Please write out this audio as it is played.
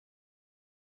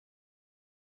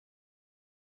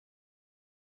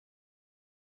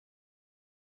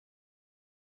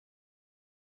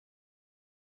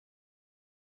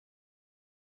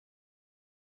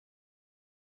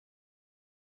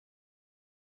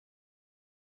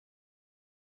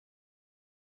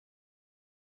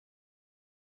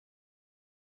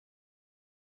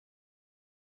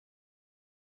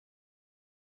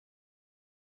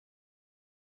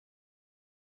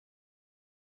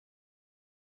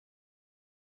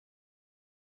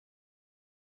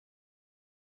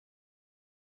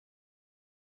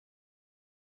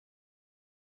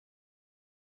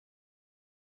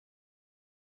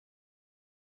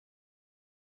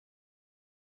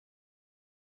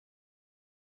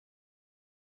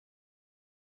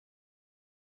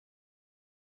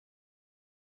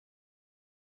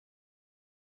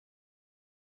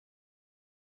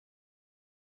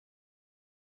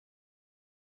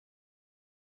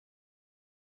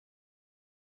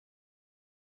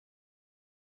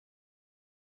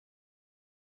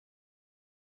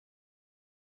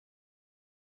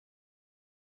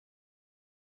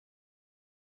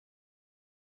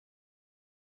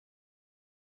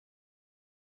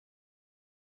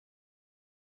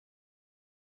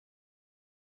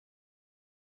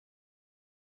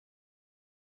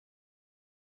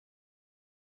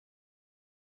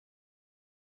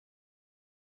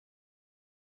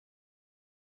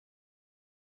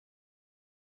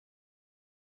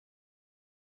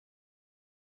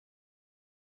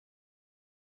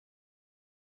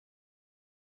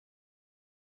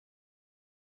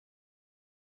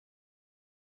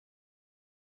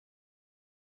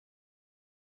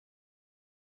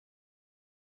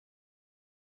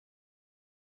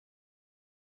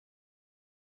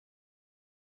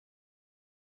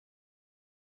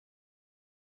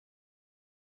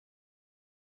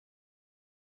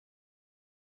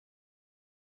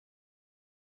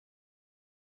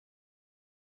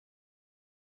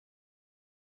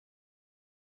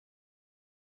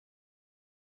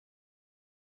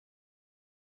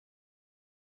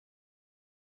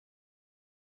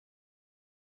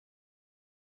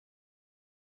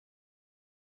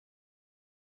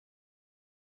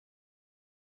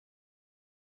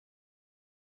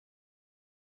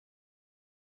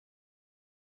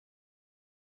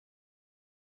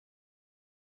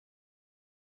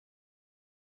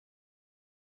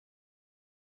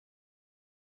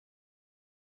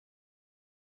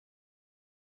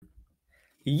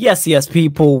Yes,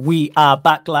 people, we are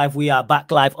back live. We are back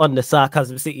live on the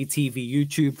Sarcasm City TV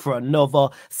YouTube for another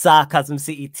Sarcasm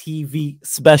City TV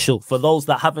special. For those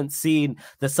that haven't seen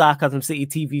the Sarcasm City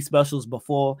TV specials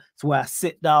before, it's where I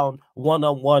sit down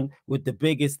one-on-one with the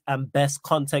biggest and best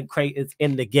content creators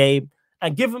in the game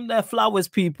and give them their flowers,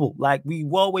 people. Like we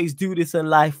always do this in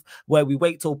life, where we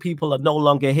wait till people are no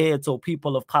longer here, till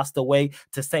people have passed away,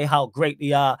 to say how great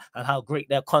they are and how great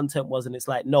their content was. And it's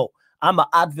like, no, I'm an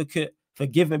advocate for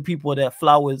giving people their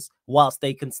flowers whilst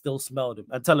they can still smell them,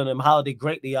 and telling them how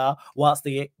great they are whilst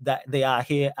they are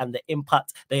here, and the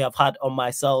impact they have had on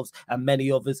myself and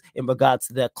many others in regards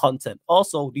to their content.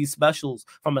 Also, these specials,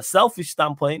 from a selfish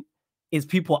standpoint, is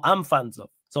people I'm fans of.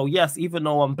 So yes, even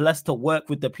though I'm blessed to work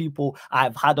with the people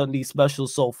I've had on these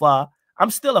specials so far, I'm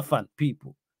still a fan,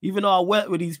 people. Even though I work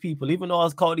with these people, even though I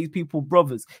call these people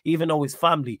brothers, even though it's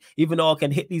family, even though I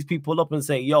can hit these people up and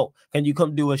say, yo, can you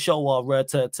come do a show or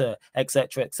etc.,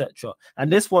 etc.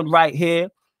 And this one right here,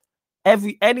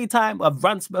 anytime I've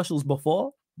run specials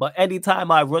before, but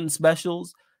anytime I run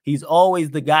specials, he's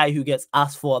always the guy who gets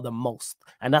asked for the most.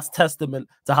 And that's testament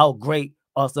to how great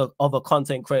of a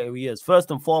content creator he is.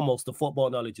 First and foremost, the football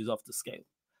knowledge is off the scale.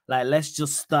 Like, let's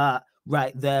just start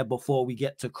right there before we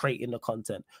get to creating the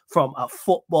content from a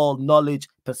football knowledge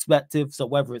perspective. So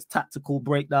whether it's tactical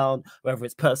breakdown, whether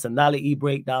it's personality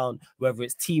breakdown, whether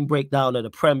it's team breakdown of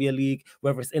the Premier League,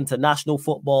 whether it's international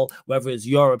football, whether it's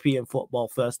European football,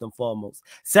 first and foremost.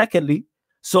 Secondly,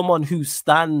 someone who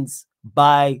stands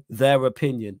by their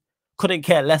opinion, couldn't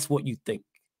care less what you think.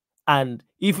 And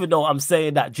even though I'm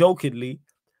saying that jokingly,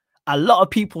 a lot of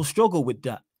people struggle with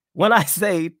that. When I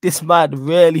say this man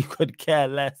really could care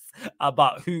less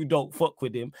about who don't fuck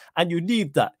with him, and you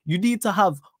need that. You need to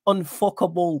have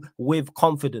unfuckable with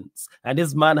confidence. And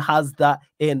this man has that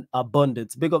in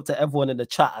abundance. Big up to everyone in the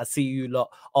chat. I see you lot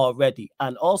already.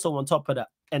 And also on top of that,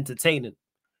 entertaining.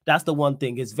 That's the one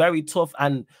thing. It's very tough.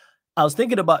 And I was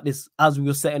thinking about this as we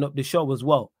were setting up the show as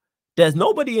well. There's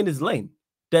nobody in his lane.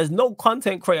 There's no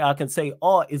content creator I can say,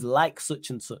 oh, is like such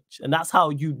and such. And that's how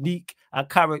unique a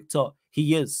character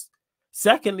he is.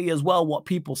 Secondly, as well, what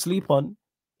people sleep on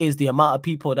is the amount of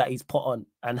people that he's put on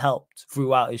and helped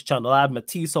throughout his channel. I had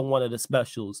Matisse on one of the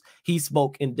specials. He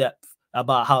spoke in depth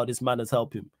about how this man has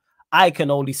helped him. I can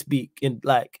only speak in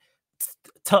like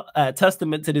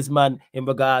testament to this man in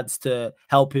regards to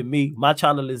helping me. My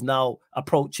channel is now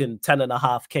approaching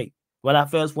 10.5K. When I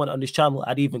first went on this channel,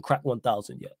 I'd even cracked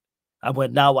 1,000 yet. And we're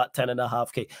now at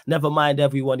 10.5K. Never mind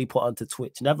everyone he put onto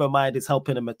Twitch. Never mind it's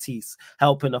helping a Matisse,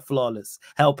 helping a Flawless,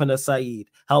 helping a Saeed,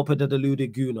 helping a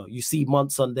Deluded Guna. You see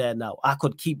months on there now. I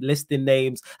could keep listing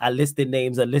names and listing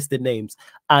names and listing names.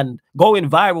 And going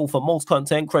viral for most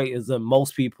content creators and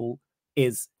most people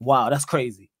is, wow, that's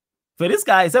crazy. For this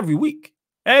guy, it's every week.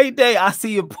 Every day I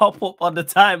see him pop up on the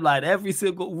timeline every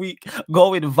single week,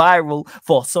 going viral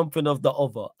for something of the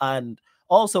other. And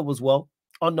also as well,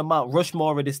 on the Mount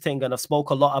Rushmore of this thing, and I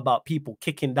spoke a lot about people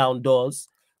kicking down doors.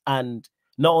 And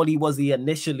not only was he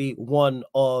initially one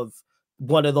of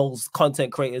those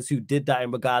content creators who did that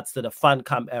in regards to the fan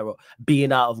cam era,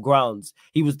 being out of grounds,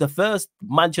 he was the first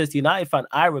Manchester United fan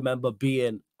I remember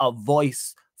being a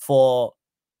voice for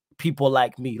people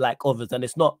like me, like others. And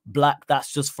it's not black,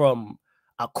 that's just from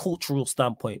a cultural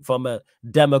standpoint, from a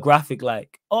demographic,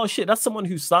 like, oh shit, that's someone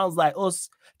who sounds like us,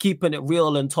 keeping it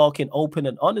real and talking open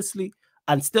and honestly.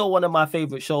 And still one of my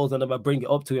favorite shows, and if I bring it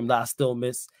up to him that I still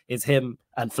miss, is him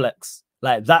and Flex.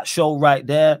 Like that show right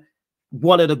there,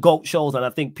 one of the GOAT shows. And I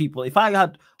think people, if I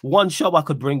had one show I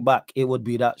could bring back, it would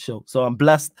be that show. So I'm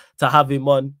blessed to have him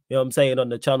on, you know what I'm saying, on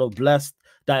the channel. Blessed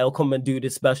that he'll come and do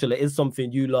this special. It is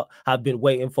something you lot have been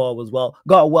waiting for as well.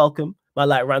 Gotta welcome my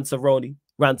like Ransaroni,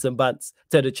 Ransom Bants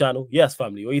to the channel. Yes,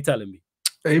 family, what are you telling me?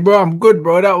 Hey, bro, I'm good,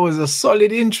 bro. That was a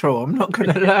solid intro. I'm not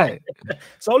gonna lie.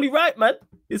 It's only right, man.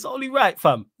 It's only right,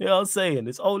 fam. You know what I'm saying?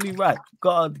 It's only right.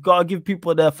 Gotta give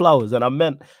people their flowers. And I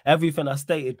meant everything I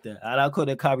stated there. And I could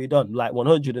have carried on like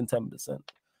 110%.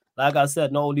 Like I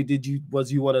said, not only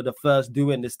was you one of the first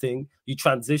doing this thing, you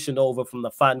transitioned over from the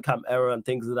fan cam era and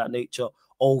things of that nature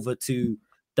over to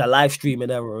the live streaming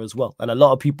era as well. And a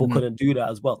lot of people couldn't do that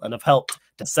as well. And have helped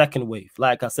the second wave.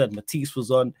 Like I said, Matisse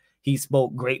was on. He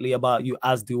spoke greatly about you,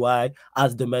 as do I,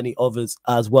 as do many others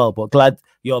as well. But glad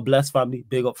you're blessed, family.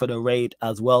 Big up for the raid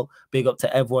as well. Big up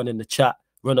to everyone in the chat.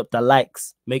 Run up the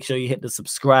likes. Make sure you hit the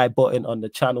subscribe button on the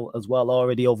channel as well.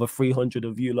 Already over 300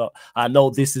 of you lot. I know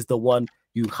this is the one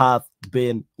you have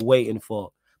been waiting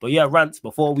for. But yeah, Rants,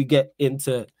 before we get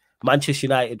into Manchester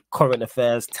United current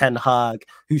affairs, Ten Hag,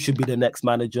 who should be the next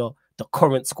manager, the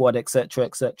current squad, etc.,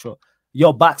 etc.,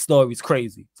 your backstory is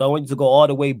crazy. So I want you to go all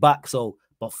the way back. So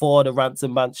before the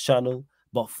Ransom Bants channel,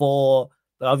 before.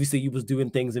 Obviously, you was doing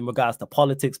things in regards to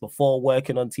politics before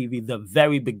working on TV. The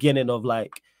very beginning of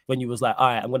like when you was like, all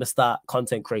right, I'm gonna start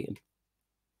content creating.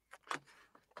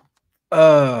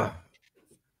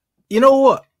 You know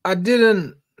what? I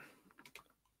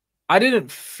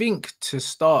didn't think to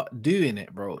start doing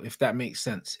it, bro, if that makes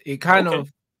sense. It kind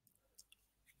of,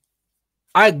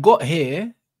 I got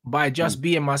here by just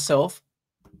being myself,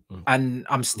 and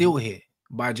I'm still here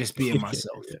by just being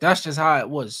myself. That's just how it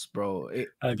was, bro.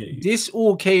 This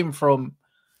all came from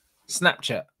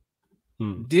Snapchat.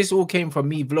 This all came from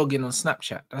me vlogging on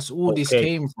Snapchat. That's all this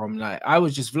came from. Like, I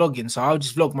was just vlogging, so I would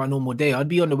just vlog my normal day. I'd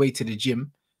be on the way to the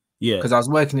gym, because I was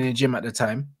working in the gym at the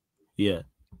time.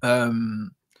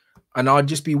 And I'd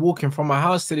just be walking from my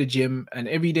house to the gym, and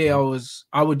every day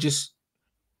I would just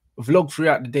vlog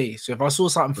throughout the day. So if I saw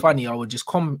something funny, I would just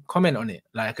comment on it,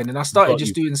 like, and then I started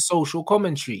just doing social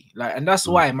commentary, like, and that's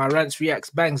why my Rants Reacts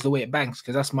bangs the way it bangs,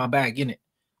 because that's my bag, innit?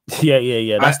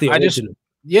 That's the original.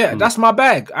 That's my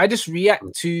bag. I just react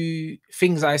to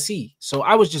things I see. So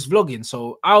I was just vlogging.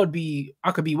 So I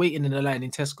could be waiting in the line in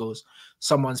Tesco's,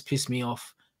 someone's pissed me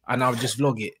off, and I would just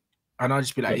vlog it. And I'll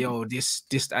just be like, yo, this,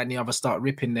 and the other, start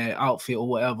ripping their outfit or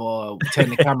whatever, or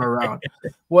turn the camera around,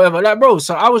 whatever. Like, bro,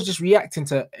 so I was just reacting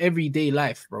to everyday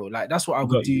life, bro. Like, that's what I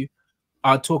would do.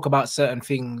 I'd talk about certain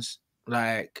things,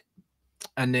 like,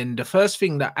 and then the first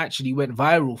thing that actually went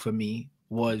viral for me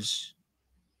was,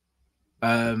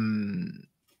 I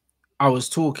was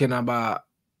talking about,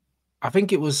 I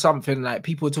think it was something like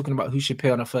people were talking about who should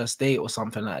pay on a first date or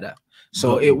something like that.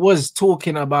 So it was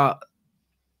talking about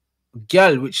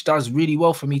girl, which does really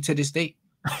well for me to this day.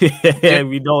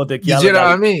 We know the girl. You know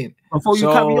what I mean? Before you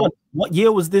carry on, what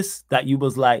year was this that you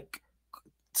was like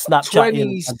Snapchatting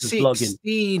and just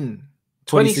vlogging?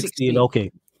 2016.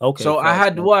 Okay. So I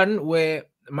had one where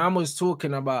man was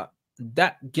talking about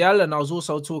that girl, and I was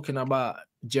also talking about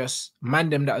just man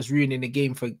them that was ruining the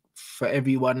game for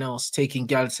everyone else, taking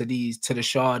girl to the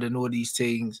shard and all these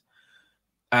things.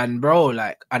 And bro,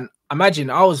 like, and imagine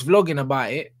I was vlogging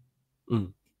about it.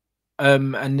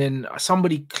 And then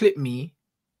somebody clipped me,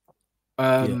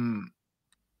 and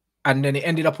then it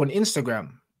ended up on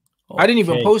Instagram. I didn't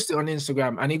even post it on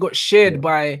Instagram, and it got shared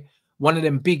by one of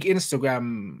them big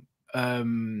Instagram,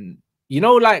 you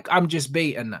know, like I'm Just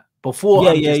Baiting that before.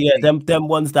 Them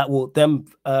ones that will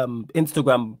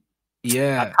Instagram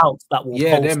accounts that will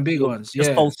post them big ones,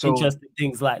 post interesting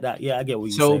things like that. I get what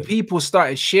you're saying. So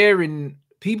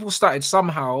people started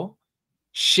somehow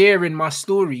sharing my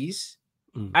stories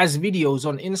as videos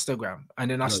on Instagram,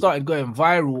 and then I started going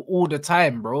viral all the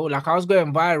time, bro. Like, I was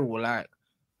going viral like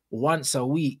once a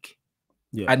week,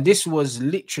 and this was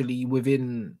literally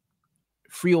within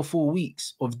 3 or 4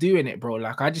 weeks of doing it, bro.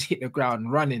 Like, I just hit the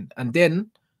ground running. And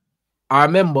then I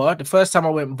remember the first time I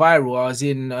went viral, I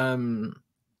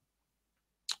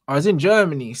was in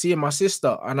Germany seeing my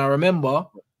sister, and I remember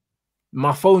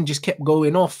my phone just kept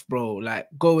going off, bro, like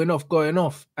going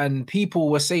off. And people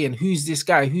were saying, who's this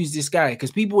guy? Who's this guy?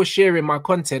 Because people were sharing my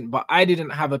content, but I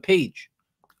didn't have a page.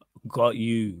 Got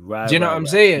you, right? Do you know what I'm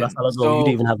saying? So you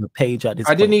didn't even have a page at this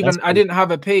point. I didn't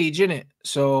have a page in it.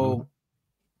 So,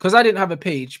 because I didn't have a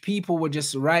page, people were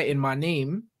just writing my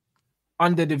name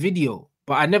under the video,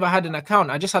 but I never had an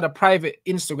account. I just had a private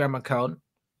Instagram account.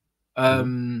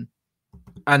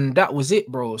 And that was it,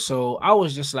 bro. So I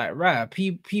was just like, right,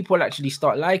 people actually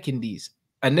start liking these.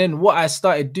 And then what I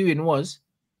started doing was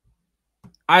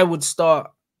I would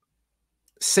start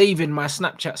saving my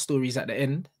Snapchat stories at the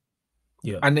end,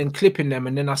 and then clipping them,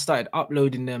 and then I started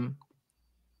uploading them.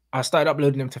 I started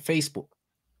uploading them to Facebook.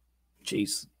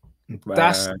 Jeez.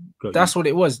 That's what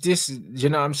it was. This, you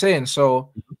know what I'm saying? So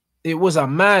it was a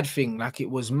mad thing. Like, it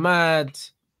was mad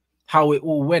how it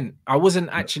all went. I wasn't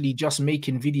actually just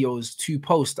making videos to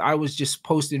post. I was just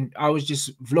posting. I was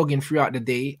just vlogging throughout the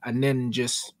day, and then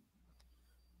just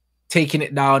taking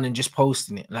it down and just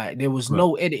posting it. Like, there was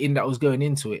no editing that was going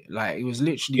into it. Like, it was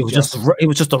literally it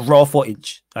was just a raw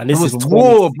footage. And this was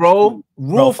raw, bro.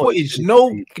 Raw footage.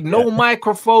 No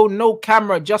microphone, no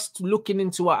camera, just looking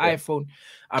into an iPhone.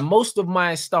 And most of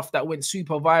my stuff that went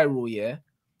super viral,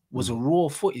 was a raw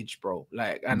footage, bro.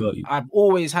 Like, and I've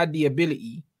always had the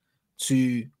ability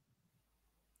to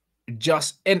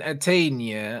just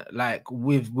entertain, like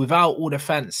without all the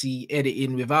fancy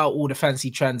editing, without all the fancy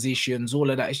transitions,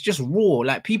 all of that. It's just raw.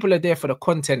 Like, people are there for the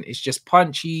content. It's just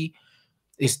punchy,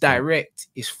 it's direct,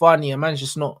 it's funny, and man's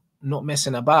just not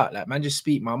messing about. Like, man, just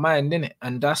speak my mind, innit?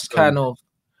 And that's kind of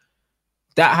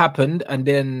that happened. And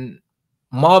then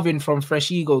Marvin from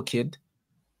Fresh Ego Kid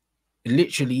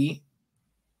literally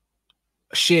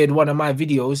shared one of my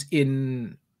videos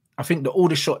in, I think, the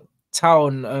Aldershot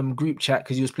town group chat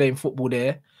because he was playing football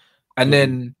there, and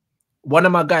then one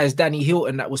of my guys, Danny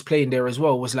Hilton, that was playing there as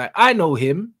well, was like, I know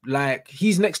him, like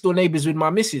he's next door neighbors with my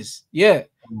missus, yeah,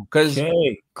 because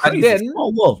and then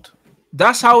world.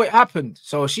 That's how it happened.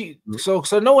 So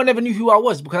so no one ever knew who I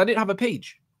was because I didn't have a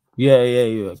page.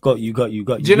 Yeah. Got you. Do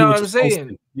you know what I'm saying?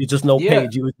 Posting. You just know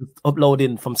page. You were just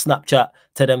uploading from Snapchat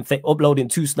to them, uploading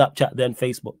to Snapchat, then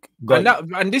Facebook.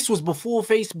 And this was before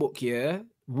Facebook, yeah.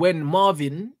 When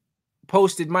Marvin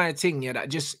posted my thing, yeah,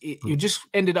 that it just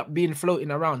ended up being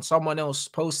floating around. Someone else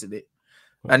posted it,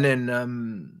 and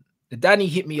then Danny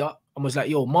hit me up and was like,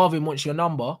 "Yo, Marvin wants your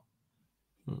number."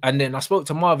 And then I spoke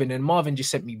to Marvin, and Marvin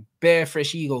just sent me bare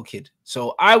Fresh Ego Kid.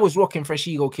 So I was rocking Fresh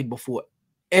Ego Kid before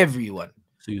everyone.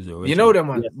 So you know them,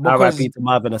 man. Yes, R.I.P. to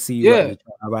Marvin. I see you. Yeah,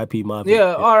 R.I.P. Marvin.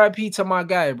 Yeah, R.I.P. to my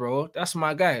guy, bro. That's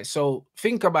my guy. So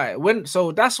think about it.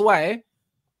 So that's why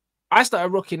I started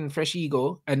rocking Fresh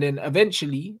Ego, and then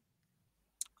eventually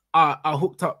I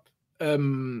hooked up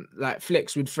like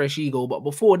Flex with Fresh Ego. But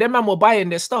before, them man were buying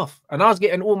their stuff, and I was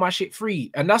getting all my shit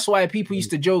free. And that's why people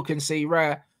used to joke and say,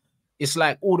 right, it's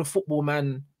like all the football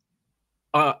man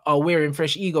are wearing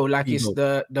Fresh Ego, like it's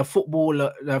the football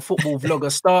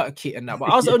vlogger starter kit and that. But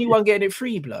I was the only one getting it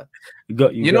free, blood.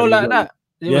 You know, like that.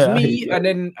 It was me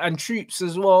and Troops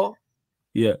as well.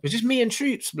 Yeah, it was just me and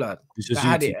Troops, blood. That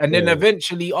had it, and then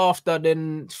eventually after,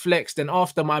 then Flex, then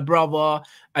after my brother,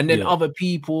 and then other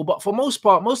people. But for most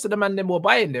part, most of the man them were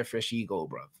buying their Fresh Ego,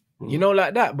 bro. You know,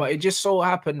 like that. But it just so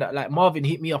happened that like Marvin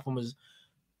hit me up and was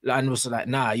like,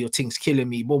 nah, your thing's killing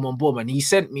me, boom, boom, boom, and he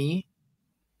sent me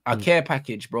a care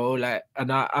package, bro. Like,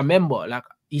 and I remember, like,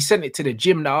 he sent it to the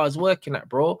gym that I was working at,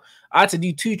 bro. I had to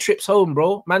do 2 trips home,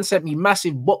 bro. Man sent me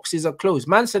massive boxes of clothes.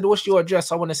 Man said, what's your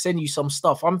address? I want to send you some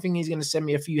stuff. I'm thinking he's going to send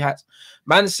me a few hats.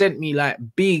 Man sent me like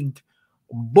big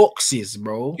boxes,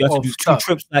 bro. You have to do 2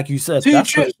 trips, like you said. 2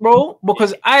 trips, bro,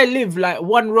 because I live like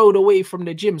 1 road away from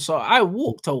the gym. So I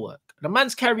walk to work. The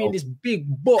man's carrying this big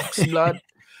box, blood,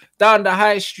 down the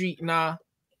high street now.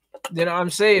 You know what I'm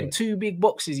saying? 2 big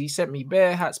boxes. He sent me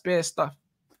bare hats, bare stuff.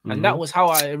 And that was how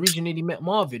I originally met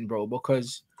Marvin, bro,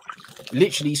 because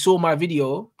literally saw my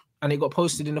video and it got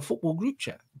posted in the football group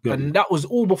chat. And that was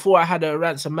all before I had a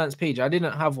Ransom Bants page. I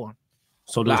didn't have one.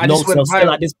 So there's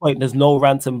still at this point, there's no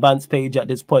Ransom Bants page at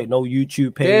this point, no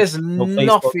YouTube page, there's no nothing,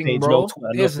 Facebook page, bro. no Twitter,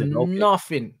 there's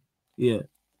nothing. Yeah.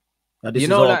 You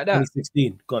know, like that.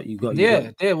 2016. Got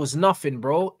you. There was nothing,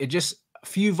 bro. It just a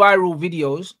few viral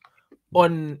videos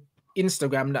on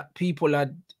Instagram that people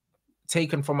had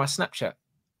taken from my Snapchat.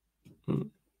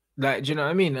 Like, do you know what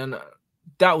I mean? And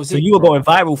that was so you were going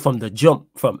viral from the jump.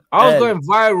 I was going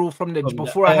viral from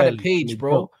before I had a page,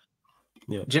 bro.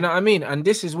 Yeah. Do you know what I mean? And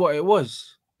this is what it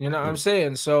was. You know what I'm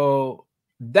saying? So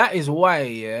that is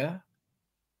why,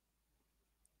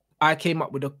 I came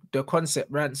up with the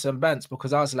concept Ransom Bants,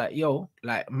 because I was like, yo,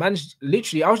 like, man,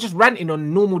 literally, I was just ranting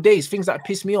on normal days, things that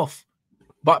piss me off.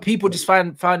 But people just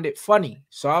found it funny.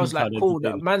 So I was like, cool,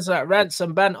 that man's like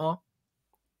Ransom Banter.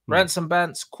 Ransom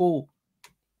Bants, cool.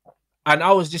 And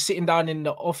I was just sitting down in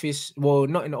the office, well,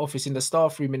 not in the office, in the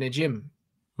staff room in the gym.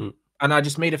 And I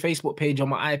just made a Facebook page on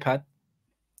my iPad.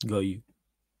 Got you.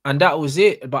 And that was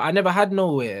it. But I never had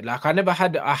nowhere. Like, I never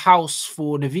had a house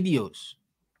for the videos.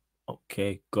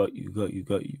 Okay, got you. Right.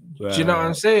 Do you know what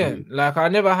I'm saying? Like, I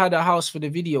never had a house for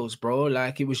the videos, bro.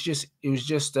 Like, it was just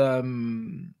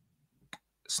Snapchat.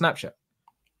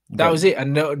 That was it.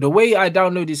 And the way I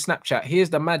downloaded Snapchat,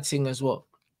 here's the mad thing as well.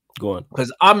 Go on.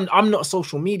 Because I'm not a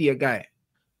social media guy.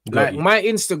 Like, my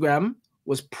Instagram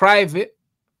was private.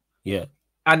 Yeah.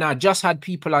 And I just had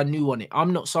people I knew on it.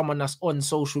 I'm not someone that's on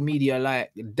social media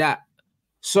like that.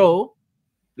 So,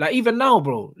 like, even now,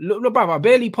 bro, look, I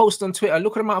barely post on Twitter.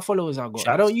 Look at the amount of followers I got.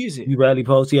 I don't use it. You barely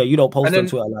post? Yeah, you don't post on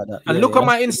Twitter like that. And look at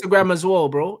my Instagram as well,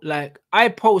 bro. Like, I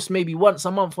post maybe once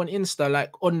a month on Insta,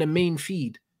 like, on the main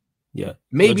feed. Yeah.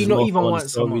 Maybe not even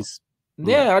once a month.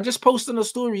 Yeah, I just post on the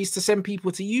stories to send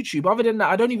people to YouTube. Other than that,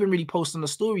 I don't even really post on the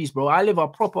stories, bro. I live a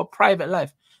proper private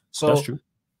life. So that's true.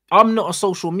 I'm not a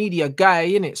social media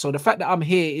guy, innit? So the fact that I'm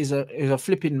here is a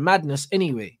flipping madness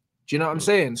anyway. Do you know what I'm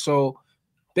saying? So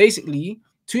basically,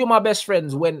 2 of my best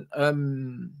friends went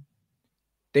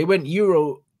they went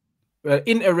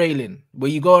interrailing,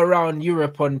 where you go around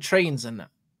Europe on trains and that.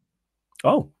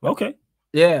 Oh, okay.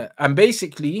 Yeah, and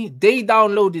basically they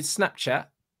downloaded Snapchat.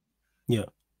 Yeah.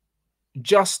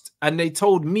 And they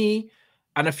told me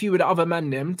and a few of the other man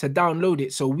them to download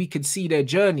it so we could see their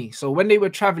journey. So when they were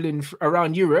traveling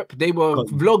around Europe, they were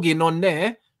vlogging on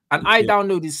there, and I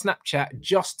downloaded Snapchat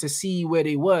just to see where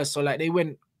they were. So like, they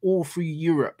went all through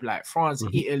Europe, like France,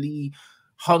 Italy,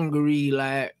 Hungary,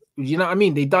 like you know what I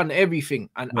mean? They done everything,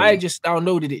 and Yeah. I just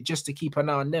downloaded it just to keep an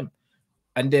eye on them.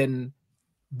 And then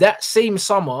that same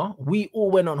summer, we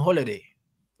all went on holiday.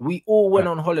 We all went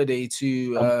on holiday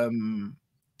to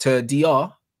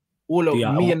DR. All of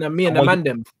DR. me and the man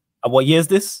them. What year is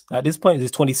this? At this point,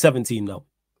 it's 2017 now.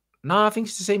 No, I think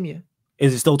it's the same year.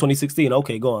 Is it still 2016?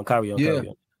 Okay, go on, carry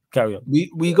on, carry on.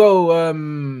 We go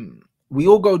we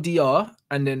all go DR,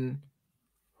 and then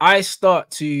I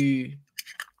start to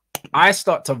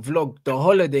vlog the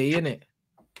holiday, innit?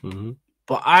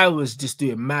 But I was just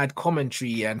doing mad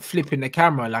commentary and flipping the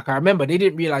camera. Like, I remember they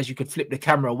didn't realize you could flip the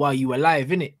camera while you were live,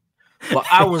 innit? But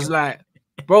I was like,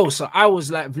 bro, so I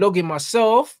was like vlogging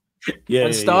myself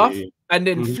and stuff, and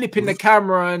then flipping the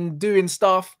camera and doing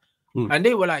stuff. And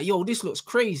they were like, yo, this looks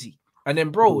crazy. And then,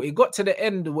 bro, it got to the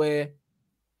end where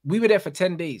we were there for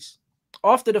 10 days.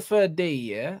 After the 3rd day,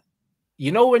 yeah,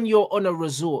 you know, when you're on a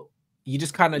resort, you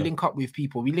just kind of link up with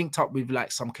people. We linked up with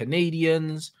like some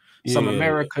Canadians, some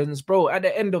Americans, bro. At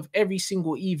the end of every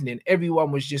single evening,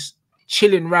 everyone was just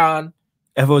chilling around.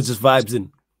 Everyone's just vibes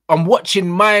in. I'm watching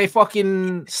my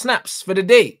fucking snaps for the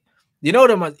day. You know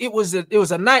them. It was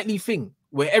a nightly thing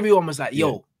where everyone was like,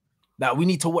 yo, that we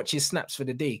need to watch his snaps for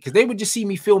the day, because they would just see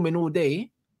me filming all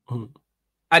day.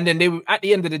 And then they would, at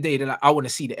the end of the day, they're like, I want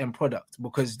to see the end product,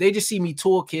 because they just see me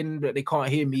talking, but they can't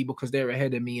hear me because they're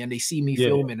ahead of me, and they see me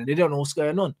filming and they don't know what's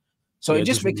going on. So it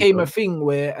just became a thing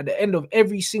where at the end of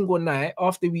every single night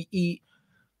after we eat,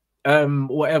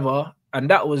 whatever, and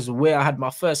that was where I had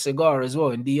my first cigar as well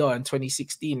in DR in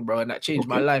 2016, bro, and that changed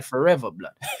my life forever,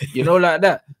 blood. You know, like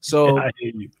that. So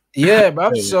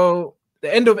bro. So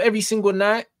the end of every single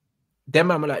night, them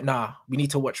man were like, nah, we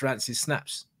need to watch Rance's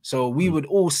snaps. So we would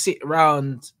all sit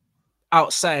around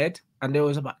outside, and there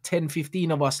was about 10,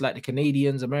 15 of us, like the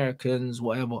Canadians, Americans,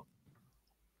 whatever.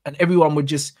 And everyone would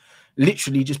just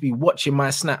literally just be watching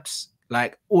my snaps,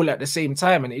 like all at the same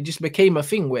time. And it just became a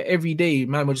thing where every day,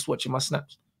 man, were just watching my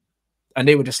snaps. And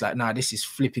they were just like, nah, this is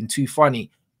flipping too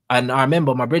funny. And I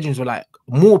remember my brethren were like,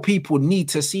 more people need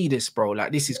to see this, bro.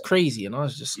 Like, this is crazy. And I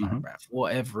was just like, bruv,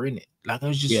 whatever, innit? Like, I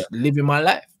was just living my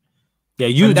life. Yeah,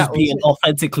 you just being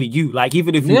authentically you. Like,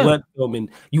 even if you weren't filming,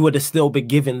 you would have still been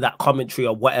giving that commentary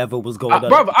or whatever was going on.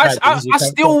 Bro, I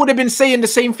still would have been saying the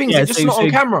same things, just not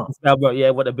on camera. Yeah,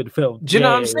 it would have been filmed. Do you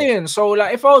know what I'm saying? So,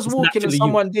 like, if I was walking and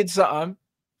someone did something,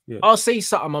 I'll say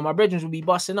something and my brethren would be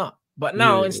busting up. But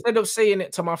now, instead of saying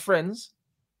it to my friends,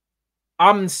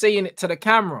 I'm saying it to the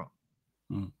camera.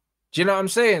 Do you know what I'm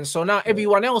saying? So now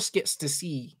everyone else gets to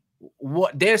see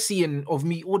what they're seeing of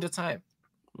me all the time.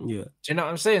 Yeah. Do you know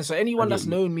what I'm saying? So anyone that's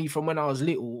known me from when I was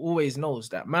little always knows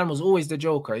that man was always the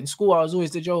joker. In school, I was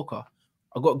always the joker.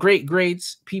 I got great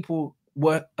grades. People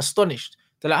were astonished.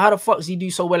 They're like, how the fuck does he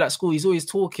do so well at school? He's always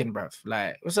talking, bruv.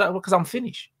 Like, what's that? Because I'm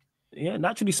finished. Yeah,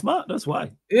 naturally smart. That's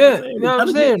why. Yeah, you know what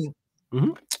I'm saying?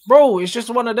 Bro, it's just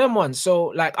one of them ones. So,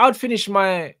 like, I'd finish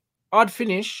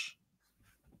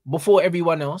before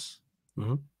everyone else.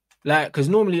 Like, because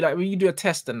normally, like, when you do a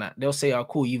test and that, they'll say, oh,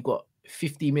 cool, you've got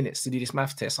 50 minutes to do this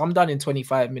math test. I'm done in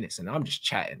 25 minutes and I'm just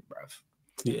chatting, bruv.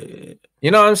 Yeah.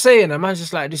 You know what I'm saying? And man's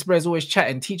just like, this bro's always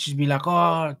chatting. Teachers be like,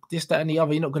 oh, this, that, and the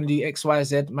other. You're not going to do X, Y,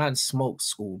 Z. Man, smoked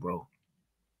school, bro.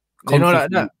 You know, like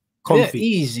that. Yeah,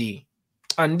 easy.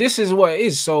 And this is what it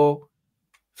is. So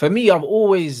for me, I've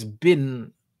always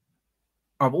been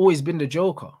the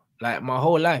joker, like my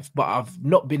whole life. But I've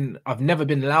never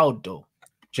been loud though.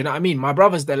 Do you know what I mean? My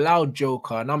brother's the loud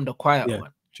joker and I'm the quiet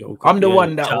one. Joker. I'm the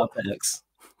one that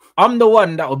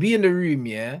will be in the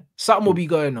room, something will be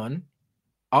going on.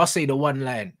 I'll say the one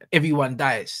line, everyone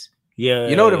dies. Yeah,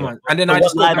 you know the man. And then I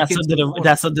just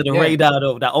that's under the radar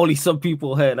though, that only some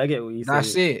people heard. I get what you say.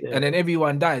 That's it. And then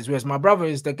everyone dies. Whereas my brother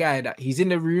is the guy that he's in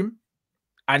the room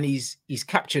and he's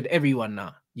captured everyone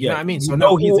now. You know what I mean? So now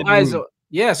all eyes are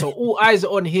so all eyes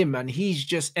are on him and he's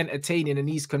just entertaining and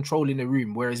he's controlling the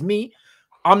room. Whereas me,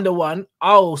 I'm the one,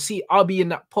 I'll be in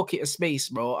that pocket of space,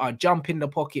 bro. I'll jump in the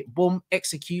pocket, boom,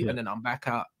 execute, and then I'm back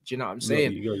out. Do you know what I'm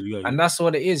saying? And that's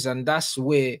what it is. And that's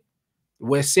where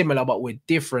we're similar, but we're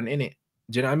different, innit?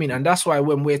 Do you know what I mean? And that's why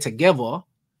when we're together,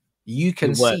 you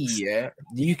can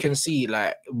see,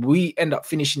 like, we end up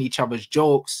finishing each other's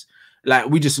jokes. Like,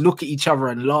 we just look at each other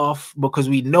and laugh because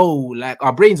we know, like,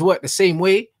 our brains work the same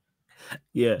way.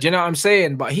 Yeah. Do you know what I'm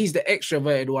saying? But he's the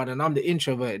extroverted one and I'm the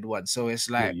introverted one. So it's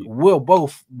like we'll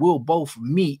both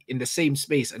meet in the same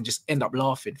space and just end up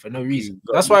laughing for no reason.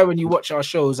 That's why when you watch our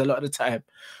shows, a lot of the time,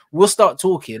 we'll start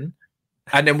talking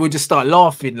and then we'll just start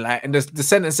laughing, like, and the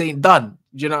sentence ain't done.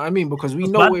 Do you know what I mean? Because we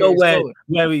know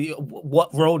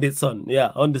what road it's on.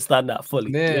 Yeah, understand that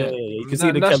fully. Yeah. You can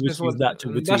see the chemistry is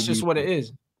natural between that's just what it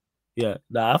is. Yeah,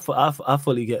 nah, I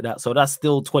fully get that. So that's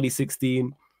still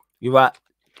 2016. You're right.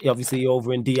 Obviously, you're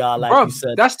over in DR, like you Bro,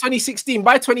 said. that's 2016.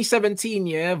 By 2017,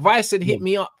 yeah, Vice had Yeah. hit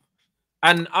me up,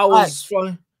 and I All right, was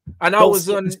and don't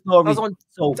skip the I was story. on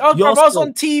So I you're was still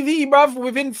on TV, bruv,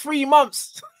 within 3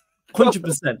 months.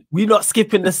 100%. We're not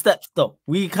skipping the steps though.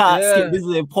 We can't skip. Yeah, This is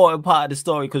an important part of the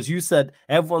story because you said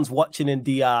everyone's watching in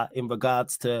DR in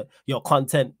regards to your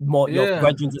content. More your yeah.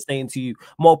 brethren are saying to you,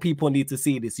 more people need to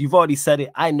see this. You've already said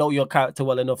it. I know your character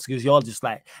well enough because you're just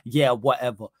like, yeah,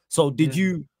 whatever. So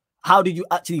how did you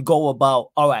actually go about,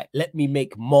 all right, let me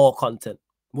make more content?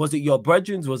 Was it your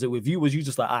brethren? Was it with you? Was you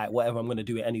just like, all right, whatever, I'm gonna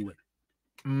do it anyway?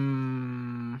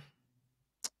 No,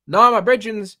 my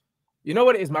brethrens, you know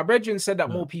what it is? My brethren said that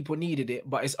more people needed it,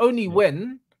 but it's only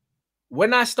when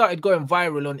I started going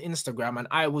viral on Instagram and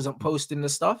I wasn't posting the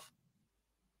stuff,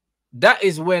 that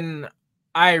is when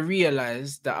I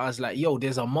realized that I was like, yo,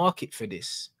 there's a market for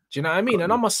this. Do you know what I mean?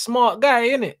 And I'm a smart guy,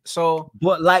 innit? So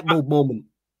what light bulb moment?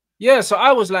 Yeah, so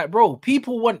I was like, bro,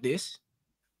 people want this.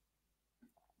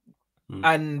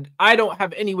 And I don't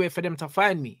have anywhere for them to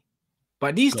find me.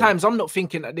 But these times I'm not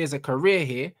thinking that there's a career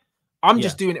here. I'm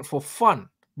just doing it for fun.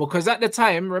 Because at the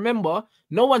time, remember,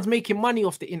 no one's making money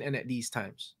off the internet these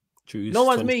times. True, no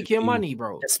one's making money,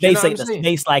 bro. The space ain't the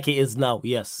space like it is now.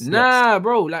 Yes. Nah,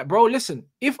 bro. Like, bro, listen.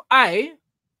 If I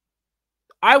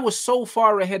was so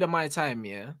far ahead of my time,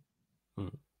 yeah,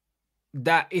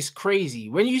 that is crazy.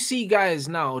 When you see guys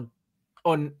now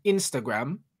on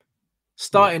Instagram,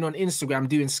 starting on Instagram,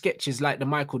 doing sketches like the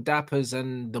Michael Dappers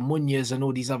and the Munyas and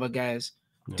all these other guys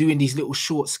doing these little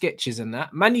short sketches and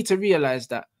that, man need to realize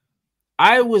that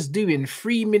I was doing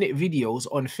 3-minute videos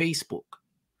on Facebook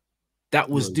that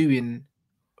was doing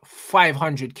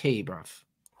 500K, bruv.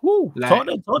 Woo, like,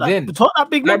 talk that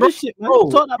big number shit, man.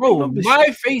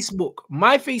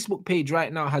 My Facebook page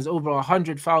right now has over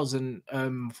 100,000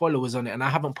 followers on it, and I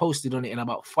haven't posted on it in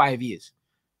about 5 years.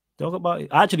 Talk about it.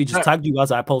 I actually just tagged you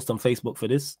as I post on Facebook for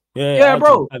this. Yeah,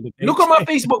 bro. Look at my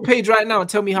Facebook page right now and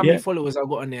tell me how many followers I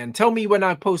got on there, and tell me when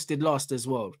I posted last as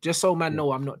well, just so man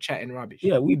know I'm not chatting rubbish.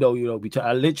 Yeah, we know you don't be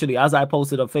chatting. I literally, as I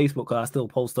posted on Facebook, I still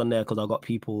post on there because I got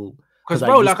people. Because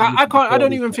bro, like I can't. I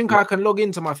don't even think I can log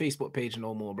into my Facebook page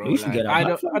no more, bro. Like,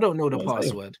 I don't know the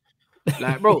password.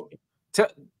 Like, bro.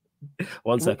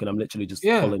 1 second, I'm literally just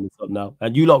pulling this up now.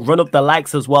 And you lot run up the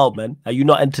likes as well, man. Are you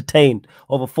not entertained?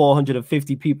 Over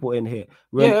 450 people in here.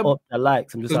 Run up the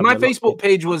likes. I'm just my Facebook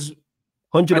page was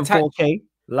 104K.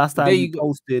 Last time you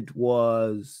posted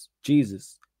was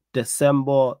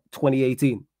December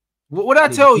 2018. What did I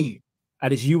tell you?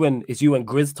 And it's you and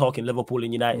Grizz talking Liverpool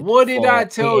and United. What did I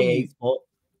tell you?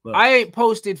 I ain't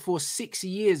posted for 6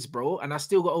 years, bro, and I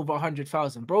still got over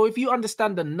 100,000, bro. If you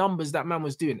understand the numbers that man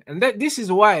was doing, and this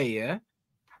is why,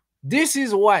 this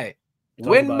is why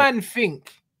when man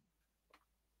think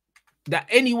that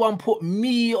anyone put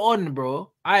me on,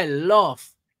 bro, I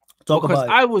laugh because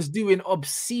I was doing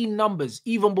obscene numbers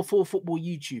even before football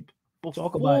YouTube.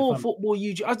 Before football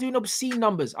YouTube, I was doing obscene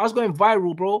numbers. I was going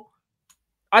viral, bro.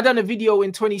 I done a video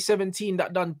in 2017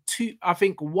 that done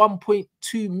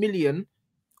 1.2 million.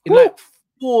 In like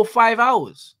 4 or 5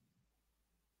 hours.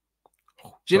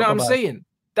 Do you know what I'm saying?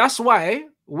 That's why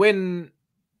when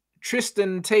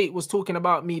Tristan Tate was talking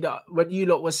about me, that when you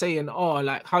lot were saying, oh,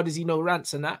 like, how does he know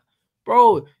rants and that?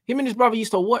 Bro, him and his brother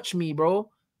used to watch me,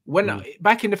 bro. When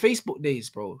back in the Facebook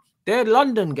days, bro. They're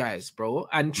London guys, bro.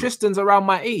 And Tristan's around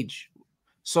my age.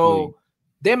 So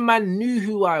them man knew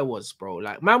who I was, bro.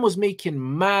 Like, man was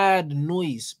making mad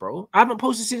noise, bro. I haven't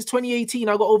posted since 2018.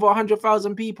 I got over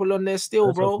 100,000 people on there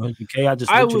still, bro.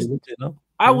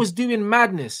 I was doing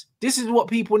madness. This is what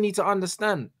people need to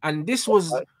understand. And this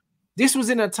was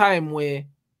in a time where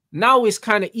now it's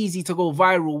kind of easy to go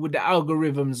viral with the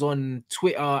algorithms on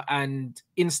Twitter and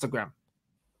Instagram.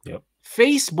 Yep.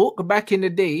 Facebook back in the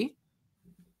day,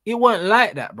 it wasn't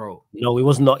like that, bro. No, it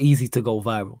was not easy to go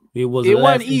viral. It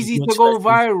wasn't easy to go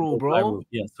viral, bro.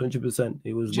 Yes, 100%.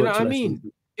 It was. Do you know what I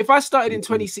mean? If I started in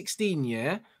 2016,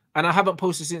 and I haven't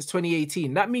posted since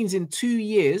 2018, that means in 2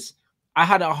 years I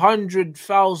had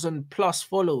 100,000 plus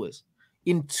followers.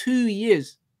 In 2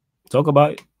 years. Talk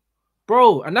about it,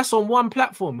 bro. And that's on one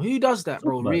platform. Who does that,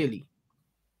 bro? Really?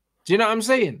 Do you know what I'm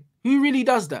saying? Who really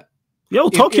does that? Yo,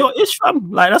 talk your ish,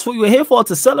 fam. Like, that's what you were here for,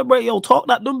 to celebrate. Yo, talk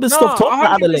that number stuff.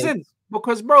 Talk 100%.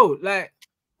 Because, bro, like,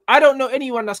 I don't know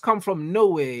anyone that's come from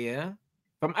nowhere,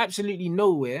 from absolutely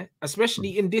nowhere,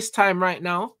 especially in this time right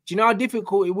now. Do you know how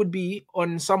difficult it would be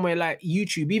on somewhere like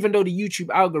YouTube, even though the YouTube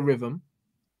algorithm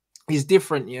is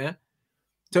different,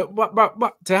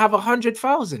 but to have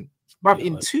 100,000, bro,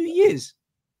 in 2 years.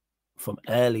 From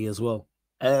early as well.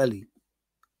 Early.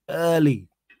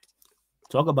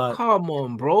 Talk about Come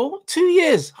on, bro. 2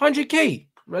 years, 100K.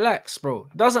 Relax, bro.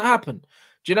 Doesn't happen.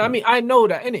 Do you know what I mean? I know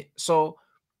that, innit? So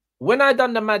when I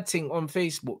done the mad thing on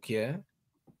Facebook, yeah,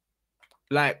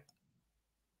 like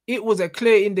it was a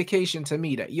clear indication to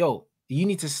me that yo, you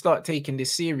need to start taking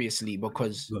this seriously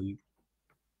because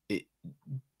it,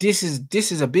 this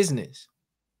is a business.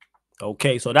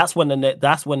 Okay, so that's when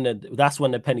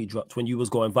the penny dropped. When you was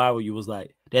going viral, you was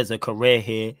like, "There's a career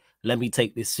here. Let me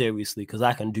take this seriously because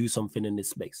I can do something in this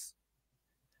space."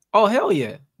 Oh hell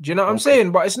yeah! Do you know what I'm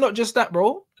saying? But it's not just that,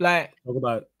 bro. Like, talk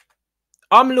about.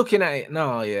 I'm looking at it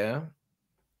now, yeah,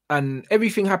 and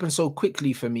everything happened so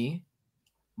quickly for me.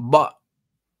 But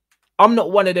I'm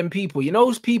not one of them people. You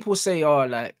know, people say, "Oh,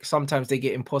 like sometimes they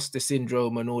get imposter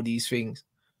syndrome and all these things."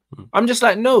 I'm just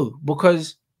like, no,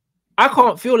 because I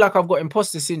can't feel like I've got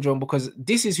imposter syndrome because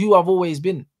this is who I've always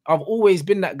been. I've always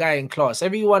been that guy in class.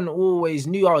 Everyone always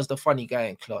knew I was the funny guy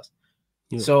in class.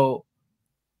 Yeah. So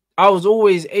I was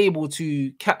always able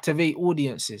to captivate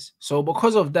audiences. So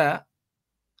because of that,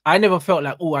 I never felt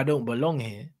like, oh, I don't belong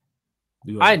here.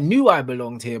 Yeah. I knew I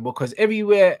belonged here because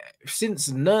everywhere since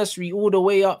nursery all the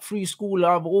way up through school,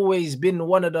 I've always been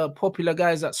one of the popular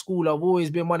guys at school. I've always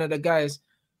been one of the guys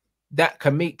that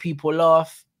can make people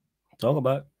laugh. Talk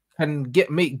about. Can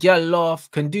make girl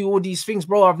laugh, can do all these things,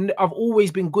 bro. I've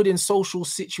always been good in social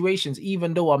situations,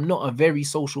 even though I'm not a very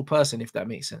social person, if that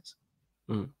makes sense.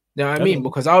 You know what I mean?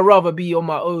 Because I'd rather be on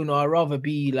my own, or I'd rather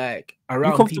be like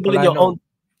around comfortable people in your own.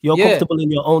 You're comfortable in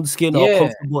your own skin, or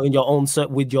comfortable in your own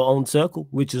with your own circle,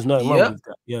 which is no wrong with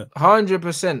that. Yeah,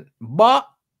 100%. But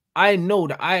I know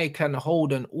that I can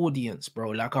hold an audience,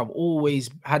 bro. Like I've always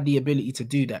had the ability to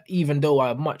do that, even though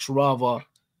I'd much rather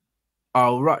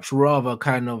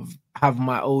kind of have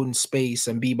my own space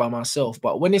and be by myself.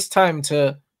 But when it's time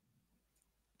to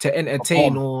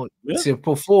entertain or to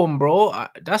perform, bro,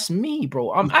 that's me,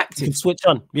 bro. I'm active. You can switch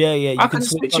on. Yeah. You can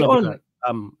switch it on. Like,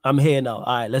 I'm here now.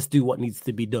 All right, let's do what needs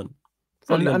to be done.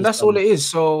 And that's all it is.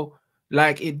 So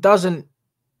like it doesn't,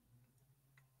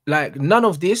 like none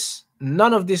of this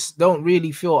don't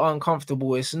really feel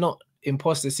uncomfortable. It's not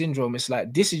imposter syndrome. It's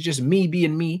like this is just me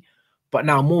being me, but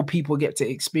now more people get to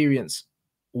experience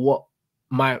what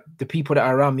the people that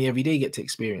are around me every day get to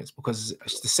experience, because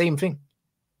it's the same thing.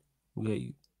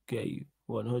 Get you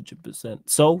 100%.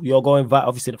 So you're going viral.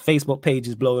 Obviously the Facebook page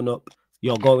is blowing up.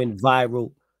 You're going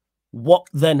viral. What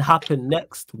then happened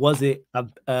next? Was it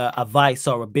a Vice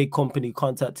or a big company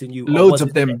contacting you? Loads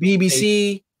of them.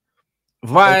 BBC,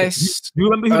 Vice. Do you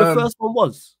remember who the first one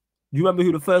was? Do you remember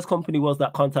who the first company was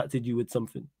that contacted you with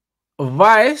something?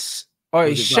 Vice. All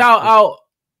right, shout out.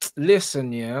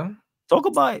 Listen, yeah. Talk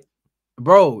about it.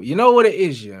 Bro, you know what it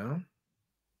is, yeah?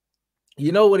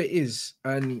 You know what it is,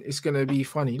 and it's going to be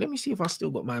funny. Let me see if I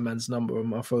still got my man's number on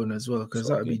my phone as well, because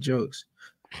that would be jokes.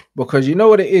 Because you know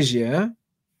what it is, yeah?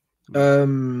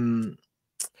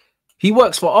 He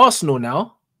works for Arsenal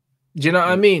now. Do you know what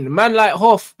I mean? Man like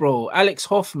Hoff, bro. Alex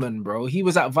Hoffman, bro. He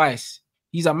was at Vice.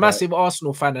 He's a massive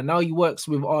Arsenal fan, and now he works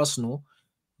with Arsenal.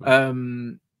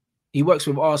 He works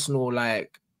with Arsenal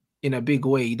like in a big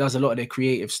way. He does a lot of their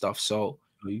creative stuff. So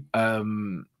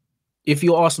if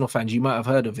you're Arsenal fans, you might have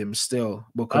heard of him still,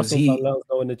 because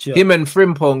him and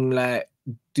Frimpong like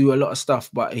do a lot of stuff,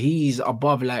 but he's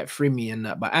above like Frimmy and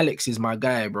that. But Alex is my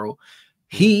guy, bro.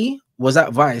 He was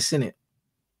at Vice, innit?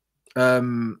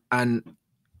 And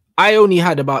I only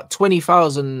had about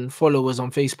 20,000 followers on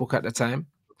Facebook at the time.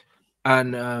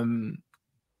 And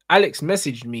Alex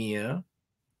messaged me, yeah.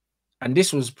 And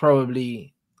this was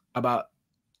probably about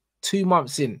 2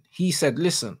 months in. He said,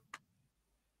 listen,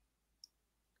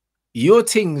 your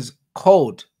thing's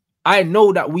cold. I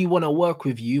know that we want to work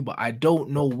with you, but I don't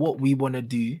know what we want to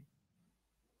do.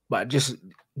 But just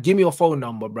give me your phone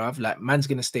number, bruv. Like, man's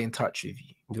going to stay in touch with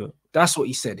you. Yeah. That's what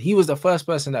he said. He was the first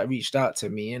person that reached out to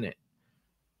me, innit?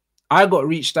 I got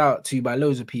reached out to by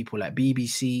loads of people, like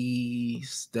BBC,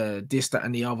 this, that,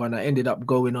 and the other, and I ended up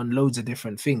going on loads of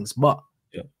different things. But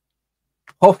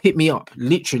Hoff hit me up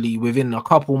literally within a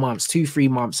couple months, 2-3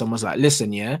 months, and was like,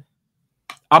 listen, yeah,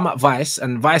 I'm at Vice,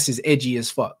 and Vice is edgy as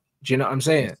fuck. Do you know what I'm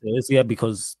saying? Yeah,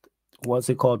 because what's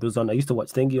it called? It was on. I used to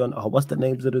watch Thingy on. What's the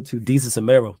names of the two? Desus and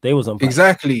Mero. They was on Vice.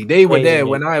 Exactly. They were there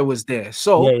when I was there.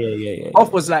 So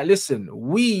Hoff was like, listen,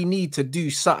 we need to do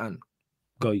something.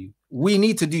 Got you. We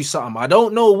need to do something. I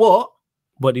don't know what,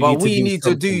 but we need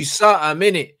to do something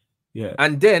in it. Yeah.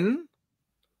 And then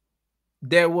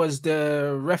there was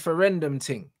the referendum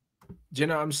thing. Do you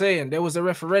know what I'm saying? There was a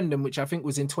referendum, which I think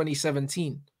was in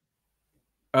 2017.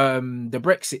 The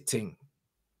Brexit thing.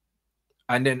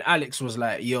 And then Alex was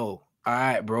like, yo, all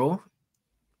right, bro.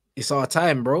 It's our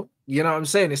time, bro. You know what I'm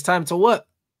saying? It's time to work.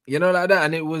 You know, like that.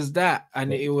 And it was that.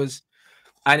 And it was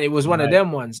one of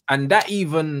them ones. And that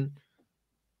even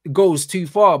goes too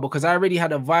far because I already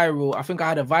had a viral, I think I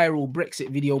had a viral Brexit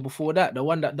video before that, the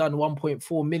one that done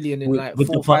 1.4 million in like 4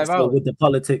 or 5 hours. With the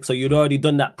politics. So you'd already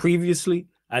done that previously.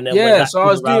 And then yeah, so I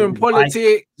was doing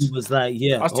politics. It was like,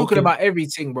 yeah, I was talking about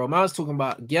everything, bro. I was talking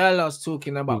about girl, I was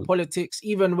talking about politics.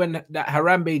 Even when that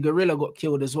Harambe gorilla got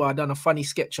killed as well, I done a funny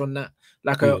sketch on that,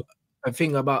 like a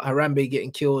thing about Harambe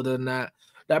getting killed and that.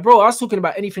 Like, bro, I was talking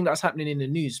about anything that's happening in the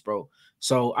news, bro.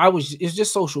 So it's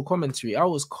just social commentary. I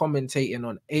was commentating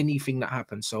on anything that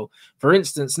happened. So, for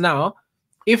instance, now,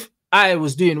 if I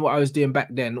was doing what I was doing back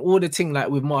then, all the thing like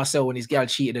with Marcel when his girl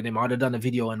cheated on him, I'd have done a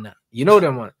video on that. You know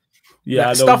them one. Yeah,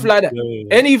 like, stuff like that.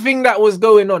 Anything that was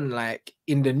going on, like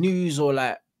in the news or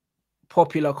like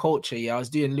popular culture. Yeah, I was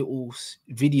doing little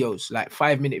videos, like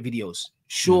 5-minute videos,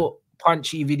 short,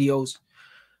 punchy videos,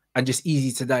 and just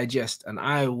easy to digest. And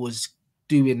I was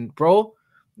doing, bro,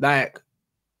 like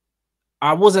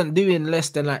I wasn't doing less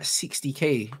than like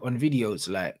 60K on videos.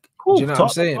 Like, cool. Do you know what I'm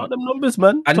saying? About them numbers,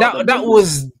 man. And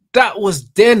that was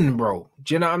then, bro.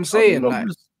 Do you know what I'm saying? Like,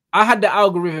 I had the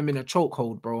algorithm in a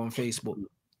chokehold, bro, on Facebook.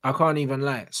 I can't even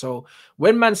lie. So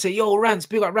when man say, yo, Rants,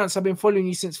 big up Rants, I've been following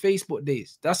you since Facebook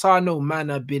days. That's how I know man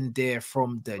have been there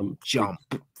from the jump.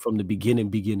 From the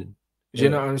beginning. Do you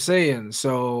know what I'm saying?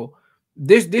 So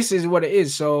this is what it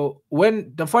is. So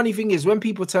when the funny thing is when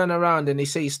people turn around and they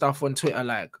say stuff on Twitter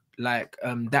like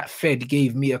that Fed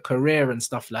gave me a career and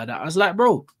stuff like that, I was like,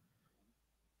 bro,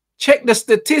 check the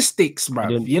statistics, bro.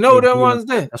 You know the ones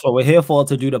there. That's what we're here for,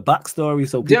 to do the backstory.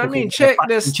 So do you know what I mean? Check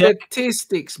the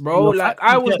statistics, bro. Like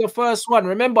I was the first one.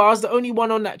 Remember, I was the only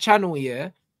one on that channel, yeah.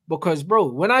 Because, bro,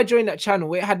 when I joined that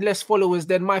channel, it had less followers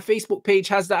than my Facebook page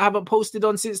has that I haven't posted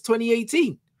on since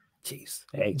 2018. Jeez.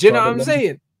 Hey, do you know what I'm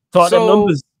saying?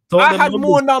 So I had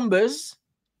more numbers.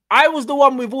 I was the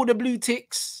one with all the blue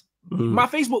ticks. My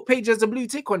Facebook page has a blue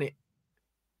tick on it.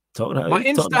 My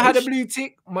Insta had a blue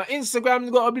tick. My Instagram's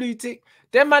got a blue tick.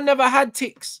 Them man never had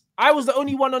ticks. I was the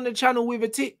only one on the channel with a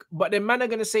tick. But then man are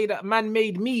gonna say that man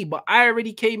made me, but I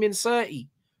already came in 30.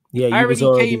 Yeah, you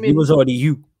was already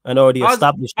you and already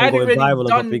established and going viral and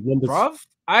got big numbers. Bruv,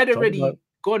 I'd already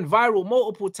gone viral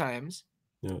multiple times.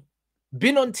 Yeah.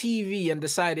 Been on TV and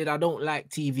decided I don't like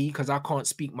TV because I can't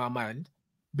speak my mind.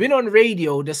 Been on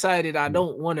radio, decided I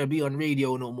don't want to be on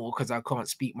radio no more because I can't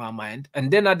speak my mind.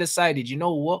 And then I decided, you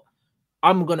know what?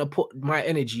 I'm going to put my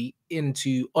energy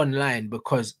into online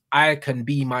because I can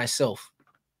be myself.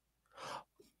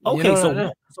 Okay, you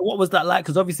know so what was that like?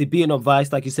 Because obviously being on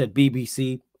Vice, like you said,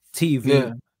 BBC,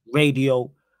 TV,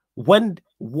 radio.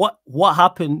 What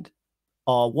happened?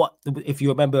 Or what, if you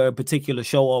remember a particular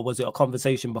show, or was it a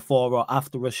conversation before or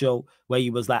after a show where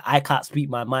you was like, I can't speak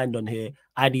my mind on here.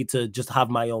 I need to just have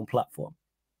my own platform.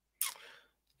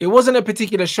 It wasn't a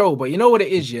particular show, but you know what it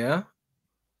is, yeah?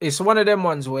 It's one of them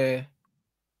ones where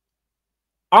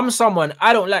I'm someone,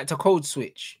 I don't like to code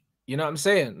switch. You know what I'm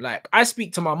saying? Like, I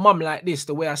speak to my mum like this,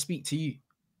 the way I speak to you.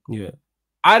 Yeah.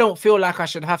 I don't feel like I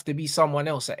should have to be someone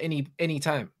else at any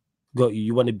time. Got you.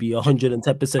 You want to be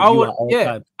 110%.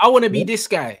 I want to be this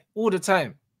guy all the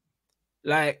time.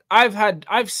 Like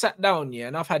I've sat down,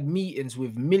 and I've had meetings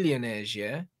with millionaires,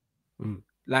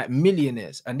 like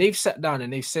millionaires, and they've sat down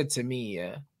and they've said to me,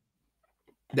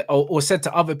 or said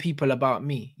to other people about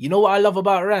me, you know what I love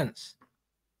about Rants?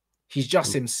 He's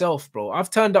just himself, bro. I've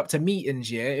turned up to meetings,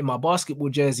 in my basketball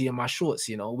jersey and my shorts,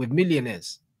 with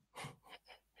millionaires.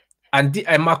 And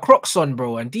my Crocs on,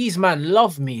 bro. And these man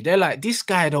love me. They're like, this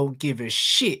guy don't give a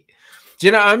shit. Do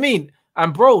you know what I mean?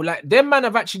 And bro, like, them man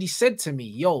have actually said to me,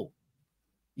 yo,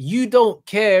 you don't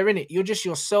care, innit? You're just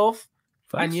yourself.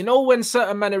 Thanks. And you know when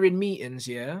certain men are in meetings,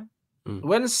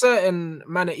 when certain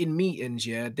men are in meetings,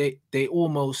 they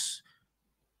almost,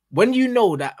 when you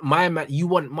know that you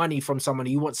want money from someone,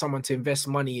 you want someone to invest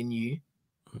money in you,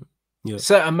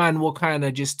 certain man will kind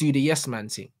of just do the yes man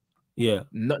thing. Yeah.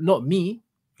 Not me.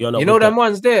 You know them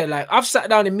ones there. Like, I've sat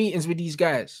down in meetings with these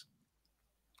guys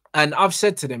and I've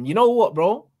said to them, you know what,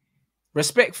 bro?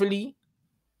 Respectfully,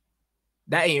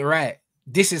 that ain't right.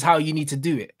 This is how you need to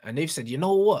do it. And they've said, you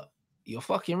know what? You're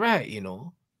fucking right, You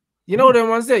know them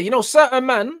ones there. Certain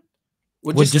man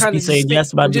would just kind of saying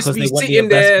yes, man, just be sitting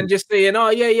there and just saying, oh,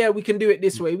 yeah, we can do it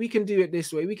this way. We can do it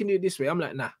this way. We can do it this way. I'm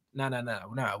like, nah.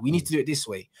 We need to do it this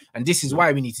way. And this is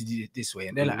why we need to do it this way.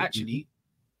 And they're like, actually,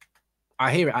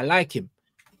 I hear it. I like him.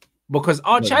 Because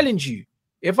I'll challenge you.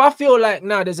 If I feel like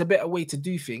there's a better way to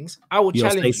do things, I will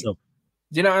challenge you.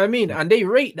 Do you know what I mean? And they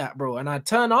rate that, bro. And I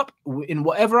turn up in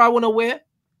whatever I want to wear,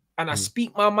 and I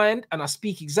speak my mind, and I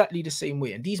speak exactly the same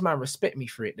way. And these men respect me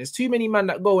for it. There's too many men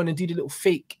that go in and do the little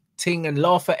fake ting and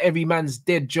laugh at every man's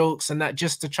dead jokes and that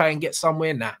just to try and get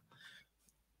somewhere. Nah,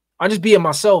 I'm just being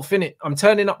myself, innit? I'm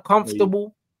turning up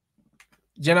comfortable.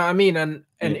 Do you know what I mean? And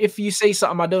if you say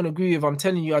something I don't agree with, I'm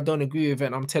telling you I don't agree with it,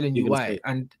 and I'm telling you why.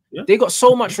 And they got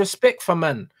so much respect for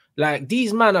man. Like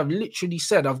these man have literally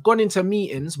said, I've gone into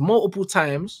meetings multiple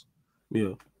times.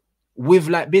 Yeah. With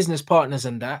like business partners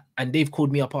and that, and they've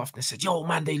called me up after and said, "Yo,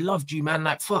 man, they loved you, man.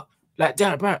 Like, fuck, like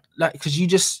that, bro. Like,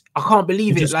 because I can't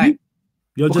believe it. Like,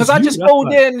 because I just go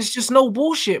there and it's just no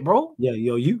bullshit, bro. Yeah,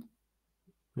 you.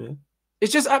 Yeah.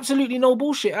 It's just absolutely no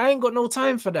bullshit. I ain't got no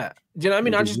time for that. Do you know what I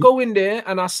mean? I just go in there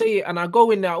and I say it, and I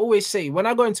go in there. I always say when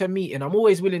I go into a meeting, I'm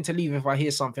always willing to leave if I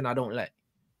hear something I don't like.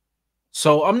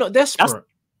 So I'm not desperate.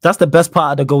 That's the best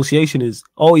part of negotiation, is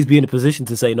always be in a position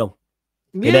to say no.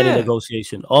 In any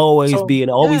negotiation, always be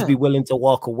willing to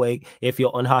walk away if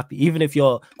you're unhappy, even if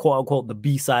you're quote unquote the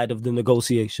B side of the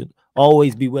negotiation.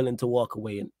 Always be willing to walk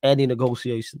away in any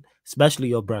negotiation, especially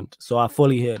your brand. So I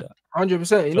fully hear that.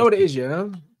 100%. You know what it is, yeah.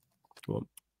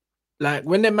 Like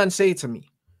when the man say to me,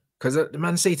 because the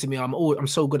man say to me, I'm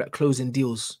so good at closing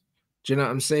deals. Do you know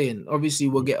what I'm saying? Obviously,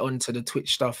 we'll get on to the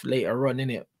Twitch stuff later on,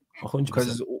 innit?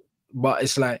 100%. But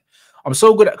it's like I'm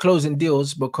so good at closing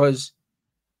deals because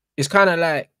it's kind of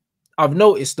like I've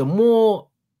noticed the more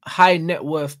high net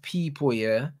worth people,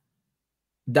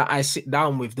 that I sit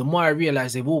down with, the more I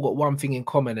realize they've all got one thing in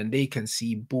common, and they can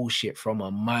see bullshit from a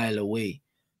mile away.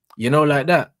 You know, like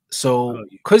that. So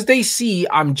because they see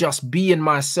I'm just being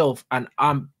myself, and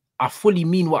I fully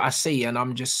mean what I say, and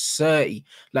I'm just 30.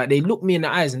 Like they look me in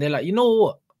the eyes and they're like, you know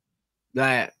what?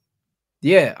 Like,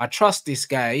 yeah, I trust this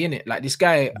guy, innit? Like this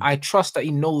guy, I trust that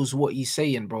he knows what he's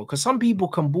saying, bro. Because some people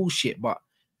can bullshit, but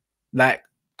like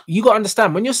you gotta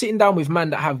understand, when you're sitting down with men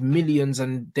that have millions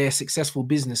and they're successful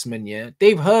businessmen,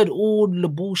 they've heard all the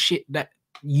bullshit that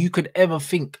you could ever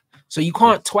think. So you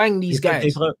can't twang these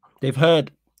guys. They've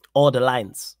heard all the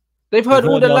lines. They've heard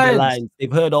all the lines.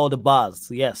 They've heard all the bars.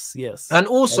 Yes. And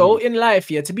also in life,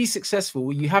 to be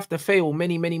successful, you have to fail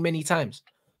many, many, many times.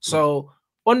 So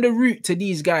on the route to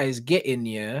these guys getting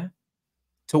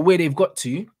to where they've got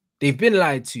to, they've been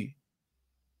lied to.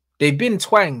 They've been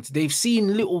twanged. They've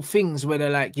seen little things where they're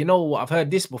like, you know what, I've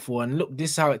heard this before, and look, this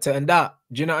is how it turned out.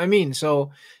 Do you know what I mean? So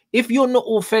if you're not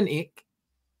authentic,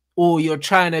 or you're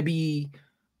trying to be,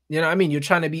 you know what I mean, you're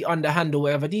trying to be underhand or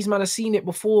whatever, these men have seen it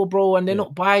before, bro, and they're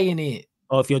not buying it.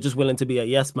 Or if you're just willing to be a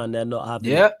yes man, they're not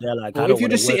having it. They're like, or if you're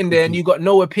just sitting there and you got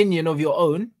no opinion of your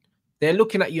own, they're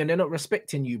looking at you and they're not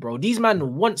respecting you, bro. These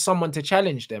men want someone to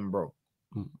challenge them, bro.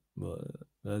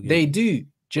 They do.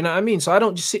 Do you know what I mean? So I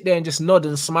don't just sit there and just nod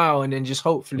and smile and then just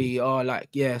hopefully,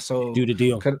 so do the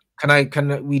deal.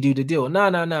 Can we do the deal?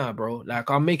 Nah, bro. Like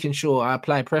I'm making sure I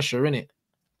apply pressure in it.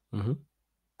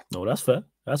 No, that's fair.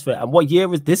 That's fair. And what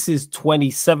year is this? Is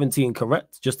 2017,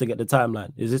 correct? Just to get the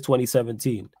timeline. Is this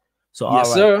 2017? So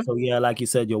yes, sir. So yeah, like you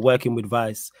said, you're working with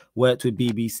Vice, worked with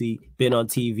BBC, been on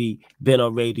TV, been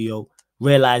on radio,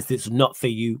 realized it's not for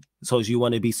you. So you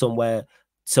want to be somewhere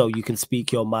so you can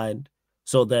speak your mind.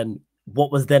 So then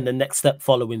what was then the next step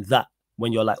following that,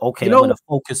 when you're like, okay, I'm gonna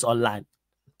focus online?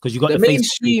 Because you got the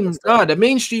mainstream, the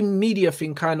mainstream media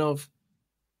thing kind of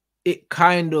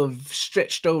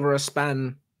stretched over a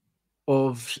span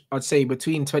of, I'd say,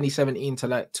 between 2017 to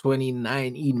like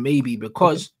 2019, maybe,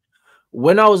 because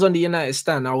when I was on the United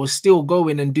Stand, I was still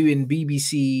going and doing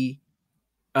BBC.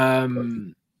 I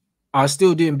was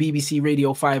still doing BBC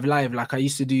Radio 5 Live, like I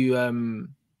used to do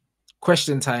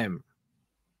Question Time.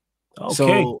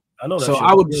 Okay. So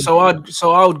I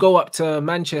would go up to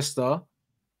Manchester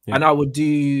and I would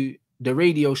do the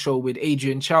radio show with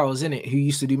Adrian Charles in it, who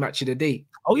used to do Match of the Day.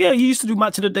 Oh yeah, he used to do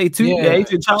Match of the Day too. Yeah,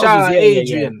 Adrian Charles.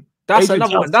 Adrian. That's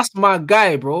another one. That's my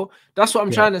guy, bro. That's what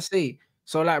I'm trying to say.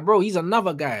 So like, bro, he's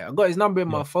another guy. I got his number in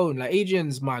my phone. Like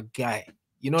Adrian's my guy.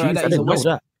 You know, like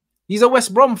that. He's a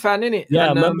West Brom fan, innit? Yeah,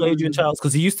 I remember Adrian Charles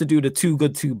because he used to do the Too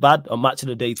Good Too Bad on Match of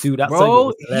the Day too. That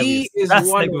bro, he is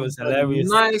one of the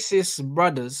nicest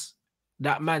brothers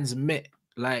that man's met,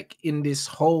 like in this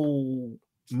whole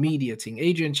media thing.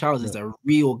 Adrian Charles is a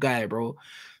real guy, bro.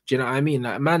 Do you know what I mean?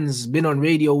 Like, man's been on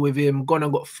radio with him, gone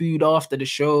and got food after the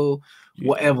show,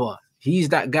 whatever. He's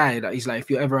that guy that he's like, if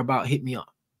you're ever about, hit me up.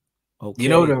 Okay. You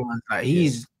know the one, like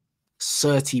he's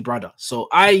 30 brother. So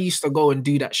I used to go and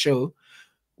do that show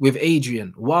with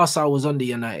Adrian whilst I was on the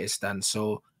United Stand.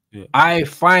 So I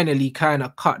finally kind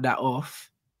of cut that off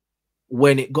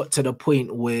when it got to the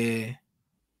point where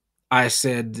I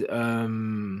said to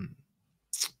the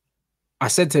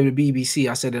BBC,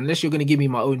 I said, unless you're going to give me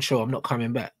my own show, I'm not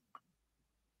coming back.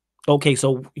 Okay,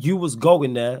 so you was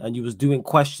going there and you was doing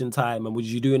question time, and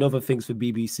was you doing other things for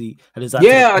BBC? And is that to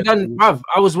the Yeah, I point done. where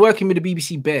I was working with the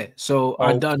BBC Bear, so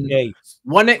I done okay.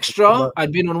 One Extra.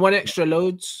 I'd been on One Extra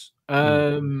loads.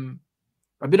 I've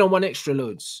been on One Extra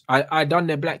loads. I done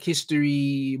their Black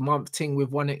History Month thing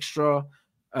with One Extra.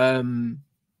 I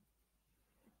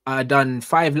done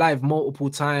 5 Live multiple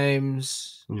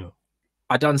times. Yeah.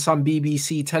 I done some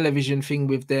BBC television thing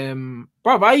with them.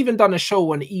 Bro, I even done a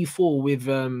show on E4 with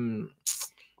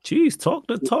Jeez, talk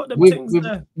them things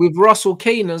there. with Russell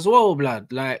Kane as well,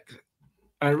 blood. Like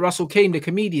Russell Kane, the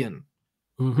comedian.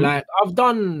 Like I've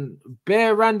done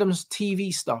bare random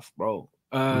TV stuff, bro.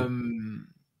 And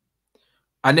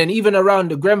then even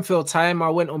around the Grenfell time, I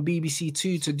went on BBC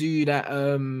Two to do that.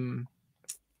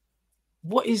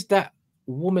 What is that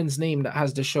woman's name that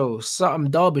has the show?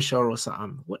 Something Derbyshire or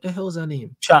something. What the hell's her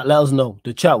name? Chat, let us know.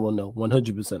 The chat will know.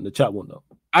 100%. The chat will know.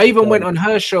 I even went on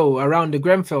her show around the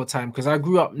Grenfell time because I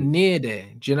grew up near there.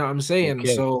 Do you know what I'm saying?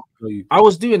 Okay. So I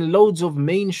was doing loads of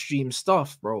mainstream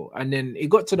stuff, bro. And then it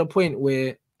got to the point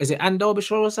where, is it Ann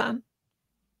Derbyshire or something?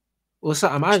 Or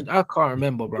something? I can't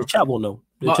remember, bro. The chat will know.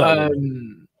 But, will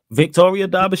know. Victoria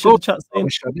Derbyshire, the chat saying.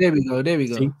 There we go. There we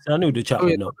go. See, I knew the chat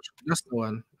will know. That's the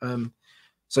one.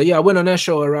 So yeah, I went on their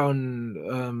show around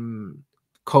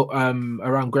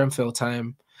around Grenfell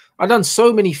time. I done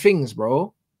so many things,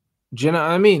 bro. Do you know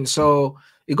what I mean? So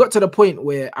it got to the point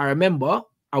where I remember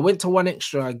I went to One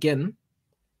Extra again,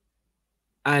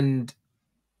 and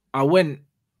I went.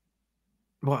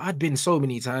 Well, I'd been so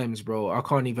many times, bro. I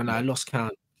can't even. I lost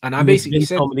count. And I basically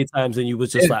said so many times, and you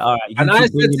was just like, all right. And I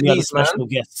said to these special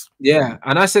guests. Yeah,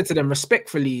 and I said to them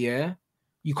respectfully, yeah,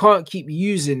 you can't keep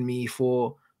using me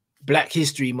for Black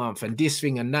History Month and this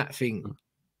thing and that thing.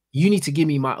 You need to give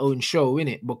me my own show,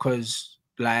 innit? Because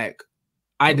like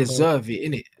I deserve it,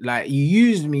 innit? Like you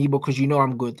used me because you know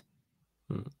I'm good.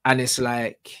 And it's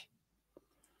like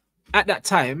at that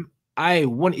time, I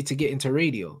wanted to get into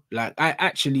radio. Like I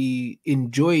actually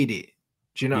enjoyed it.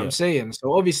 Do you know what I'm saying?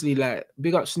 So obviously, like,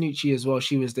 big up Snoochie as well.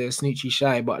 She was there, Snoochie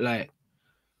Shy. But like,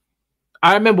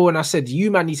 I remember when I said,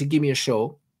 you man need to give me a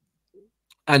show.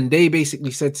 And they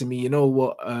basically said to me, you know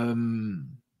what?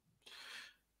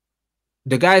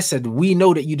 The guy said, we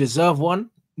know that you deserve one,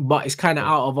 but it's kind of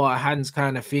out of our hands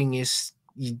kind of thing. It's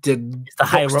the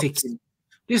high ticking.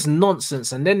 This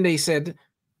nonsense. And then they said,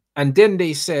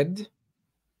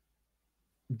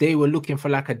 they were looking for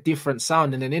like a different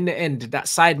sound, and then in the end, that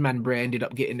Sideman bro ended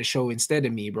up getting the show instead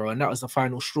of me, bro, and that was the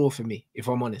final straw for me, if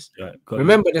I'm honest.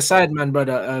 Remember the Sideman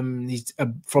brother? He's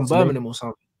from Birmingham or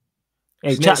something.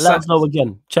 Hey, chat, let us know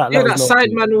again. Chat, yeah, that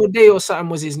Sideman all day or something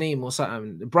was his name or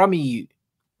something. Brummy.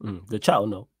 The chat will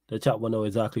know. The chat will know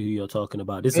exactly who you're talking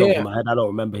about. This is over my head. I don't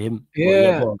remember him.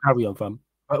 Yeah, go on, carry on, fam.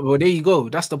 Well, there you go.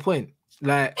 That's the point.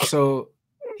 Like, so.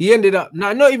 He ended up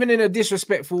not even in a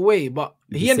disrespectful way, but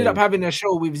he ended up having a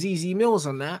show with ZZ Mills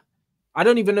on that. I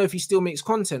don't even know if he still makes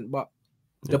content, but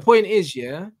the point is,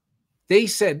 yeah, they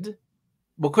said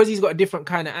because he's got a different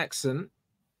kind of accent,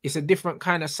 it's a different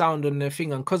kind of sound on the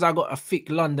thing, and because I got a thick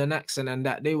London accent and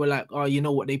that, they were like, oh, you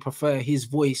know what? They prefer his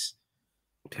voice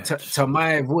to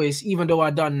my voice, even though I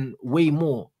done way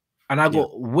more and I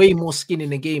got way more skin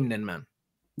in the game than man.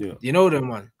 Yeah, you know them,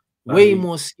 man. Way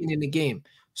more skin in the game.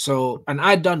 So, and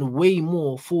I'd done way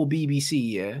more for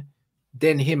BBC, yeah,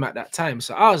 than him at that time.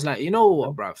 So I was like, you know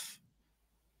what, bruv?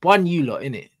 One you lot,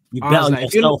 innit? You bet on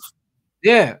yourself.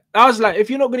 Yeah. I was like, if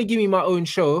you're not going to give me my own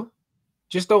show,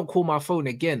 just don't call my phone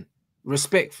again,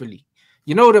 respectfully.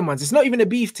 You know them ones. It's not even a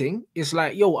beef thing. It's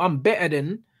like, yo, I'm better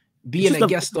than being a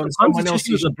guest on someone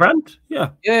else's show. Brand.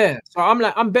 Yeah. Yeah. So I'm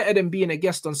like, I'm better than being a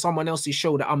guest on someone else's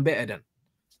show that I'm better than.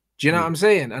 Do you know what I'm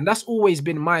saying? And that's always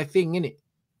been my thing, innit?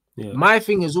 Yeah. My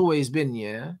thing has always been,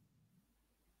 yeah,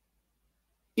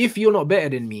 if you're not better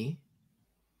than me,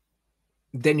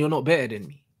 then you're not better than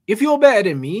me. If you're better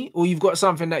than me, or you've got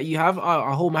something that you have,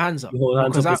 I hold my hands up. You hold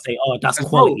hands up and say, oh, that's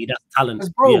quality, that's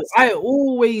talent. Bro, yes. I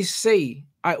always say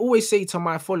to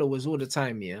my followers all the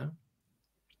time, yeah,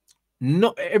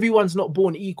 not everyone's not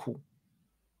born equal.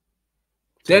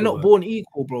 They're not born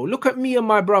equal, bro. Look at me and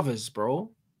my brothers,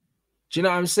 bro. Do you know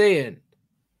what I'm saying?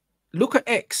 Look at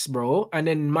X, bro, and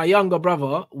then my younger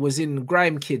brother was in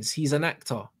Grime Kids. He's an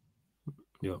actor.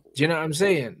 Yeah. Do you know what I'm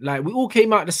saying? Like, we all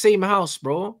came out of the same house,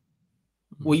 bro.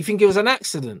 Well, you think it was an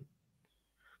accident?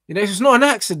 You know, it's not an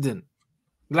accident.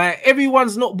 Like,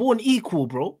 everyone's not born equal,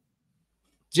 bro.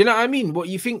 Do you know what I mean? What,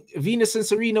 you think Venus and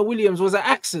Serena Williams was an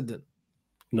accident?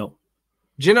 No.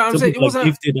 Do you know what I'm saying? It wasn't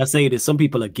gifted. I say this. Some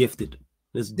people are gifted.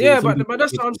 But that's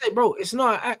what I'm saying, bro. It's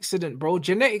not an accident, bro.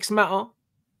 Genetics matter.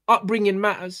 Upbringing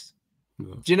matters.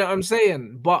 Do you know what I'm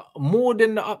saying? But more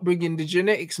than the upbringing, the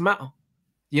genetics matter.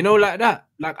 You know, like that.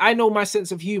 Like I know my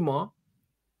sense of humor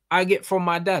I get from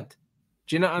my dad.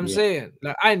 Do you know what I'm saying?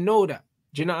 Like I know that.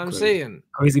 Do you know what I'm saying?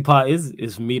 Crazy part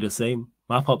is me the same.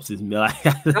 My pops is me like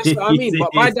that's what I mean.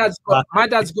 But my dad's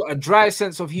got a dry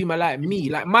sense of humor like me.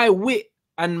 Like my wit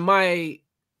and my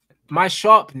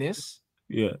sharpness,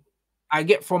 I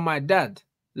get from my dad.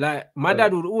 Like my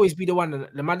dad would always be the one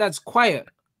that my dad's quiet,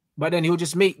 but then he'll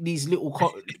just make these little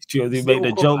he make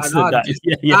the jokes and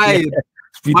that.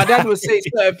 My dad would say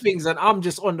certain things and I'm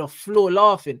just on the floor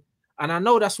laughing. And I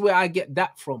know that's where I get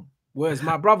that from. Whereas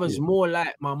my brother's more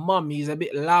like my mum, he's a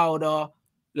bit louder.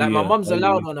 Like my mum's the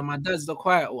loud one and my dad's the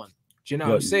quiet one. Do you know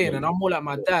what I'm saying? And I'm more like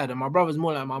my dad and my brother's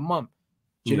more like my mum.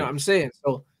 Do you know what I'm saying?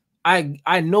 So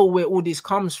I know where all this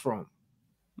comes from.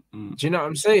 Do you know what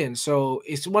I'm saying? So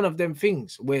it's one of them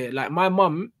things where like my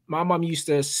mum used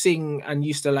to sing and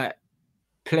used to like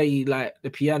play like the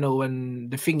piano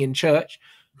and the thing in church.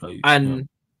 And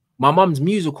my mum's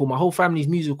musical, my whole family's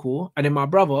musical, and then my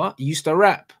brother used to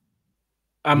rap.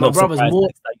 And my brother's more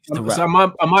so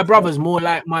my brother's more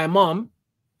like my mum,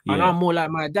 and I'm more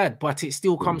like my dad, but it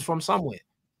still comes from somewhere.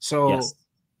 So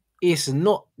it's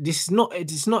not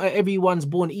everyone's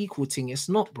born equal thing. It's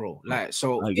not, bro. Like,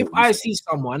 so if I see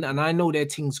someone and I know their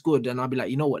thing's good, and I'll be like,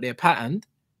 you know what, they're patterned,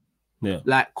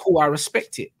 like cool, I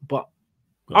respect it. But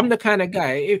I'm the kind of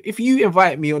guy, if you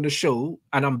invite me on the show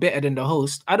and I'm better than the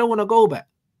host, I don't want to go back.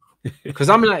 Because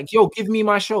I'm like, yo, give me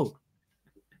my show.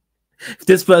 If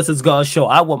this person's got a show,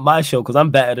 I want my show because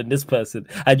I'm better than this person.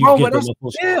 And you give them a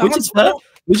full show.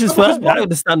 Which is fair. I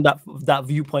understand that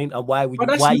viewpoint and why we. But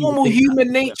that's normal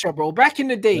human nature, bro. Back in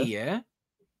the day,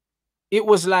 it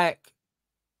was like,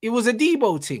 it was a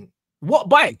Debo thing. What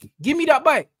bike? Give me that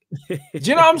bike. Do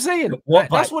you know what I'm saying?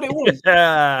 That's what it was.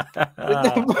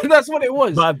 That's what it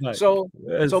was.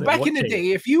 So back in the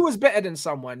day, if you was better than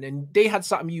someone and they had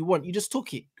something you want, you just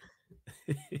took it.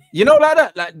 You know, like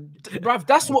that. Like, bruv,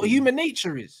 that's what human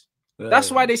nature is.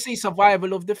 That's why they say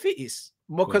survival of the fittest.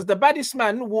 Because the baddest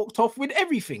man walked off with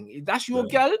everything. That's your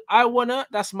girl. I wanna.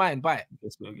 That's mine. Buy it.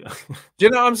 Do you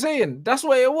know what I'm saying? That's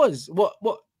what it was. What?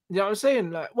 You know what I'm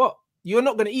saying? Like, what? You're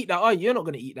not gonna eat that, are you? You're not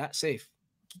gonna eat that. Safe.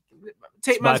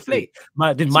 Take man's plate.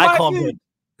 My cornbread.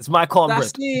 It's my cornbread.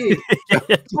 That's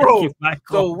it, bro.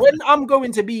 So when I'm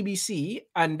going to BBC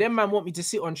and them man want me to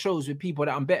sit on shows with people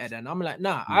that I'm better than, I'm like,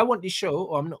 nah, I want this show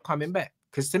or I'm not coming back.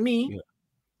 Because to me,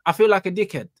 I feel like a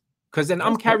dickhead. Because then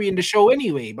I'm carrying the show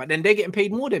anyway, but then they're getting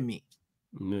paid more than me.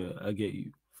 Yeah, I get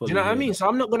you. Do you know what I mean? So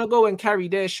I'm not gonna go and carry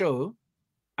their show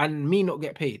and me not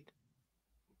get paid.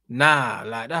 Nah,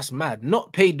 like that's mad.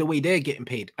 Not paid the way they're getting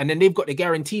paid, and then they've got the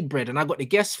guaranteed bread, and I got the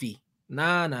guest fee.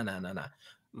 Nah.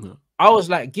 I was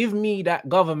like, give me that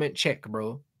government check,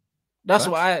 bro. That's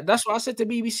what I said to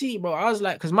BBC, bro. I was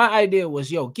like, because my idea was,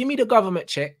 yo, give me the government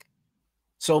check,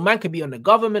 so man could be on the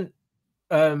government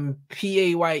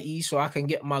PAYE, so I can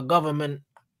get my government,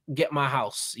 get my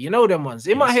house. You know them ones.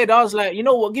 In my head, I was like, you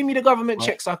know what? Give me the government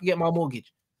check so I can get my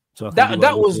mortgage. So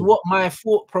that was what my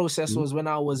thought process was when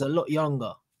I was a lot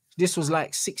younger. This was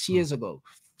like 6 years ago,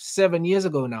 7 years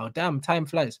ago now. Damn, time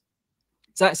flies.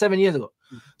 It's like 7 years ago.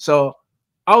 So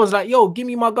I was like, yo, give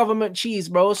me my government cheese,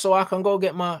 bro, so I can go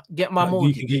get my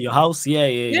mortgage. You can get your house,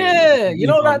 yeah. You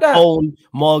know, like that. Own,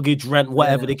 mortgage, rent,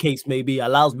 whatever the case may be,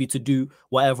 allows me to do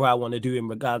whatever I want to do in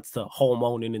regards to home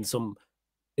owning in some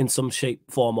shape,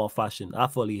 form, or fashion. I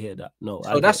fully hear that. No,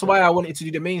 so that's why I wanted to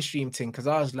do the mainstream thing, because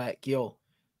I was like, yo,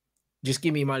 just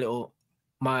give me my, you know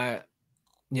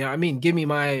what I mean? Give me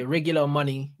my regular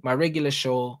money, my regular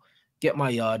show, get my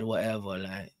yard, whatever.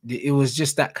 Like, it was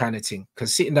just that kind of thing.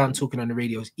 Because sitting down talking on the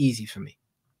radio is easy for me.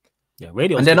 Yeah,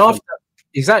 radio. And then after,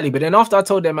 but then after I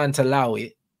told them man to allow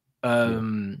it,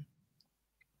 I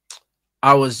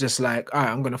was just like, all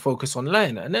right, I'm gonna focus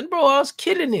online. And then, bro, I was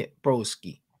killing it,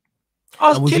 broski.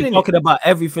 I was killing it. Talking about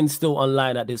everything still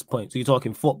online at this point. So you're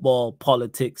talking football,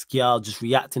 politics, girl, just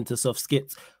reacting to stuff,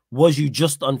 skits. Was you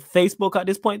just on Facebook at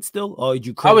this point still, or did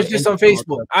you? I was just on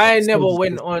Facebook. I never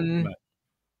went on.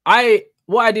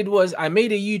 What I did was I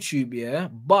made a YouTube,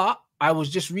 but I was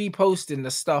just reposting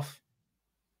the stuff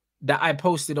that I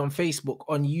posted on Facebook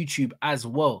on YouTube as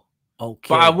well. Okay.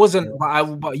 But I wasn't.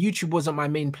 But YouTube wasn't my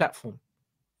main platform.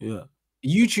 Yeah.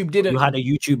 YouTube didn't. You had a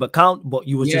YouTube account, but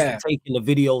you were just taking the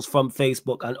videos from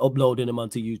Facebook and uploading them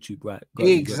onto YouTube, right?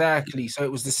 Exactly. So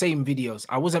it was the same videos.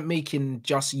 I wasn't making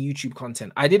just YouTube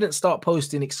content. I didn't start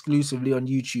posting exclusively on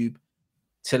YouTube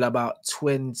till about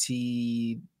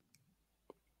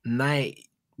 2019.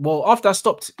 Well, after I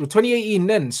stopped 2018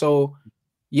 then. So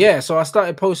so I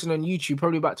started posting on YouTube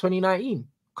probably about 2019.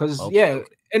 Because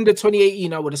end of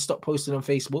 2018, I would have stopped posting on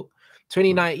Facebook.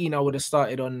 2019, I would have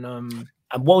started on.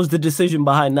 And what was the decision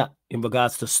behind that in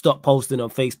regards to stop posting on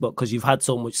Facebook? Because you've had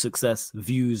so much success,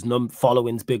 views,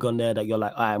 followings big on there that you're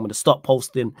like, all right, I'm going to stop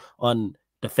posting on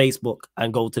the Facebook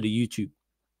and go to the YouTube.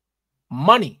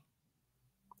 Money.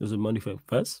 There's a money thing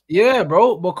first. Yeah,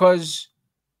 bro, because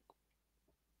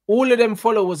all of them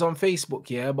followers on Facebook,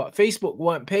 yeah, but Facebook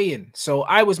weren't paying. So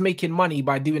I was making money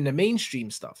by doing the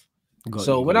mainstream stuff.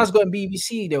 When I was going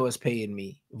BBC, they was paying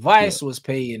me. Vice was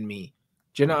paying me.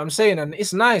 Do you know what I'm saying? And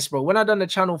it's nice, bro. When I done the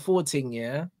Channel 4 thing,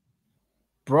 yeah,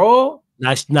 bro.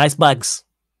 Nice bags.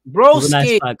 Bro,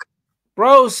 skate. Nice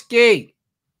bro, skate.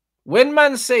 When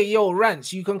man say, yo,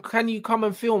 Rants, can you come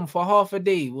and film for half a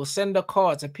day? We'll send a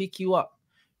car to pick you up,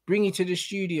 bring you to the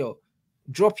studio,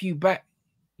 drop you back.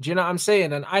 Do you know what I'm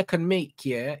saying? And I can make,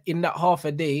 yeah, in that half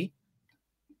a day,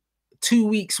 2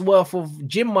 weeks worth of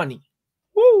gym money.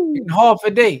 Woo. In half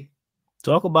a day.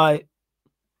 Talk about it.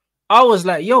 I was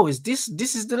like, yo, this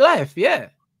is the life, yeah.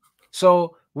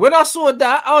 So when I saw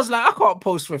that, I was like, I can't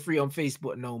post for free on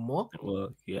Facebook no more.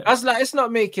 Well, yeah. I was like, it's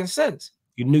not making sense.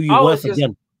 You knew your worth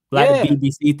again. Like the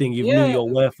BBC thing, you knew your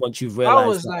worth once you've realized. I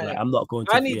was like, I'm not going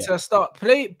to. I need to start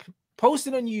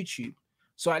posting on YouTube,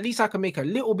 so at least I can make a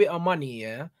little bit of money,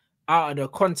 yeah, out of the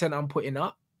content I'm putting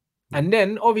up. And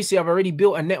then obviously I've already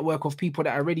built a network of people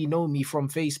that already know me from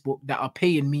Facebook that are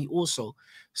paying me also.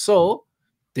 So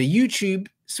the YouTube,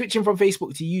 switching from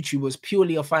Facebook to YouTube was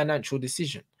purely a financial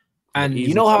decision. And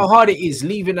you know how hard it is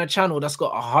leaving a channel that's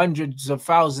got hundreds of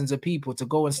thousands of people to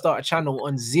go and start a channel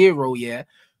on zero, yeah,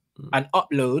 and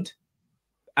upload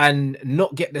and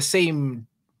not get the same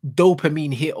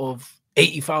dopamine hit of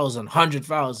 80,000,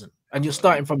 100,000, and you're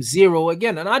starting from zero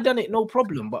again. And I done it no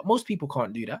problem, but most people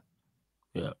can't do that.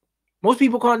 Yeah. Most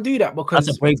people can't do that because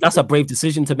that's a brave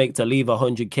decision to make, to leave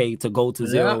 100K to go to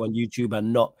zero on YouTube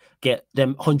and not get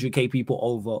them 100K people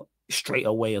over straight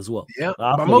away as well. Yeah,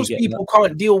 but most people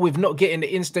can't deal with not getting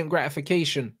the instant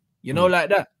gratification, you know, like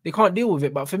that. They can't deal with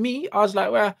it. But for me, I was like,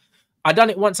 well, I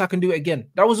done it once, I can do it again.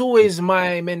 That was always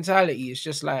my mentality. It's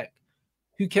just like,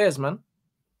 who cares, man?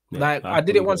 Yeah, like I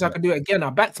did it once, I can do it again. I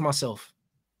backed myself.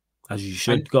 As you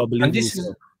should. Gotta believe in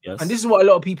yourself. Yes. And this is what a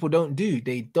lot of people don't do.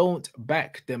 They don't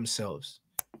back themselves.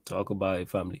 Talk about it,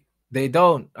 family. They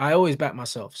don't. I always back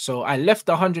myself. So I left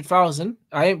 100,000.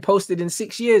 I ain't posted in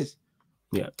 6 years.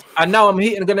 Yeah. And now I'm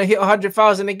gonna hit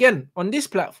 100,000 again on this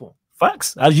platform.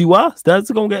 Facts. As you are. That's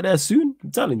gonna get there soon.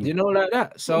 I'm telling you. You know, like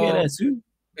that. So get there soon.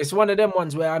 It's one of them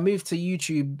ones where I moved to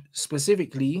YouTube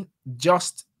specifically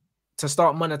just to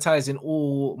start monetizing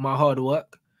all my hard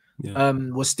work. Yeah.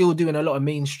 Was still doing a lot of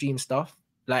mainstream stuff.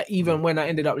 Like even when I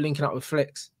ended up linking up with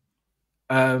Flex,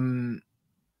 I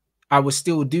was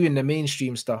still doing the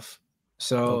mainstream stuff.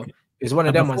 So it's one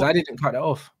of them ones. I didn't cut it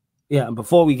off. Yeah, and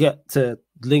before we get to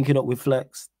linking up with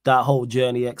Flex, that whole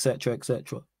journey, etc.,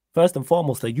 first and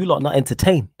foremost, are you lot not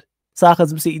entertained?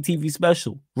 Sarcasm City TV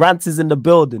special. Rants is in the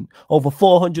building. Over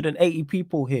 480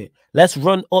 people here. Let's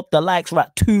run up the likes. We're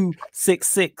at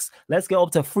 266. Let's get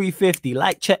up to 350.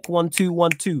 Like check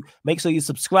 1212. Make sure you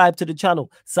subscribe to the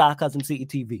channel, Sarcasm City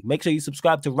TV. Make sure you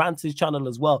subscribe to Rants' channel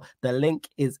as well. The link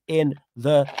is in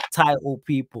the title,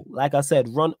 people. Like I said,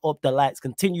 run up the likes.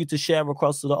 Continue to share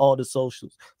across all the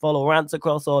socials. Follow Rants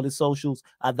across all the socials.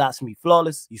 And that's me,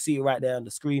 Flawless. You see it right there on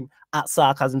the screen. At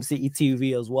Sarcasm City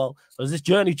TV as well. So this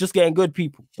journey just getting good,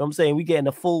 people. You know what I'm saying? We're getting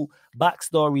a full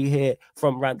backstory here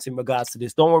from Rants in regards to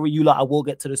this. Don't worry, you lot. I will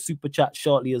get to the super chat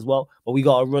shortly as well. But we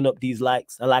got to run up these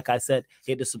likes. And like I said,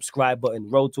 hit the subscribe button.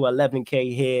 Road to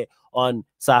 11K here on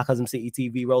Sarcasm City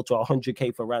TV. Road to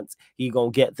 100K for Rants. He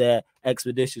gonna get there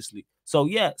expeditiously. So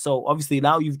yeah, so obviously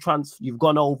now you've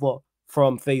gone over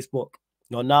from Facebook.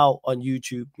 You're now on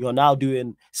YouTube. You're now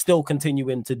still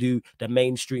continuing to do the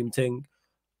mainstream thing.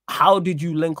 How did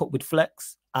you link up with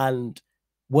Flex? And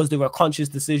was there a conscious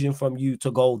decision from you to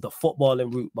go the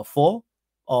footballing route before?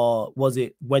 Or was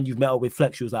it when you met up with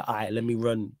Flex, you was like, all right, let me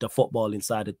run the football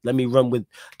inside it. Let me run with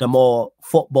the more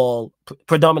football,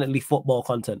 predominantly football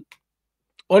content?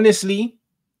 Honestly,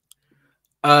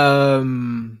 how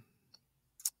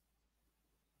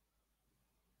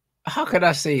could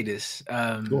I say this?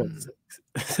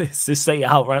 Just say it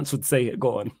how Rants would say it.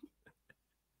 Go on.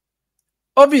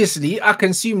 Obviously, I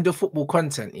consumed the football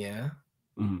content,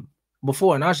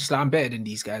 before, and I was just like, I'm better than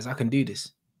these guys. I can do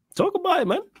this. Talk about it,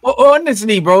 man.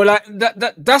 Honestly, bro, like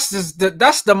that's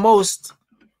the most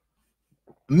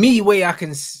me way I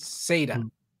can say that.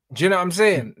 Do you know what I'm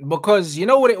saying? Because you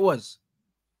know what it was.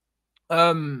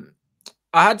 I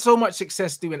had so much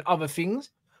success doing other things,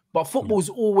 but football's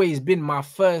always been my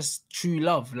first true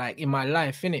love, like in my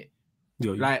life, innit?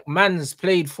 Like man's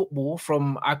played football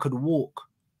from I could walk.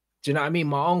 Do you know what I mean?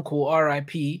 My uncle,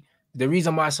 RIP, The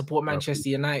reason why I support Manchester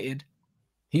United,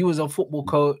 he was a football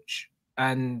coach,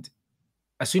 and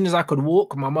as soon as I could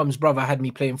walk, my mum's brother had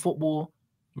me playing football.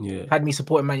 Yeah, had me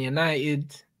supporting Man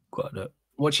United. got that.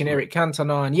 Watching Eric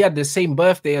Cantona, and he had the same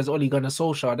birthday as Ole Gunnar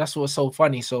Solskjaer. That's what's so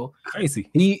funny. So Crazy.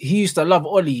 He used to love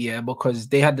Ole, yeah, because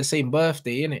they had the same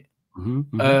birthday, innit?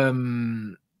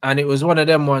 And it was one of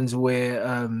them ones where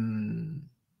and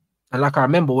like I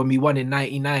remember when we won in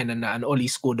 '99 and Ole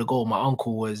scored the goal, my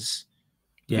uncle was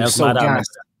so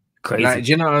gassed. Crazy. Like,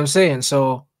 do you know what I'm saying?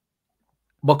 So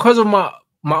because of my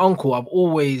uncle, I've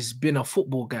always been a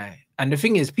football guy. And the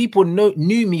thing is, people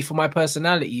knew me for my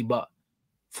personality, but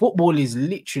football is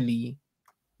literally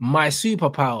my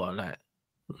superpower. Like,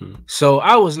 so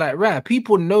I was like, right,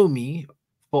 people know me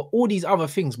for all these other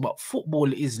things, but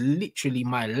football is literally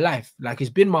my life. Like, it's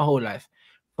been my whole life.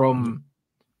 From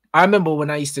I remember when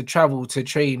I used to travel to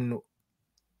train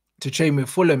with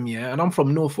Fulham, yeah, and I'm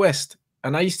from Northwest,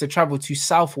 and I used to travel to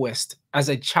Southwest as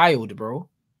a child, bro.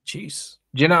 Jeez.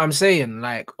 Do you know what I'm saying?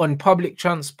 Like, on public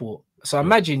transport. So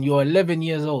imagine you're 11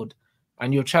 years old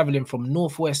and you're traveling from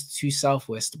Northwest to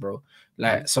Southwest, bro.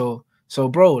 Like, so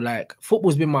bro, like,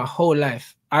 football's been my whole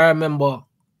life. I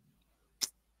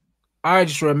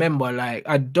just remember, like,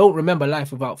 I don't remember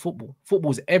life without football.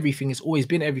 Football's everything. It's always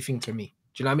been everything to me.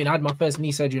 Do you know what I mean? I had my first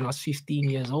knee surgery when I was 15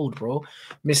 years old, bro.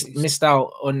 Missed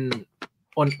out on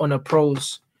a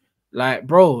pros. Like,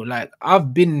 bro, like,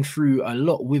 I've been through a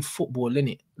lot with football,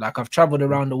 innit? Like, I've traveled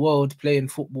around the world playing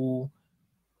football,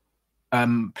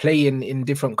 playing in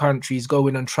different countries,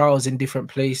 going on trials in different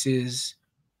places.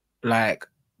 Like,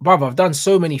 bruv, I've done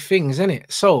so many things,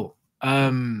 innit? So,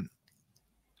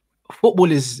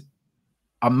 football is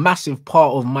a massive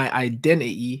part of my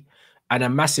identity and a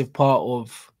massive part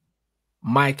of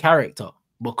my character.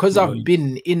 Because I've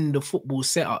been in the football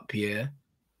setup here,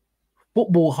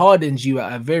 football hardens you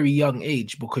at a very young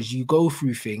age because you go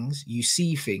through things, you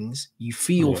see things, you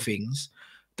feel things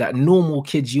that normal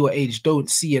kids your age don't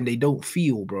see and they don't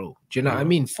feel, bro. Do you know what I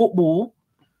mean? Football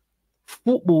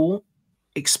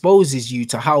exposes you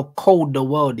to how cold the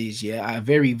world is, yeah, at a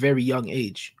very, very young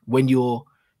age. When you're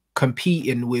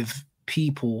competing with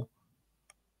people,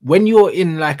 when you're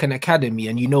in like an academy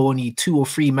and you know only 2 or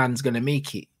 3 man's gonna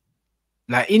make it,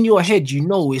 like, in your head, you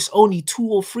know it's only 2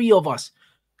 or 3 of us.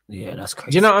 Yeah, that's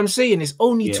crazy. Do you know what I'm saying? It's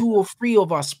only 2 or 3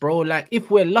 of us, bro. Like,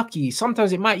 if we're lucky,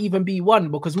 sometimes it might even be 1,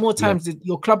 because more times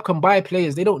your club can buy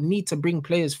players. They don't need to bring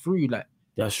players through. Like,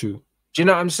 that's true. Do you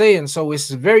know what I'm saying? So it's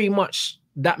very much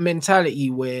that mentality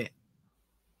where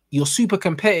you're super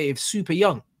competitive, super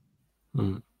young.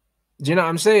 Do you know what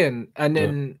I'm saying? And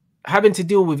then having to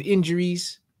deal with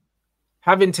injuries,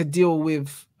 having to deal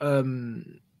with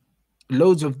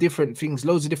loads of different things,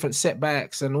 loads of different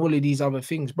setbacks and all of these other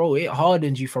things, bro, it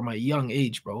hardens you from a young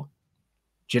age, bro.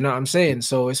 Do you know what I'm saying?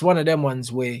 So it's one of them ones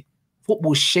where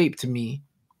football shaped me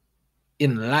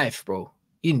in life, bro,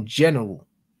 in general.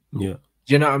 Yeah.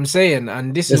 Do you know what I'm saying?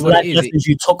 And this is what it is. Lessons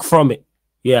you took from it.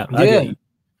 Yeah.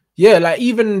 Yeah, like,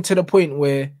 even to the point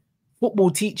where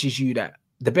football teaches you that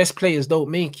the best players don't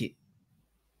make it.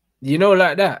 You know,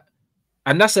 like that.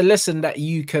 And that's a lesson that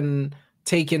you can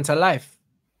take into life.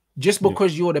 Just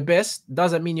because you're the best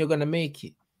doesn't mean you're going to make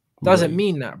it. Doesn't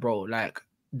mean that, bro. Like,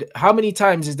 how many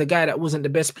times is the guy that wasn't the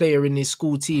best player in his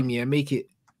school team, make it?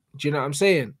 Do you know what I'm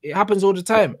saying? It happens all the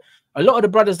time. A lot of the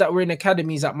brothers that were in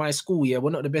academies at my school,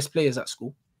 were not the best players at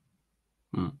school.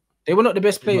 They were not the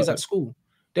best players at school.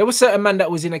 There were certain men that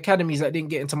was in academies that didn't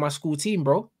get into my school team,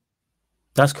 bro.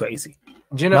 That's crazy.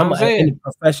 Do you know what I'm saying? In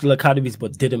professional academies,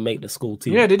 but didn't make the school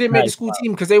team. Yeah, they didn't make the school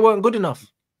team because they weren't good enough.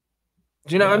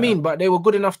 Do you know what I mean? But they were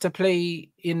good enough to play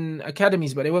in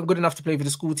academies, but they weren't good enough to play for the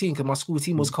school team because my school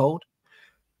team was cold.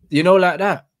 You know, like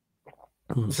that.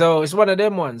 So it's one of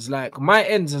them ones. Like, my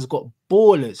ends has got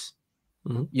ballers.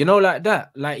 You know, like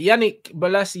that. Like, Yannick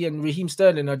Bolasie and Raheem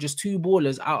Sterling are just 2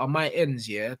 ballers out of my ends,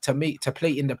 to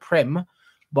play in the Prem.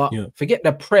 But forget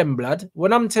the Prem, blood.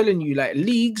 When I'm telling you, like,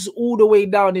 leagues all the way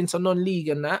down into non-league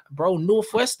and that, bro,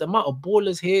 Northwest, the amount of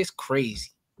ballers here is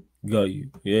crazy. Got you.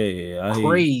 Yeah.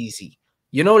 Crazy.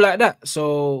 You know, like that.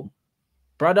 So,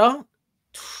 brother,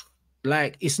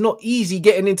 like, it's not easy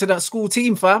getting into that school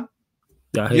team, fam.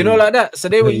 You know, like that. So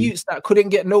they were youths that couldn't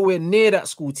get nowhere near that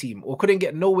school team, or couldn't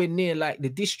get nowhere near like the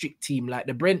district team, like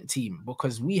the Brent team,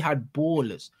 because we had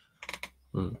ballers.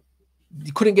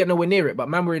 You couldn't get nowhere near it, but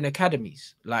man, we're in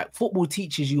academies. Like, football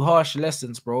teaches you harsh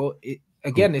lessons, bro.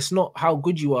 It's not how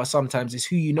good you are sometimes, it's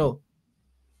who you know.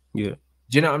 Yeah.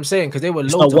 Do you know what I'm saying? Because they were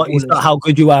loads of it's not how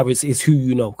good you are, it's who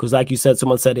you know. Because like you said,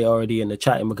 someone said it already in the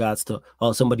chat in regards to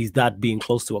somebody's dad being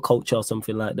close to a coach or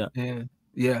something like that.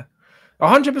 Yeah.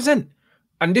 100%.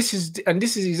 and this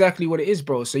is exactly what it is,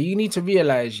 bro. So you need to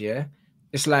realize, yeah,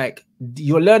 it's like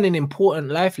you're learning important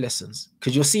life lessons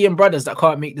because you're seeing brothers that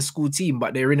can't make the school team,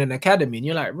 but they're in an academy, and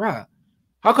you're like, right,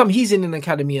 how come he's in an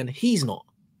academy and he's not,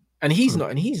 and he's not,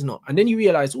 and he's not, and then you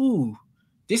realize, ooh,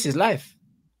 this is life.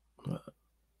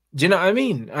 Do you know what I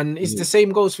mean? And it's the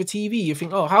same goes for TV. You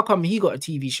think, oh, how come he got a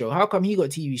TV show? How come he got a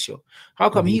TV show? How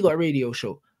come he got a radio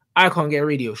show? I can't get a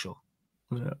radio show.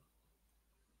 Yeah.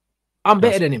 I'm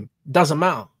better than him. Doesn't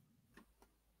matter.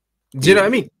 Do you know what I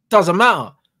mean? Doesn't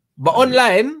matter. But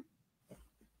online,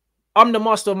 I'm the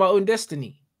master of my own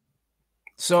destiny.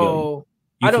 So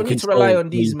I don't need to rely on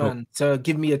these man to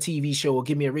give me a TV show or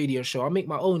give me a radio show. I make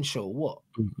my own show. What?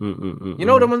 You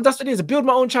know what? That's what it is. Build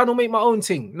my own channel, make my own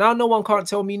thing. Now no one can't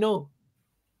tell me no.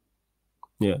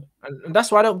 Yeah. And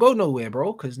that's why I don't go nowhere,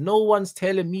 bro. Because no one's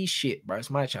telling me shit, bro. It's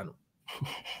my channel.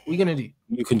 What you gonna do?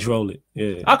 You control it.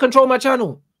 Yeah. I control my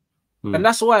channel. And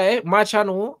that's why my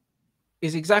channel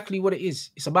is exactly what it is.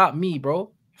 It's about me,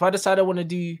 bro. If I decide I want to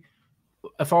do,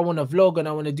 if I want to vlog and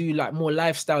I want to do like more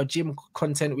lifestyle gym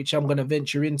content, which I'm going to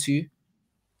venture into,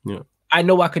 I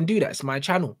know I can do that. It's my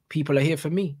channel. People are here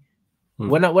for me.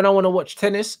 When I want to watch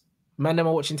tennis, man, them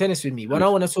are watching tennis with me. When I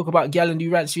want to talk about gal and do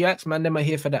rants, reacts, man, them are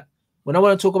here for that. When I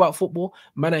want to talk about football,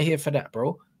 man, are here for that,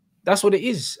 bro. That's what it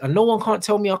is. And no one can't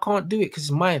tell me I can't do it because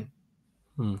it's mine.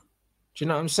 Do you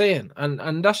know what I'm saying?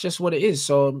 And that's just what it is.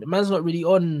 So man's not really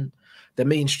on the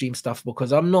mainstream stuff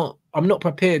because I'm not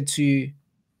prepared to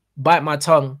bite my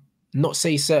tongue, not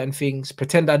say certain things,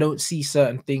 pretend I don't see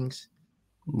certain things.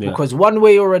 Because one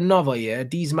way or another,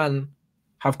 these men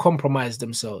have compromised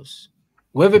themselves.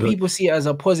 Whether people see it as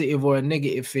a positive or a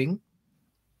negative thing,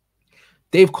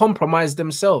 they've compromised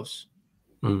themselves.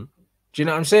 Do you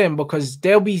know what I'm saying? Because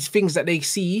there'll be things that they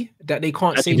see that they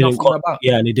can't say nothing about.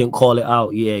 Yeah, and they didn't call it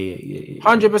out. Yeah.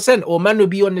 100%. Or man will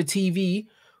be on the TV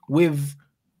with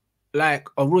like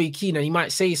a Roy Keane and he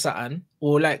might say something,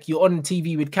 or like you're on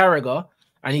TV with Carragher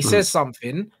and he says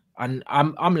something, and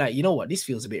I'm like, you know what, this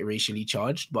feels a bit racially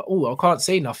charged, but I can't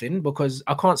say nothing because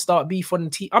I can't start beef on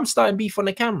the I'm starting beef on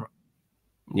the camera.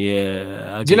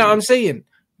 Yeah. Do you know what I'm saying?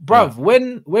 Bruv,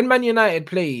 when Man United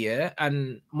play,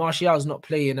 and Martial's not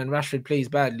playing and Rashford plays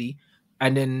badly,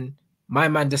 and then my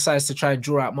man decides to try and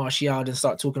draw out Martial and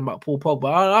start talking about Paul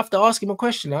Pogba, I'll have to ask him a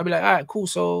question. I'll be like, all right, cool.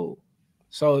 So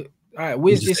all right,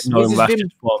 where's this Vim?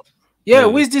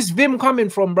 Where's this Vim coming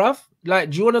from, bruv? Like,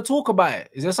 do you want to talk about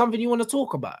it? Is there something you want to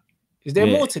talk about? Is there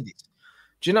more to this?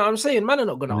 Do you know what I'm saying? Man are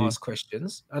not going to ask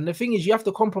questions. And the thing is, you have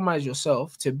to compromise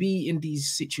yourself to be in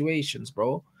these situations,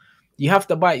 bro. You have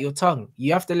to bite your tongue.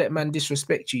 You have to let man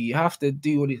disrespect you. You have to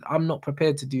do what I'm not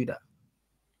prepared to do that.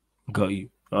 Got you.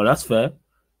 Oh, that's fair.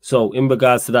 So in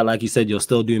regards to that, like you said, you're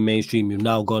still doing mainstream. You've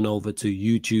now gone over to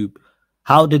YouTube.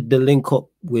 How did the link up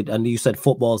with, and you said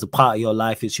football is a part of your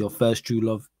life, it's your first true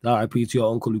love. RIP to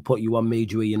your uncle who put you on,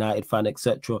 made you a United fan,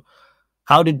 etc.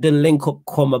 How did the link up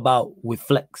come about with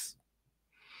Flex?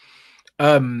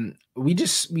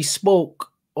 We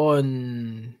spoke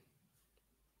on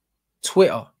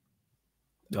Twitter.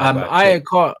 I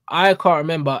can't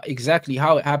remember exactly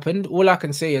how it happened. All I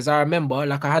can say is I remember,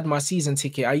 like, I had my season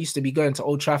ticket. I used to be going to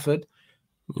Old Trafford,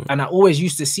 and I always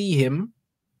used to see him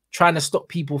trying to stop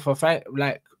people for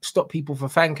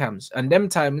fan cams. And them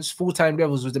times, Full Time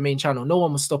Devils was the main channel. No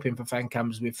one was stopping for fan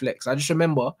cams with Flex. I just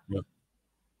remember.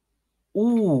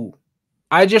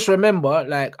 I just remember,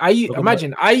 like, I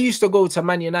used to go to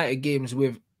Man United games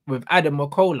with Adam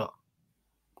McCullough.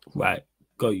 Right,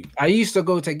 got you. I used to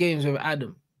go to games with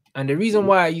Adam. And the reason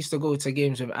why I used to go to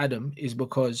games with Adam is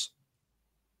because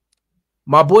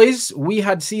my boys, we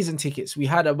had season tickets. We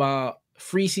had about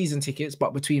 3 season tickets,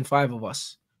 but between 5 of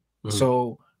us.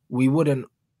 So we wouldn't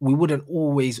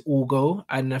always all go.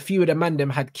 And a few of the man them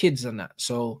had kids and that.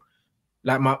 So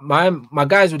like my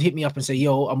guys would hit me up and say,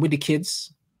 yo, I'm with the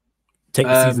kids. Take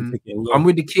the season ticket. I'm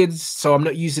with the kids, so I'm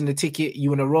not using the ticket.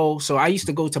 You in a row. So I used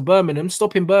to go to Birmingham,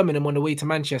 stop in Birmingham on the way to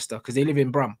Manchester because they live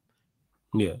in Brum.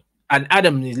 Yeah. And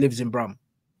Adam lives in Brum.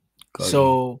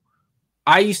 So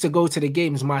I used to go to the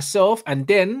games myself. And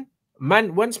then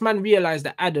once man realized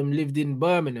that Adam lived in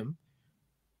Birmingham,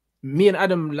 me and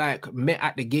Adam like met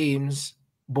at the games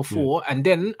before. And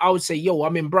then I would say, yo,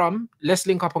 I'm in Brum. Let's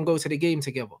link up and go to the game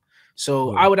together.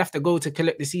 So I would have to go to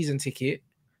collect the season ticket.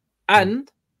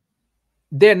 And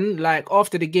then, like,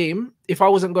 after the game, if I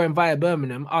wasn't going via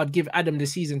Birmingham, I'd give Adam the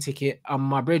season ticket and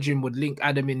my brethren would link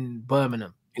Adam in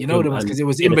Birmingham. You know them, because it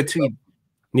was in between.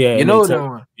 Yeah. You know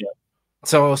them. Yeah.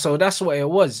 So that's what it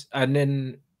was. And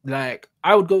then, like,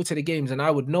 I would go to the games and I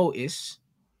would notice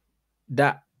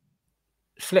that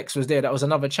Flex was there. That was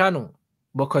another channel.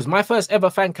 Because my first ever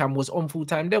fan cam was on Full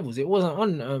Time Devils. It wasn't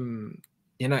on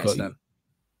United Got stand.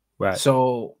 you. Right.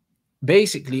 So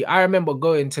basically, I remember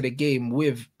going to the game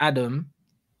with Adam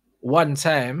one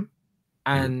time,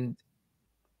 and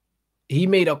he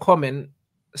made a comment,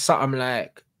 something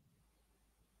like,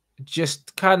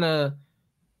 just kind of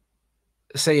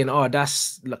saying, "Oh,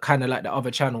 that's kind of like the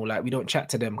other channel, like we don't chat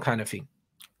to them," kind of thing.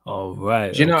 All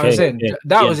right. Do you know what I'm Okay. saying? Okay.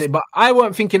 That was Yes. it. But I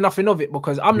weren't thinking nothing of it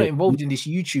because I'm not Yeah. involved in this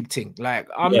YouTube thing. Like,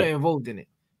 I'm Yeah. not involved in it.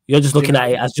 You're just Do you looking know at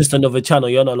what it as just another channel.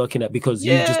 You're not looking at because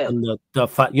you just Yeah. done the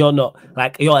fact you're not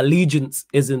like your allegiance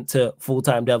isn't to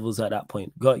full-time devils at that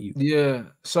point. Got you. Yeah.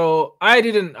 So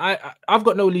I've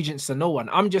got no allegiance to no one.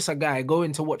 I'm just a guy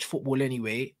going to watch football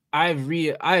anyway. I've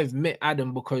met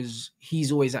Adam because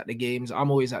he's always at the games.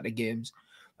 I'm always at the games.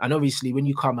 And obviously when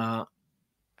you come out,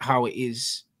 how it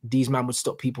is, these man would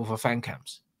stop people for fan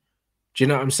cams. Do you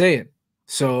know what I'm saying?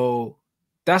 So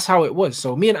that's how it was.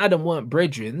 So me and Adam weren't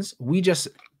brethrens.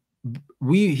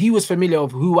 He was familiar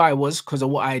of who I was because of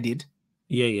what I did.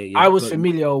 Yeah. I was Got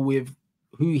familiar with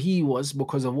who he was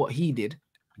because of what he did.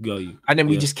 you. Got you. And then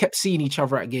we Yeah. just kept seeing each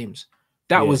other at games.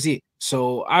 That Yeah. was it.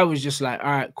 So I was just like, all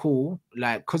right, cool.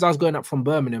 Like, because I was going up from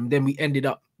Birmingham, then we ended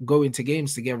up going to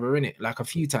games together in it, like a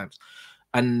few times.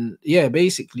 And yeah,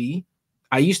 basically,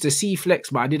 I used to see Flex,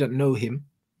 but I didn't know him.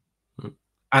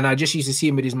 And I just used to see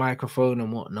him with his microphone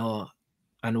and whatnot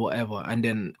and whatever. And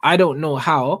then I don't know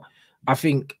how. I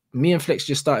think me and Flex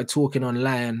just started talking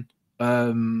online.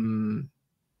 And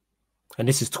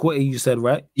this is Twitter, you said,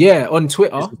 right? Yeah, on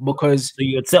Twitter, because so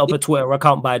you had set up a Twitter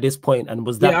account by this point, and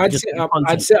was that I'd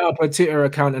set up a Twitter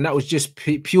account, and that was just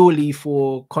purely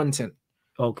for content.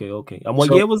 Okay. And what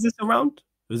year was this around?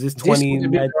 Was this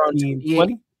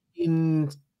 2019? 20?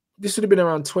 This would have been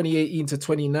around 2018 to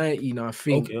 2019, I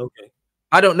think. Okay.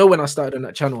 I don't know when I started on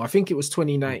that channel. I think it was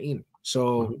 2019.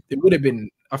 So it would have been,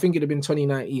 I think it'd have been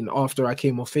 2019 after I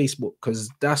came off Facebook, because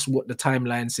that's what the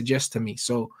timeline suggests to me.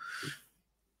 So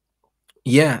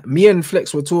yeah, me and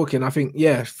Flex were talking. I think,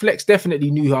 yeah, Flex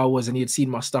definitely knew who I was and he had seen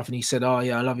my stuff and he said, "Oh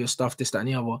yeah, I love your stuff, this, that, and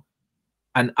the other."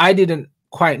 And I didn't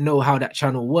quite know how that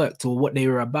channel worked or what they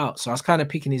were about. So I was kind of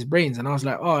picking his brains and I was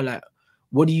like, "Oh, like,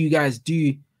 what do you guys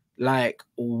do? Like,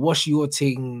 what's your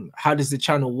thing? How does the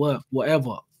channel work?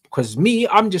 Whatever." Because me,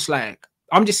 I'm just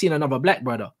seeing another black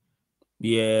brother.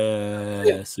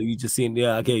 Yeah. So you just seeing,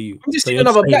 I get you. I'm just seeing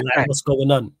another black guy. What's going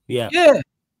on? Yeah.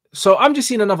 So I'm just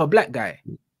seeing another black guy.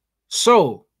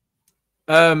 So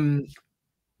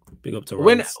big up to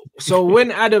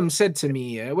when Adam said to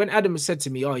me,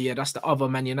 "Oh yeah, that's the other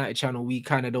Man United channel. We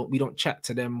don't chat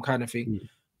to them," kind of thing.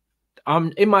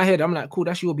 In my head, I'm like, cool,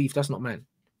 that's your beef, that's not mine.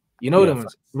 You know them,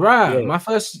 right? Yeah. My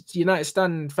first United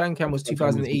Stand fan cam was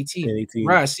 2018.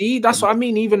 Right? See, that's what I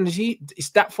mean. Even it's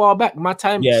that far back. My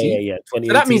time. Yeah. So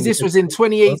that means this was in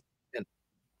 2018.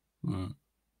 Do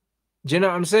you know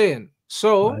what I'm saying?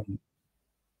 So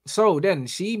then,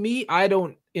 see me, I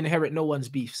don't inherit no one's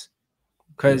beefs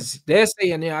because they're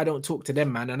saying, "Yeah, I don't talk to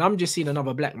them, man," and I'm just seeing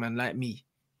another black man like me.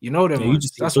 You know them. You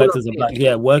just Flex as a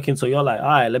black, working. So you're like, all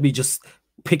right, let me just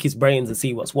pick his brains and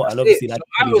see what's what. And obviously, so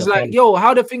I was like, "Yo,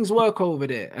 how do things work over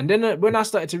there?" And then when I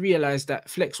started to realize that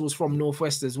Flex was from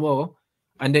Northwest as well,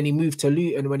 and then he moved to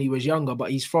Luton when he was younger, but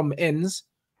he's from Ends.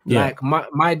 Like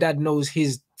my dad knows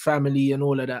his family and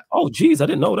all of that. Oh, geez, I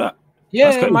didn't know that.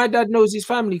 Yeah, my dad knows his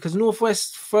family because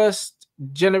Northwest first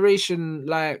generation,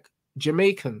 like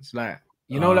Jamaicans, like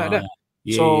like that.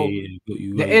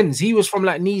 The Ends, he was from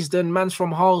like Neasden, man's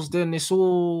from Harlesden. It's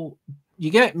all, you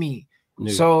get me.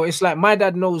 So it's like my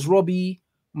dad knows Robbie,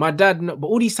 but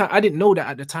all these times I didn't know that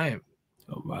at the time.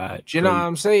 All right. Do you know what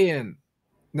I'm saying?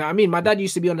 Now, I mean, my dad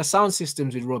used to be on the sound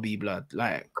systems with Robbie Blood,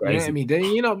 like, crazy. You know what I mean? They,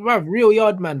 we have real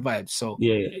yardman vibes. So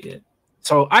yeah.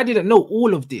 So I didn't know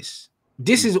all of this.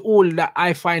 This is all that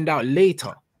I find out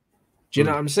later. Do you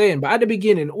know what I'm saying? But at the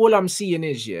beginning, all I'm seeing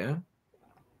is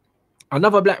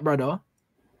another black brother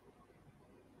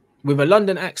with a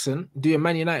London accent doing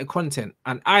Man United content,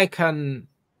 and I can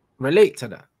relate to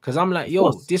that because I'm like,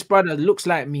 yo, this brother looks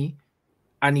like me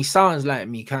and he sounds like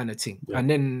me, kind of thing. And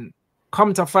then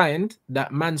come to find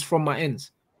that man's from my ends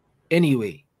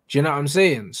anyway. Do you know what I'm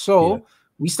saying? So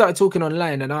we started talking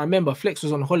online, and I remember Flex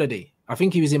was on holiday. I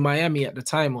think he was in Miami at the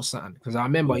time or something, because I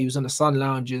remember he was on the Sun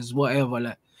Lounges, whatever.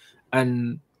 Like,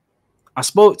 and I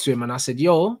spoke to him and I said,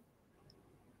 "Yo,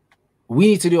 we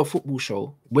need to do a football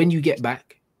show. When you get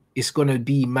back, it's gonna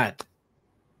be mad."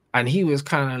 And he was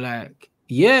kind of like,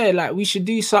 "Yeah, like we should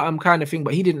do something," kind of thing,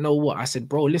 but he didn't know what. I said,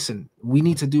 "Bro, listen, we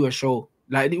need to do a show."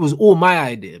 Like, it was all my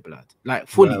idea, blood. Like,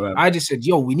 fully. Right. I just said,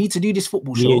 "Yo, we need to do this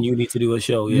football show. And you need to do a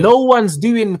show." No one's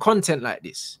doing content like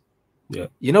this. Yeah.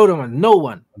 You know the one? No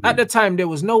one. At the time, there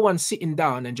was no one sitting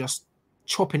down and just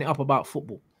chopping it up about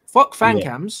football. Fuck fan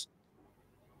cams.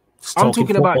 Just I'm talking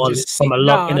talking about football just from sit a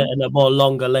long down. in a more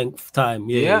longer length time.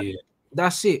 Yeah, Yeah.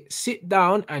 that's it. Sit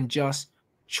down and just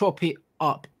chop it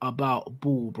up about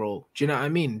ball, bro. Do you know what I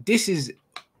mean? This is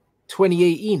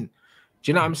 2018. Do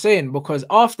you know what I'm saying? Because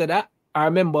after that, I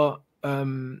remember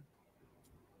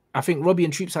I think Robbie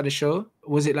and Troops had a show.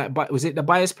 Was it the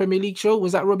Bias Premier League show?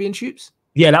 Was that Robbie and Troops?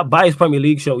 Yeah, that Bias Premier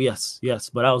League show, yes,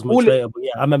 but that was much later. But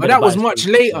yeah, I remember But the that was Bias much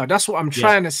Premier League show. later. That's what I'm Yeah,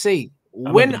 trying to say. I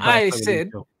remember When the Bias I Premier League said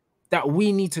show. that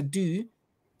we need to do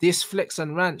this Flex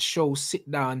and Rant show sit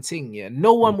down thing, yeah,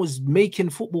 no one was making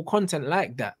football content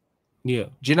like that. Yeah.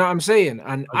 Do you know what I'm saying?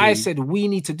 And I said we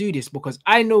need to do this because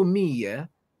I know me, yeah.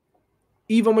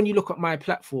 Even when you look at my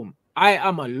platform, I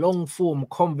am a long form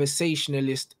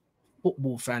conversationalist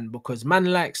football fan because man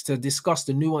likes to discuss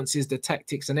the nuances, the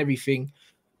tactics, and everything,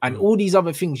 and all these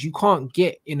other things you can't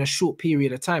get in a short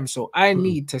period of time. So I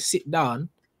need to sit down.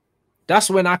 That's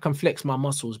when I can flex my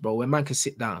muscles, bro. When man can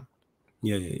sit down.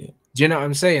 Yeah. Do you know what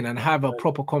I'm saying? And have a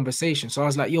proper conversation. So I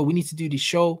was like, yo, we need to do this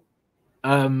show.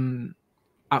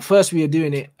 At first we were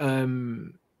doing it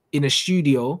in a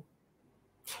studio.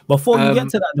 Before you get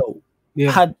to that though,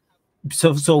 yeah.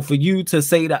 So for you to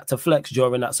say that to Flex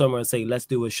during that summer and say, let's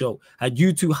do a show, had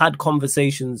you two had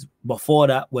conversations before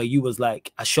that where you was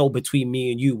like, a show between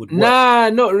me and you would work? Nah,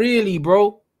 not really,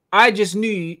 bro. I just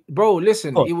knew, bro,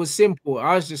 listen, it was simple.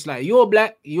 I was just like, you're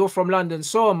black, you're from London,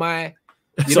 so am I.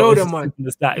 You know them, man.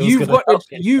 You've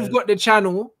got the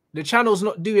channel. The channel's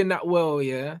not doing that well,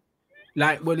 yeah.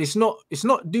 Like, well, it's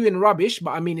not doing rubbish,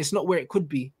 but I mean, it's not where it could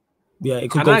be. Yeah,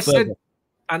 it could go further.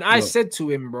 I said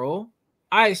to him, bro,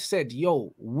 I said,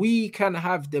 yo, we can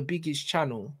have the biggest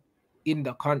channel in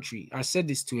the country. I said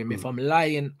this to him. If I'm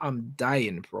lying, I'm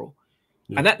dying, bro.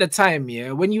 Yeah. And at the time,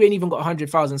 yeah, when you ain't even got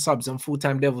 100,000 subs on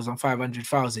Full-Time Devils on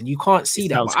 500,000, you can't see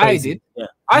that. But crazy. I did. Yeah.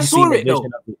 I saw it though.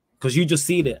 Because you just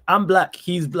seen it. I'm black,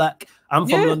 he's black. I'm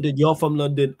from London, you're from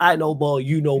London. I know ball,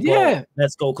 you know ball. Yeah.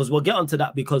 Let's go. Because we'll get onto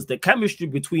that because the chemistry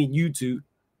between you two,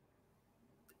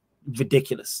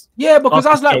 ridiculous. Yeah, because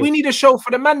I was like, we need a show for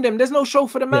the man them. There's no show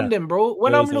for the man them, bro.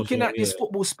 When I'm looking at this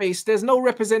football space, there's no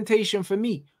representation for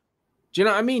me. Do you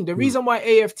know what I mean? The reason why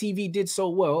AFTV did so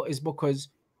well is because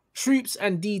Troops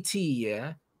and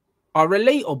DT, are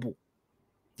relatable.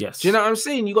 Yes. Do you know what I'm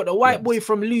saying? You got the white boy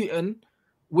from Luton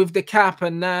with the cap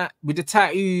and that, with the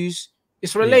tattoos.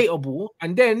 It's relatable.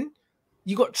 And then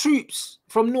you got Troops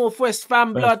from Northwest,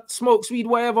 fan blood, smokes weed,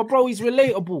 whatever, bro. He's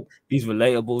relatable. He's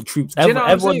relatable. Troops.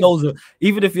 Everyone knows it.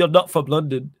 Even if you're not from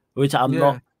London, which I'm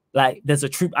not, like, there's a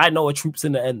Troop. I know a Troops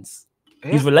in the ends.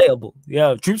 Yeah. He's relatable.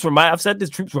 Yeah, Troops I've said this,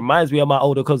 Troops reminds me of my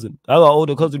older cousin. I got an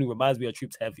older cousin who reminds me of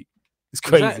Troops heavy. It's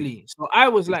crazy. Exactly. So I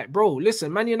was like, bro,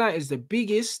 listen, Man United is the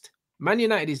biggest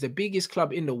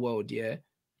club in the world, yeah.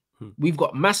 We've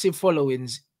got massive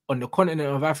followings on the continent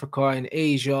of Africa and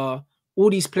Asia, all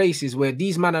these places where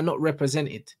these men are not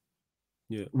represented.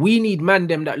 Yeah. We need man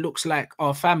them that looks like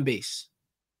our fan base.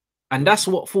 And that's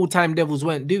what Full-Time Devils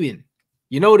weren't doing.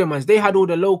 You know them ones, they had all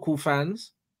the local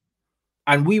fans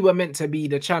and we were meant to be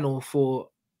the channel for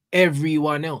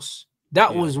everyone else.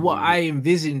 That was what I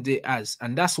envisioned it as.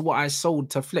 And that's what I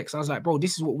sold to Flex. I was like, bro,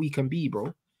 this is what we can be,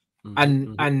 bro.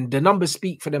 And the numbers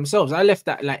speak for themselves. I left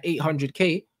that like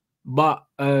 800K. But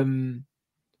when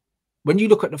you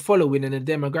look at the following and the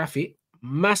demographic,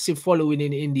 massive following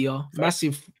in India,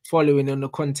 massive following on the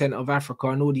content of Africa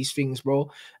and all these things,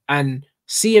 bro. And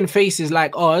seeing faces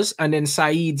like ours and then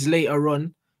Saeed's later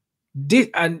on,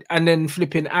 and then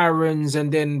flipping Aaron's,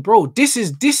 and then, bro, this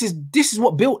is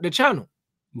what built the channel.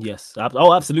 Yes.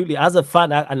 Oh, absolutely. As a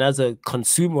fan and as a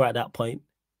consumer at that point,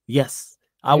 yes.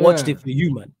 I watched it for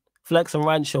you, man. Flex and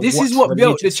Rant show. This is what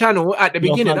built the channel at the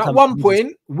beginning. At one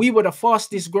point, we were the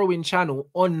fastest growing channel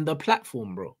on the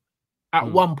platform, bro. At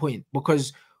one point,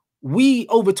 because we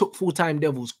overtook Full-Time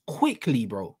Devils quickly,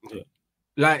 bro. Yeah.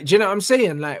 Like, do you know what I'm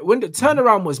saying? Like, when the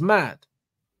turnaround was mad,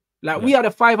 like we had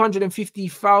a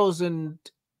 550,000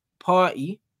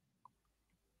 party,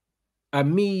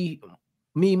 and me,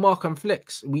 Mark and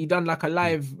Flex, we done like a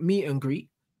live meet and greet.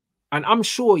 And I'm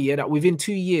sure, that within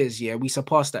 2 years, we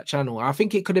surpassed that channel. I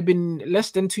think it could have been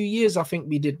less than 2 years. I think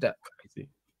we did that. Crazy.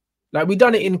 Like, we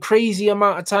done it in crazy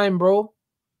amount of time, bro.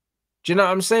 Do you know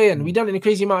what I'm saying? We done it in a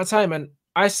crazy amount of time. And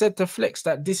I said to Flex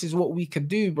that this is what we could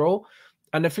do, bro.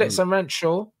 And the Flex and Rant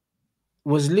show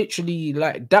was literally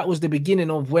like, that was the beginning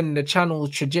of when the channel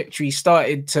trajectory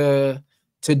started to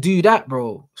do that,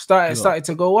 bro. Started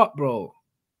to go up, bro.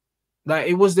 Like,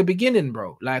 it was the beginning,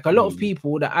 bro. Like, a lot of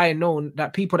people that I know,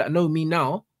 people that know me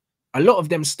now, a lot of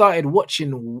them started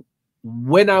watching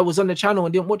when I was on the channel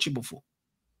and didn't watch it before.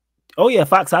 Oh, yeah,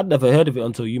 facts. I'd never heard of it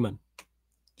until you, man.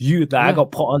 I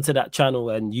got put onto that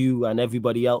channel, and you and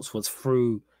everybody else was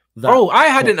through that. Bro, I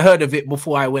hadn't heard of it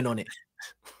before I went on it.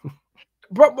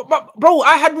 Bro,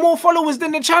 I had more followers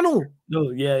than the channel.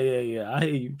 No, yeah. I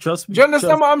hear you. Trust me. Do you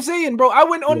understand what I'm saying, bro? I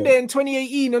went on there in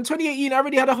 2018. In 2018, I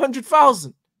already had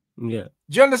 100,000. Yeah.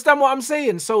 Do you understand what I'm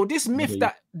saying? So this myth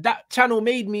that channel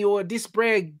made me, or this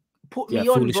brag put me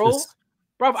on,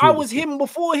 bro, I was him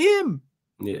before him.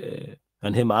 Yeah,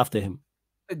 and him after him.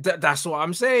 That's what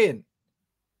I'm saying.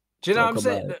 Do you know what I'm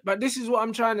saying? But this is what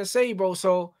I'm trying to say, bro.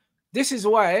 So this is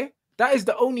why that is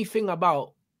the only thing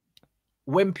about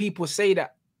when people say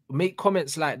that, make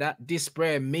comments like that, this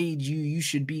brand made you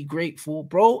should be grateful,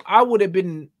 bro. I would have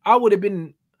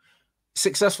been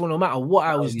successful no matter what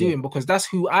I was doing, because that's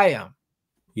who I am.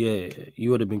 Yeah, you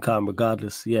would have been calm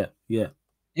regardless. Yeah.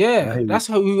 That's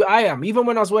who I am. Even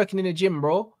when I was working in the gym,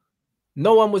 bro,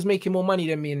 no one was making more money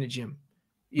than me in the gym.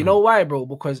 You know why, bro?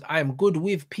 Because I'm good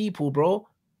with people, bro.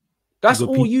 That's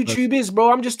all YouTube is,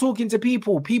 bro. I'm just talking to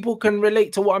people. People can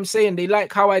relate to what I'm saying. They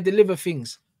like how I deliver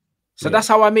things. So that's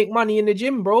how I make money in the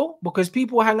gym, bro. Because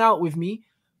people hang out with me.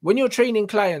 When you're training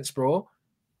clients, bro,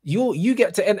 you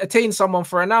get to entertain someone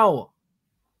for an hour.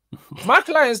 My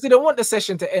clients didn't want the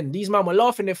session to end. These men were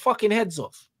laughing their fucking heads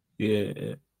off. Yeah.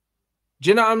 Do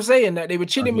you know what I'm saying? That they were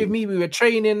chilling with me. We were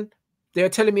training. They were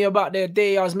telling me about their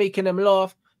day. I was making them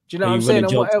laugh. Do you know what I'm saying?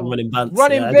 And whatever.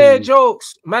 Running bare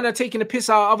jokes. Man are taking the piss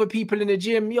out of other people in the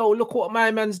gym. Yo, look what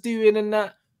my man's doing and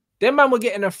that. Them man were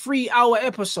getting a 3-hour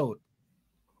episode.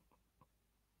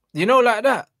 You know, like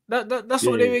that. That's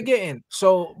what they were getting.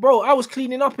 So, bro, I was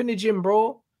cleaning up in the gym,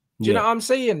 bro. Do you know what I'm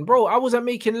saying? Bro, I wasn't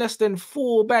making less than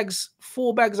 4 bags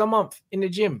a month in the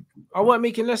gym. I wasn't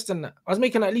making less than that. I was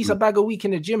making at least a bag a week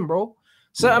in the gym, bro.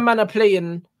 Certain man are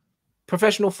playing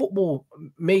professional football,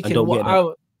 making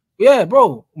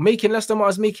bro, making less than what I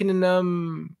was making in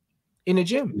the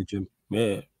gym. In the gym,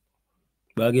 yeah.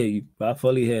 But I get you. I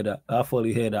fully hear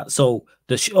that. So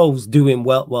the show's doing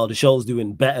well. The show's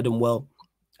doing better than well.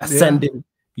 Ascending. Yeah.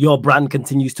 Your brand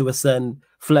continues to ascend.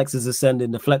 Flex is ascending.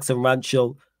 The Flex and Rant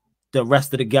show. The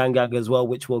rest of the gang as well,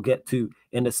 which we'll get to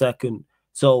in a second.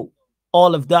 So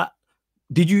all of that,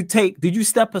 did you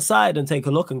step aside and take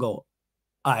a look and go,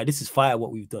 all right, this is fire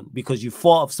what we've done? Because you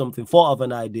thought of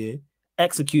an idea,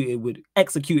 executed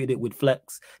it with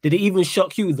Flex. Did it even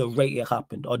shock you the rate it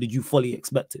happened, or did you fully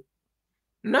expect it?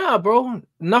 Nah, bro.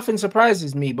 Nothing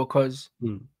surprises me, because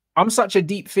I'm such a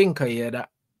deep thinker, that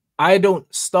I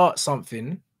don't start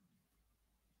something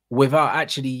without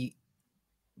actually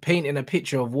painting a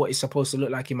picture of what it's supposed to look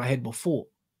like in my head before.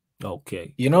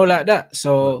 Okay. You know, like that.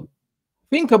 So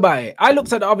think about it. I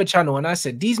looked at the other channel and I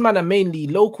said, these men are mainly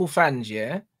local fans,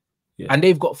 and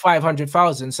they've got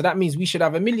 500,000. So that means we should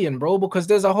have 1 million, bro, because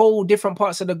there's a whole different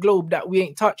parts of the globe that we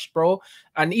ain't touched, bro.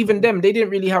 And even them, they didn't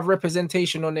really have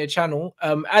representation on their channel.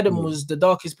 Adam was the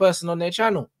darkest person on their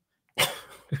channel.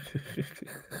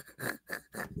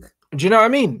 Do you know what I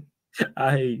mean?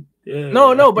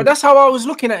 No, but that's how I was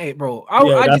looking at it, bro.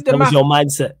 I did the math. Your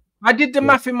mindset. I did the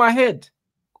math in my head,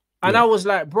 and I was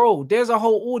like, bro, there's a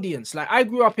whole audience. Like, I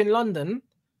grew up in London,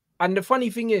 and the funny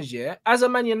thing is, as a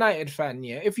Man United fan,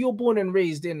 if you're born and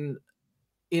raised in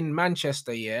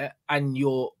Manchester, and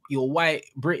you're white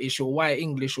British or white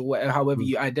English or whatever, however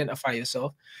you identify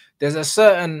yourself, there's a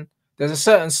certain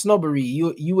snobbery.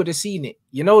 You would have seen it.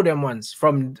 You know them ones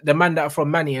from the man that are from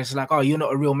Manny. It's like, oh, you're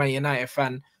not a real Man United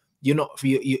fan. You're not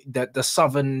the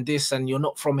southern this, and you're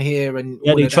not from here. And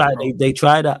they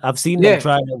try that. I've seen them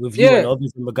try that with you and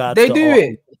others in regards. They do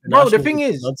it, bro. The thing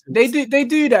is, they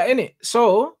do that, innit?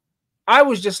 So I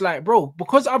was just like, bro,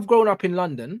 because I've grown up in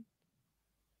London,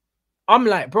 I'm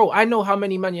like, bro, I know how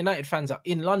many Man United fans are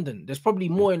in London. There's probably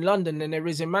more in London than there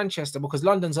is in Manchester, because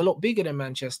London's a lot bigger than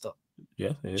Manchester.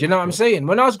 Yeah. Do you know what I'm saying?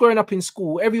 When I was growing up in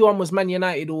school, everyone was Man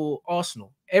United or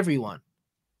Arsenal. Everyone.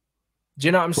 Do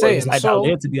you know what I'm saying? Like down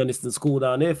here, to be honest, the school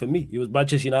down there for me, it was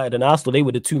Manchester United and Arsenal. They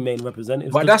were the two main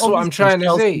representatives. But that's what I'm trying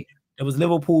to say. It was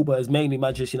Liverpool, but it's mainly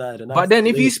Manchester United. And but then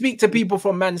if you speak to people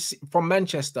from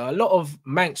Manchester, a lot of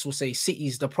Mancs will say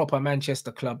City's the proper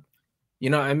Manchester club.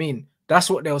 You know what I mean? That's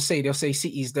what they'll say. They'll say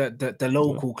City's the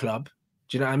local club.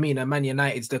 Do you know what I mean? And Man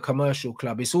United's the commercial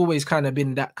club. It's always kind of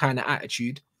been that kind of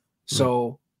attitude.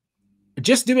 So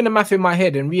just doing the math in my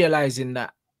head and realizing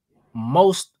that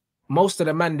most of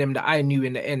the man them that I knew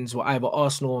in the ends were either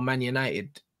Arsenal or Man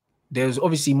United. There's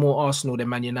obviously more Arsenal than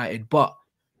Man United, but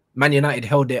Man United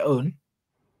held their own.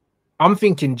 I'm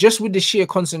thinking just with the sheer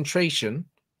concentration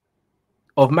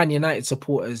of Man United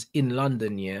supporters in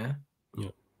London,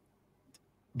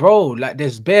 bro, like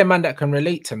there's bare man that can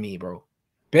relate to me, bro.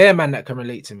 Bare man that can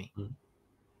relate to me.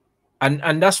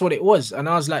 And that's what it was. And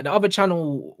I was like, the other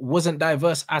channel wasn't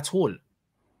diverse at all.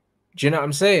 Do you know what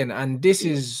I'm saying? And this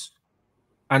is,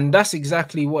 And that's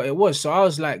exactly what it was. So I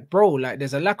was like, bro, like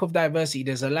there's a lack of diversity,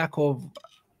 there's a lack of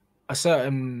a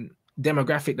certain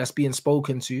demographic that's being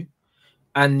spoken to.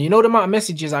 And you know the amount of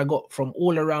messages I got from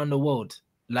all around the world,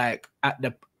 like at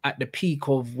the peak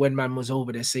of when man was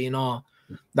over there saying, oh,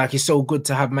 like it's so good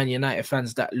to have Man United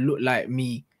fans that look like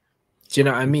me. Do you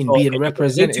know what I mean? Being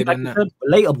represented and that.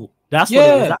 Relatable. That's what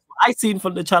it is. That's what I seen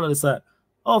from the channel. It's like,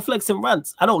 oh, Flex and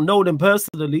Rants. I don't know them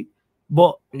personally,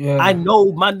 but I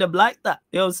know man them like that.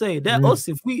 You know what I'm saying? They're us.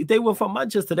 If they were from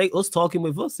Manchester, they us talking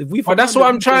with us. If we that's what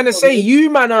I'm trying to say. You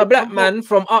man are a black man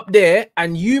from up there,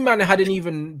 and you man hadn't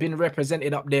even been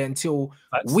represented up there until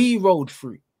we rolled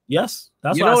through. Yes,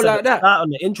 that's what I said like that. On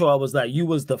the intro, I was like, you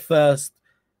was the first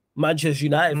Manchester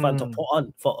United fan to put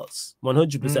on for us,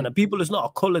 100%. And people, it's not a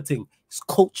color thing; it's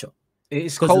culture.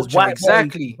 It's culture,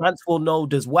 exactly. Fans will know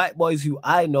there's white boys who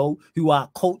I know who are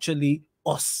culturally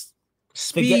us.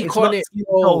 Speak on it.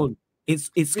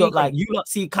 It's got like you not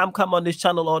see Cam on this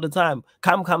channel all the time.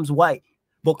 Cam's white,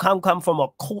 but Cam from a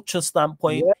culture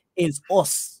standpoint is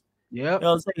us. Yeah, you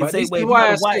know what I'm saying? Same way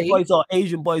white boys or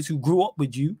Asian boys who grew up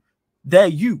with you, they're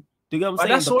you. Do you know what I'm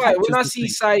saying? That's why when I see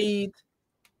Saeed,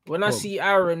 when I see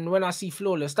Aaron, when I see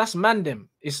Flawless, that's Mandem.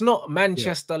 It's not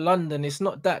Manchester, London. It's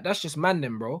not that. That's just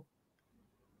Mandem, bro.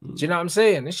 Do you know what I'm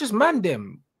saying? It's just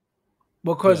Mandem.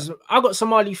 Because I got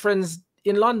Somali friends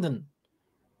in London.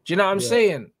 Do you know what I'm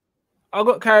saying? I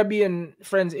got Caribbean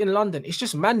friends in London. It's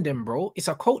just Mandem, bro. It's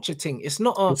a culture thing. It's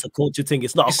not a. It's a culture thing.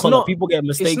 It's not a color. People get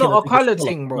mistaken. It's not a color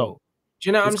thing, bro. No. Do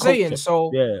you know what I'm saying?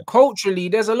 So culturally,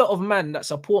 there's a lot of men that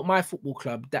support my football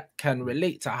club that can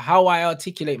relate to how I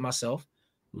articulate myself,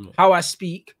 how I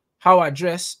speak, how I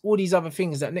dress, all these other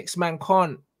things that next man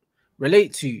can't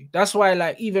relate to. That's why,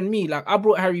 like, even me, like, I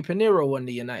brought Harry Pinero on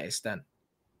the United stand.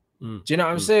 Do you know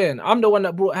what I'm saying? I'm the one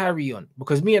that brought Harry on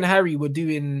because me and Harry were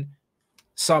doing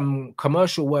some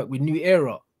commercial work with New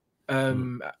Era.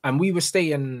 And we were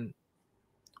staying,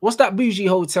 what's that bougie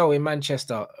hotel in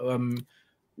Manchester?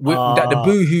 That the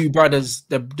Boohoo brothers,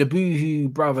 the Boohoo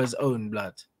brothers own,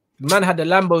 blood. Man had the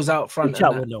Lambos out front.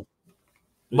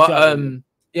 But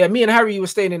yeah, me and Harry were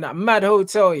staying in that mad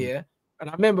hotel, and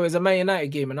I remember it was a Man United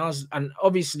game, and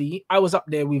obviously I was up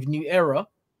there with New Era,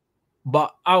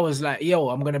 but I was like, yo,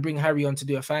 I'm gonna bring Harry on to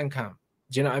do a fan cam.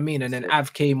 Do you know what I mean? And then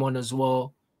Av came on as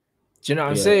well. Do you know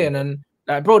what I'm saying? And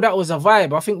like, bro, that was a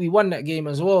vibe. I think we won that game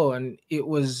as well, and it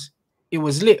was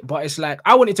lit. But it's like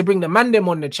I wanted to bring the Mandem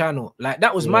on the channel. Like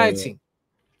that was my thing.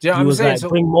 Do you know what I'm saying? Like, so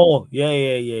bring more. Yeah.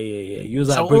 You was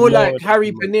like, so all like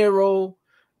Harry Pinero,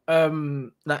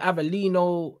 like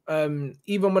Avellino,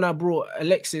 even when I brought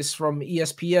Alexis from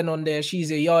ESPN on there,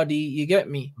 she's a yardie, you get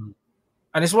me?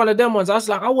 And it's one of them ones. I was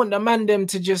like, I want the Mandem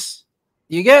to just,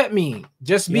 you get me?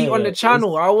 Just be on the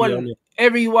channel. I want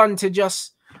everyone to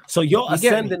just. So you're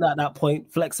ascending at that point.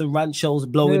 Flex and Rant shows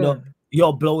blowing up.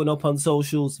 You're blowing up on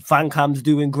socials. Fan cam's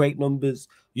doing great numbers.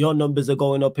 Your numbers are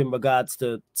going up in regards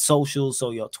to socials.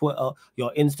 So your Twitter,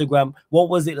 your Instagram. What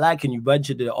was it like? And you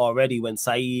mentioned it already when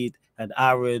Saeed and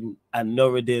Aaron and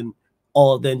Nuruddin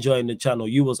all then joined the channel.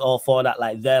 You was all for that,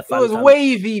 like their fan. It was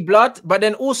wavy, blood. But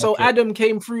then also Adam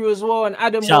came through as well, and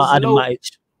Adam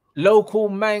was local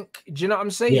mank. Do you know what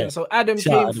I'm saying? So Adam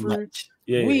came through.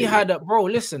 We had a bro.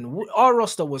 Listen, our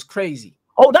roster was crazy.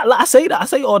 Oh, I say that. I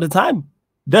say it all the time.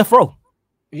 Death Row.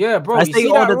 Yeah, bro. I say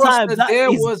all the time.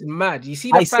 There was mad. You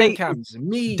see the fan cams.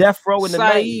 Me, Death Row in the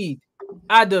Saeed,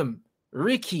 Adam,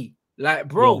 Ricky. Like,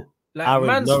 bro. Like, Aaron,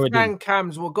 man's fan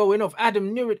cams were going off.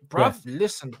 Adam knew it, bruv.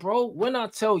 Listen, bro. When I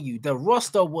tell you, the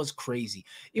roster was crazy.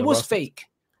 It was fake.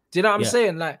 Do you know what I'm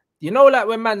saying? Like, you know, like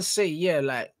when man say,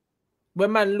 like,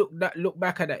 when man look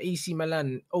back at the AC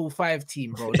Milan 05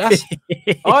 team, bro. That's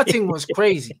our thing was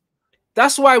crazy.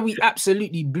 That's why we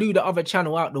absolutely blew the other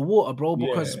channel out the water, bro.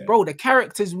 Because, bro, the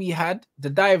characters we had, the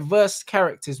diverse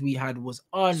characters we had was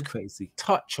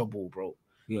untouchable, bro.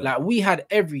 Like, we had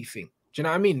everything. Do you know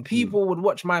what I mean? People would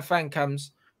watch my fan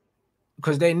cams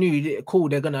because they knew, cool,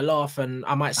 they're going to laugh and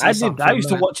I might say something. I used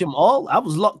to watch them all. I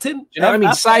was locked in. Do you know what I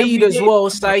mean? Saeed as well.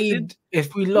 Saeed,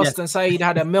 if we lost and Saeed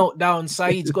had a meltdown,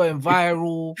 Saeed's going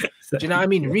viral. Do you know what I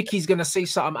mean? Ricky's going to say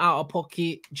something out of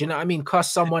pocket. Do you know what I mean?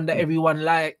 Cuss someone that everyone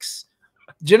likes.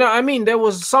 Do you know what I mean? There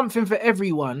was something for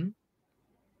everyone.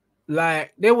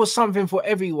 Like, there was something for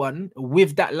everyone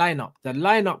with that lineup. The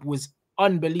lineup was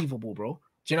unbelievable, bro.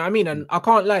 Do you know what I mean? And I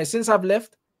can't lie, since I've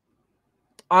left,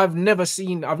 I've never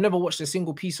watched a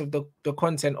single piece of the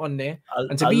content on there.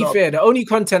 And to be fair, the only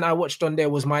content I watched on there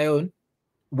was my own,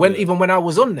 even when I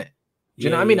was on there. Do you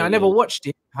know what I mean? I never watched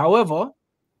it. However,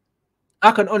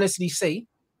 I can honestly say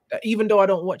that even though I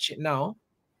don't watch it now,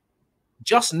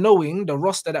 just knowing the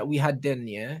roster that we had then,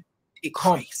 it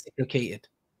can't be replicated.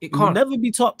 It It will can't. never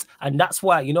be topped. And that's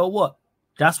why, you know what?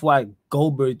 That's why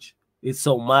Goldbridge is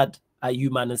so mad at you,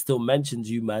 man, and still mentions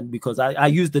you, man, because I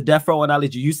used the death row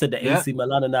analogy. You said the AC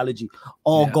Milan analogy,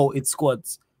 all goated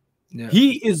squads. Yeah.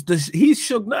 He's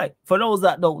Suge Knight. For those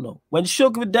that don't know, when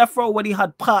Suge with Death Row, when he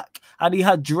had Pac and he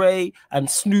had Dre and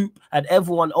Snoop and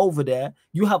everyone over there,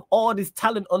 you have all this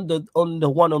talent under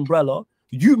one umbrella.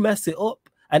 You mess it up,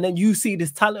 and then you see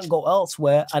this talent go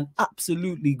elsewhere and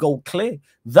absolutely go clear.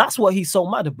 That's what he's so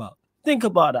mad about. Think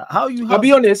about that. How you? I'll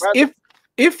be honest.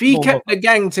 If he kept the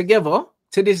gang together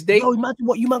to this day, imagine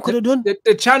what you man could have done.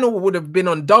 The channel would have been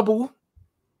on double.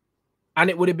 And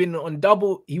it would have been on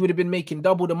double. He would have been making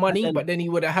double the money, but then he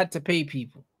would have had to pay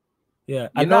people. Yeah,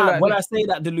 and now like when I say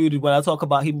that deluded, when I talk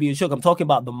about him being shook, I'm talking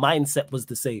about the mindset was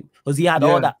the same because he had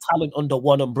all that talent under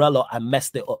one umbrella and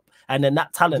messed it up, and then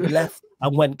that talent left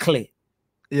and went clear.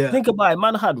 Yeah, think about it.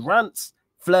 Man had Rance,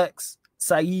 Flex,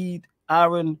 Saeed,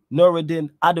 Aaron, Nuruddin,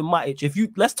 Adam Matic. If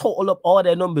you let's total up all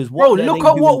their numbers, bro, look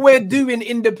at what we're doing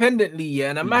independently, yeah.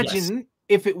 And imagine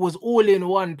if it was all in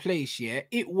one place, yeah,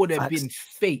 it would have been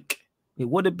fake. It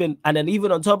would have been, and then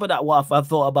even on top of that, what I've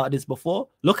thought about this before.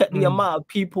 Look at the amount of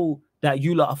people that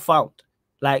you lot have found,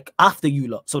 like after you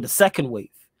lot. So the second wave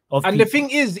of and people. the thing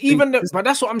is, but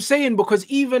that's what I'm saying, because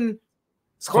even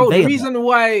bro, the reason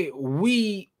why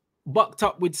we bucked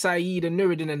up with Saeed and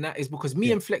Nuruddin and that is because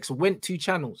me and Flex went to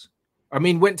channels. I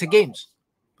mean, went to games.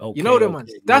 Okay, you know them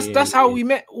ones. That's how we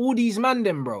met all these man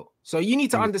them, bro. So you need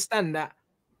to understand that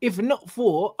if not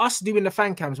for us doing the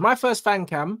fan cams, my first fan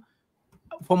cam,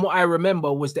 from what I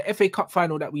remember, was the FA Cup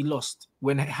final that we lost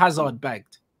when Hazard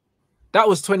bagged. That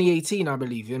was 2018, I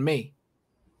believe, in May.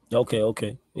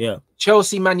 Okay. Yeah.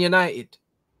 Chelsea, Man United.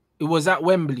 It was at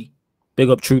Wembley. Big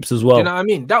up Troops as well. You know what I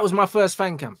mean? That was my first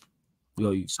fan camp.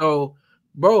 So,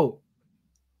 bro,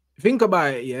 think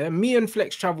about it, yeah? Me and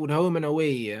Flex traveled home and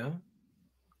away, yeah?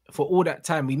 For all that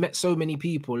time. We met so many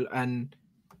people, and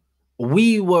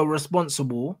we were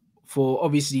responsible for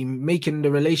obviously making the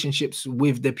relationships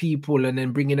with the people and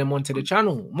then bringing them onto the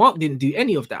channel. Mark didn't do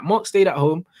any of that. Mark stayed at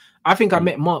home. I think I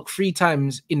met Mark 3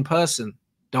 times in person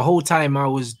the whole time I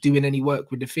was doing any work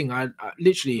with the thing. I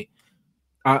literally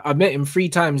met him 3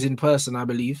 times in person, I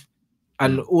believe,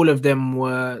 and all of them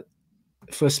were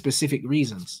for specific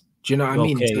reasons. Do you know what I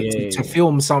mean? To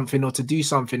film something or to do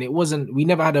something. It wasn't, we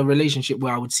never had a relationship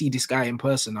where I would see this guy in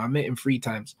person. I met him 3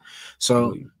 times.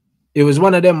 So it was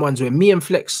one of them ones where me and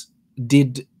Flex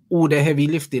did all the heavy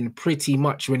lifting pretty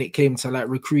much when it came to like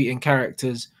recruiting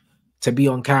characters to be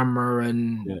on camera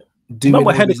and doing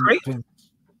Head of Crate?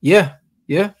 Yeah.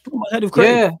 Head of Crate.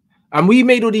 Yeah. And we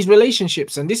made all these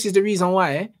relationships, and this is the reason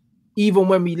why even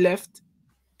when we left,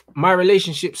 my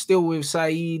relationship still with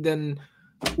Saeed and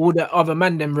all the other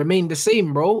men them remained the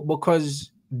same, bro,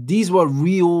 because these were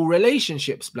real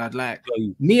relationships, blood. Like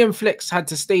me and Flex had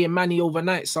to stay in Manny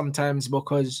overnight sometimes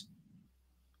because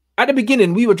at the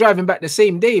beginning we were driving back the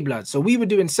same day, blood. So we were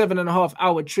doing 7.5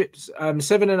 hour trips,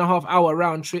 7.5 hour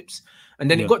round trips. And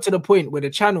then it got to the point where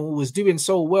the channel was doing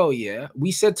so well, yeah.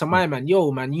 We said to my man, yo,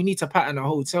 man, you need to pattern a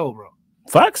hotel, bro.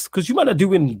 Facts? Because you might have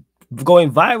going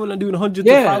viral and doing hundreds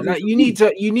of thousands. Like you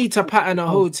need to pattern a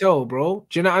hotel, bro.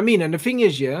 Do you know what I mean? And the thing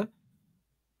is, yeah,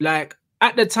 like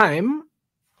at the time,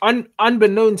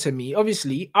 unbeknown to me,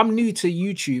 obviously, I'm new to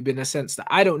YouTube in a sense that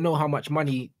I don't know how much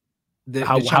money the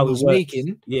channel was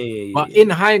making. But in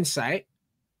hindsight,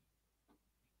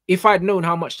 if I'd known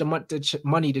how much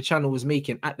money the channel was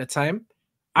making at the time,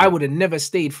 I would have never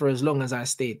stayed for as long as I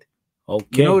stayed. Okay.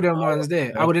 You know them ones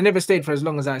there. I would have never stayed for as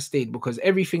long as I stayed because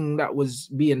everything that was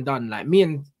being done, like me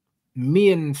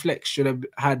and Flex should have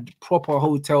had proper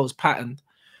hotels patterned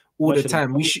all the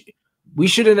time. We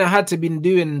shouldn't have had to been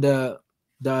doing the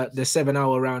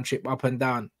 7-hour round trip up and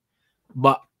down.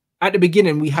 But at the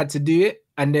beginning we had to do it,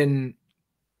 and then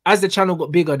as the channel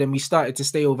got bigger, then we started to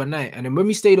stay overnight. And then when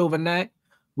we stayed overnight,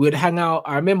 we'd hang out.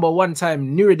 I remember one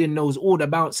time Nuruddin knows all the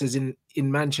bouncers in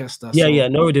Manchester. Yeah,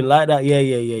 Nuruddin like that.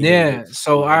 Yeah.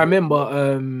 So I remember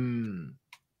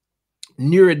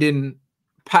Nuruddin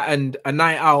patterned a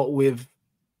night out with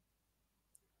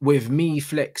me,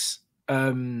 Flex,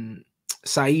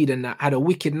 Saeed, and that had a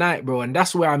wicked night, bro. And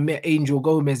that's where I met Angel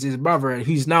Gomez, his brother,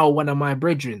 who's now one of my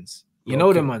brethrens. You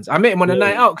know them ones. I met him on a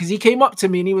night out because he came up to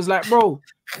me and he was like, bro,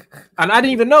 and I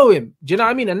didn't even know him. Do you know what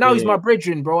I mean? And now he's my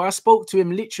brethren, bro. I spoke to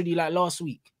him literally like last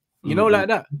week. You know, like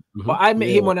that. But I met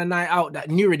him on a night out that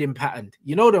Nuruddin patterned.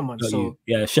 You know them ones. So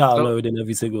shout out Nuruddin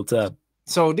every single time.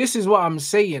 So this is what I'm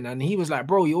saying. And he was like,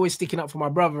 bro, you're always sticking up for my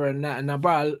brother and that. And now,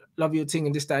 bro, I love your thing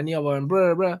and this, that, and the other. And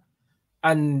bro.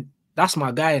 And that's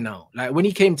my guy now. Like when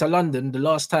he came to London the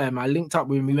last time, I linked up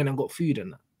with him. We went and got food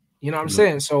and that. You know what I'm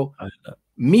saying? So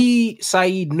me,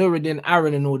 Saeed, Nuruddin,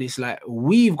 Aaron, and all this, like,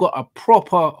 we've got a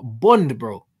proper bond,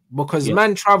 bro. Because Yes.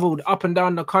 man traveled up and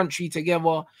down the country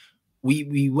together.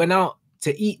 We went out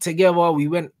to eat together. We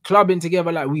went clubbing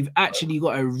together. Like, we've actually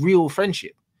got a real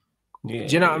friendship. Yeah,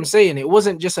 Do you know what I'm saying? It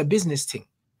wasn't just a business thing.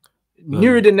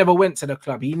 Nuruddin never went to the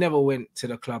club. He never went to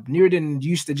the club. Nuruddin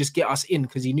used to just get us in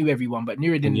because he knew everyone, but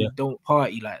Nuruddin don't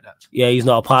party like that. Yeah, he's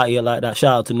not a partier like that.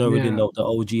 Shout out to Nuruddin, the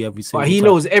OG every single But he time.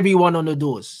 knows everyone on the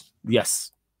doors.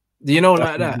 Yes. You know,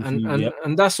 like that.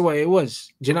 And that's what it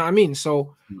was. Do you know what I mean?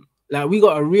 So, like, we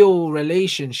got a real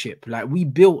relationship. Like, we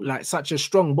built like such a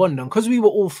strong bond. And because we were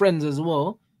all friends as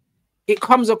well, it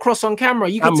comes across on camera.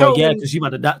 You can tell. Yeah, because you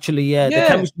had naturally, the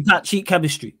chemistry, you can't cheat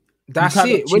chemistry. That's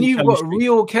it. When you've got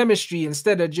real chemistry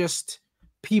instead of just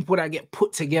people that get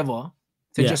put together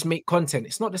to just make content,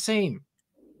 it's not the same.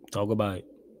 Talk about it.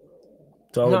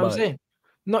 You know what I'm saying?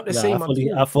 Not the same.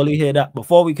 I fully hear that.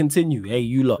 Before we continue, hey,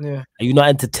 you lot, are you not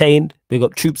entertained? Big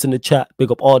up troops in the chat.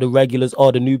 Big up all the regulars,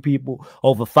 all the new people.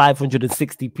 Over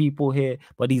 560 people here,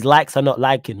 but these likes are not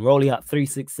liking. We're only at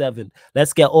 367.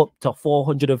 Let's get up to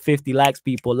 450 likes,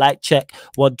 people. Like check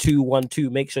 1212.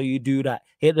 Make sure you do that.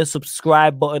 Hit the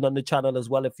subscribe button on the channel as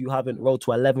well if you haven't. Road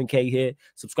to 11K here.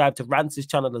 Subscribe to Rance's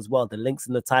channel as well. The link's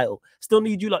in the title. Still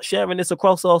need you lot sharing this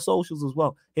across all socials as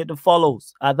well. Hit the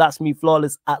follows. That's me,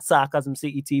 Flawless, at Sarcasm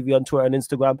City TV on Twitter and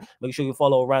Instagram. Make sure you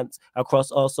follow Rance across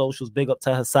all socials. Big up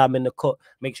to Hassam in the cut.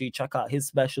 Make sure you check out his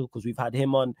special because we've had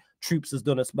him on. Troops has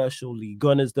done a special. Lee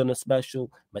Gunn has done a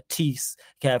special. Matisse,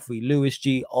 Carefree, Lewis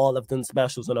G, all have done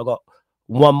specials. And I got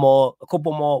a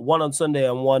couple more, one on Sunday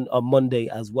and one on Monday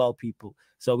as well, people.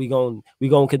 So we gonna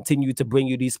continue to bring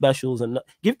you these specials and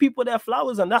give people their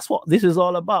flowers, and that's what this is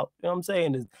all about. You know what I'm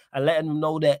saying? And letting them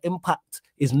know their impact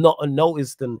is not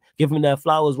unnoticed and giving them their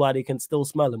flowers while they can still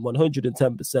smell them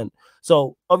 110%.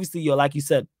 So obviously, you're, like you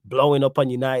said, blowing up on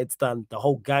United Stand. The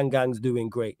whole gang's doing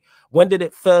great. When did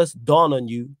it first dawn on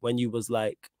you when you was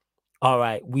like, all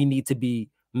right, we need to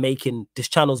be making, this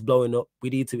channel's blowing up,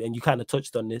 we need to, and you kind of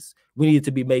touched on this, we need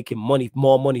to be making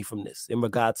more money from this in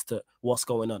regards to what's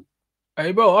going on?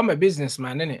 Hey, bro, I'm a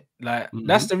businessman, innit? Like,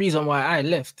 that's the reason why I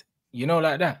left. You know,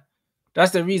 like that.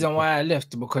 That's the reason why I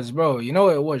left, because, bro, you know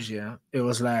what it was, yeah? It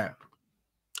was like,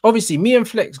 obviously, me and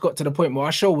Flex got to the point where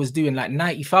our show was doing like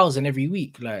 90,000 every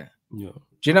week. Like, do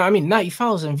you know what I mean?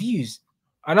 90,000 views.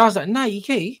 And I was like,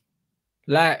 90K?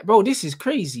 Like, bro, this is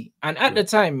crazy. And at the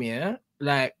time, yeah,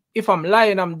 like, if I'm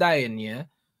lying, I'm dying, yeah?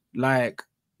 Like,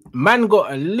 man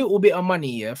got a little bit of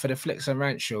money, yeah, for the Flex and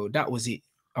Rant show. That was it.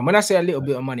 And when I say a little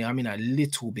bit of money, I mean a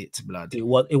little bit, blood. It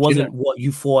wasn't what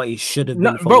you thought it should have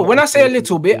been. Bro, when I say a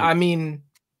little bit, I mean,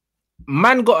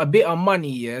 man got a bit of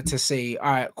money, yeah, to say, all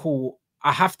right, cool,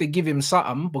 I have to give him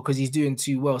something because he's doing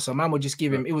too well. So man would just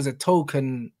give him, it was a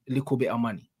token little bit of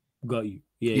money. Got you.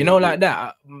 Yeah. You know, like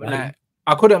that. Like,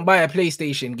 I couldn't buy a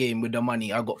PlayStation game with the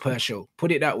money I got per show.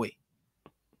 Put it that way.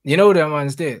 You know, the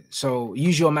ones there. So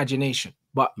use your imagination.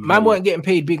 But man weren't getting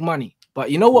paid big money.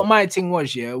 But you know what my thing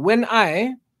was, yeah? When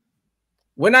I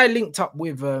linked up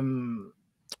with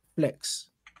Flex,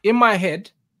 in my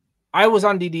head, I was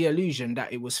under the illusion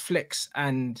that it was Flex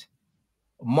and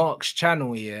Mark's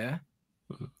channel, yeah?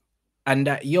 And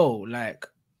that, yo, like,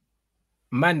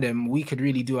 man, them, we could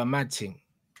really do a mad thing.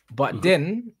 But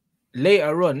then,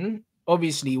 later on,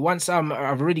 obviously, once I've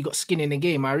already got skin in the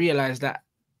game, I realized that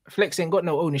Flex ain't got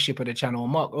no ownership of the channel.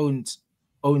 Mark owns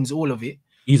all of it.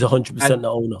 He's 100% the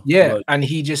owner. Yeah, right. And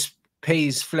he just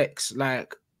pays Flex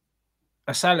like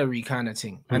a salary kind of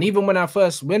thing. And even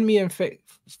when me and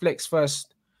Flex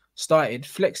first started,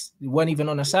 Flex weren't even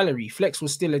on a salary. Flex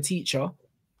was still a teacher,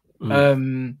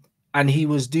 and he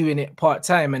was doing it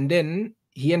part-time. And then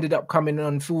he ended up coming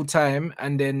on full-time,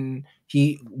 and then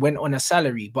he went on a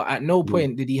salary. But at no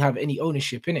point did he have any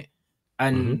ownership in it.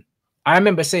 And I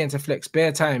remember saying to Flex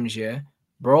bare times, yeah,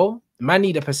 bro, man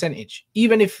need a percentage.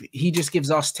 Even if he just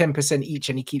gives us 10% each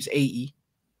and he keeps 80,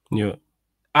 yeah,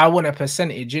 I want a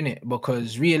percentage in it,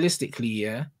 because realistically,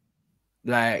 yeah,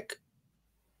 like,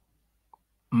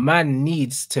 man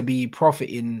needs to be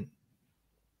profiting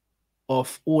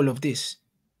off all of this.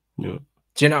 Yeah.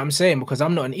 Do you know what I'm saying? Because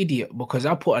I'm not an idiot, because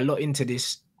I put a lot into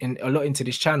this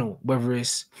channel, whether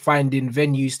it's finding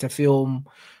venues to film.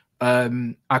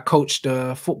 I coached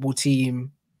the football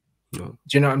team. Yeah. Do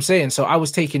you know what I'm saying? So I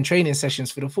was taking training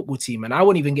sessions for the football team, and I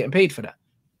wasn't even getting paid for that.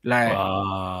 Like,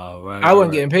 I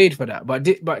wasn't getting paid for that. But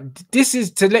this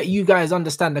is to let you guys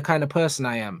understand the kind of person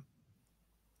I am.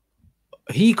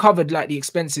 He covered like the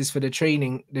expenses for the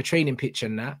training pitch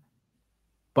and that.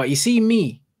 But you see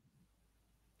me,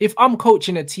 if I'm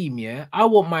coaching a team, yeah, I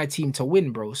want my team to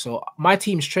win, bro. So my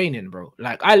team's training, bro.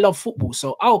 Like I love football,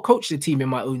 so I'll coach the team in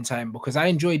my own time because I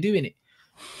enjoy doing it.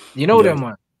 You know them,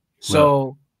 man.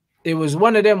 So it was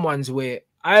one of them ones where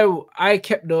I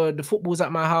kept the footballs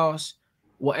at my house,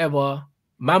 whatever.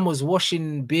 Man was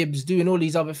washing bibs, doing all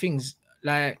these other things.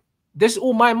 Like this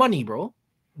all my money, bro.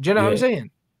 Do you know what I'm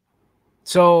saying?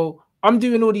 So I'm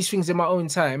doing all these things in my own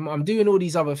time. I'm doing all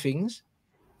these other things.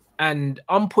 And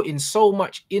I'm putting so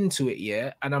much into it,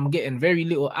 yeah, and I'm getting very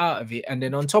little out of it. And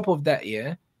then on top of that,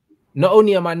 yeah, not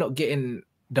only am I not getting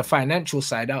the financial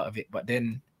side out of it, but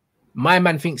then my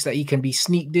man thinks that he can be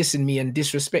sneak dissing me and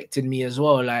disrespecting me as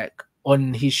well, like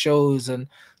on his shows and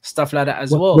stuff like that as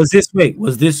well. Was this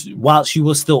whilst you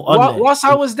were still on there? Whilst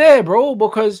I was there, bro,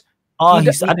 because I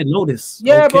didn't know this.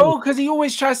 Yeah, bro, because he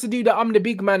always tries to do that I'm the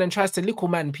big man and tries to little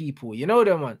man people, you know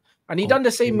them, man. And he done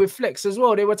the same with Flex as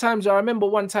well. There were times I remember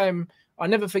one time, I'll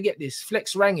never forget this.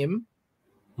 Flex rang him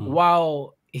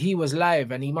while he was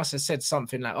live, and he must have said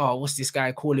something like, "Oh, what's this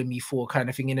guy calling me for?" kind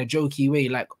of thing in a jokey way,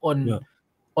 like on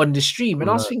the stream. And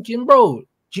I was thinking, bro, do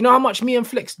you know how much me and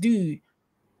Flex do,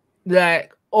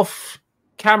 like off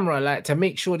camera, like to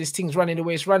make sure this thing's running the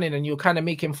way it's running, and you're kind of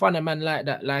making fun of man like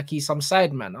that, like he's some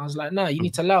side man. I was like, nah, you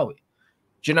need to allow it.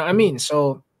 Do you know what I mean?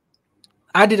 So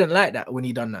I didn't like that when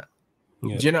he done that.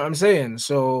 Do you know what I'm saying?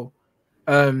 So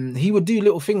he would do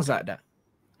little things like that.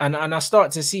 And I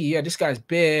start to see, yeah, this guy's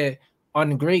bare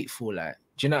ungrateful. Like,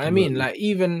 do you know what I mean? Like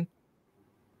even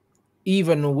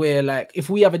where like if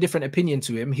we have a different opinion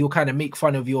to him, he'll kind of make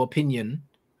fun of your opinion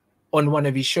on one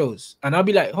of his shows. And I'll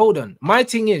be like, hold on. My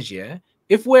thing is, yeah,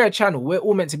 if we're a channel, we're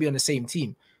all meant to be on the same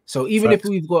team. So even if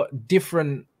we've got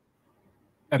different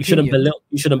opinions,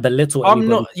 you shouldn't belittle I'm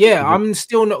anybody. not, yeah, I'm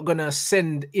still not gonna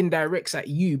send indirects at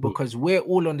you because we're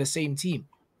all on the same team.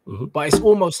 But it's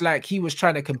almost like he was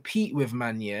trying to compete with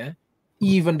man, yeah,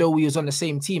 even though we was on the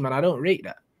same team, and I don't rate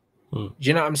that. Do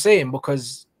you know what I'm saying?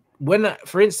 Because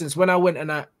for instance, when I went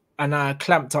and I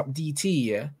clamped up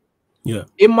DT, yeah,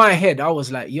 in my head I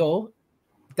was like, yo,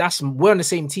 we're on the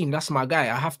same team. That's my guy.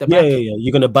 I have to back it.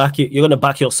 You're gonna back it. You're gonna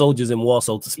back your soldiers in war,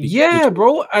 so to speak. Yeah,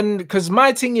 bro. And because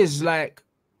my thing is like,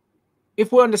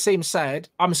 if we're on the same side,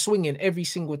 I'm swinging every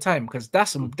single time because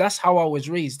that's how I was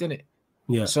raised, innit?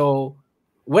 Yeah. So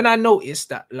when I noticed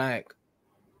that, like,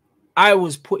 I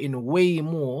was putting way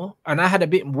more, and I had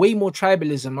way more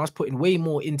tribalism. I was putting way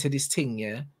more into this thing,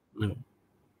 yeah.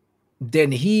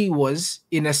 Than he was,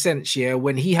 in a sense, yeah.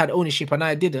 When he had ownership and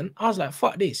I didn't, I was like,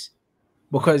 fuck this.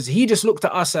 Because he just looked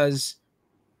at us as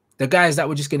the guys that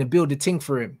were just going to build the thing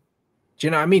for him. Do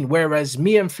you know what I mean? Whereas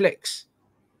me and Flex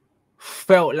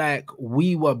felt like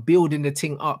we were building the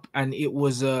thing up, and it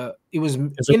was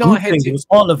in our heads. It was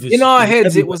all of it. In our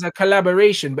heads, it was a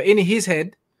collaboration, but in his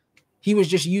head, he was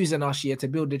just using us here to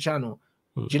build the channel.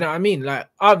 Do you know what I mean? Like,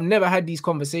 I've never had these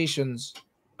conversations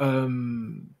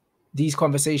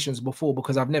before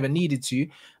because I've never needed to.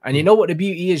 And you know what the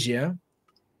beauty is, yeah?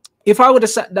 If I would have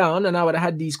sat down and I would have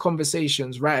had these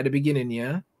conversations right at the beginning,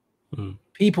 yeah,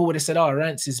 people would have said, oh,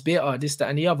 Rance is bitter, this, that,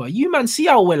 and the other. You, man, see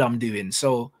how well I'm doing.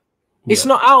 So it's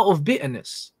not out of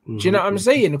bitterness. Do you know what I'm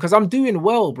saying? Because I'm doing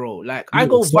well, bro. Like, I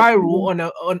go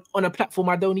viral on a platform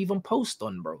I don't even post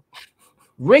on, bro.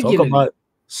 Regularly.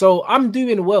 So I'm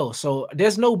doing well. So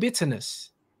there's no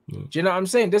bitterness. Do you know what I'm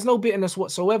saying? There's no bitterness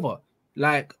whatsoever.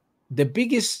 Like, the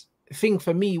biggest thing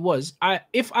for me was,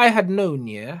 if I had known,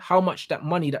 yeah, how much that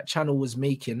money that channel was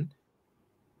making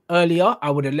earlier, I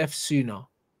would have left sooner.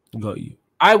 Got you.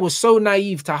 I was so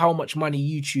naive to how much money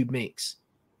YouTube makes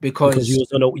because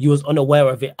you was unaware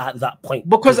of it at that point.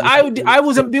 Because I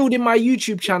wasn't building my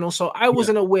YouTube channel, so I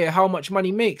wasn't aware how much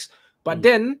money makes. But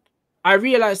then I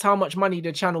realized how much money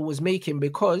the channel was making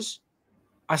because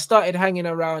I started hanging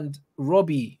around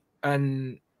Robbie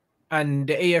and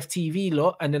the AFTV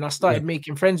lot, and then I started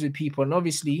making friends with people. And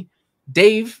obviously,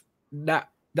 Dave, that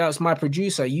was my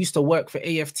producer, used to work for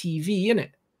AFTV, innit?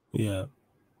 Yeah.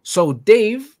 So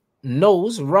Dave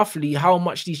knows roughly how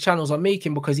much these channels are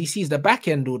making because he sees the back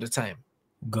end all the time.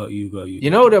 Got you.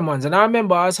 You know them ones. And I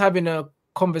remember I was having a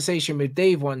conversation with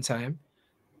Dave one time,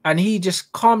 and he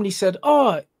just calmly said,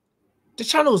 oh, the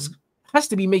channels has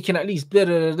to be making at least blah,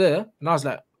 blah, blah, blah. And I was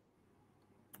like,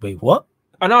 wait, what?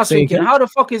 And I was thinking, how the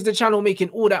fuck is the channel making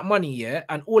all that money, yeah?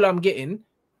 And all I'm getting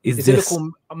is a little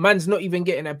man's not even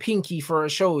getting a pinky for a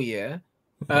show, yeah?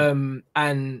 And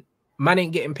man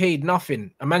ain't getting paid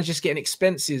nothing. A man's just getting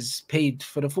expenses paid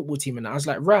for the football team. And I was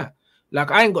like, right, like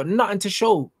I ain't got nothing to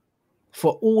show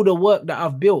for all the work that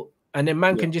I've built. And then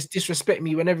man can just disrespect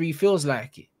me whenever he feels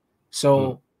like it.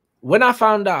 So when I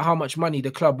found out how much money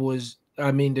the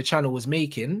channel was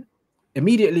making,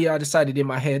 immediately I decided in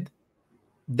my head,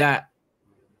 that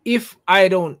if I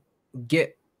don't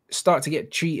start to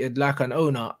get treated like an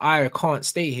owner, I can't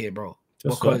stay here, bro.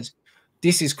 Because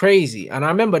this is crazy. And I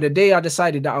remember the day I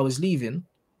decided that I was leaving,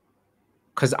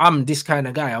 because I'm this kind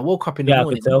of guy. I woke up in the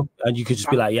morning. I could tell. And you could just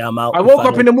be like, yeah, I'm out. I woke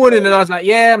up in the morning and I was like,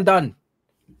 yeah, I'm done.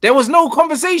 There was no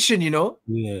conversation, you know?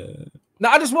 Yeah.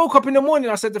 Now I just woke up in the morning.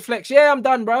 I said to Flex, yeah, I'm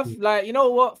done, bruv. Like, you know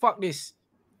what? Fuck this.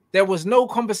 There was no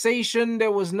conversation.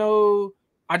 There was no...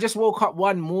 I just woke up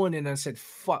one morning and said,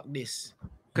 fuck this.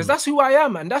 Because that's who I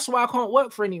am. And that's why I can't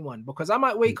work for anyone. Because I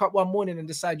might wake up one morning and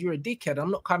decide you're a dickhead.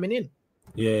 I'm not coming in.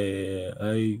 Yeah.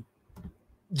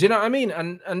 Do you know what I mean?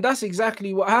 And that's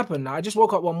exactly what happened. I just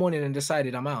woke up one morning and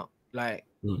decided I'm out. Like,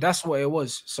 that's what it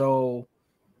was. So,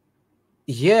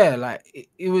 yeah, like,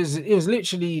 it was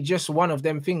literally just one of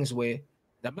them things where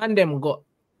the man them got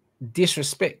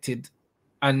disrespected.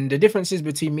 And the difference is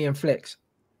between me and Flex.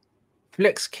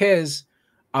 Flex cares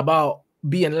about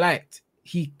being liked.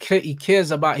 He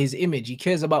cares about his image. He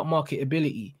cares about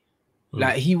marketability.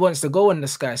 Like, he wants to go on the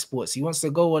Sky Sports. He wants to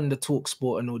go on the Talk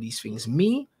Sport and all these things.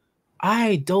 Me,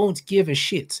 I don't give a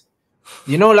shit.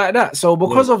 You know, like that. So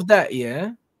because of that,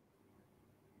 yeah,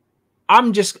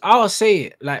 I'll say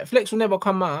it. Like, Flex will never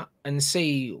come out and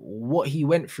say what he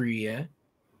went through, yeah.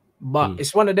 But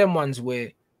it's one of them ones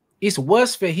where it's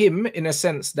worse for him in a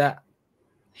sense that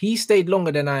he stayed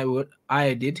longer than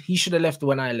I did. He should have left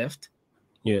when I left.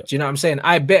 Yeah. Do you know what I'm saying?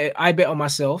 I bet on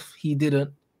myself. He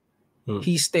didn't.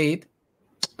 He stayed.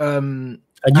 And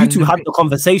you two had the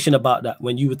conversation about that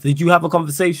did you have a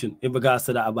conversation in regards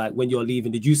to that about when you're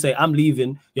leaving? Did you say, I'm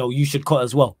leaving, yo, you should cut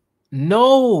as well?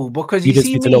 No, because you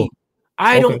see me,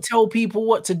 I don't tell people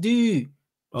what to do.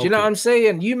 Do you know what I'm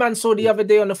saying? You man saw the other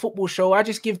day on the football show, I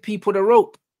just give people the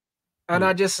rope and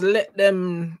I just let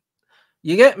them,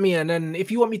 you get me? And then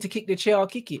if you want me to kick the chair, I'll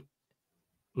kick it.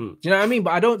 Do you know what I mean?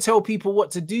 But I don't tell people what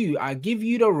to do. I give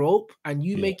you the rope and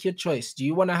you make your choice. Do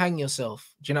you want to hang yourself?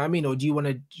 Do you know what I mean? Or do you want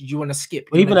to skip?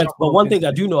 But one thing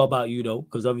I do know about you though,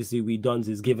 because obviously we done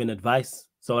is giving advice.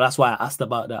 So that's why I asked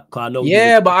about that. Because I know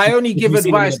but I only give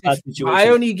advice. I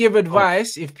only give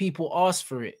advice if people ask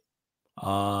for it.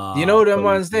 You know them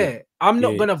ones there. I'm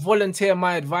not gonna volunteer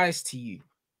my advice to you.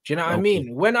 Do you know what I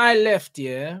mean? When I left,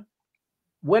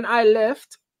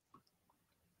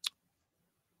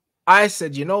 I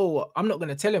said, you know what? I'm not going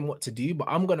to tell him what to do, but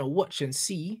I'm going to watch and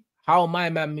see how my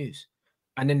man moves.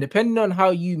 And then depending on how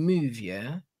you move,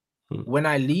 when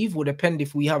I leave will depend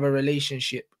if we have a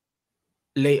relationship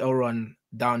later on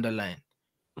down the line.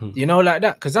 You know, like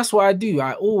that. Because that's what I do.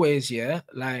 I always,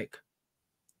 like,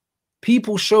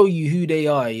 people show you who they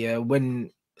are,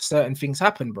 when certain things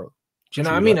happen, bro. Do you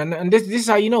know what I mean? And this is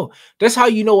how you know. That's how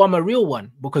you know I'm a real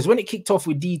one. Because when it kicked off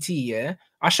with DT,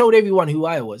 I showed everyone who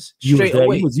I was straight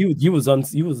away. You was on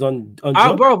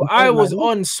bro, I was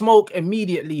on smoke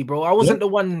immediately, bro. I wasn't the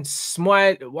one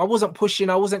smile. I wasn't pushing.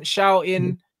 I wasn't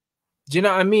shouting. Do you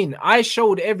know what I mean? I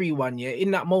showed everyone,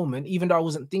 in that moment, even though I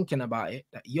wasn't thinking about it,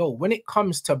 that when it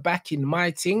comes to backing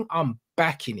my thing, I'm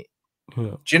backing it.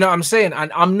 Do you know what I'm saying?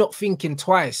 And I'm not thinking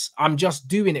twice. I'm just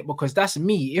doing it because that's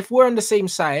me. If we're on the same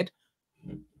side,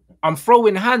 I'm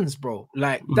throwing hands, bro.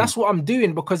 Like, that's what I'm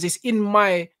doing because it's in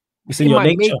my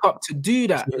makeup to do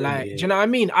that. Do you know what I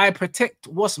mean? I protect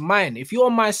what's mine. If you're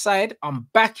on my side, I'm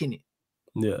backing it.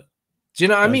 Yeah. Do you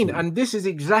know what I mean? And this is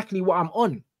exactly what I'm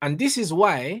on. And this is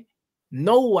why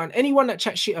anyone that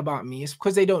chats shit about me is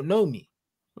because they don't know me.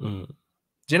 Do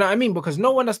you know what I mean? Because no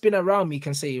one that's been around me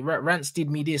can say Rance did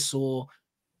me this, or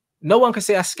no one can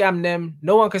say I scammed them.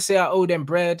 No one can say I owe them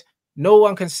bread. No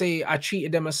one can say I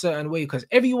treated them a certain way, because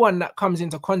everyone that comes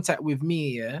into contact with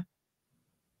me,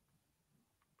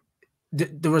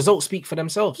 the results speak for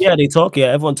themselves. Yeah, they talk. Yeah,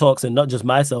 everyone talks, and not just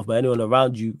myself, but anyone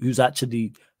around you who's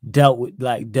actually dealt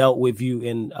with you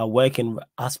in a working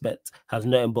aspect has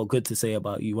nothing but good to say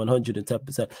about you.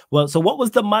 110%. Well, so what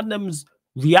was the Madnam's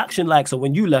reaction like? So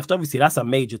when you left, obviously that's a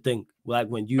major thing. Like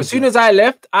when you, as soon as I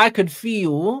left, I could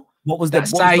feel that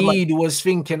Saeed was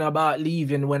thinking about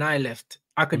leaving when I left.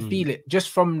 I could feel it just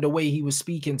from the way he was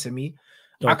speaking to me.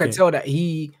 I could tell that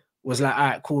he was like, all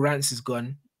right, cool, Rance is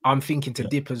gone. I'm thinking to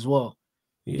dip as well.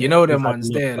 You know them ones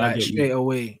there, like straight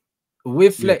away.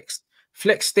 With Flex,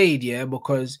 Flex stayed,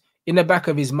 because in the back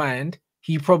of his mind,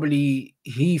 he probably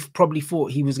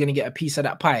thought he was gonna get a piece of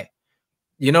that pie.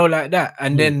 You know, like that.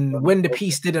 And then when the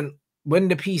piece didn't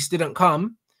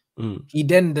come, he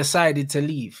then decided to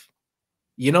leave.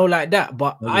 You know, like that.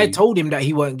 But I told him that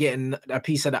he weren't getting a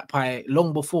piece of that pie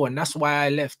long before, and that's why I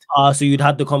left. So you'd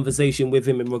had the conversation with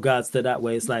him in regards to that,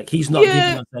 where it's like he's not giving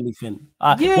us anything.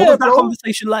 What was that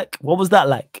conversation like? What was that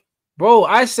like? Bro,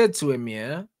 I said to him,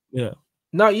 yeah.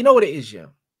 No, you know what it is,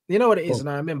 You know what it is, Oh. and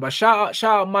I remember. Shout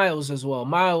out Miles as well.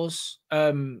 Miles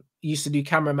used to do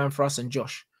cameraman for us and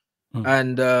Josh.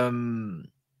 And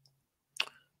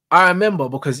I remember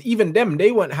because even them,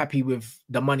 they weren't happy with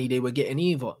the money they were getting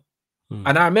either.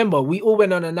 And I remember we all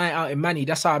went on a night out in Manny.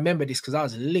 That's how I remember this, because I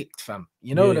was licked, fam.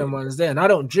 You know them ones there, and I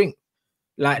don't drink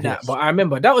like that. But I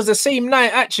remember that was the same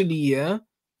night actually, yeah,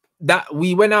 that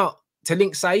we went out to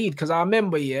link Saeed, because I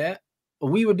remember, yeah,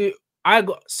 we would do. I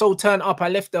got so turned up, I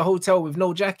left the hotel with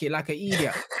no jacket like an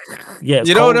idiot. Yeah,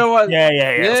 you cold. know what? Yeah.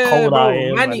 It's cold bro. out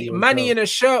here, Manny in a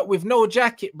shirt with no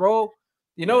jacket, bro.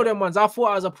 You know them ones. I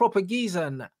thought I was a proper geezer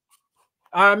and that.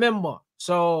 I remember.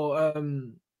 So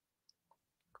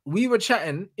we were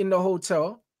chatting in the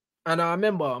hotel, and I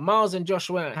remember Miles and Josh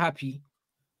weren't happy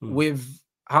with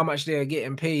how much they're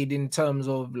getting paid in terms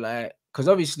of like, because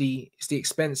obviously it's the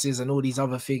expenses and all these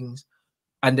other things,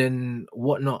 and then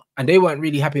whatnot, and they weren't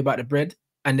really happy about the bread.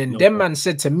 And then them man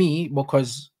said to me,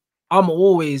 because I'm a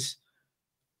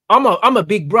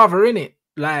big brother in it.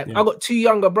 Like I got 2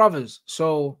 younger brothers,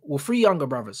 so 3 younger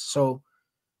brothers. So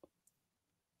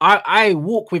I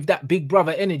walk with that big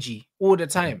brother energy all the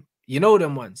time. You know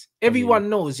them ones. Everyone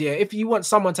knows, yeah. If you want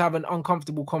someone to have an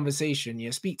uncomfortable conversation,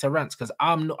 yeah, speak to Rants, because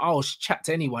I'll chat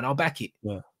to anyone. I'll back it.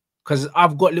 Yeah. Because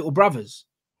I've got little brothers.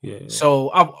 Yeah.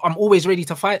 So I'm always ready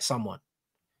to fight someone.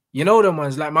 You know them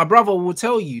ones. Like my brother will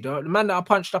tell you, the man that I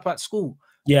punched up at school.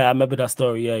 Yeah, I remember that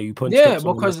story. Yeah, you punched up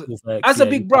because as a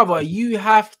big brother, you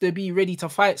have to be ready to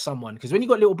fight someone. Because when you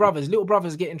got little brothers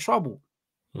get in trouble.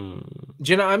 Do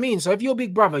you know what I mean? So if you're a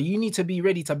big brother, you need to be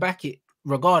ready to back it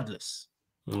regardless.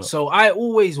 So I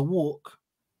always walk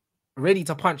ready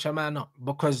to punch a man up,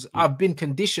 because I've been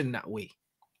conditioned that way.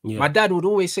 My dad would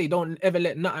always say, don't ever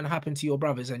let nothing happen to your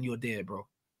brothers and you're there, bro.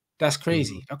 That's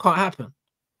crazy. That can't happen.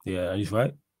 Yeah, he's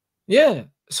right. Yeah.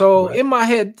 So in my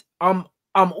head, I'm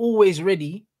always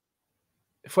ready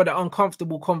for the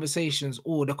uncomfortable conversations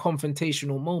or the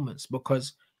confrontational moments,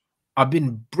 because I've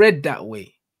been bred that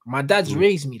way. My dad's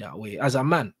raised me that way as a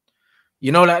man,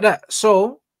 you know, like that.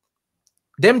 So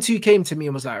them 2 came to me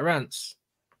and was like, Rants,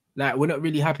 like, we're not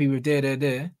really happy with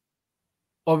there.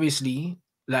 Obviously,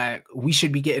 like, we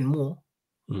should be getting more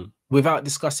without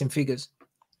discussing figures.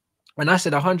 And I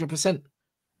said 100%.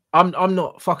 I'm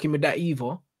not fucking with that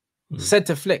either. Said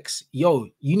to Flex, yo,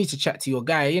 you need to chat to your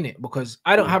guy, innit? Because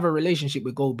I don't have a relationship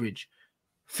with Goldbridge.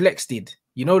 Flex did.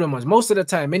 You know them ones. Most of the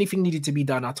time, anything needed to be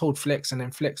done, I told Flex, and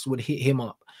then Flex would hit him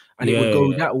up, and it would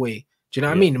go that way. Do you know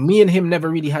what I mean? Me and him never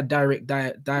really had direct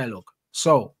dialogue.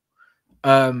 So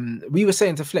we were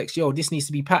saying to Flex, yo, this needs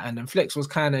to be patterned. And Flex was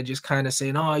kind of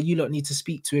saying, oh, you lot need to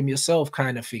speak to him yourself,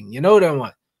 kind of thing. You know them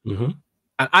one? And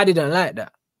I didn't like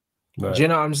that. Right. Do you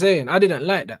know what I'm saying? I didn't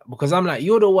like that, because I'm like,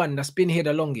 you're the one that's been here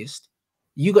the longest.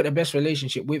 You got the best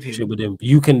relationship with him.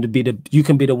 You can be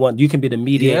the one. You can be the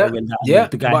mediator.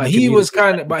 The guy, but he was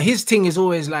but his thing is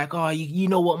always like, oh, you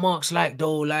know what Mark's like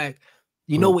though, like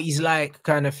you know what he's like,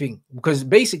 kind of thing. Because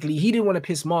basically he didn't want to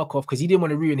piss Mark off because he didn't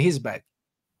want to ruin his bag.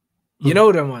 You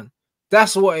know that one.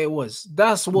 That's what it was.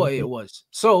 That's what it was.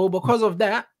 So because of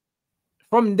that,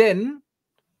 from then,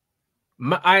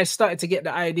 I started to get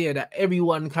the idea that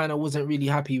everyone kind of wasn't really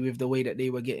happy with the way that they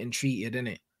were getting treated,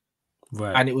 innit?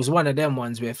 Right. And it was one of them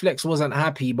ones where Flex wasn't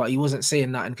happy, but he wasn't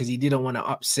saying nothing because he didn't want to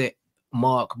upset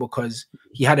Mark, because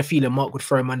he had a feeling Mark would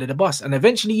throw him under the bus. And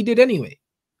eventually he did anyway.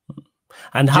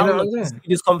 And how long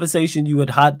this conversation you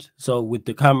had, so with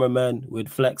the cameraman, with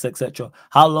Flex, etc.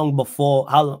 How long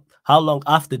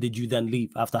after did you then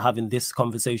leave, after having this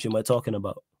conversation we're talking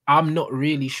about? I'm not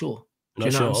really sure. Do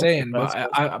you know what I'm saying?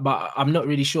 But I'm not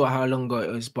really sure how long ago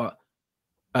it was. But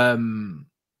the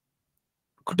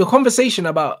conversation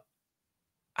about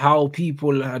how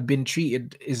people had been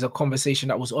treated is a conversation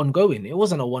that was ongoing. It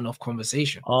wasn't a one-off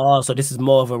conversation. Oh, so this is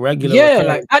more of a regular. Yeah,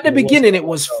 like at the beginning, it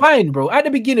was fine, bro. At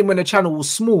the beginning, when the channel was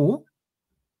small,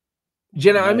 do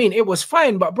you know what I mean? It was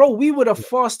fine, but bro, we were the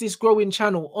fastest growing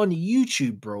channel on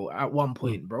YouTube, bro. At one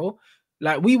point, bro,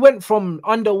 like we went from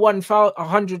under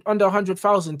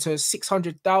 100,000 to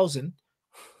 600,000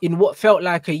 in what felt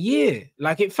like a year.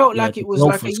 Like it felt like it was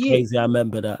like a year. Crazy. I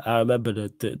remember that. I remember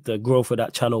the growth of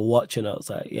that channel watching. I was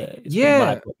like,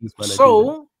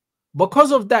 So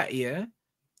because of that,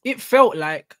 it felt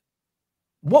like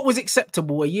what was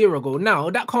acceptable a year ago now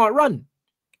that can't run.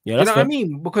 Yeah, you know what I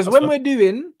mean? Because when we're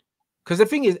doing, because the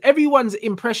thing is, everyone's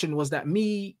impression was that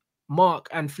me, Mark,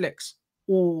 and Flex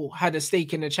all had a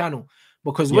stake in the channel.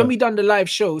 Because when we done the live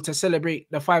show to celebrate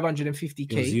the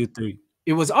 550K, it was you 3.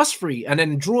 It was us 3, and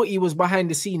then Drawty was behind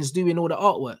the scenes doing all the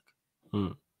artwork.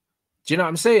 Do you know what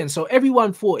I'm saying? So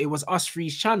everyone thought it was us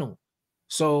 3's channel.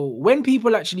 So when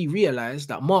people actually realized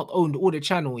that Mark owned all the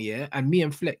channel, and me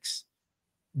and Flex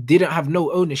didn't have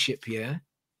no ownership. Yeah.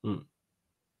 Mm.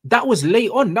 That was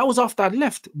late on. That was after I'd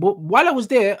left. But while I was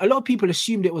there, a lot of people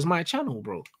assumed it was my channel,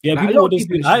 bro. Yeah, like, people would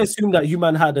assume. I assume that you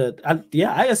man had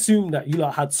I assume that you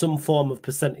lot had some form of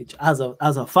percentage as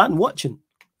a fan watching.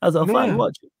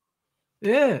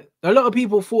 Yeah, a lot of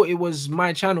people thought it was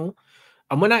my channel.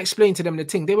 And when I explained to them the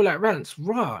thing, they were like, Rants,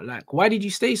 rah, like, why did you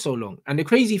stay so long? And the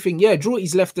crazy thing, yeah,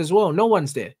 Drawty's left as well. No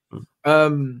one's there.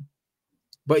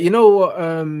 But you know what?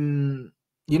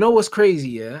 You know what's crazy,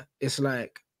 yeah? It's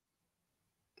like,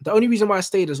 the only reason why I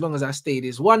stayed as long as I stayed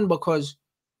is one, because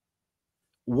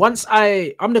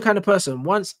I'm the kind of person,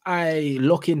 once I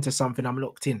lock into something, I'm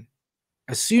locked in.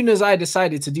 As soon as I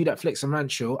decided to do that Flex and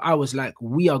Rant show, I was like,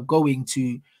 we are going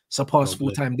to surpass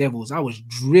Full-Time Devils. I was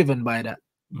driven by that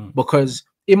because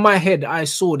in my head, I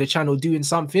saw the channel doing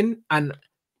something and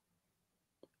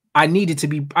I needed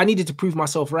to prove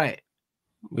myself right.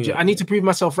 Yeah. I need to prove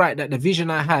myself right that the vision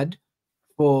I had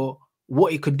for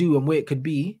what it could do and where it could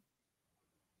be,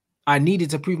 I needed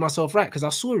to prove myself right because I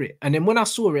saw it. And then when I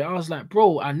saw it, I was like,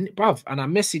 bruv, and I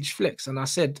messaged Flex and I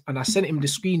sent him the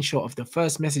screenshot of the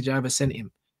first message I ever sent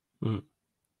him.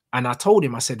 And I told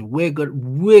him, I said, we're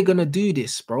gonna do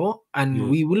this, bro. And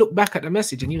we look back at the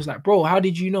message and he was like, bro, how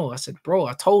did you know? I said, bro,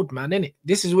 I told, man, innit?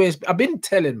 This is where I've been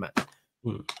telling, man.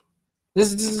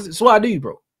 This is what I do,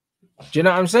 bro. Do you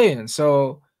know what I'm saying?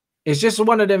 So it's just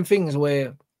one of them things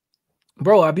where,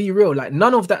 bro, I'll be real. Like,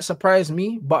 none of that surprised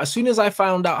me. But as soon as I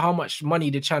found out how much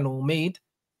money the channel made,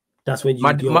 that's when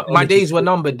my days were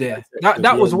numbered there.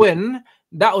 That was when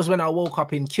I woke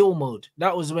up in kill mode.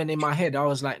 That was when in my head I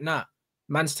was like, nah,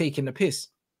 man's taking the piss.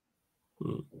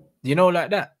 You know,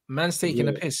 like that. Man's taking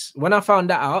the piss. When I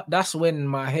found that out, that's when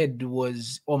my head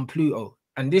was on Pluto.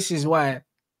 And this is why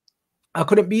I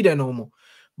couldn't be there no more.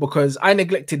 Because I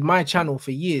neglected my channel for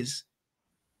years.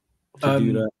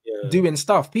 Doing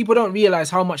stuff. People don't realize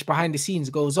how much behind the scenes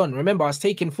goes on. Remember, I was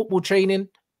taking football training.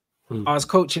 I was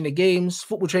coaching the games.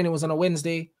 Football training was on a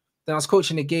Wednesday. Then I was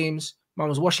coaching the games. Man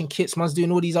was washing kits. Man's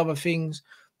doing all these other things.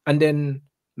 And then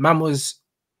man was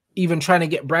even trying to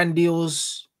get brand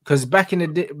deals. Because back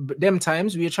in them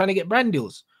times, we were trying to get brand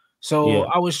deals. So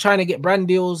I was trying to get brand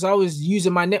deals. I was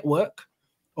using my network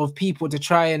of people to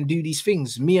try and do these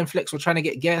things. Me and Flex were trying to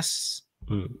get guests.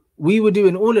 We were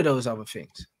doing all of those other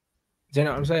things. Do you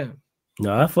know what I'm saying?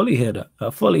 No, I fully hear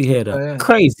that.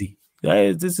 Crazy.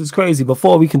 This is crazy.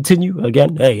 Before we continue,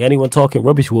 again, hey, anyone talking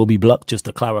rubbish will be blocked, just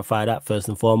to clarify that first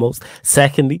and foremost.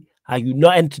 Secondly, are you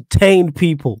not entertained,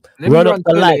 people? Run up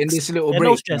the likes. In this little break,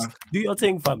 no stress. Do your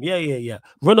thing, fam. Yeah.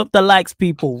 Run up the likes,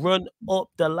 people. Run up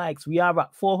the likes. We are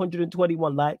at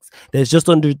 421 likes. There's just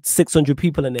under 600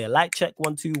 people in there. Like check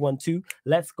 1212.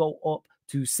 Let's go up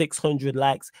to 600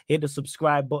 likes. Hit the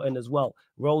subscribe button as well.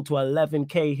 Roll to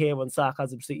 11K here on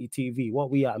Sarcasm City TV. What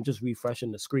we are, I'm just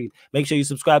refreshing the screen. Make sure you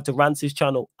subscribe to Rants'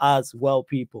 channel as well,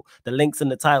 people. The link's in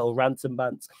the title, Rants and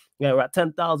Bants. Yeah, we're at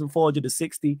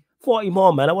 10,460. 40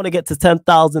 more, man. I want to get to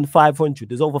 10,500.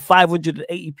 There's over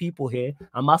 580 people here.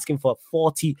 I'm asking for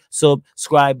 40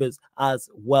 subscribers as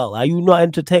well. Are you not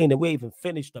entertained? And we even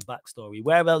finished the backstory.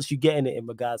 Where else you getting it in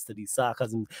regards to these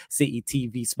Sarcasm City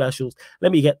TV specials?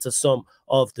 Let me get to some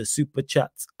of the super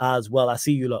chats as well. I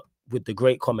see you lot with the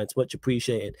great comments, much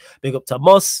appreciated. Big up to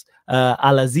Moss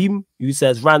Alazim, who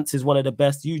says Rants is one of the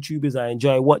best YouTubers. I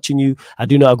enjoy watching you. I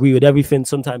do not agree with everything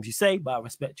sometimes you say, but I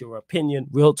respect your opinion.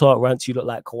 Real talk, Rants, you look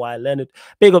like Kawhi Leonard.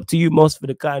 Big up to you, Moss, for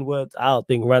the kind words. I don't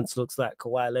think Rants looks like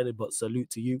Kawhi Leonard, but salute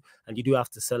to you. And you do have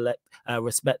to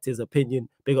respect his opinion.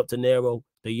 Big up to Nero,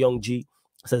 the young G.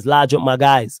 Says, large up my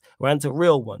guys. Rants a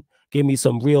real one. Give me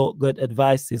some real good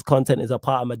advice. His content is a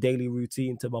part of my daily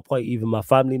routine. To my point, even my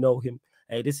family know him.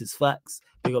 Hey, this is facts.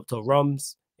 Big up to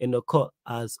Rums in the cut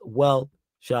as well.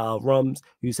 Shout out Rums,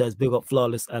 who says big up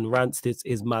Flawless and Rants. This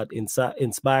is mad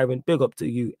inspiring. Big up to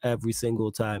you every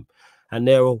single time. And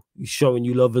Nero, he's showing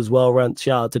you love as well, Rants.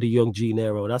 Shout out to the young G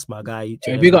Nero. That's my guy.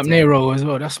 Yeah, big up Nero as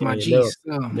well. That's my G.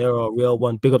 Nero, a real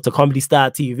one. Big up to Comedy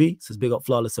Star TV. Says big up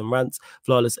Flawless and Rants.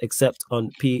 Flawless except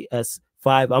on PS5.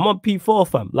 I'm on P4,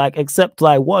 fam. Like, except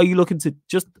like, what are you looking to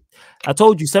just? I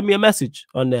told you, send me a message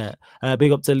on there.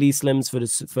 Big up to Lee Slims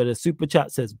for the super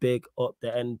chat. Says big up the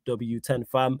NW10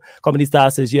 fam. Comedy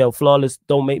Star says, yeah, Flawless,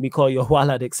 don't make me call you a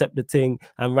wallad, accept the thing.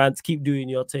 And Rants, keep doing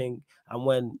your thing. And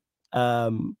when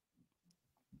and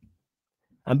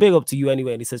big up to you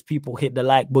anyway. And he says people hit the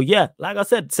like. But yeah, like I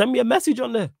said, send me a message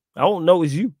on there. I won't know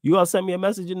it's you. You gotta send me a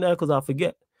message in there because I'll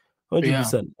forget.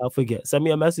 100%. I'll forget. Send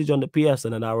me a message on the PS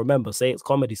and then I'll remember. Say it's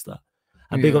Comedy Star.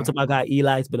 And big up to my guy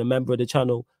Eli. He's been a member of the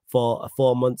channel for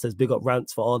 4 months. Says big up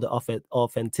Rants for all the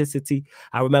authenticity.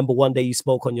 I remember one day you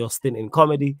spoke on your stint in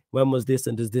comedy. When was this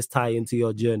and does this tie into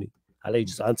your journey? I'll let you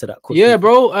just answer that quickly. Yeah,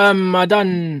 bro. I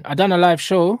done a live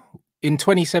show in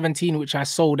 2017, which I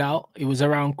sold out. It was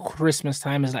around Christmas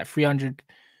time. It's like 300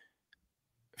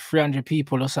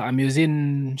 people or something. It was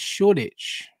in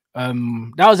Shoreditch.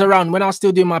 That was around when I was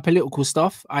still doing my political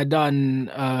stuff. I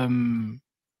done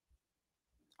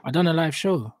a live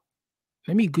show.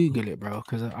 Let me Google it, bro,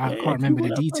 because I can't remember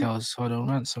the details. Hold on,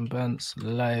 Ransom Burns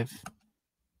live.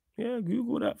 Yeah,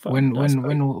 Google that. Fam. When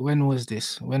was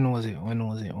this? When was it?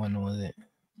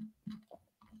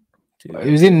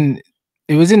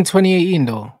 It was in 2018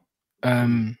 though.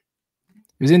 It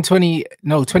was in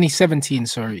 2017,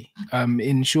 sorry.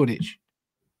 In Shoreditch.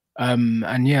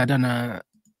 And yeah, I done a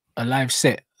live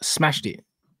set, smashed it.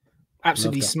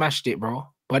 Absolutely smashed it, bro.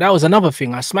 But that was another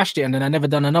thing. I smashed it and then I never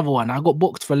done another one. I got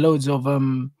booked for loads of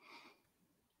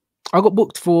I got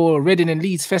booked for Reading and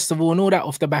Leeds Festival and all that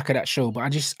off the back of that show.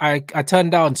 But I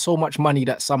turned down so much money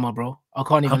that summer, bro. I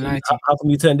can't even lie to you. How come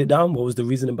you turned it down? What was the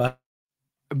reasoning behind?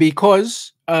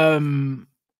 Because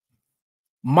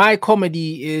my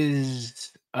comedy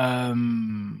is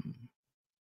I'm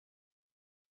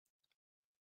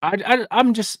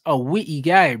just a witty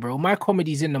guy, bro. My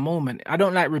comedy's in the moment. I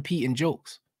don't like repeating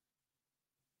jokes.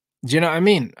 Do you know what I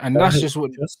mean? And that's just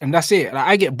what, and that's it. Like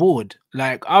I get bored.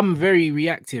 Like I'm very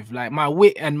reactive. Like my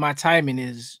wit and my timing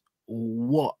is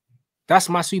what? That's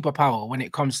my superpower when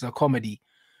it comes to comedy.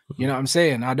 You know what I'm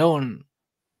saying? I'm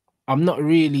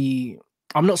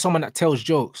not someone that tells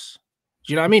jokes.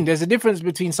 Do you know what I mean? There's a difference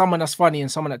between someone that's funny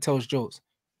and someone that tells jokes.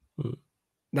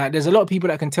 Like there's a lot of people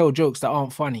that can tell jokes that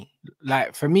aren't funny.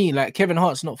 Like for me, like Kevin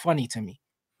Hart's not funny to me.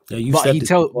 Yeah, but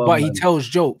he tells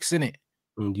jokes, innit?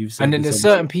 And then there's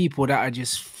certain people that are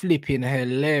just flipping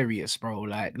hilarious, bro.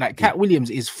 Like Cat Williams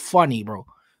is funny, bro.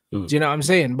 Do you know what I'm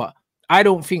saying? But I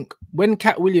don't think when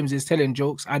Cat Williams is telling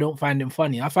jokes, I don't find him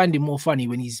funny. I find him more funny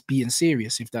when he's being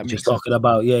serious, if that makes sense. He's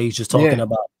just talking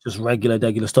about just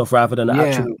regular stuff rather than the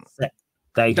actual set.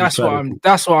 That's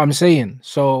what I'm saying.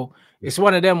 So it's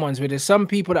one of them ones where there's some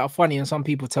people that are funny and some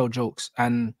people tell jokes,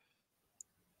 and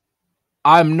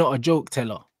I'm not a joke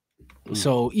teller.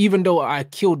 So even though I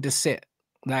killed the set,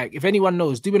 like if anyone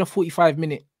knows, doing a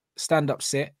 45-minute stand-up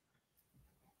set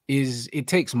it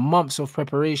takes months of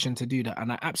preparation to do that,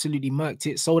 and I absolutely murked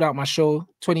it. Sold out my show,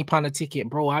 £20 a ticket,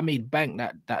 bro. I made bank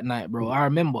that night, bro. I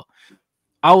remember.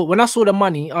 When I saw the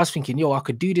money, I was thinking, yo, I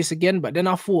could do this again. But then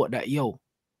I thought that, yo,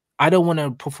 I don't want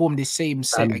to perform this same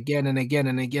set again and again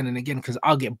and again and again because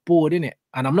I'll get bored in it.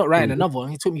 And I'm not writing another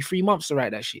one. It took me 3 months to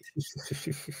write that shit.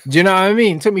 Do you know what I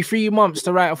mean? It took me 3 months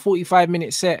to write a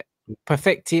 45-minute set,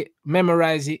 perfect it,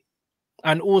 memorize it,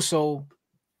 and also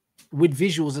with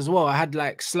visuals as well. I had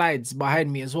like slides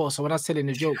behind me as well. So when I was telling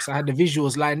the jokes, I had the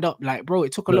visuals lined up. Like, bro,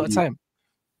 it took a lot of time.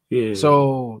 Yeah.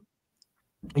 So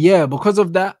yeah, because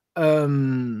of that,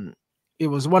 it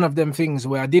was one of them things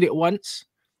where I did it once,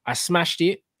 I smashed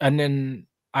it, and then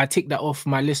I ticked that off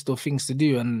my list of things to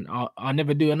do, and I'll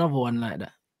never do another one like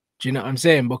that. Do you know what I'm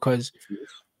saying? Because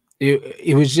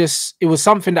it was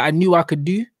something that I knew I could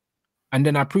do, and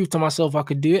then I proved to myself I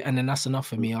could do it, and then that's enough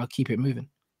for me. I'll keep it moving.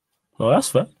 Well, that's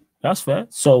fair. That's fair.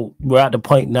 So we're at the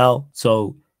point now.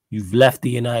 So you've left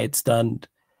the United stand.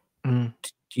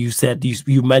 You said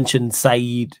you mentioned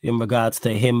Saeed in regards to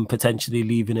him potentially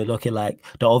leaving it looking like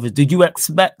the others. Did you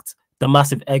expect the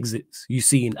massive exits you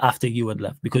seen after you had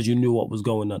left because you knew what was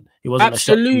going on? It wasn't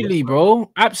absolutely,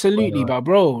 bro. Absolutely, but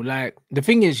bro, like the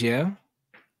thing is, yeah,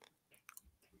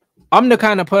 I'm the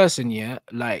kind of person, yeah,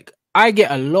 like I get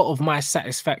a lot of my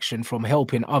satisfaction from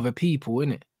helping other people,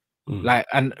 innit? Like,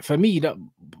 and for me, that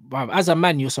as a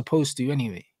man, you're supposed to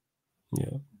anyway.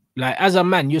 Yeah. Like as a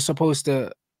man, you're supposed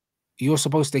to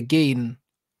gain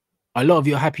a lot of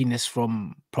your happiness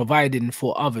from providing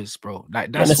for others, bro.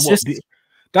 Like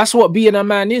that's what being a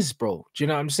man is, bro. Do you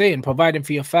know what I'm saying? Providing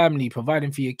for your family,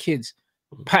 providing for your kids,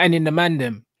 patterning the man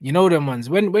them. You know them ones.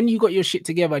 When you got your shit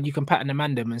together and you can pattern the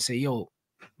man them and say, yo,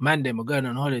 man them are going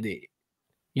on holiday.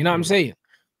 You know what I'm saying?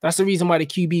 That's the reason why the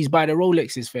QBs buy the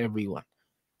Rolexes for everyone.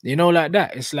 You know, like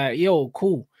that. It's like, yo,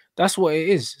 cool. That's what it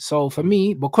is. So for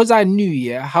me, because I knew,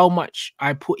 yeah, how much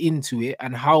I put into it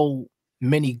and how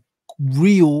many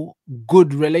real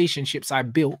good relationships I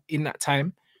built in that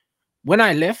time, when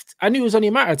I left, I knew it was only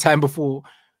a matter of time before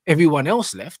everyone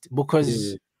else left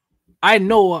because I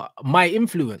know my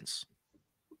influence.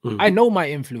 I know my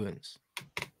influence.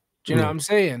 Do you know what I'm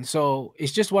saying? So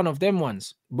it's just one of them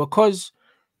ones. Because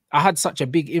I had such a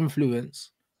big influence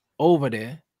over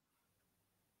there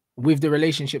with the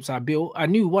relationships I built, I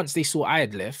knew once they saw I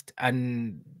had left,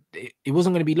 and it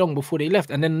wasn't going to be long before they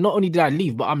left. And then not only did I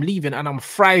leave, but I'm leaving and I'm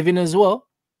thriving as well.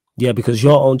 Yeah, because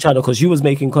your own channel, because you was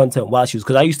making content while she was,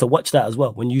 because I used to watch that as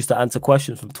well when you used to answer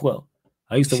questions from 12.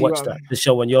 I used to See watch what that the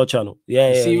show on your channel. Yeah,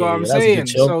 You yeah, see yeah, what yeah. I'm That's a good saying?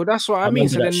 show. So that's what I I mean.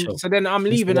 remember that show. So then I'm I used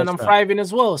to leaving and watch I'm that. thriving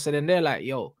as well. So then they're like,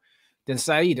 yo, then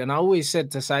Saeed. And I always said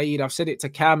to Saeed, I've said it to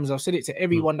Cams, I've said it to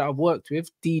everyone that I've worked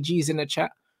with, DGs in the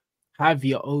chat, have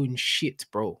your own shit,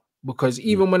 bro. Because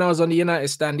even when I was on the United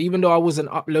stand, even though I wasn't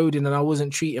uploading and I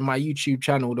wasn't treating my YouTube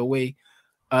channel the way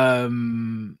I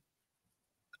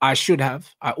should have,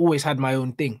 I always had my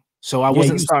own thing. So I Yeah,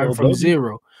 wasn't you starting still, from bro.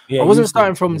 zero. Yeah, I you wasn't still.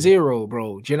 starting from zero,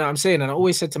 bro. Do you know what I'm saying? And I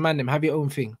always said to man them, have your own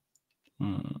thing.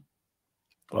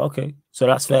 Okay, so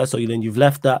that's fair. So then you've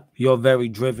left that. You're very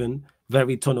driven,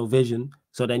 very tunnel vision.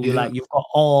 So then you're like, you've got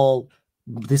all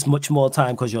this much more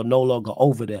time because you're no longer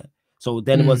over there. So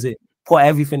then was it put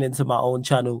everything into my own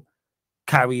channel,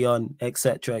 carry on,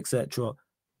 etc., etc.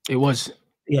 It was.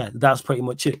 Yeah, that's pretty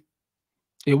much it.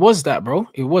 It was that, bro.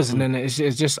 It was. And then it's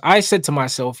just, I said to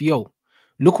myself, yo,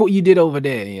 look what you did over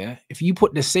there. Yeah. If you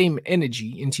put the same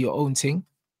energy into your own thing,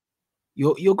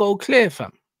 you'll go clear,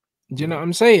 fam. Do you know what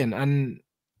I'm saying? And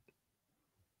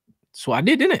so I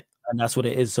did, didn't it? And that's what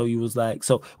it is. So you was like,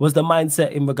 so was the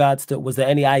mindset in regards to, was there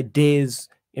any ideas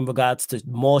in regards to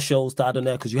more shows to add on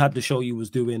there? Because you had the show you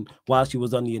was doing whilst you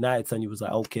was on the United, and you was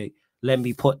like, okay, let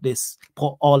me put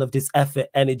all of this effort,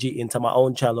 energy into my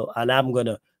own channel, and I'm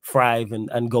gonna thrive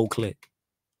and go clear.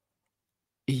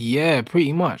 Yeah,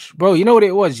 pretty much, bro. You know what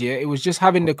it was? Yeah, it was just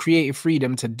having the creative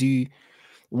freedom to do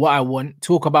what I want,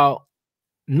 talk about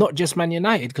not just Man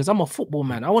United, because I'm a football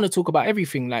man. I want to talk about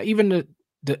everything, like even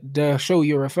the show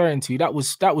you're referring to. That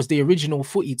was the original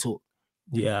Footy Talk.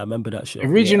 Yeah, I remember that show.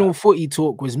 Original Footy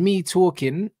Talk was me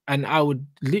talking, and I would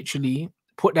literally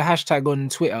put the hashtag on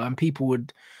Twitter, and people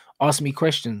would ask me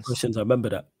questions. I remember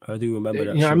that. I do remember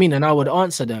that. You know what I mean? And I would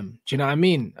answer them. Do you know what I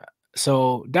mean?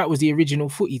 So that was the original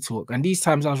Footy Talk. And these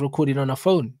times I was recording on a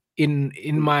phone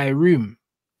in my room,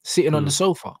 sitting on the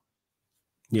sofa.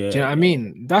 Yeah. Do you know what I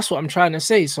mean? That's what I'm trying to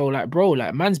say. So like, bro,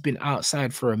 like man's been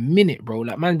outside for a minute, bro.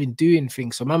 Like man's been doing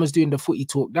things. So man was doing the Footy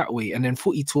Talk that way. And then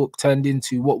Footy Talk turned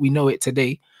into what we know it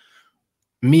today.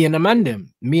 Me and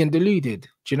Amandem, me and Deluded. Do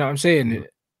you know what I'm saying?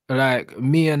 Like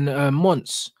me and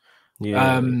Monts.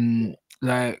 Yeah.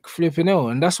 Like flipping out.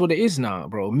 And that's what it is now,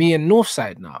 bro. Me and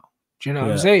Northside now. Do you know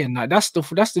what I'm saying? Like that's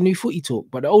the new Footy Talk.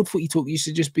 But the old Footy Talk used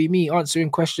to just be me answering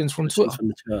questions from Twitter. From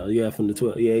the Twitter. Yeah, from the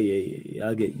Twitter. Yeah.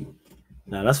 I get you.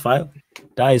 Now that's fire.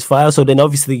 That is fire. So then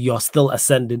obviously you're still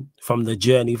ascending from the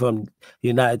journey from the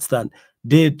United stand.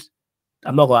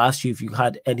 I'm not gonna ask you if you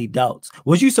had any doubts.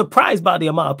 Was you surprised by the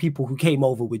amount of people who came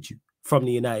over with you from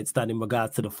the United stand in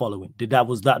regards to the following?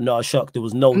 Was that not a shock? There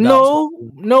was no doubts.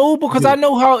 No, because I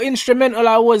know how instrumental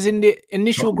I was in the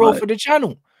initial growth of the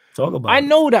channel. Talk about I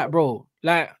know that, bro.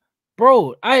 Like,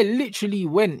 bro, I literally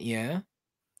went,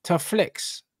 to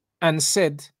Flex and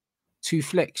said to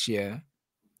Flex,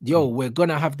 yo, we're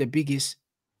gonna have the biggest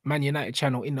Man United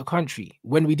channel in the country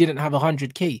when we didn't have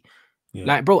 100K.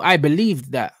 Like, bro, I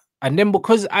believed that. And then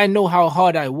because I know how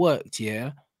hard I worked,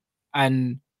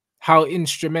 and how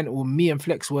instrumental me and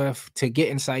Flex were to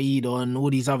getting Saeed on, all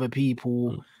these other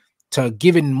people, to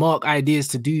giving Mark ideas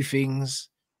to do things.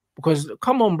 Because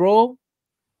come on, bro.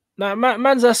 Like,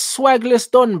 man's a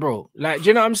swagless don, bro. Like, do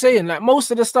you know what I'm saying? Like,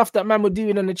 most of the stuff that man were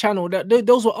doing on the channel,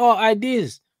 those were our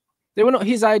ideas. They were not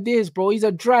his ideas, bro. He's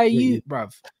a dry youth,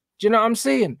 bruv. Do you know what I'm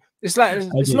saying? It's like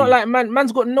it's not like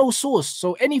man's got no source.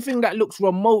 So anything that looks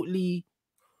remotely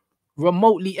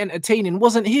entertaining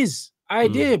wasn't his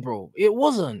idea, bro. It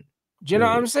wasn't. Do you know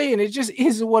what I'm saying? It just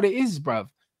is what it is, bruv.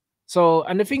 So,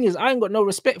 and the thing is, I ain't got no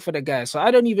respect for the guy, so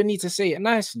I don't even need to say it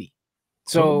nicely.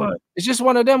 So it's just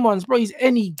one of them ones, bro. He's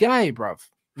any guy, bruv.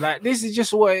 Like, this is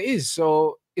just what it is.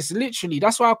 So it's literally,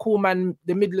 that's why I call man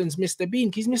the Midlands Mr.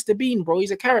 Bean. He's Mr. Bean, bro.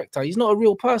 He's a character. He's not a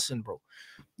real person, bro.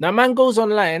 Now, man goes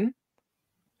online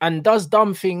and does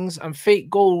dumb things and fake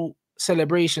goal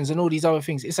celebrations and all these other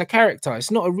things. It's a character.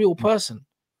 It's not a real person.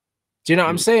 Do you know what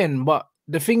I'm saying? But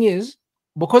the thing is,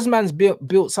 because man's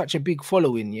built such a big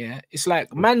following, it's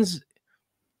like man's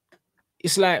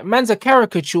a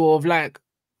caricature of like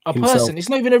a person. It's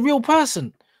not even a real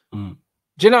person. Do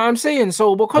you know what I'm saying?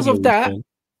 So because of that,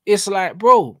 it's like,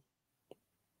 bro,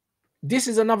 this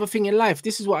is another thing in life.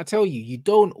 This is what I tell you. You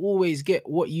don't always get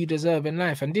what you deserve in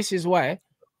life. And this is why,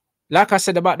 like I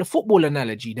said about the football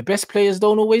analogy, the best players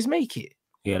don't always make it.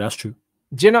 Yeah, that's true.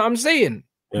 Do you know what I'm saying?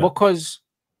 Yeah. Because,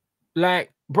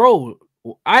 like, bro,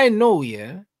 I know,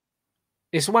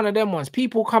 it's one of them ones.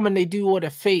 People come and they do all the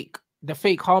fake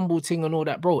humble thing and all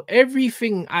that, bro.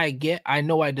 Everything I get, I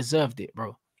know I deserved it,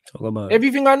 bro. Talk about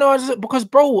everything I know, because,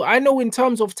 bro, I know in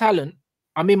terms of talent,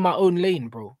 I'm in my own lane,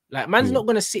 bro. Like, man's not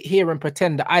gonna sit here and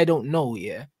pretend that I don't know,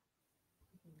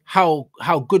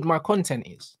 how good my content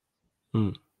is.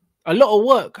 a lot of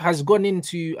work has gone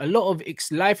into a lot of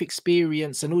life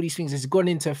experience and all these things has gone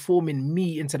into forming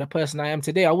me into the person I am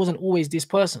today. I wasn't always this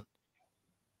person.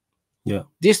 Yeah.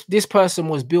 This person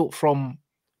was built from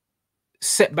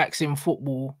setbacks in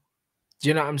football. Do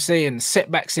you know what I'm saying?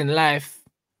 Setbacks in life,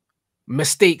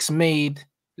 mistakes made,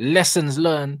 lessons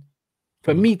learned.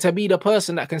 For me to be the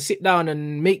person that can sit down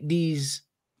and make these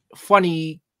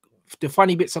funny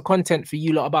bits of content for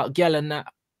you lot about gal and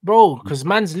that, bro, because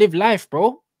man's live life,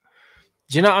 bro.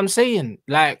 Do you know what I'm saying?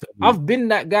 Like, I've been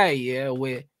that guy, yeah,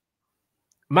 where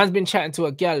man's been chatting to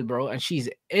a gal, bro, and she's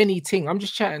anything. I'm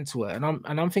just chatting to her,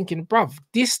 and I'm thinking, bruv,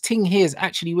 this thing here is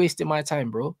actually wasting my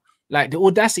time, bro. Like the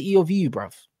audacity of you,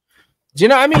 bruv. Do you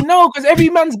know what I mean? No, because every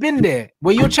man's been there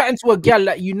where you're chatting to a gal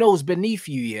that you know is beneath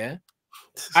you, yeah,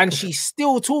 and she's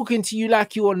still talking to you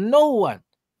like you're no one.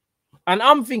 And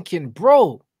I'm thinking,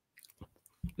 bro,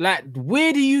 like,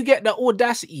 where do you get the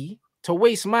audacity to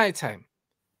waste my time?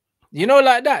 You know,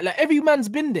 like that. Like every man's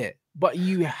been there, but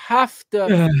you have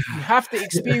to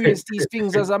experience these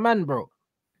things as a man, bro.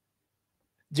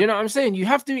 Do you know what I'm saying? You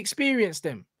have to experience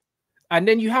them, and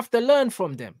then you have to learn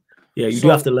from them. Yeah, you do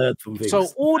have to learn from things. So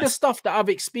all the stuff that I've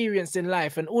experienced in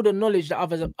life and all the knowledge that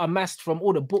I've amassed from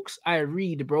all the books I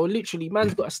read, bro, literally,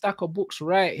 man's got a stack of books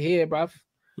right here, bruv.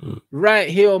 Right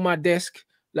here on my desk.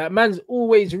 Like, man's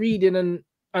always reading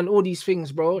and all these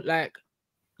things, bro. Like,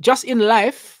 just in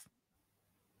life,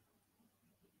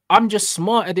 I'm just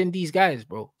smarter than these guys,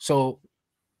 bro. So,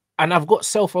 and I've got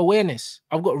self-awareness.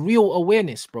 I've got real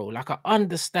awareness, bro. Like, I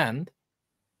understand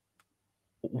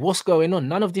what's going on.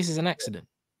 None of this is an accident.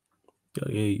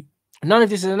 None of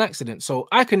this is an accident. So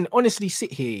I can honestly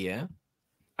sit here, yeah,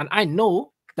 and I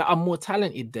know that I'm more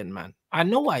talented than man. I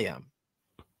know I am.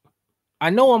 I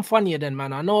know I'm funnier than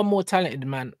man. I know I'm more talented than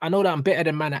man. I know that I'm better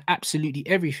than man at absolutely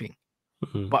everything.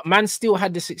 But man still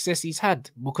had the success he's had,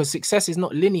 because success is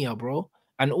not linear, bro.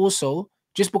 And also,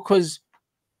 just because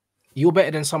you're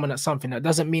better than someone at something, that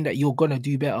doesn't mean that you're gonna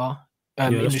do better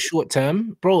in the short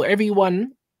term, bro.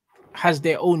 Everyone has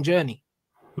their own journey.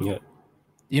 Yeah.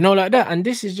 You know, like that. And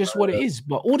this is just what it is.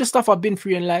 But all the stuff I've been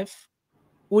through in life,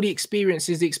 all the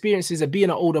experiences of being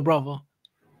an older brother,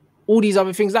 all these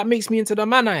other things, that makes me into the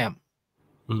man I am.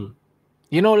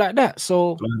 You know, like that.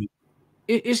 So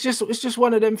it's just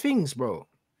one of them things, bro.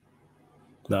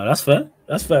 No, that's fair.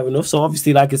 That's fair enough. So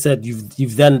obviously, like I said,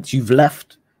 you've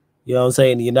left. You know what I'm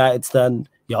saying? The United Stand,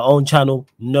 your own channel,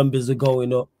 numbers are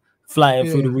going up,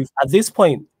 flying through the roof. At this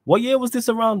point, what year was this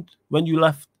around when you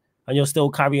left? And you're still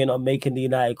carrying on making the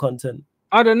United content?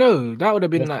 I don't know. That would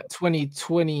have been like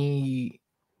 2020.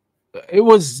 It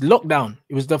was lockdown.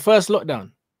 It was the first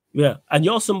lockdown. Yeah. And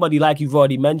you're somebody, like you've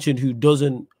already mentioned, who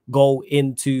doesn't go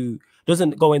into,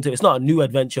 it's not a new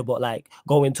adventure, but like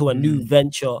go into a new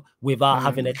venture without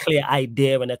having a clear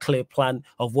idea and a clear plan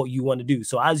of what you want to do.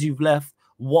 So as you've left,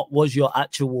 what was your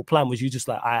actual plan? Was you just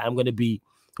like, I'm going to be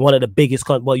one of the biggest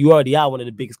well, you already are one of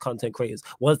the biggest content creators.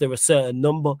 Was there a certain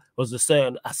number? Was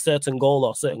there a certain goal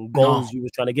or certain goals you were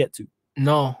trying to get to?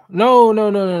 No.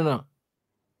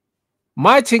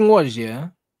 My thing was, yeah,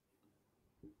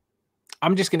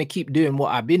 I'm just gonna keep doing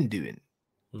what I've been doing.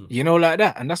 You know, like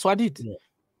that. And that's what I did.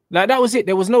 Like, that was it.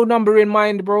 There was no number in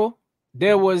mind, bro.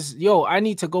 There was, I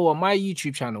need to go on my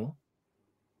YouTube channel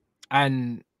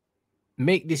and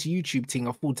make this YouTube thing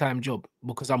a full-time job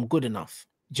because I'm good enough.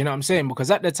 Do you know what I'm saying?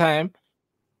 Because at the time,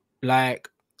 like,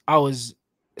 I was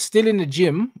still in the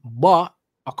gym, but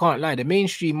I can't lie, the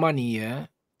mainstream money, yeah,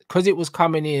 because it was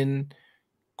coming in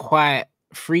quite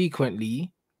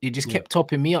frequently, it just kept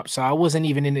topping me up. So I wasn't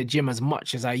even in the gym as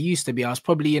much as I used to be. I was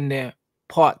probably in there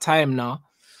part-time now.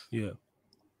 Yeah.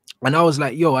 And I was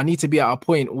like, I need to be at a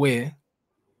point where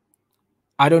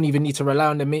I don't even need to rely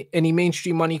on any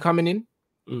mainstream money coming in.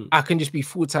 I can just be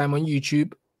full-time on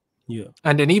YouTube. Yeah.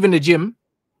 And then even the gym,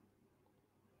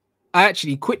 I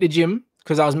actually quit the gym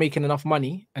because I was making enough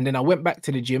money. And then I went back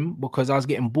to the gym because I was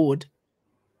getting bored.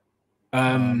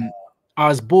 I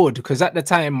was bored because at the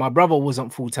time my brother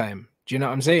wasn't full-time. Do you know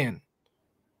what I'm saying?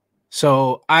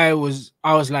 So I was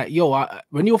like,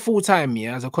 when you're full-time,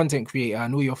 as a content creator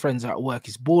and all your friends are at work,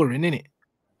 it's boring, innit?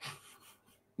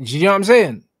 Do you know what I'm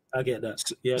saying? I get that.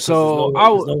 Yeah. So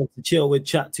there's no one to chill with,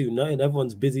 chat to. No,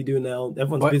 everyone's busy doing their own.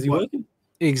 Everyone's busy working.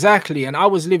 Exactly. And I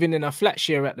was living in a flat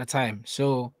share at the time,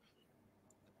 so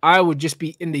I would just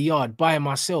be in the yard by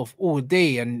myself all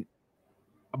day. And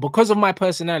because of my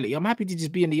personality, I'm happy to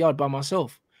just be in the yard by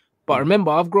myself. But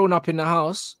remember, I've grown up in a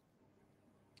house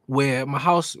where my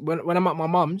house, when I'm at my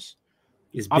mum's,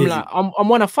 I'm like, I'm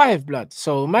one of 5 blood.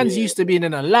 So man's used to being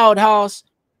in a loud house,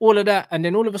 all of that. And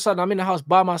then all of a sudden I'm in the house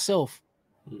by myself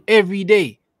every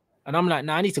day. And I'm like,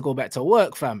 nah, I need to go back to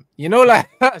work, fam. You know, like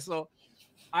so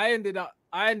I ended up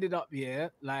yeah,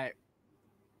 like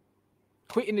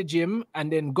quitting the gym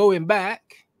and then going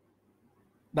back.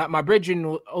 That my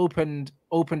brethren opened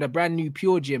a brand new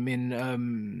Pure Gym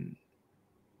in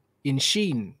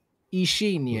Sheen,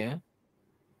 Sheen, yeah.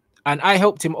 And I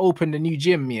helped him open the new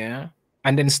gym, yeah,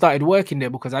 and then started working there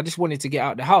because I just wanted to get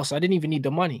out the house. I didn't even need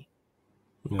the money.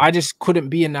 I just couldn't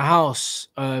be in the house.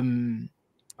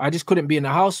 I just couldn't be in the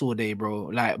house all day, bro,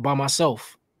 like by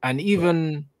myself. And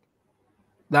even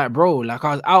like, bro, like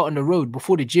I was out on the road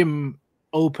before the gym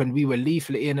opened, we were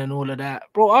leafleting and all of that.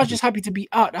 Bro, I was just happy to be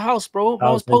out the house, bro. I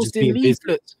was just posting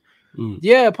leaflets.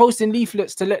 Yeah, posting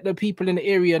leaflets to let the people in the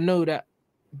area know that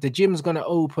the gym's gonna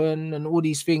open and all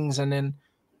these things, and then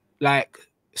like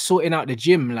sorting out the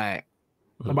gym, like.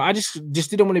 But I just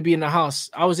didn't want to be in the house.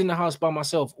 I was in the house by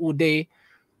myself all day.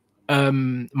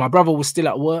 My brother was still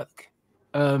at work,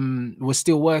 was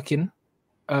still working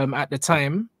at the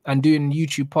time and doing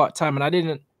YouTube part-time, and I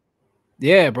didn't,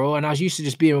 yeah, bro. And I was used to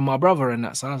just being with my brother and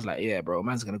that. So I was like, yeah, bro,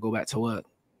 man's gonna go back to work.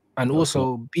 And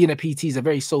also being a PT is a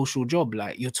very social job.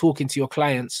 Like you're talking to your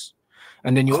clients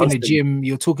and then you're constantly in the gym,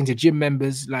 you're talking to gym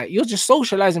members, like you're just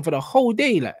socializing for the whole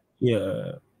day. Like,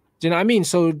 yeah. Do you know what I mean?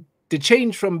 So the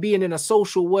change from being in a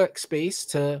social workspace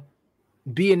to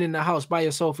being in the house by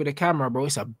yourself with a camera, bro,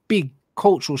 it's a big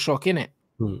cultural shock, innit?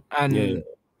 And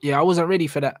yeah, I wasn't ready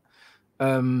for that.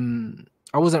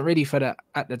 I wasn't ready for that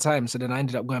at the time. So then I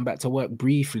ended up going back to work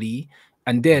briefly.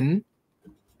 And then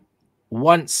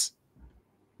once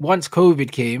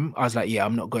COVID came, I was like, yeah,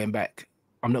 I'm not going back.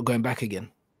 I'm not going back again.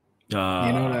 You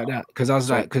know, like that. Because I was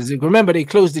like, because remember they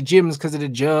closed the gyms because of the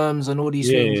germs and all these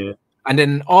things. Yeah. And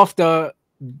then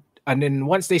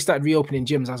once they started reopening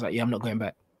gyms, I was like, yeah, I'm not going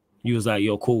back. You was like,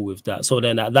 you're cool with that. So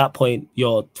then at that point,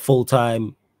 you're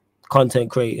full-time content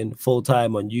creating,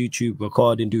 full-time on YouTube,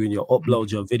 recording, doing your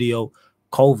uploads, your video.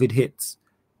 COVID hits.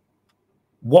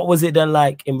 What was it then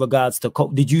like in regards to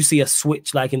did you see a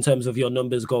switch like in terms of your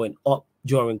numbers going up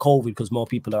during COVID because more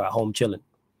people are at home chilling?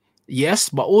 Yes,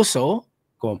 but also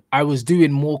I was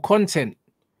doing more content.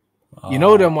 You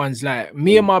know them ones, like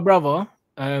me and my brother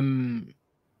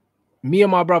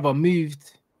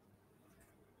moved.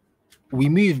 We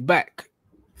moved back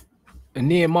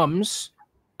near mum's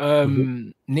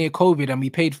near COVID, and we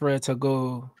paid for her to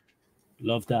go.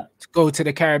 Love that. To go to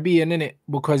the Caribbean, innit?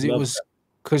 Because it was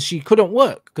because she couldn't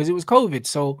work because it was COVID.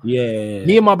 So yeah,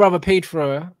 me and my brother paid for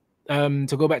her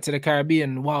to go back to the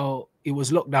Caribbean while it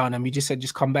was lockdown, and we just said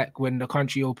just come back when the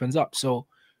country opens up. So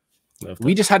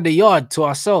we just had the yard to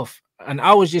ourselves, and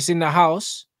I was just in the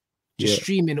house just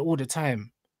streaming all the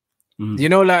time. You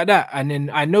know, like that. And then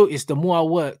I noticed the more I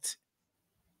worked,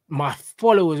 my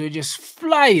followers were just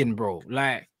flying, bro.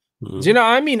 Like, do you know what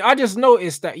I mean? I just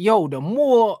noticed that, yo, the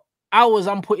more hours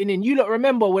I'm putting in, you lot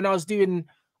remember when I was doing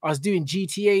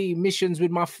GTA missions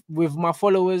with my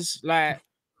followers, like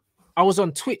I was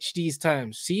on Twitch these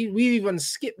times. See, we even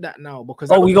skipped that now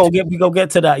because we go get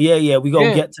to that. Yeah, we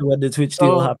gonna get to when the Twitch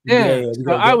deal happened. Yeah.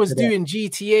 So I was doing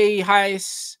GTA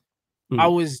heists. I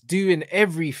was doing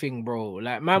everything, bro.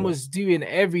 Like man was doing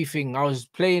everything. I was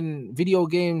playing video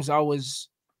games. I was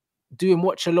doing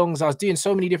watch-alongs. I was doing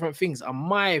so many different things. And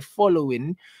my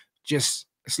following just,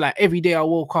 it's like every day I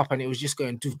woke up and it was just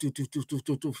going doof, doof, doof, doof, doof,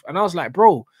 doof, doof. And I was like,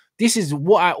 bro, this is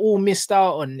what I all missed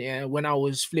out on when I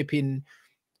was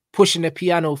pushing the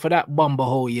piano for that bumper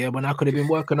hole, when I could have been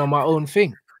working on my own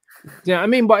thing. Yeah, I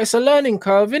mean, but it's a learning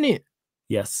curve, isn't it?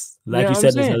 Yes, like you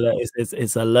said,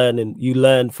 it's a learning. You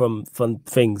learn from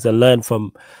things and learn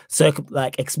from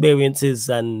like experiences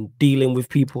and dealing with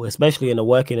people, especially in a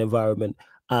working environment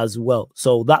as well.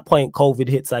 So that point, COVID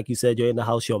hits, like you said, you're in the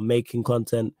house, you're making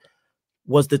content.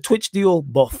 Was the Twitch deal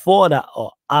before that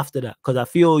or after that? Because I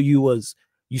feel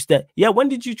when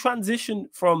did you transition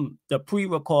from the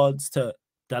pre-records to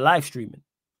the live streaming?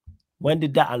 When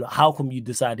did that, and how come you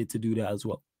decided to do that as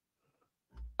well?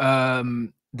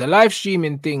 The live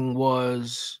streaming thing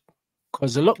was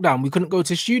because of lockdown. We couldn't go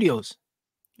to studios.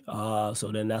 So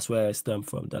then that's where it stemmed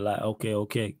from. The like,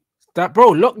 okay. That,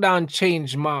 bro, lockdown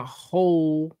changed my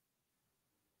whole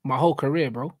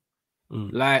career, bro.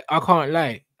 Like, I can't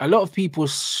lie. A lot of people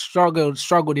struggled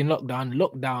in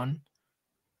lockdown.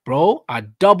 Bro, I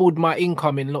doubled my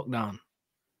income in lockdown.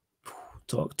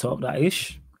 Talk that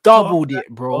ish. Doubled it,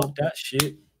 bro. Talk that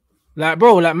shit. Like,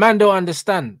 bro, like, man don't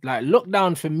understand. Like,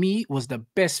 lockdown for me was the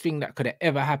best thing that could have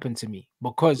ever happened to me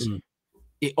because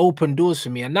it opened doors for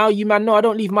me. And now you man know I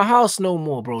don't leave my house no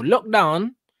more, bro.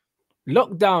 Lockdown,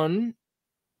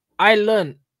 I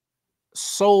learned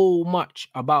so much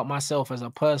about myself as a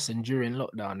person during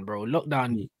lockdown, bro.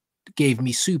 Lockdown gave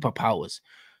me superpowers.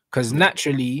 because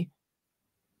naturally,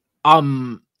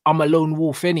 I'm a lone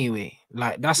wolf anyway.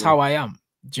 Like that's how I am.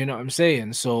 Do you know what I'm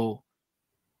saying? So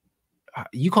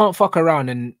you can't fuck around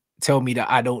and tell me that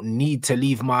I don't need to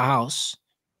leave my house.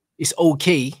 It's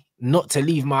okay not to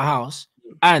leave my house,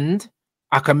 and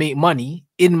I can make money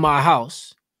in my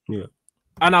house. Yeah.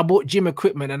 And I bought gym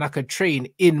equipment and I could train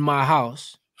in my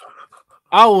house.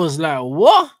 I was like,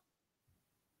 what?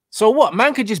 So what?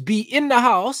 Man could just be in the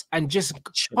house and just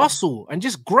hustle and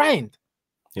just grind.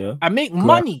 Yeah. And make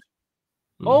money.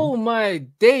 Oh my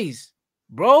days.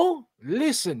 Bro,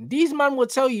 listen, these man will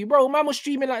tell you, bro, man was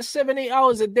streaming like 7-8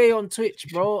 hours a day on Twitch,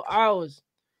 bro.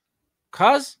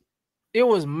 Cuz it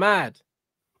was mad.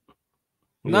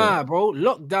 Nah, bro,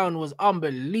 lockdown was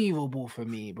unbelievable for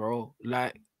me, bro.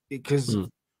 Like, because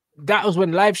that was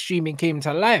when live streaming came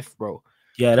to life, bro.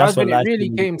 Yeah, that's when it really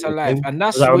came to life. And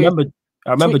that's I remember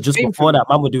Twitch just before that,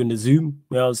 man, were doing the Zoom.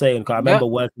 You know what I'm saying? Cause I remember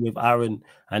working with Aaron,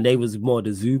 and they was more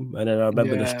the Zoom, and then I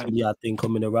remember the StreamYard thing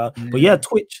coming around. But yeah,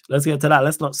 Twitch. Let's get to that.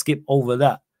 Let's not skip over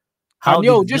that.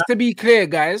 Just to be clear,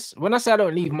 guys, when I say I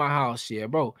don't leave my house,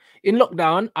 bro, in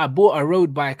lockdown, I bought a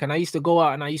road bike and I used to go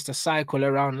out and I used to cycle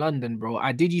around London, bro.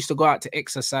 I did used to go out to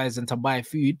exercise and to buy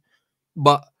food,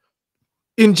 but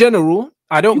in general,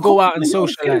 I don't go out and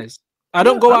socialize. I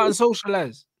don't go out and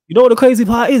socialize. You know what the crazy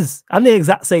part is? I'm the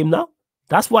exact same now.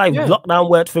 That's why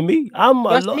lockdown worked for me.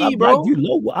 That's me, bro. Like, you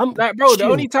know, I'm like, bro, the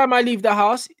only time I leave the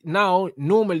house now,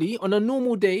 normally on a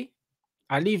normal day,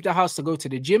 I leave the house to go to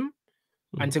the gym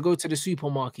and to go to the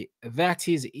supermarket. That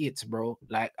is it, bro.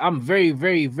 Like, I'm very,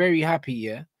 very, very happy.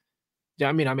 Yeah. Do you know what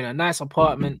I mean? I'm in a nice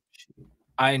apartment.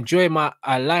 I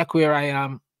like where I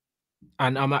am,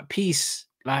 and I'm at peace,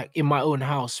 like in my own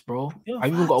house, bro.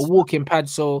 I've even got a walking pad,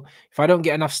 so if I don't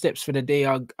get enough steps for the day,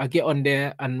 I get on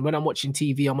there, and when I'm watching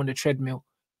TV, I'm on the treadmill,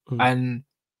 and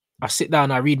I sit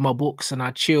down, I read my books, and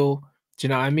I chill. Do you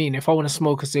know what I mean? If I want to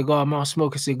smoke a cigar, I'll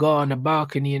smoke a cigar on the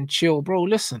balcony and chill, bro.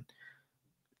 Listen,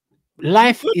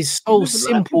 life is so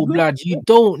simple, blood. You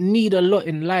don't need a lot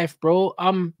in life, bro.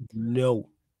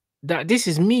 This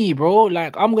is me, bro.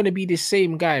 Like, I'm gonna be the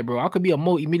same guy, bro. I could be a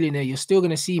multi-millionaire. You're still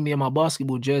gonna see me in my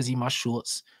basketball jersey, my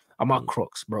shorts, and my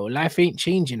Crocs, bro. Life ain't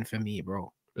changing for me,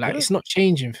 bro. Like, it's not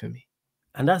changing for me.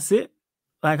 And that's it.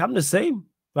 Like, I'm the same.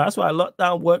 That's why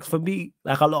lockdown works for me.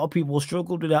 Like, a lot of people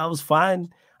struggled with that. I was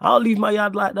fine. I don't leave my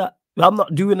yard like that. I'm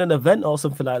not doing an event or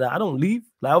something like that. I don't leave.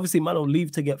 Like, obviously, man, I don't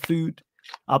leave to get food.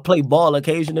 I play ball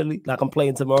occasionally, like I'm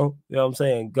playing tomorrow. You know what I'm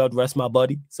saying? God rest my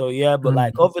body. So yeah, but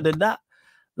like other than that,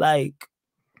 like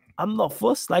I'm not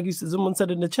fussed. Like you said, someone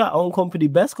said in the chat, own company,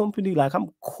 best company. Like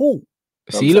I'm cool.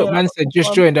 See, look, man said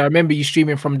just joined. I remember you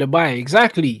streaming from Dubai.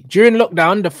 Exactly. During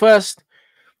lockdown, the first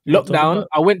lockdown,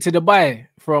 I went to Dubai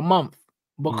for a month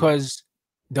because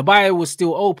Dubai was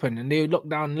still open and they locked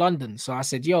down London. So I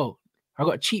said, yo, I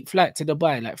got a cheap flight to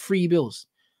Dubai, like $3.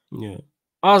 Yeah.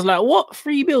 I was like, what?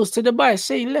 $3 to Dubai?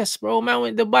 Say less, bro. Man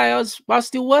went to Dubai. I was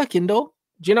still working though.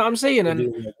 Do you know what I'm saying?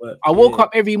 And I woke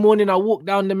up every morning. I walked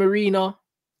down the marina,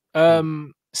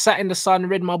 sat in the sun,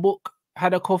 read my book,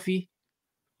 had a coffee.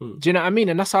 Do you know what I mean?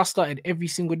 And that's how I started every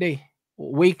single day.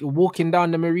 Walking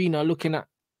down the marina, looking at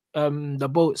the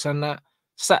boats and that.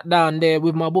 Sat down there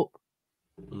with my book.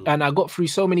 And I got through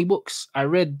so many books. I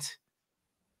read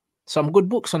some good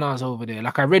books when I was over there.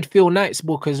 Like I read Phil Knight's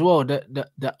book as well,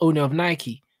 the owner of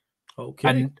Nike.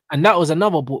 Okay. And that was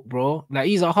another book, bro. Like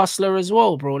he's a hustler as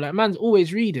well, bro. Like man's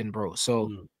always reading, bro.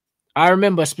 So I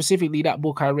remember specifically that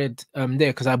book I read there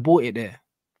because I bought it there.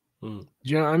 Do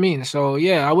you know what I mean? So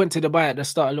yeah, I went to Dubai at the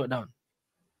start of lockdown.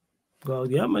 Well,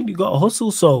 yeah, man, you got to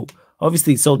hustle. So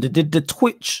obviously, so did the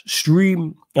Twitch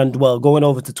stream and going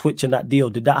over to Twitch and that deal,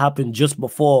 did that happen just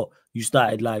before you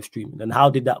started live streaming? And how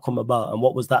did that come about? And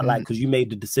what was that like? Because you made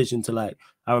the decision to like,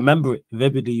 I remember it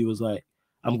vividly. You was like,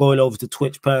 I'm going over to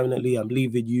Twitch permanently. I'm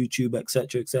leaving YouTube,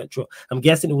 etc., etc. I'm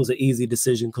guessing it was an easy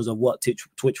decision because of what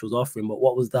Twitch was offering. But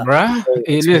what was that? Bruh,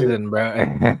 listen,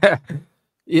 bro.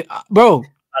 Yeah, bro,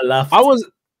 I laughed. I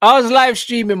was live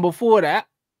streaming before that,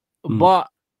 but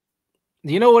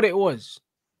you know what it was?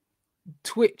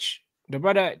 Twitch. The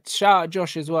brother, shout out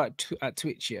Josh as well at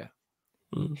Twitch. Yeah,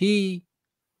 he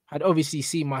had obviously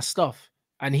seen my stuff,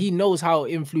 and he knows how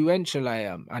influential I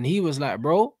am. And he was like,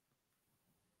 bro.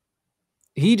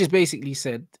 He just basically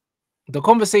said, the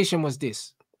conversation was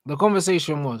this. The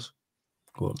conversation was,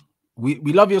 we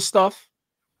love your stuff,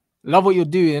 love what you're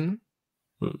doing.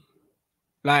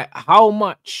 Like, how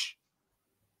much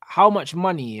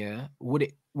money, would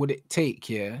it take,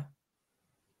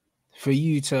 for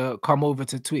you to come over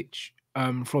to Twitch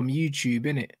from YouTube,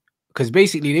 innit? Because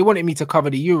basically they wanted me to cover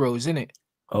the Euros, innit?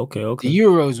 Okay, The okay.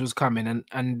 Euros was coming,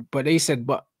 but they said,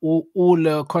 but all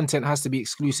the content has to be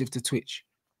exclusive to Twitch.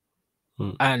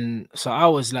 And so I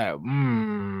was like,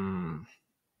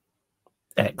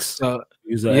 X. So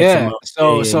User X yeah,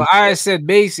 amount. so I said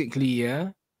basically, yeah,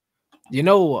 you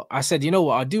know what? I said, you know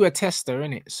what? I'll do a tester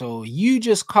in it. So you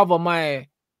just cover my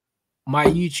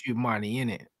YouTube money in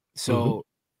it. So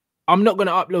I'm not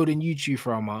gonna upload in YouTube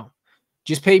for a month.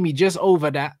 Just pay me just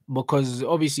over that, because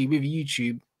obviously with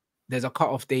YouTube, there's a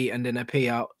cutoff date and then a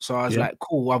payout. So I was like,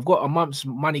 cool, I've got a month's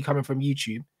money coming from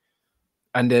YouTube.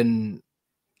 And then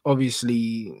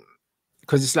obviously,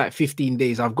 because it's like 15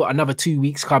 days, I've got another 2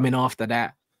 weeks coming after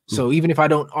that. So even if I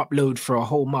don't upload for a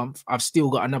whole month, I've still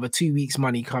got another 2 weeks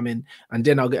money coming, and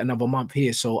then I'll get another month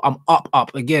here. So I'm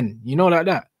up again, you know, like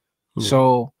that.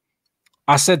 So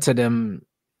I said to them,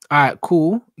 all right,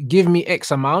 cool, give me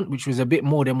X amount, which was a bit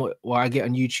more than what I get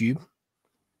on YouTube.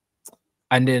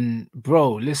 And then,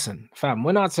 bro, listen, fam,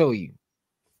 when I tell you,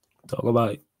 talk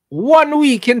about it. 1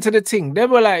 week into the thing, they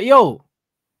were like, yo,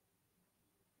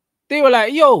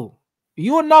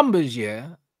 your numbers,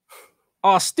 yeah,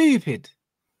 are stupid.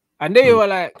 And they were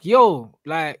like, yo,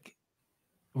 like,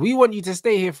 we want you to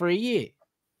stay here for a year.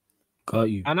 Got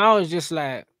you. And I was just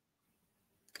like,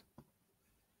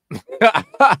 bro,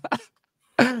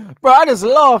 I just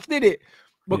laughed, did it?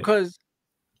 Because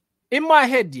in my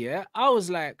head, yeah, I was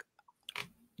like,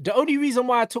 the only reason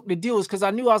why I took the deal is because I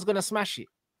knew I was gonna smash it.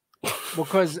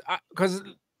 Because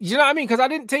you know what I mean? Because I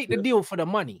didn't take the deal for the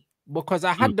money, because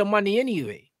I had the money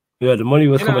anyway. Yeah, the money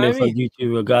was coming in from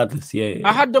YouTube regardless. Yeah.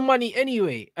 I had the money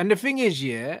anyway. And the thing is,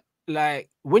 yeah,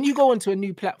 like when you go onto a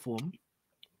new platform,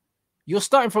 you're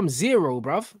starting from zero,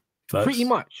 bruv. Pretty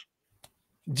much.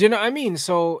 Do you know what I mean?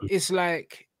 So it's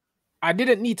like, I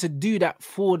didn't need to do that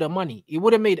for the money. It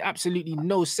would have made absolutely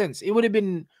no sense. It would have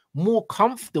been more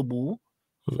comfortable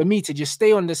for me to just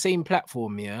stay on the same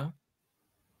platform, yeah,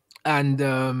 and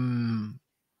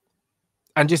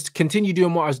just continue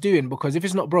doing what I was doing, because if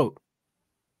it's not broke,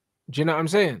 do you know what I'm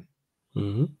saying?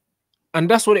 And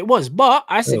that's what it was. But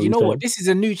I said, you know what? This is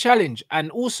a new challenge.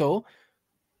 And also,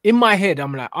 in my head,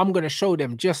 I'm like, I'm going to show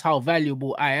them just how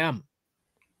valuable I am.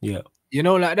 Yeah. You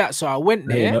know, like that. So I went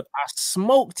there, I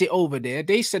smoked it over there.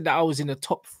 They said that I was in the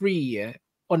top 3, yeah,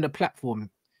 on the platform.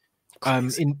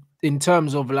 In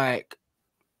terms of like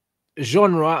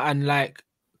genre and like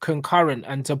concurrent.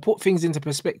 And to put things into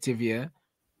perspective, yeah,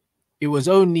 it was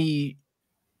only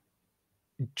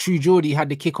True Geordie had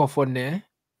the kickoff on there.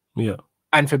 Yeah.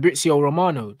 And Fabrizio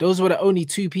Romano. Those were the only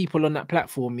 2 people on that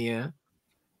platform, yeah,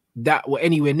 that were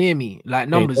anywhere near me. Like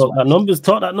numbers.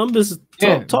 Talk that numbers.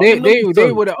 Yeah,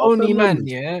 they were the only man,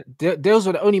 yeah. Those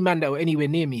were the only man that were anywhere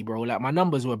near me, bro. Like my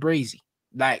numbers were brazy.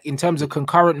 Like in terms of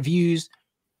concurrent views,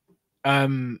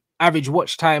 average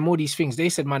watch time, all these things, they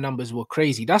said my numbers were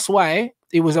crazy. That's why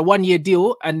it was a 1-year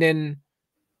deal. And then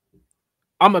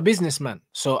I'm a businessman.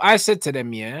 So I said to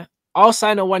them, yeah, I'll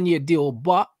sign a 1-year deal,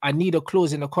 but I need a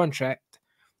clause in the contract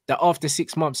that after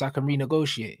 6 months I can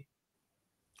renegotiate.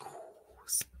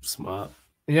 Smart.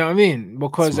 You know what I mean?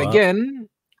 Because again,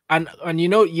 and you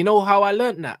know how I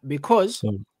learned that? Because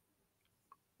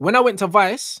when I went to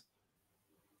Vice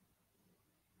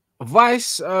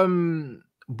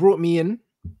brought me in.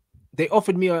 They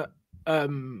offered me a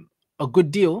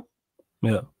good deal.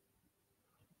 Yeah.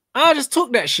 I just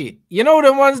took that shit. You know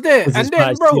them ones there. And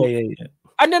then, bro,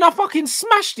 and then I fucking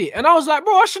smashed it. And I was like,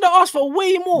 bro, I should have asked for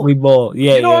way more. Way more.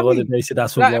 Yeah, you know yeah. What I mean? They said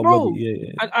that's for like, more bro, money.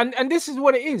 Yeah. And this is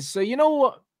what it is. So you know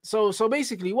what? So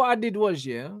basically what I did was,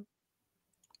 yeah,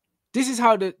 this is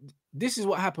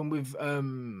what happened with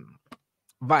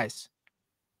Vice.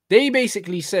 They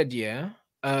basically said, yeah,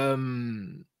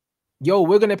 yo,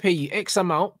 we're gonna pay you X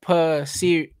amount per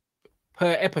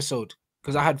episode,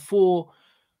 because I had four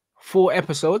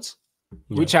episodes,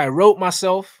 which I wrote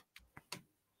myself.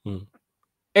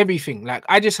 Everything. Like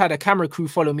I just had a camera crew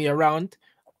follow me around.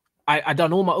 I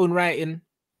done all my own writing.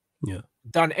 Yeah.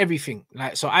 Done everything.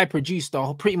 Like, so I produced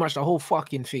pretty much the whole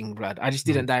fucking thing, blood. I just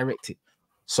didn't direct it.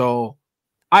 So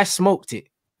I smoked it.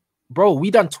 Bro, we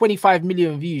done 25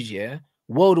 million views, yeah,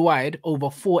 worldwide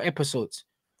over 4 episodes.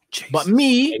 Jesus. But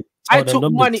me, I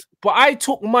took money, but I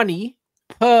took money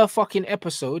per fucking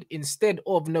episode instead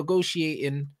of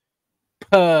negotiating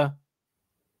per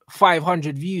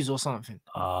 500 views or something.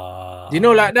 You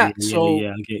know, like that.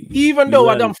 Even though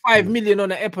I done 5 million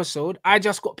on an episode, I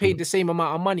just got paid the same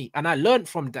amount of money. And I learned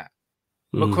from that.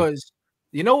 Because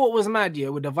you know what was mad, yeah,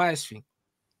 with the Vice thing?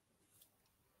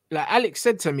 Like Alex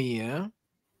said to me, yeah,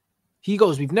 he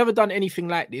goes, we've never done anything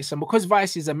like this. And because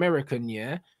Vice is American,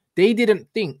 yeah, they didn't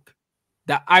think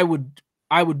that I would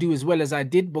I would do as well as I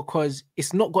did because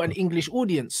it's not got an English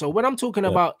audience. So when I'm talking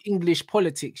about English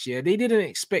politics, yeah, they didn't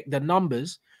expect the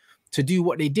numbers to do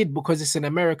what they did because it's an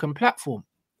American platform.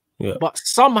 Yeah. But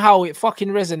somehow it fucking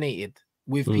resonated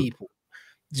with people.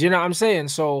 Do you know what I'm saying?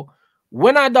 So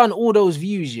when I done all those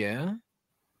views, yeah,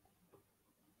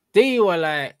 they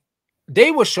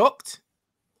were shocked.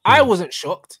 I wasn't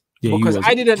shocked because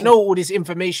I didn't know all this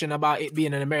information about it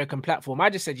being an American platform. I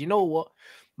just said, you know what?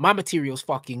 My material's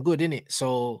fucking good, innit?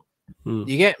 So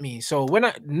you get me? So when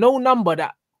there's no number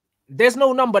that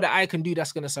I can do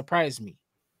that's gonna surprise me.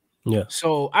 Yeah.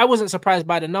 So I wasn't surprised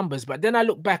by the numbers, but then I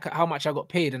look back at how much I got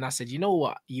paid and I said, you know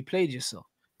what? You played yourself.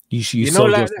 You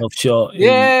sold yourself short.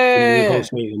 Yeah.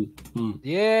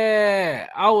 Yeah.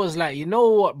 I was like, you know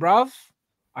what, bruv?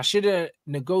 I should have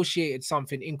negotiated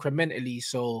something incrementally.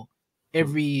 So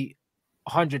every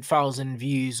 100,000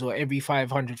 views or every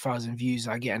 500,000 views,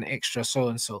 I get an extra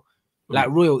so-and-so, like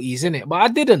royalties, innit? But I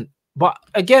didn't. But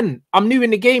again, I'm new in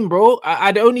the game, bro.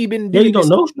 I'd only been doing you don't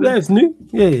know. Yeah, it's new.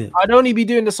 Yeah. I'd only be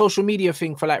doing the social media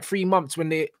thing for like 3 months when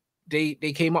they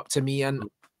came up to me, and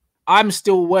I'm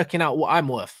still working out what I'm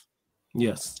worth.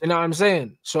 Yes. You know what I'm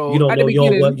saying? So you don't know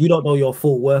your worth. You don't know your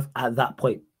full worth at that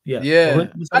point. Yeah. Yeah.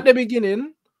 100%. At the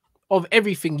beginning of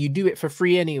everything, you do it for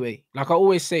free anyway. Like I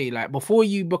always say, like before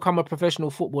you become a professional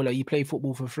footballer, you play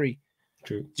football for free.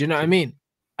 True. Do you know what I mean?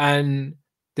 And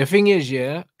the thing is,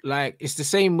 yeah, like it's the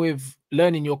same with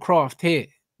learning your craft here.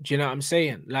 Do you know what I'm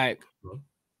saying? Like,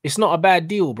 it's not a bad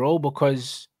deal, bro,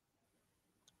 because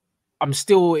I'm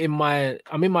in my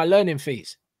learning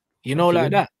phase. You know,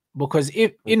 like that. Because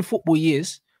if in football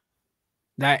years,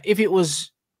 like if it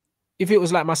was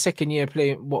like my second year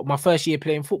playing, my first year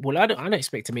playing football, I don't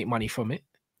expect to make money from it.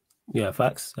 Yeah,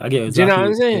 facts. I get it. Do you know what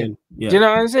I'm saying? Yeah. Do you know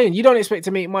what I'm saying? You don't expect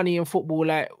to make money in football.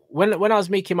 Like when I was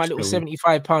making my little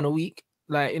 £75 a week,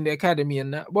 like in the academy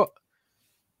and that,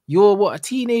 you're a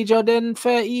teenager then,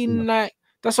 13, like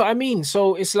that's what I mean.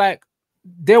 So it's like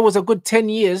there was a good 10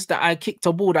 years that I kicked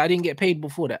a ball that I didn't get paid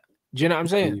before that. Do you know what I'm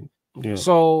saying? Yeah.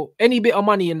 So any bit of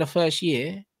money in the first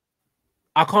year,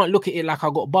 I can't look at it like I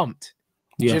got bumped.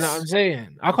 Yes. Do you know what I'm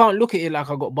saying? I can't look at it like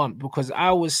I got bumped because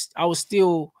I was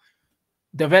still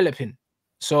developing.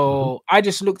 So I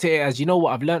just looked at it as, you know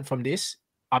what, I've learned from this.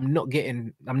 I'm not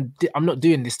doing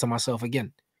this to myself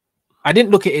again. I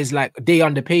didn't look at it as like they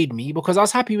underpaid me because I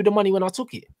was happy with the money when I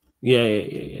took it.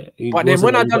 Yeah. But then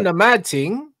when I done the mad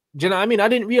thing, do you know what I mean? I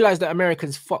didn't realize that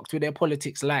Americans fucked with their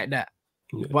politics like that.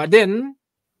 Yeah. But then,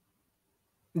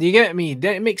 do you get me?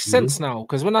 Then it makes sense now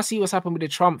because when I see what's happened with the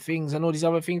Trump things and all these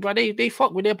other things, but they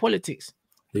fuck with their politics.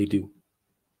 They do.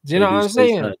 Do you know what I'm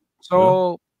saying?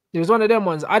 So it was one of them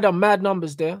ones. I done mad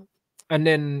numbers there, and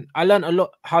then I learned a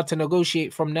lot how to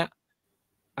negotiate from that,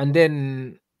 and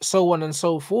then so on and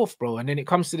so forth, bro. And then it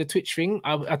comes to the Twitch thing.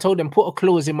 I told them put a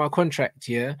clause in my contract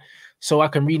here so I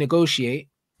can renegotiate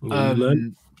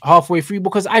halfway through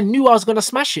because I knew I was gonna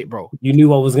smash it, bro. You knew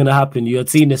what was gonna happen. You had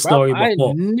seen the story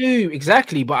before. I knew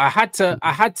exactly, but I had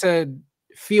to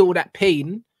feel that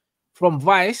pain from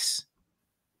Vice.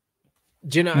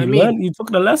 Do you know what I mean? You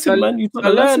took the lesson, man. You took the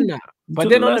lesson. That. But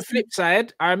then on the flip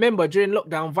side, I remember during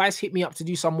lockdown, Vice hit me up to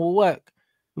do some more work.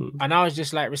 And I was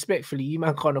just like, respectfully, you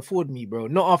man can't afford me, bro.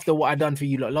 Not after what I done for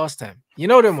you last time. You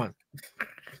know them, man.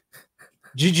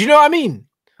 Do you know what I mean?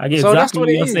 I get so exactly what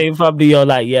you're saying, family. You're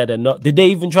like, yeah, they're not. Did they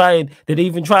even try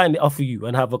and offer you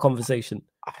and have a conversation?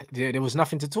 There was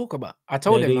nothing to talk about. I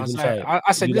told them,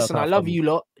 I said, listen, I love you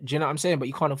lot. Do you know what I'm saying? But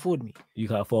you can't afford me. You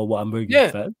can't afford what I'm bringing.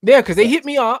 Yeah, because they hit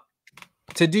me up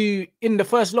to do in the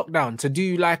first lockdown to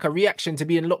do like a reaction to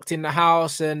being locked in the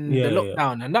house and the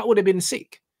lockdown, and that would have been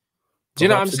sick. Do you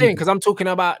know what I'm saying? Because I'm talking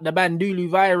about the Bandulu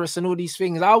virus and all these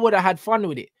things. I would have had fun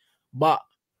with it, but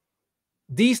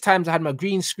these times I had my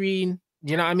green screen.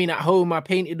 You know what I mean? At home, I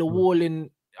painted the wall and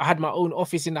I had my own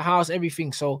office in the house,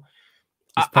 everything. So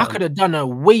I could have done a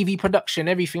wavy production,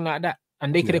 everything like that.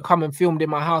 And they could have come and filmed in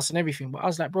my house and everything. But I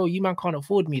was like, bro, you man can't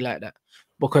afford me like that.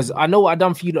 Because I know what I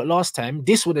done for you last time.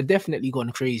 This would have definitely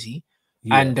gone crazy.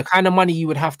 Yeah. And the kind of money you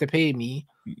would have to pay me.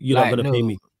 You're not going to pay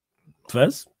me.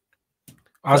 First?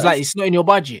 I was like, it's not in your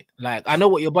budget. Like, I know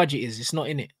what your budget is. It's not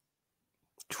in it.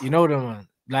 You know what I mean?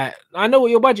 Like, I know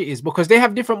what your budget is because they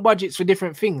have different budgets for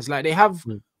different things. Like, they have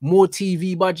more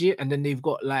TV budget and then they've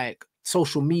got like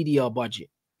social media budget.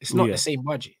 It's not the same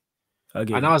budget.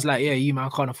 And I was like, yeah, you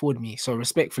man can't afford me. So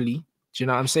respectfully, do you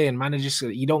know what I'm saying, man?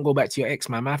 You don't go back to your ex,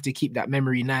 man. I have to keep that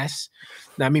memory nice.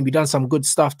 Now, I mean, we done some good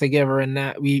stuff together and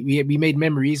that we made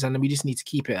memories and we just need to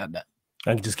keep it at that.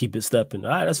 And just keep it stepping.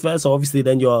 All right, that's fair. So obviously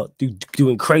then you're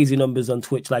doing crazy numbers on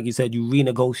Twitch. Like you said, you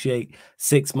renegotiate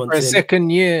 6 months for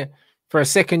a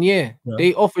second year.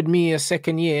 They offered me a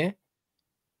second year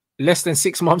less than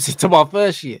 6 months into my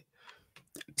first year.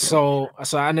 So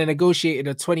I negotiated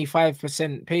a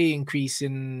 25% pay increase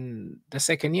in the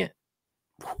second year.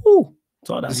 Whew.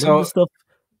 So that number stuff.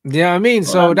 Yeah, I mean,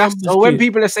 so that's so when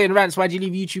people are saying, Rants, why'd you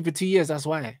leave YouTube for 2 years? That's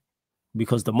why.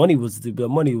 Because the money was there.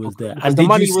 Because and the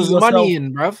money was money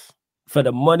in, bruv. For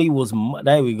the money was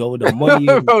there we go. The money,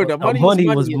 the money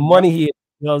was money. You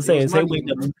know what I'm saying? Same way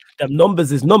them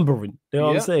numbers is numbering. You know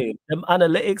what I'm saying? Them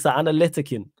analytics are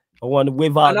analyticing. I want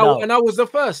without doubt. And I was the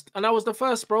first. And I was the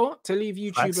first, bro, to leave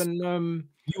YouTube. And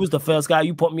you was the first guy.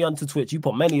 You put me onto Twitch. You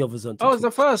put many of us onto I was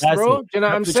Twitch. The first, bro. Do you know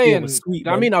what I'm saying? Sweet,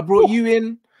 I mean, I brought you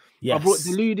in. Yes. I brought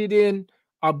Deluded in.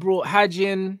 I brought Haj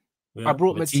in. I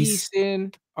brought Matisse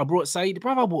in. I brought Saeed.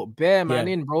 Bro, I brought Bear Man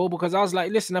in, bro, because I was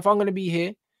like, listen, if I'm gonna be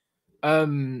here,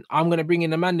 I'm gonna bring in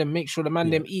the man and make sure the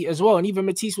man them eat as well. And even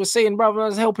Matisse was saying, bro, I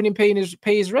was helping him pay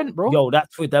his rent, bro. Yo,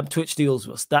 that Twitch deals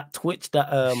was that Twitch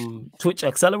Twitch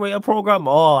Accelerator program.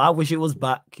 Oh, I wish it was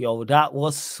back. Yo, that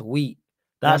was sweet.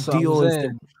 That deal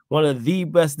is one of the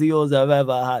best deals I've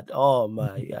ever had. Oh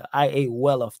my, yeah, I ate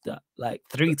well off that like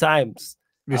 3 times.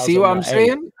 You see what I'm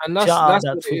saying? And that's what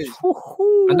it is.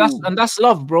 And that's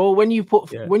love, bro. When you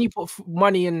put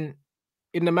money in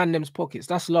the man them's pockets,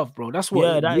 that's love, bro. That's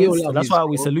what that's why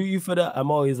we salute you for that.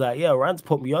 I'm always like, yeah, Rants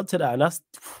put me onto that, and that's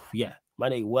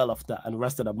man ate well off that, and the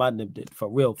rest of the man them did for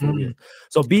real.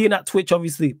 So being at Twitch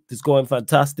obviously is going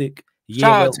fantastic.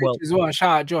 Shout out Twitch as well.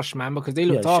 Shout out Josh, man, because they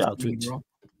looked after me, bro.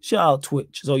 Shout out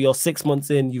Twitch. So you're 6 months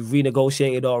in, you've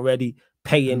renegotiated already,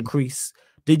 pay increase.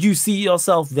 Did you see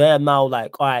yourself there now,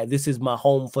 like, all right, this is my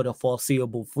home for the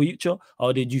foreseeable future?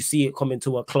 Or did you see it coming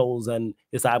to a close and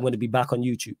it's like, I'm going to be back on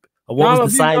YouTube? Or what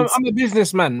was the signs? I'm a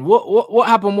businessman. What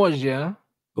happened was, go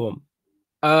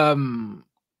on.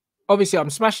 Obviously, I'm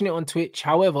smashing it on Twitch.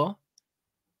 However,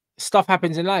 stuff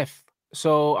happens in life.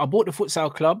 So I bought the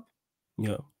futsal club.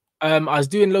 Yeah. I was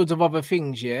doing loads of other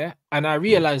things, and I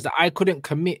realized that I couldn't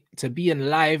commit to being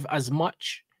live as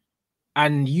much.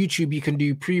 And YouTube, you can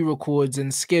do pre-records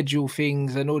and schedule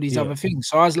things and all these other things.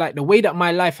 So I was like, the way that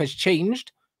my life has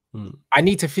changed, I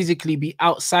need to physically be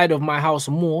outside of my house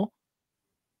more.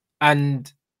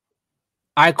 And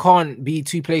I can't be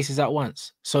 2 places at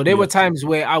once. So there were times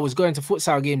where I was going to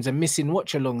futsal games and missing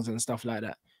watch-alongs and stuff like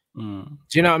that. Do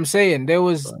you know what I'm saying? There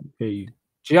was...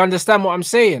 Do you understand what I'm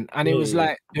saying? And it was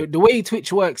like, the way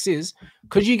Twitch works is,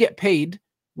 because you get paid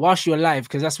whilst you're live,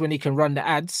 because that's when you can run the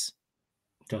ads.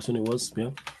 That's when it was, yeah.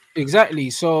 Exactly.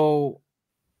 So,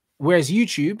 whereas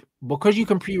YouTube, because you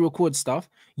can pre-record stuff,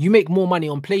 you make more money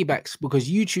on playbacks because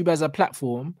YouTube as a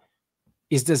platform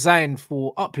is designed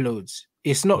for uploads.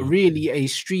 It's not really a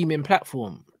streaming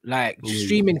platform. Like,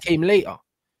 streaming came later.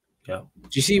 Yeah. Do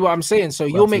you see what I'm saying? So,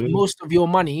 you'll make most of your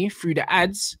money through the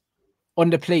ads on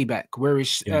the playback,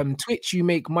 whereas Twitch, you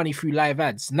make money through live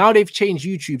ads. Now they've changed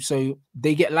YouTube, so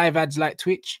they get live ads like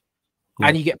Twitch.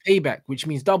 And you get payback, which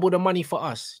means double the money for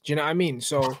us. Do you know what I mean?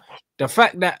 So the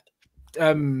fact that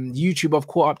YouTube have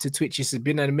caught up to Twitch has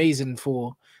been amazing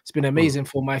for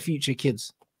my future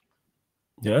kids.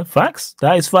 Yeah, facts.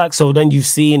 That is facts. So then you've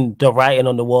seen the writing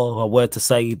on the wall, or where to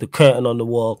say the curtain on the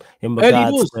wall in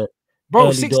regards to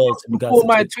bro. 6 months before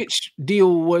my Twitch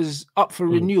deal was up for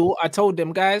renewal, I told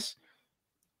them, guys,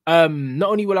 not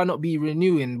only will I not be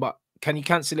renewing, but can you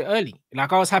cancel it early?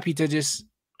 Like, I was happy to just.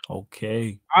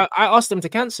 Okay. I asked them to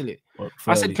cancel it.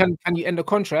 I said, can you end the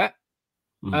contract?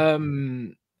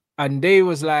 And they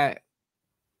were like,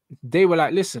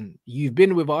 listen, you've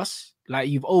been with us, like,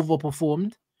 you've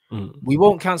overperformed. We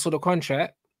won't cancel the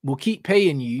contract. We'll keep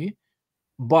paying you,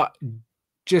 but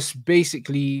just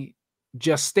basically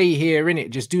just stay here in it.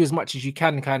 Just do as much as you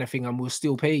can, kind of thing, and we'll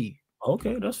still pay you.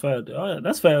 Okay, that's fair.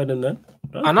 That's fair then.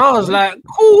 And I was like,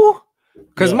 cool,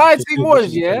 because my thing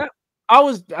was,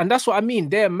 and that's what I mean.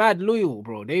 They're mad loyal,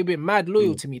 bro. They've been mad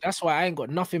loyal to me. That's why I ain't got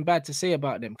nothing bad to say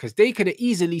about them. Because they could have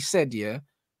easily said, to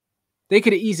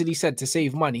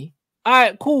save money, all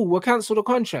right, cool, we'll cancel the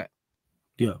contract.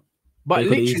 Yeah. But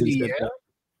literally,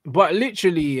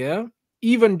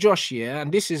 even Josh,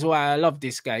 and this is why I love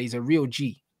this guy. He's a real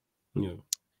G. Yeah.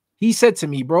 He said to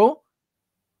me, bro,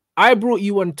 I brought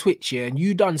you on Twitch, and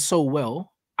you done so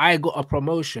well. I got a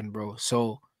promotion, bro.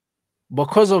 So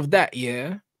because of that,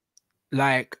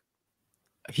 like,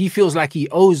 he feels like he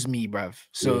owes me, bruv.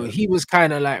 So he was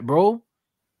kind of like, bro,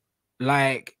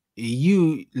 like,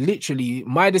 you literally,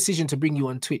 my decision to bring you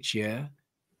on Twitch,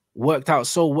 worked out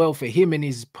so well for him in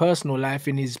his personal life,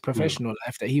 in his professional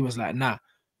life, that he was like, nah,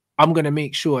 I'm gonna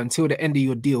make sure until the end of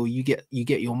your deal, you get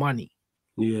your money.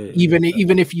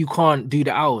 Even if you can't do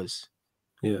the hours.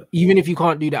 Even if you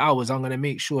can't do the hours, I'm gonna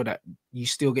make sure that you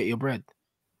still get your bread.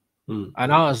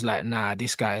 And I was like, nah,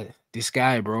 this guy,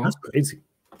 bro. That's crazy.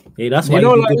 Hey, that's You why know,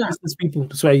 you do like good that. business, people.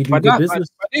 That's why you do But good that, business.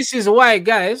 but this is why,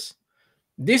 guys.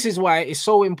 This is why it's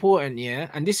so important, yeah.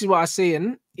 And this is what I was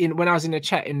saying in when I was in the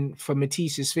chat for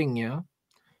Matisse's thing, yeah.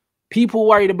 People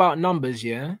worried about numbers,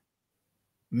 yeah.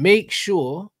 Make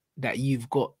sure that you've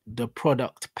got the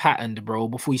product patterned, bro,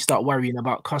 before you start worrying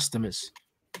about customers.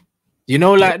 You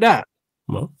know, like that.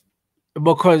 Well,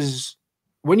 Because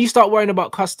when you start worrying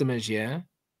about customers, yeah,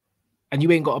 and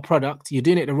you ain't got a product, you're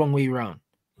doing it the wrong way around.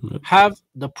 Have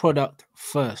the product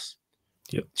first.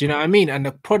 Yep. Do you know what I mean? And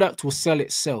the product will sell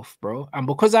itself, bro. And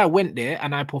because I went there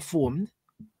and I performed,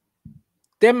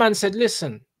 their man said,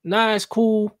 listen, nah, it's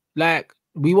cool. Like,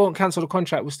 we won't cancel the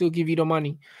contract. We'll still give you the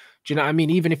money. Do you know what I mean?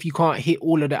 Even if you can't hit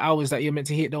all of the hours that you're meant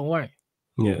to hit, don't worry.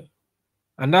 yeah.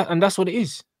 And that's what it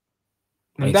is.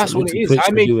 And Hey, that's what salute it to is. Twitch I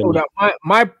for made doing sure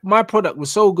that my product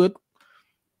was so good.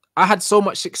 I had so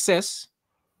much success.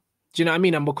 Do you know what I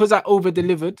mean? And because I over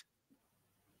delivered,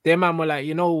 their man were like,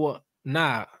 you know what?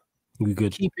 Nah, We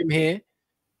good. keep him here.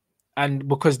 And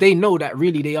because they know that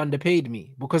really they underpaid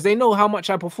me, because they know how much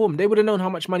I performed, they would have known how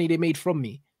much money they made from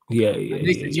me. Yeah, And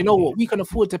they said, you know what? We can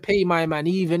afford to pay my man,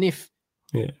 even if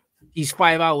he's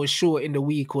 5 hours short in the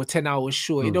week or 10 hours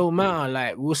short. It don't matter.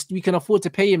 Like, we can afford to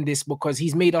pay him this because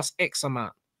he's made us X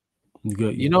amount.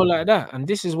 You know, like that. And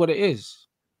this is what it is.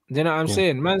 You know what I'm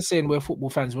saying? Man saying we're football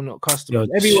fans, we're not customers.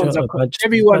 Everyone's a customer.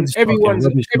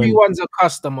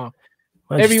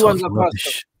 Everyone's a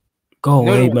customer. Go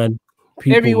away, man.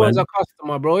 People, everyone's man. a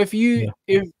customer, bro. If you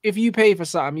pay for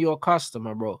something, you're a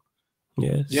customer, bro.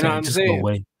 Yeah, you know what I'm saying? Go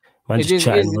away. Man, just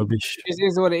chatting rubbish. It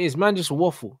is what it is. Man, just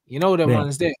waffle. You know them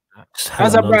ones there.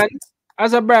 As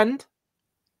a brand,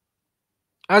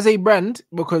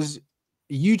 because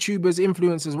YouTubers,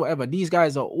 influencers, whatever, these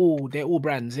guys are they're all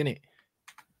brands, innit?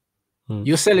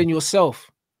 You're selling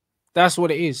yourself. That's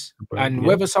what it is. And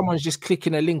whether someone's just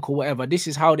clicking a link or whatever, this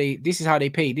is how they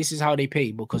pay. This is how they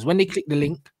pay. Because when they click the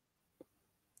link,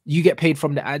 you get paid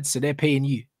from the ads, so they're paying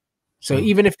you. So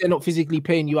even if they're not physically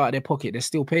paying you out of their pocket, they're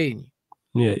still paying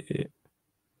you. Yeah.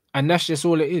 And that's just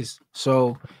all it is.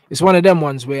 So it's one of them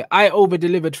ones where I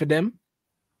over-delivered for them.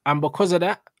 And because of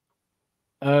that,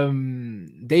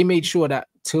 they made sure that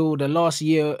till the last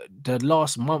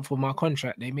month of my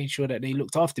contract, they made sure that they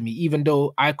looked after me, even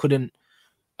though I couldn't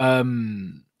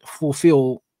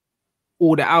fulfill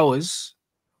all the hours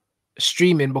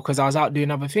streaming because I was out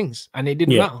doing other things, and it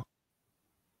didn't matter.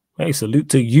 Hey, salute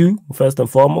to you first and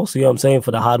foremost. You know what I'm saying,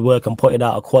 for the hard work and putting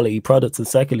out a quality product, and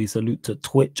secondly, salute to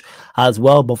Twitch as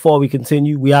well. Before we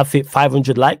continue, we have hit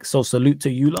 500 likes, so salute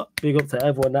to you lot. Big up to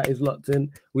everyone that is locked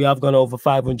in. We have gone over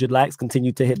 500 likes.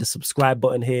 Continue to hit the subscribe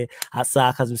button here at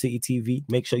Sarcasm City TV.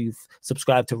 Make sure you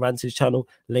subscribe to Rance's channel.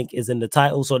 Link is in the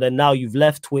title. So then now you've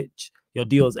left Twitch, your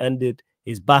deal's ended,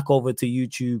 is back over to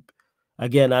YouTube.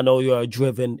 Again, I know you're a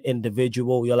driven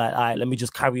individual. You're like, all right, let me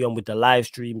just carry on with the live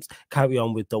streams, carry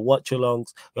on with the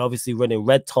watch-alongs. You're obviously running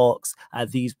Red Talks at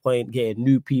these points, getting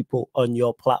new people on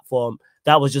your platform.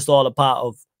 That was just all a part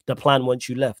of the plan once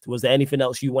you left. Was there anything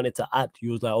else you wanted to add?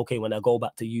 You was like, okay, when I go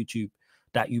back to YouTube,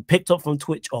 that you picked up from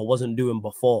Twitch or wasn't doing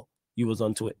before you was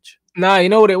on Twitch? Nah, you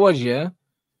know what it was, yeah?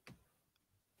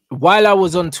 While I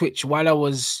was on Twitch, while I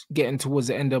was getting towards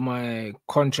the end of my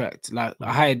contract, like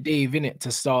I hired Dave in it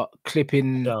to start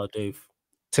clipping,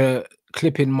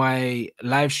 clipping my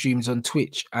live streams on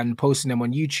Twitch and posting them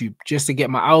on YouTube just to get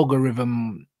my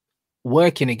algorithm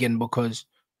working again. Because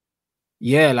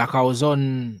like I think I was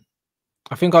on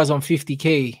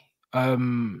 50K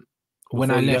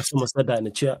when I left. Someone said that in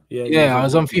the chat. Yeah, I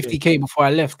was on 50K before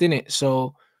I left, innit?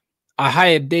 So I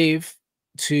hired Dave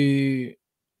to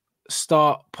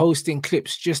start posting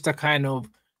clips just to kind of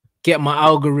get my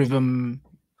algorithm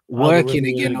working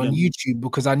again on YouTube,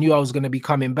 because I knew I was going to be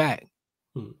coming back.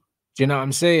 Do you know what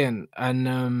I'm saying?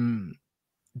 And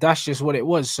that's just what it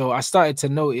was. So I started to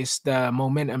notice the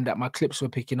momentum that my clips were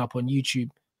picking up on YouTube.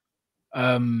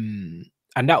 And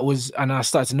I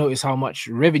started to notice how much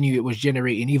revenue it was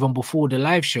generating even before the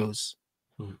live shows.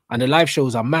 And the live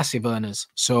shows are massive earners.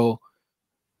 So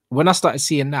when I started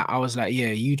seeing that, I was like, yeah,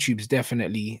 YouTube's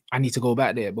definitely, I need to go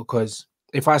back there, because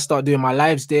if I start doing my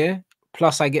lives there,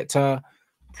 plus I get to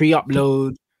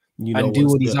pre-upload and do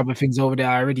all these other things over there,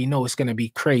 I already know it's going to be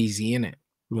crazy, innit?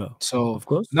 Yeah. So of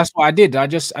course, that's what I did. I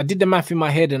did the math in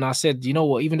my head, and I said, you know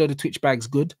what, even though the Twitch bag's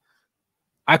good,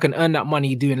 I can earn that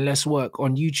money doing less work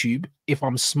on YouTube if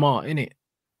I'm smart, innit?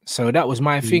 So that was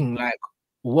my thing, like,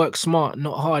 work smart,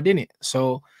 not hard, innit?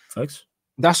 So thanks.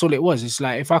 That's all it was. It's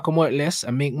like, if I can work less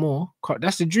and make more,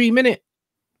 that's the dream, innit?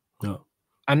 Yeah.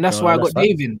 And that's why I got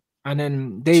Dave in. And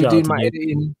then Dave doing my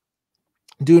editing,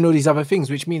 doing all these other things,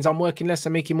 which means I'm working less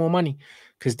and making more money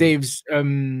because Dave's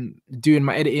doing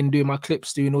my editing, doing my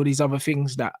clips, doing all these other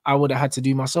things that I would have had to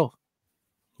do myself.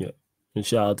 Yeah. And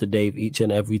shout out to Dave each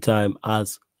and every time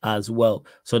as well.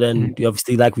 So then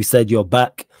obviously, like we said, you're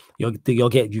back.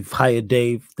 You've hired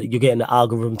Dave, you're getting the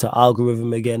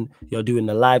algorithm again, you're doing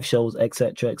the live shows,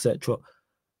 etc. etc.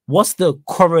 What's the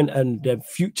current and the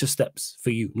future steps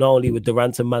for you, not only with the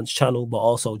Ransom Man's channel, but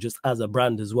also just as a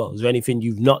brand as well? Is there anything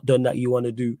you've not done that you want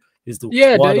to do? Is the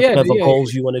clever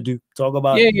goals you want to do? Talk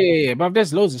about yeah. But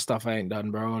there's loads of stuff I ain't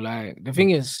done, bro. Like the thing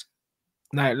is,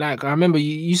 like I remember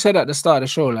you said at the start of the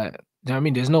show, like, you know what I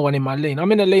mean, there's no one in my lane.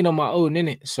 I'm in a lane on my own,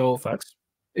 innit? So facts.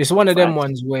 It's one of them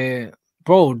ones where,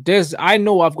 bro, I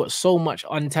know I've got so much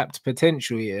untapped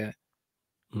potential here.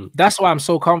 That's why I'm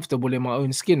so comfortable in my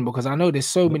own skin, because I know there's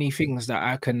so many things that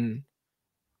I can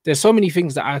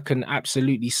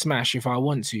absolutely smash if I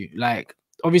want to. Like,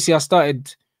 obviously I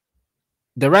started,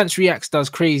 the Rants Reacts does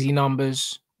crazy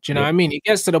numbers. Do you know what I mean? It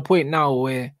gets to the point now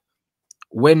where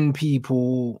when Standout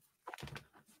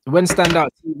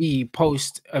TV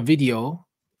post a video,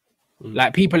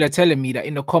 like, people are telling me that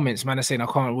in the comments, man, are saying, I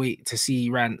can't wait to see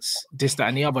Rants, this, that,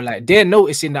 and the other. Like, they're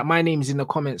noticing that my name's in the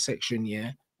comment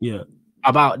section,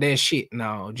 about their shit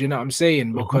now. Do you know what I'm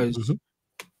saying? Because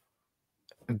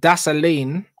that's a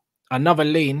lane, another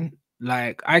lane.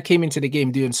 Like, I came into the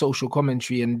game doing social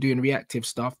commentary and doing reactive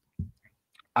stuff,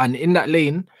 and in that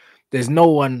lane, there's no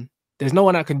one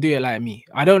that can do it like me.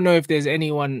 I don't know if there's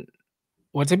anyone.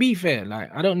 Well, to be fair, like,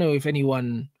 I don't know if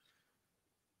anyone.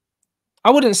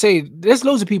 I wouldn't say there's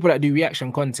loads of people that do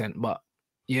reaction content, but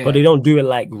yeah, but they don't do it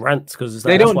like Rants, because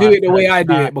they don't do it the way I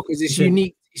do it, because it's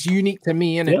unique. It's unique to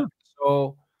me, innit?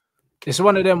 So it's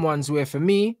one of them ones where, for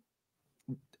me,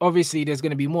 obviously there's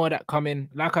going to be more that coming.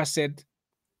 Like I said,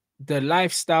 the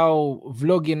lifestyle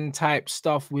vlogging type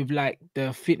stuff with like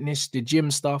the fitness, the gym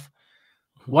stuff.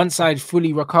 Once I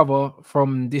fully recover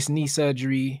from this knee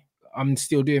surgery, I'm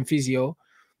still doing physio.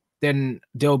 Then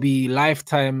there'll be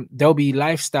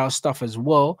lifestyle stuff as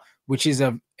well, which is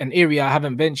an area I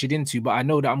haven't ventured into, but I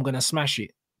know that I'm gonna smash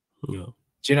it. Yeah.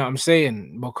 Do you know what I'm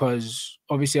saying? Because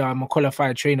obviously I'm a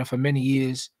qualified trainer for many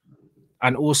years,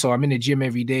 and also I'm in the gym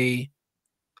every day.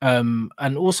 And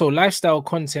also lifestyle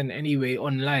content anyway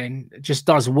online just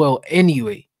does well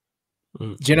anyway.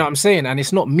 Do you know what I'm saying? And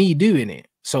it's not me doing it.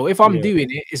 So if I'm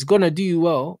doing it, it's gonna do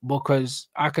well, because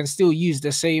I can still use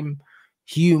the same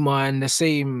humor and the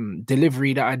same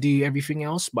delivery that I do everything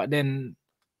else, but then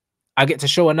I get to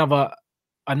show another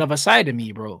side of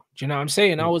me, bro. Do you know what I'm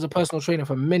saying? I was a personal trainer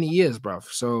for many years, bro.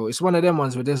 So it's one of them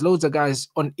ones where there's loads of guys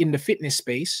in the fitness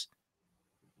space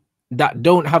that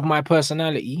don't have my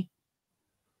personality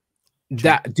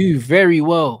that do very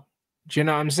well. Do you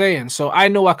know what I'm saying? So I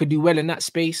know I could do well in that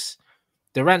space.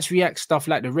 The Rants React stuff,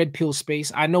 like the Red Pill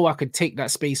space, I know I could take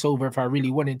that space over if I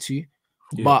really wanted to,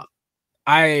 but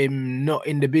I'm not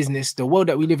in the business. The world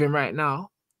that we live in right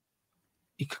now,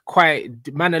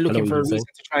 man are looking for a reason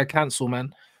to try to cancel,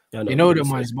 man. You know them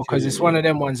ones, because it's one of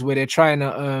them ones where they're trying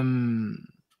to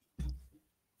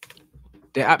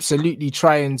they're absolutely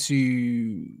trying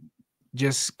to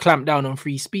just clamp down on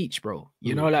free speech, bro.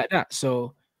 You know, like that.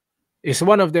 So it's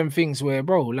one of them things where,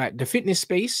 bro, like the fitness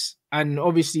space, and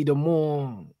obviously the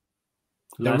more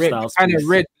red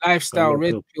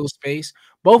pill space,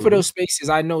 both of those spaces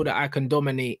I know that I can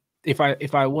dominate if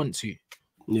I want to.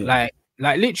 Like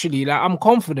literally, like, I'm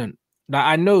confident that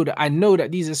I know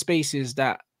that these are spaces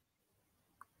that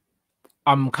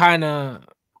I'm kind of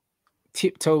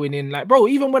tiptoeing in. Like, bro,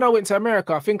 even when I went to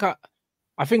America, I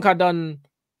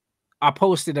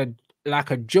posted a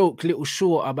joke little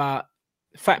short about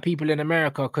fat people in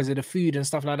America because of the food and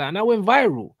stuff like that, and I went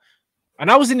viral. And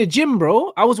I was in the gym,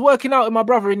 bro. I was working out with my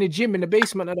brother in the gym in the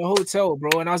basement of the hotel,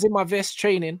 bro. And I was in my vest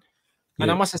training, and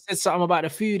I must have said something about the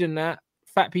food and that,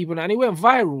 fat people, and it went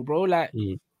viral, bro. Like,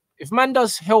 if man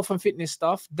does health and fitness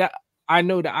stuff, that I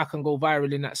know that I can go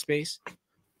viral in that space.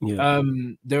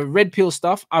 The Red Pill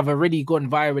stuff, I've already gone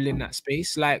viral in that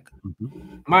space. Like,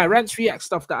 my Rants React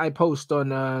stuff that I post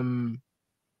on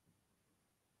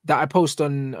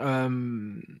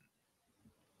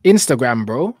Instagram,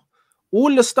 bro.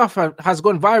 All the stuff has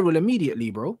gone viral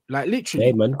immediately, bro. Like, literally.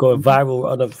 Hey, man, going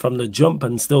viral from the jump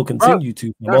and still continue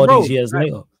to all these years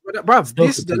later. Bro,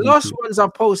 the last ones I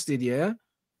posted,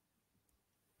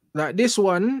 like this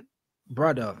one,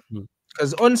 brother,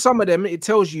 because on some of them, it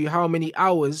tells you how many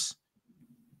hours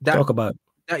that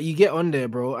you get on there,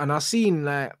 bro. And I've seen,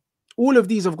 like, all of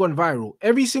these have gone viral.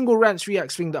 Every single Rants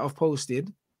Reacts thing that I've posted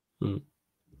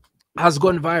has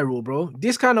gone viral, bro.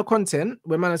 This kind of content,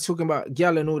 when man is talking about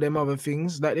gal and all them other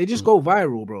things, like, they just go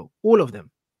viral, bro. All of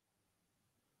them.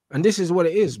 And this is what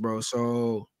it is, bro.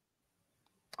 So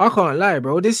I can't lie,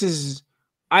 bro. This is,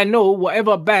 I know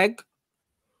whatever bag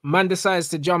man decides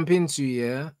to jump into,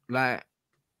 yeah, like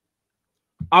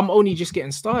I'm only just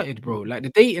getting started, bro. Like the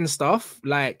dating stuff,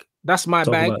 like that's my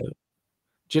Talk bag. about it.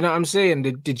 Do you know what I'm saying?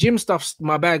 The gym stuff's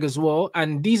my bag as well.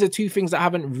 And these are two things that I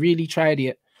haven't really tried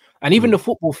yet. And even the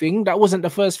football thing, that wasn't the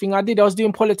first thing I did. I was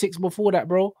doing politics before that,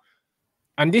 bro.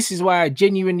 And this is why I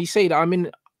genuinely say that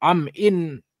I'm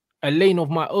in a lane of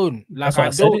my own. Like That's why I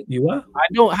said it. You were. I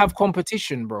don't have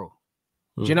competition, bro.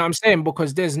 Do you know what I'm saying?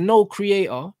 Because there's no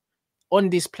creator on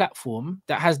this platform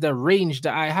that has the range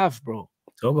that I have, bro.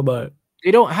 Talk about it.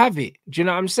 They don't have it. Do you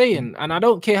know what I'm saying? And I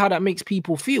don't care how that makes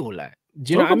people feel. Like,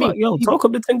 do you know what I mean? Yo, talk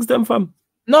up the things them fam.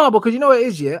 No, because you know what it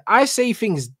is, yeah. I say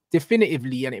things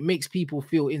definitively, and it makes people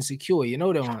feel insecure. You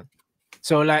know that one.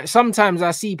 So, like, sometimes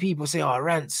I see people say, "Oh,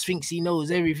 Rance thinks he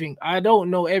knows everything." I don't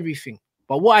know everything,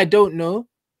 but what I don't know,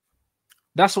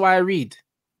 that's why I read.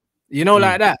 You know,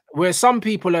 like that. Where some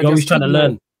people are You're always just trying to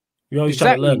learn. You're always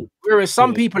trying to learn. Whereas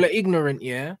some people are ignorant,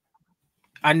 yeah.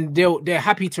 And they're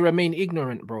happy to remain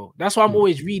ignorant, bro. That's why I'm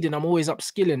always reading. I'm always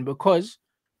upskilling, because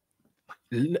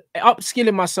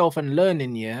upskilling myself and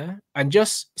learning, yeah, and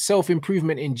just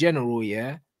self-improvement in general,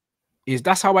 yeah,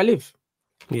 that's how I live.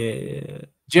 Yeah.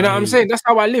 Do you know what I'm saying? That's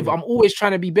how I live. I'm always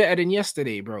trying to be better than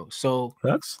yesterday, bro. So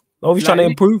that's always trying to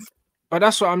improve. But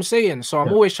that's what I'm saying. So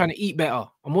I'm always trying to eat better.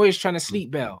 I'm always trying to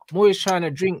sleep better. I'm always trying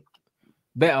to drink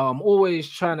better. I'm always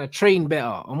trying to train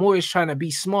better. I'm always trying to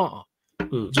be smarter.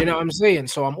 Do you know what I'm saying?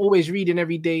 So I'm always reading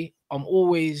every day. I'm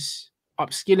always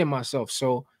upskilling myself.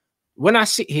 So when I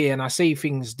sit here and I say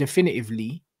things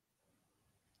definitively,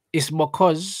 it's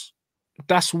because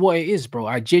that's what it is, bro.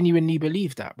 I genuinely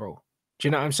believe that, bro. Do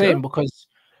you know what I'm saying? Because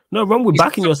no wrong with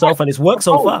backing yourself, and it's worked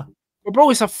so far. But bro,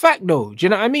 it's a fact though. Do you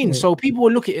know what I mean? So people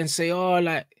will look at it and say, "Oh,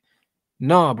 like,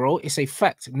 nah, bro, it's a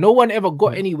fact." No one ever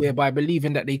got anywhere by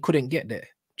believing that they couldn't get there.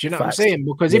 Do you know what I'm saying?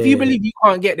 Because if you believe you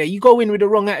can't get there, you go in with the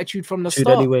wrong attitude from the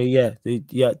start. Anyway,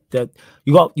 that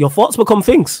you got your thoughts become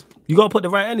things. You got to put the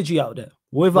right energy out there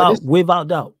without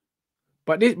doubt.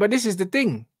 But this is the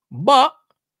thing. But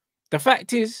the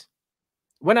fact is,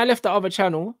 when I left the other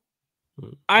channel,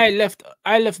 I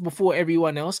left before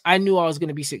everyone else. I knew I was going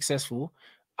to be successful.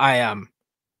 I am.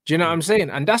 Do you know what I'm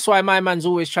saying? And that's why my man's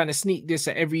always trying to sneak this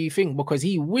at everything, because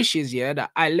he wishes, yeah,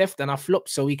 that I left and I flopped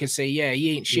so he can say, yeah,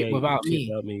 he ain't shit without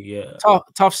me.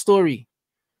 Tough story.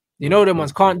 You know, them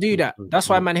ones can't do that. That's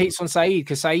why man hates on Saeed,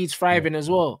 because Saeed's thriving as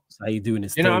well. Saeed doing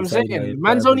his thing. You know what I'm saying?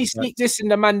 Man's only sneak this in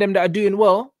the man them that are doing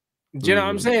well. Do you know what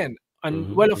I'm saying?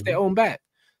 And well off their own back.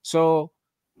 So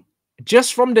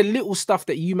just from the little stuff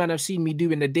that you man have seen me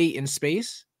do in the dating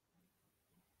space,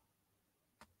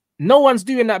 no one's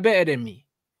doing that better than me.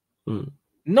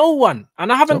 No one.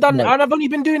 And I haven't done it, and I've only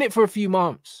been doing it for a few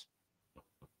months.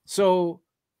 So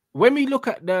when we look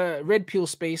at the red pill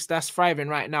space that's thriving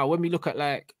right now, when we look at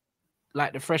like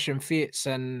the Fresh and Fits,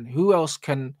 and who else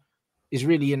is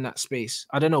really in that space?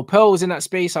 I don't know. Pearl was in that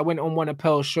space. I went on one of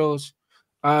Pearl's shows.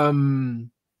 And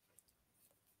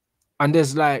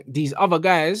there's like these other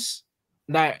guys,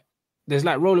 like there's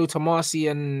like Rolo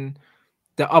Tomasi and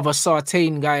the other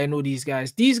Sartain guy and all these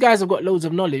guys. These guys have got loads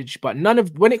of knowledge, but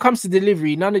when it comes to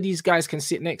delivery, none of these guys can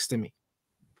sit next to me.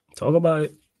 Talk about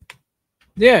it.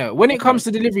 Yeah, when it comes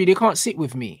to delivery, they can't sit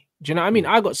with me. Do you know what I mean?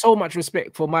 I got so much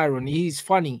respect for Myron. He's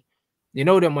funny. You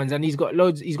know them ones, and he's got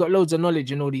loads of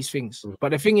knowledge and all these things. But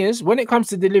the thing is, when it comes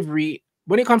to delivery,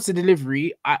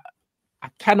 I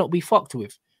cannot be fucked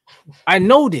with. I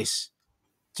know this.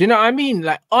 Do you know what I mean?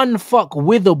 Like, unfuck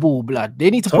withable, blood. They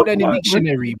need to put that in the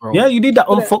dictionary, bro. Yeah, you need that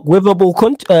unfuck withable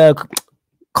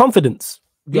confidence.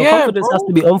 Your confidence has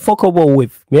to be unfuckable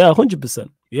with. Yeah, 100%.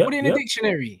 Yeah. Put it in the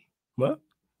dictionary. What?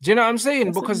 Do you know what I'm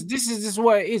saying? Because this is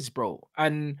what it is, bro.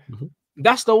 And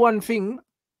that's the one thing.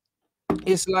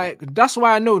 It's like, that's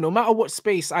why I know no matter what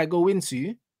space I go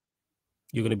into,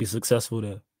 you're gonna be successful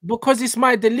there. Because it's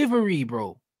my delivery,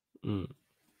 bro. Do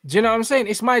you know what I'm saying?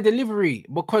 It's my delivery,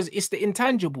 because it's the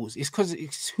intangibles. It's because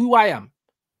it's who I am.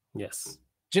 Yes.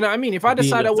 Do you know what I mean? If I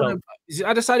decide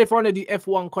if I want to do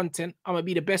F1 content, I'm gonna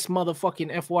be the best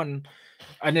motherfucking F1.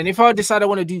 And then if I decide I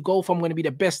want to do golf, I'm gonna be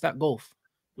the best at golf.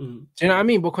 Do you know what I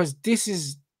mean? Because this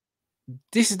is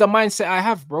the mindset I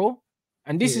have, bro.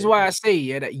 And this is why I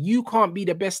say, that you can't be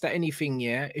the best at anything,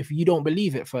 if you don't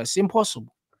believe it first. It's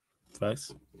impossible.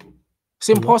 Facts. It's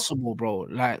impossible, bro.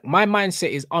 Like, my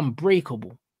mindset is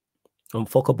unbreakable.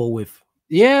 Unfuckable with.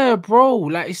 Yeah, bro.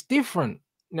 Like, it's different.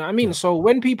 You know what I mean? So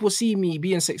when people see me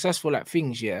being successful at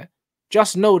things,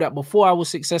 just know that before I was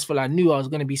successful, I knew I was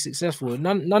going to be successful.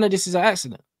 None of this is an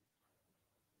accident.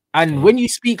 And Okay. when you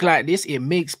speak like this, it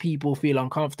makes people feel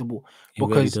uncomfortable It really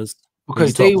because does. When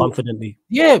you talk confidently.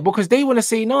 yeah, because they want to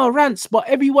say no rants, but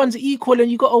everyone's equal and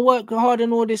you got to work hard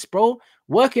and all this, bro.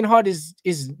 Working hard is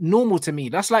normal to me.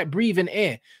 That's like breathing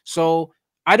air. So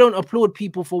I don't applaud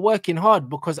people for working hard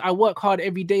because I work hard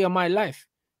every day of my life.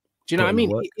 Do you know what I Putting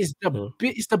the mean? work.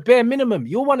 It's the bare minimum.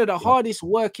 You're one of the Yeah. hardest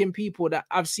working people that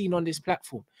I've seen on this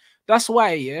platform. That's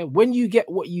why, yeah, when you get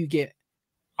what you get,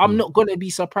 I'm not gonna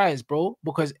be surprised, bro,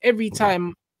 because every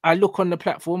time I look on the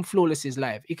platform, Flawless is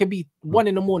live. It could be 1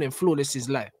 in the morning, Flawless is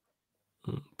live.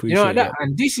 You know like Appreciate that, that.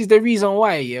 and this is the reason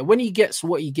why, yeah, when he gets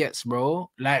what he gets, bro,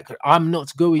 like I'm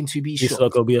not going to be It's not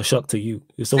shocked. gonna be a shock to you.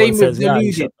 If someone Same with says, "Yeah,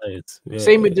 you Deluded. shot by it,"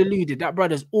 Same with yeah, Deluded. That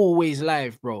brother's always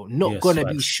live, bro. Not yes, gonna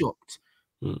be facts. shocked.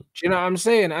 Do you know what I'm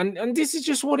saying? And this is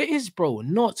just what it is, bro.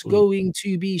 Not going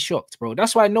to be shocked, bro.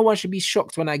 That's why no one should be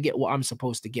shocked when I get what I'm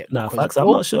supposed to get. Nah, Because, facts. I'm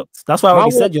bro, not shocked. That's why I my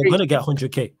already work said you're rate's gonna get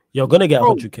different. 100K. You're gonna get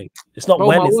Bro, 100K. It's not bro,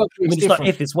 when. my It's. work I mean, rate's it's not different.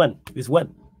 if. It's when. It's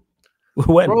when.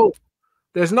 When. Bro,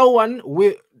 there's no one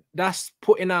that's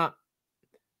putting out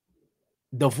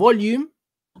the volume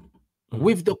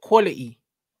with the quality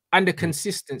and the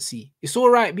consistency. It's all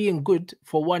right being good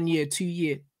for 1 year, 2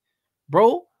 year.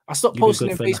 Bro, I stopped You've been posting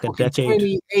good on for like a Facebook in decade.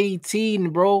 2018,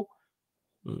 bro.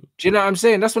 Do you know what I'm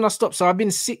saying? That's when I stopped. So I've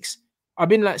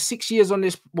been like 6 years on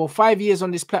this, well, 5 years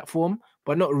on this platform,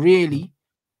 but not really.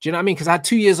 Do you know what I mean? Because I had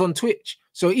 2 years on Twitch.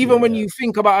 So even when Yeah, you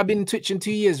think about I've been Twitching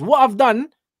 2 years, what I've done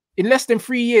in less than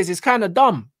 3 years is kind of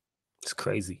dumb. it's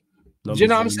crazy. Do you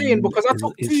know Numbers what I'm saying? Because I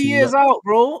took 2 it's years not. out,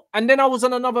 bro, and then I was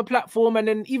on another platform. And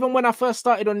then even when I first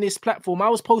started on this platform, I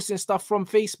was posting stuff from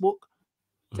Facebook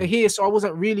to here. So I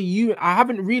wasn't really I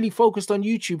haven't really focused on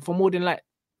YouTube for more than like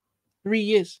 3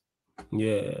 years.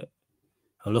 Yeah.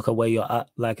 And look at where you're at.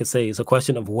 Like I say, it's a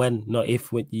question of when, not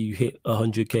if, when you hit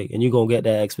 100K, and you're gonna get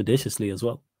there expeditiously as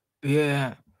well.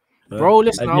 Yeah, bro.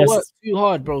 Listen, And I work yes, too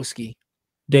hard, broski.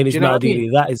 Do Danish you know what I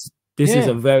mean? Maldini, this is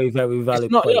Yeah, a very, very it's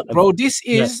valid not, point. look, bro. This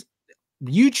Yeah, is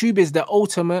YouTube is the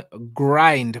ultimate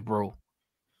grind, bro.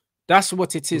 That's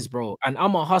what it is, bro. And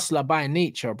I'm a hustler by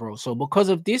nature, bro. So because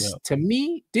of this, yeah, to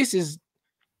me,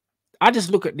 I just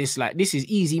look at this like this is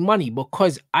easy money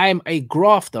because I'm a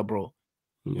grafter, bro.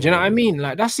 Do you know what I yeah. mean?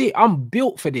 Like that's it. I'm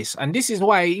built for this, and this is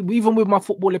why even with my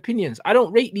football opinions, I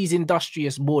don't rate these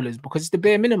industrious ballers because it's the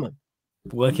bare minimum.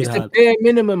 Working It's the hard, bare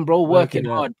minimum, bro. Working working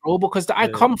hard. hard, bro. Because I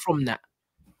Yeah, come from that.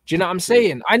 Do you know what I'm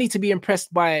saying? I need to be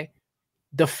impressed by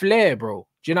the flair, bro.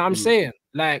 Do you know what I'm saying?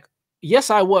 Like,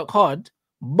 yes, I work hard,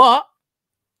 but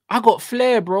I got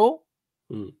flair, bro.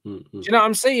 Do you know what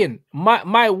I'm saying?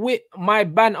 My wit, my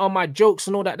banter, my jokes,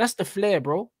 and all that. That's the flair,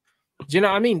 bro. Do you know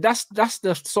what I mean? That's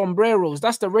the sombreros,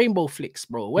 that's the rainbow flicks,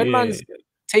 bro. When yeah, man's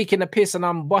taking a piss and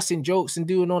I'm busting jokes and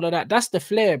doing all of that, that's the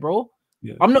flair, bro.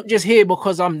 yeah. I'm not just here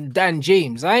because I'm Dan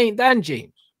James. I ain't Dan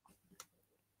James.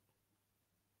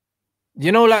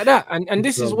 You know, like that. And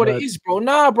this is So what it bad. is, bro.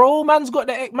 Nah, bro. Man's got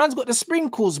the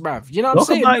sprinkles, bruv. You know what I'm Talk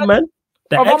saying? about it, man.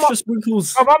 The Bruv, extra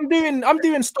sprinkles. I'm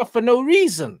doing stuff for no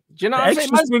reason. Do you know The what I'm saying?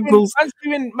 extra sprinkles.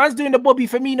 Man's doing the Bobby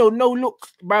Firmino no look,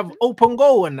 bruv, open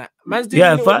goal and that. Man's doing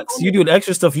Yeah, in little fact, you do the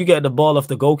extra stuff. You get the ball off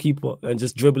the goalkeeper and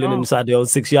just dribbling oh, inside their own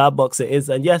 6-yard box. It is.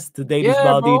 And yes, the Danish yeah,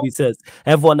 bro. Maldini says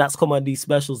everyone that's come on these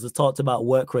specials has talked about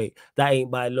work rate. That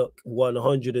ain't by look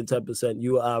 110%.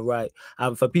 You are right.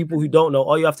 And for people who don't know,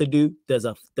 all you have to do, there's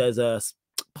a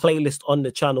playlist on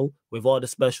the channel with all the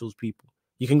specials, people.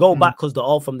 You can go back because they're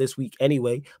all from this week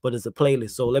anyway, but there's a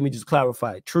playlist. So let me just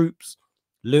clarify. Troops,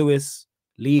 Lewis,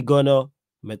 Lee Gunner,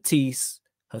 Matisse,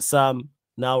 Hassam,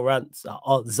 now Rants,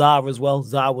 Zar as well.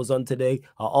 Zar was on today.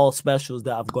 Are all specials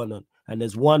that have gone on. And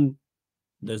there's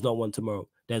not one tomorrow.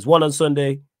 There's one on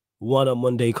Sunday, one on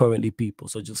Monday currently, people.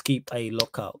 So just keep a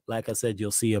lookout. Like I said, you'll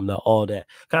see them now, all that.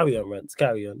 Carry on, Rants,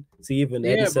 carry on. See, even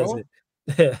Eddie says it.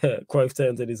 Cruyff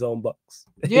turns in his own box.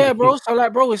 Yeah, bro. So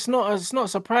like, bro, it's not a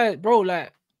surprise, bro.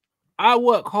 Like, I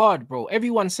work hard, bro.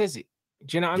 Everyone says it.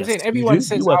 Do you know what I'm saying? Everyone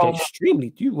says You work how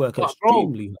extremely. You work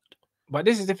extremely hard. But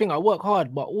this is the thing. I work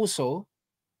hard, but also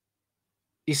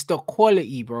it's the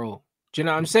quality, bro. Do you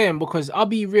know what I'm saying? Because I'll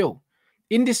be real.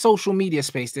 In this social media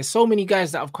space, there's so many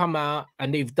guys that have come out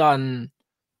and they've done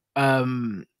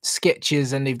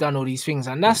sketches and they've done all these things,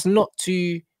 and that's not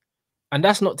to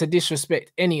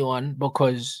disrespect anyone,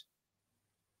 because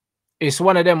it's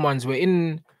one of them ones where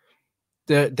in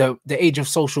the age of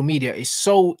social media, it's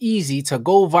so easy to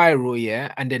go viral,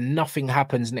 yeah, and then nothing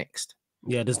happens next.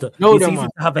 Yeah, it's easy to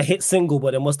have a hit single,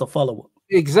 but it must have follow up.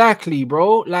 Exactly,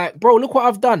 bro. Like, bro, look what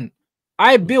I've done.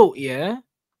 I built, yeah,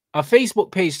 a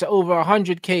Facebook page to over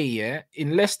 100K, yeah,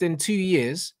 in less than 2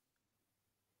 years.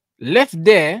 Left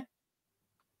there,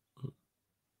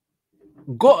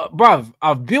 got, bruv,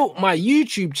 I've built my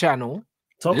YouTube channel,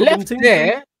 Talk up them left things,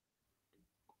 there,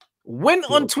 went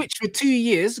on Yeah. Twitch for 2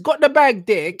 years, got the bag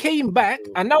there, came back,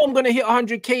 and now I'm gonna hit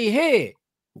 100K here.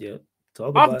 Yeah.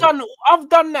 Talk I've about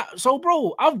done that. So,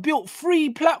 bro, I've built 3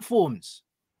 platforms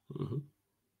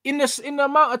in the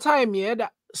amount of time, yeah,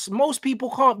 that most people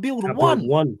can't build one.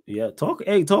 One. Yeah. Talk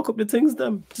up the things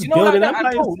them. Just You know, building like that,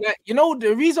 empires. like, you know,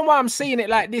 the reason why I'm saying it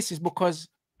like this is because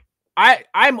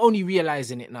I'm only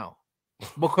realizing it now.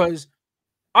 Because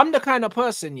I'm the kind of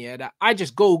person, yeah, that I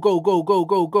just go,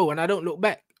 and I don't look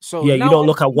back. So Yeah, now you don't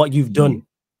look at what you've done.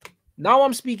 Now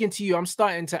I'm speaking to you, I'm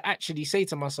starting to actually say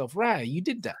to myself, right, you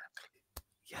did that.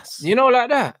 Yes. You know, like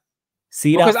that.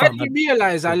 See because that? I didn't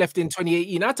realize I left in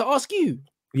 2018. I had to ask you.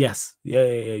 Yes. Yeah,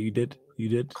 you did.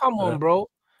 Come on, bro.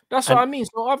 That's what I mean.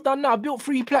 So I've done that. I built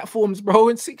 3 platforms, bro,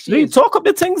 in 6 years. Talk up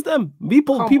the things them.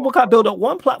 People can't build up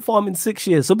one platform in 6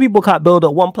 years. Some people can't build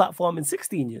up one platform in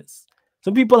 16 years.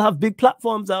 Some people have big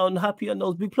platforms that are unhappy on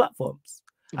those big platforms.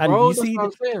 And bro,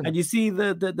 you see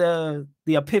the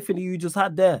epiphany you just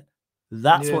had there.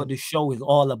 That's what the show is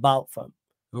all about, fam.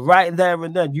 Right there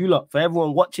and then. You look, for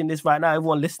everyone watching this right now,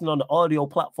 everyone listening on the audio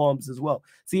platforms as well.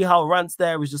 See how Rants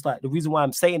there is just like, the reason why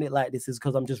I'm saying it like this is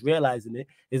because I'm just realizing it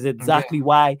is exactly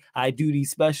why I do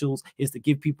these specials, is to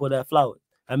give people their flowers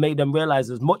and make them realize,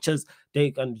 as much as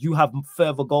they and you have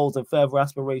further goals and further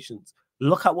aspirations,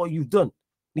 look at what you've done.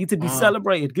 Need to be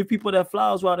celebrated. Give people their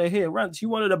flowers while they're here. Rants, you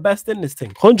one of the best in this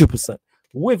thing, 100%,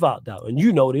 without doubt. And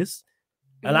you know this.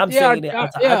 And I'm saying it to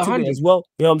add to it as well.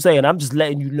 You know what I'm saying? I'm just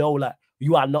letting you know, like,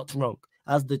 you are not wrong.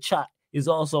 As the chat is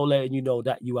also letting you know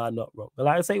that you are not wrong. But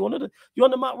like I say, you're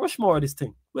on the Mount Rushmore of this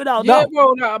thing, without doubt.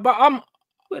 Bro, no, but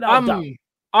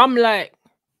I'm like,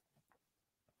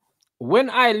 when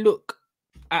I look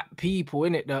at people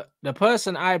in it, the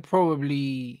person I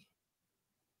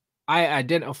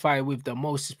identify with the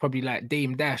most is probably like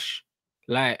Dame Dash.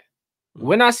 Like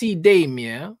when I see Dame,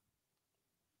 yeah,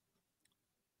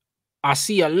 I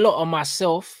see a lot of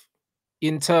myself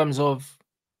in terms of,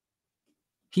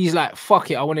 he's like,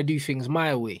 fuck it, I want to do things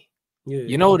my way.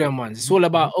 You know them ones. It's all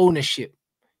about ownership.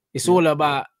 It's all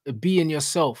about being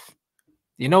yourself.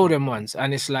 You know them ones.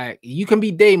 And it's like, you can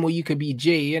be Dame or you can be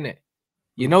Jay, innit?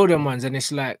 You know them ones. And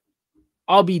it's like,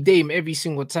 I'll be Dame every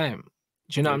single time.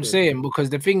 Do you know what I'm saying? Because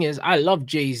the thing is, I love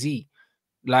Jay-Z.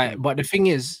 Like, but the thing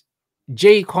is,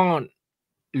 Jay can't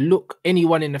look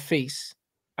anyone in the face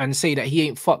and say that he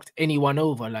ain't fucked anyone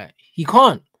over. Like, he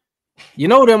can't. You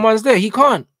know them ones there, he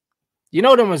can't. You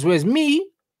know them ones. Whereas me,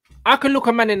 I can look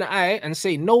a man in the eye and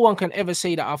say, no one can ever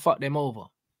say that I fucked them over.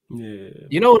 Yeah.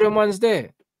 You know them ones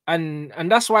there. And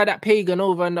that's why that pagan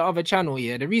over on the other channel,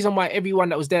 yeah, the reason why everyone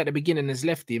that was there at the beginning has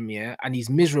left him, yeah, and he's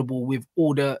miserable with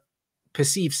all the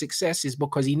perceived success, is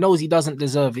because he knows he doesn't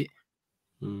deserve it.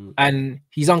 And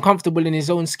he's uncomfortable in his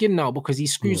own skin now because he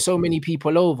screwed so many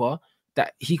people over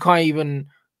that he can't even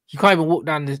walk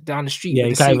down the street. Yeah,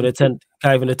 he can't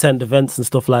even attend events and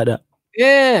stuff like that.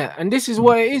 Yeah, and this is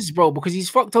what it is, bro, because he's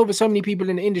fucked over so many people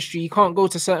in the industry. He can't go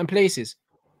to certain places.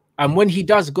 And when he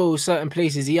does go certain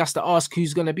places, he has to ask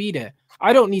who's going to be there.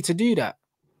 I don't need to do that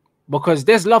because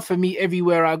there's love for me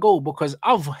everywhere I go, because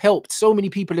I've helped so many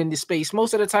people in this space.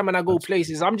 Most of the time when I go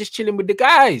places, I'm just chilling with the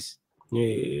guys.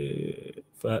 Yeah,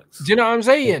 facts. Do you know what I'm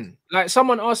saying? Like,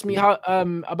 someone asked me how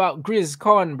about Grizz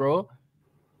Khan, bro.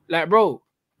 Like, bro,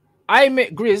 I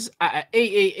met Grizz at an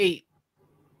 888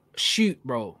 shoot,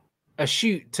 bro. A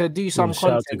shoot to do some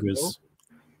content, bro.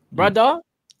 Brother.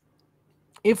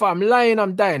 If I'm lying,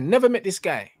 I'm dying. Never met this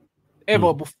guy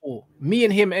ever before. Me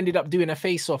and him ended up doing a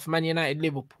face-off, Man United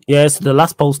Liverpool. Yeah, it's the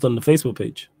last post on the Facebook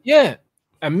page. Yeah.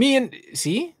 And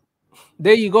see,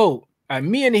 there you go. And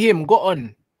me and him got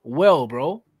on well,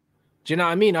 bro. Do you know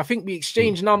what I mean? I think we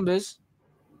exchanged numbers.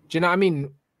 Do you know what I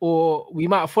mean? Or we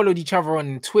might have followed each other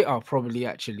on Twitter, probably,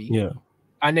 actually. Yeah.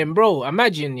 And then, bro,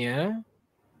 imagine, yeah,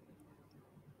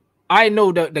 I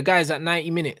know the guys at 90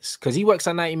 minutes because he works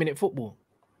at 90-minute football.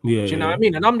 Yeah, do you know what I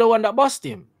mean? And I'm the one that bust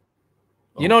him.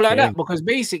 You know, like that, because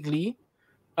basically,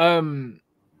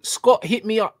 Scott hit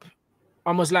me up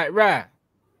and was like, "Right,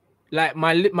 like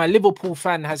my Liverpool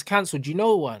fan has cancelled. You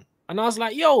know one?" And I was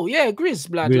like, "Yo, yeah, Grizz,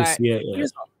 blood, like,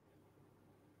 Grizz."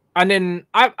 And then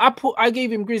I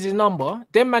gave him Grizz's number.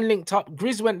 Then man linked up.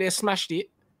 Grizz went there, smashed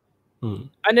it, and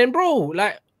then bro,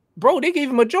 they gave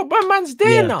him a job. My man's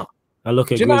there now. I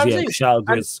look at Grizz, shout out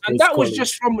Grizz. And that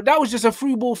was just a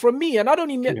free ball from me, and I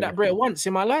don't even get that bread once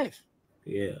in my life.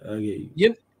 Yeah, I get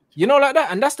you. You know, like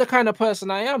that, and that's the kind of person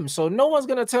I am. So no one's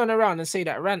gonna turn around and say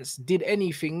that Rants did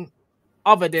anything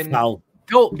other than help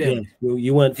them. Yeah,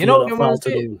 you went, you know,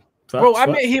 bro. I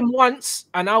met him once,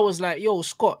 and I was like, "Yo,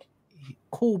 Scott,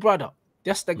 cool brother,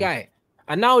 that's the guy."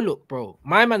 And now look, bro,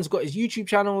 my man's got his YouTube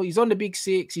channel. He's on the Big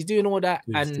Six. He's doing all that,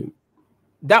 and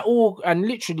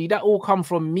literally that all come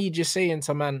from me just saying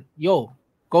to man, yo,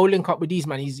 go link up with these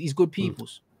man. He's good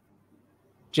peoples.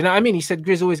 Do you know what I mean? He said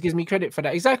Grizz always gives me credit for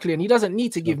that. Exactly, and he doesn't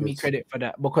need to give me credit for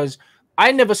that because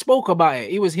I never spoke about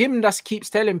it. It was him that keeps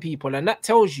telling people, and that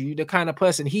tells you the kind of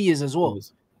person he is as well.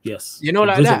 Yes, you know,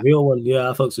 like that. A real one. Yeah,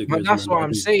 I fucks with Grizz. That's what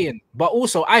I'm saying. But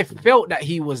also, I felt that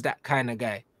he was that kind of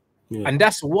guy. Yeah. And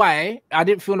that's why I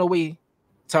didn't feel no way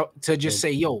to just say,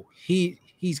 yo,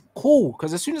 he's cool.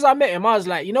 Because as soon as I met him, I was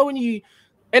like, you know, when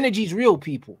energy's real,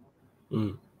 people.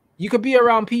 You could be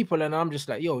around people and I'm just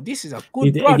like, yo, this is a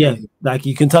good brother. Yeah, like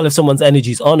you can tell if someone's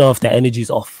energy's on or if their energy's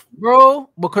off. Bro,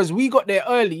 because we got there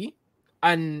early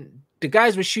and the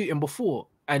guys were shooting before.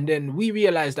 And then we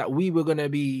realized that we were going to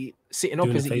be sitting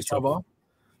opposite each other,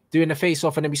 doing the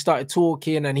face-off, and then we started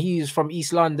talking, and he's from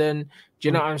East London. Do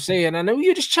you know what I'm saying? And then we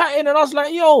were just chatting, and I was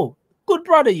like, yo, good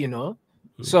brother, you know?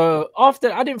 So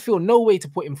after, I didn't feel no way to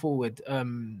put him forward.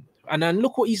 And then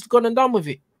look what he's gone and done with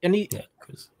it. And he,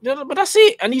 but that's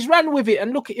it. And he's ran with it,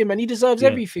 and look at him, and he deserves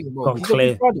everything, bro. He's a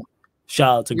good brother.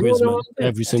 Shout out to Griezmann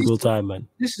every single time, man.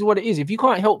 This is what it is. If you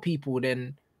can't help people,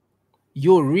 then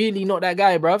you're really not that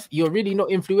guy, bruv. You're really not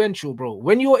influential, bro.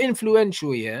 When you're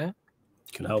influential, you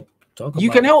can help. You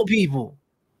can help people.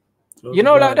 You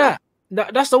know, like that.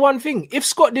 That's the one thing. If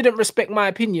Scott didn't respect my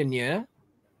opinion,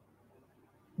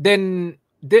 then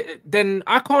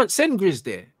I can't send Grizz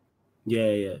there.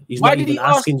 Yeah. He's not even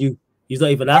asking you. He's not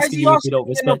even asking you if you don't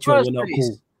respect you and you're not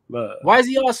cool. But why is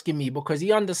he asking me? Because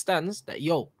he understands that,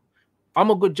 yo,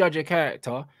 I'm a good judge of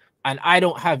character and I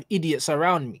don't have idiots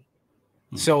around me.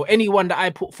 So anyone that I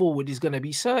put forward is going to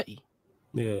be 30.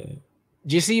 Yeah.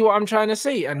 Do you see what I'm trying to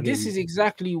say? And this is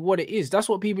exactly what it is. That's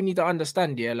what people need to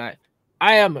understand. Yeah, like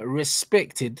I am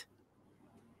respected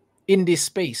in this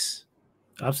space.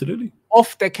 Absolutely.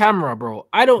 Off the camera, bro.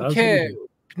 I don't care.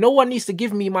 No one needs to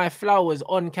give me my flowers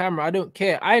on camera. I don't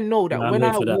care. I know that when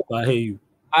I walk, I hear you.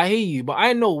 I hear you, but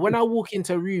I know when I walk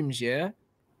into rooms, and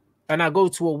I go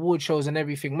to award shows and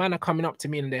everything, man are coming up to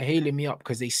me and they're hailing me up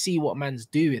because they see what man's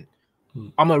doing.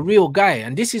 I'm a real guy,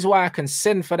 and this is why I can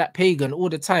send for that pagan all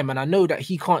the time, and I know that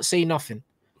he can't say nothing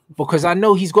because I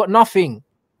know he's got nothing.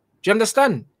 Do you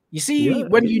understand? You see,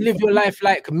 when you live your life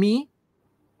like me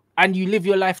and you live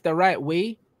your life the right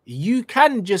way, you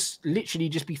can just literally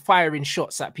just be firing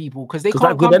shots at people because they can't.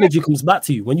 That good energy comes back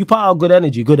to you. When you put out good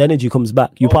energy comes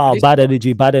back. You put out bad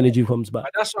energy comes back.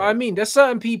 That's what I mean. There's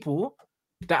certain people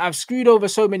that have screwed over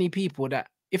so many people that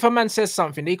if a man says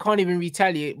something, they can't even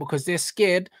retaliate because they're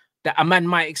scared that a man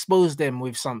might expose them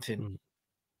with something.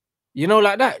 You know,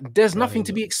 like that. There's nothing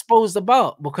to be exposed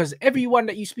about because everyone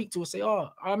that you speak to will say, oh,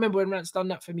 I remember when Rance done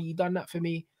that for me. He done that for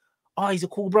me. Oh, he's a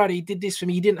cool brother. He did this for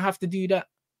me. He didn't have to do that.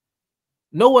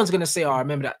 No one's going to say, oh, I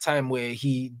remember that time where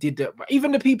he did that. But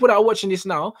even the people that are watching this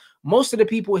now, most of the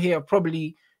people here have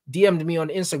probably DM'd me on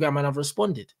Instagram and I've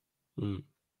responded.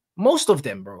 Most of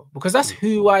them, bro, because that's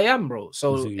who I am, bro.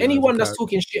 So anyone that's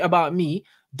talking shit about me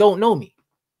don't know me.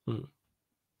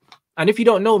 And if you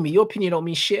don't know me, your opinion don't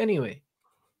mean shit anyway.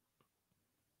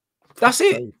 That's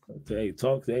it. Hey,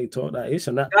 talk that ish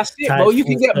and that. That's it, bro. You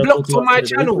can get blocked on my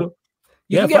channel.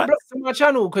 You can get blocked on my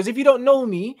channel because if you don't know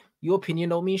me, your opinion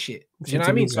don't mean shit. Do you know what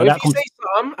I mean? So if you say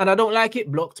something and I don't like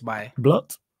it, blocked.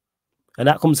 And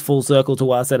that comes full circle to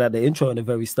what I said at the intro in the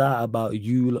very start about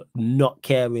you not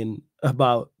caring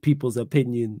about people's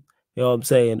opinion, you know what I'm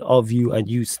saying, of you and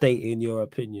you stating your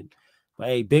opinion. But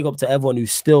hey, big up to everyone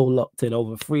who's still locked in.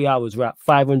 Over 3 hours, we're at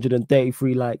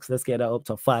 533 likes. Let's get that up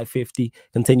to 550.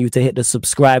 Continue to hit the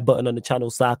subscribe button on the channel,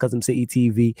 Sarcasm City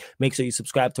TV. Make sure you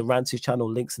subscribe to Rance's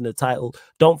channel, links in the title.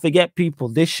 Don't forget, people,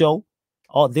 this show,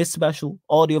 or this special,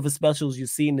 all the other specials you've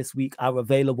seen this week are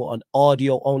available on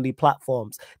audio-only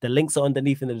platforms. The links are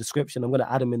underneath in the description. I'm going to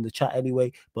add them in the chat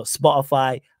anyway. But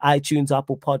Spotify, iTunes,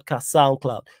 Apple Podcasts,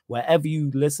 SoundCloud, wherever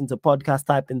you listen to podcasts,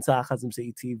 type in Sarcasm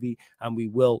City TV and we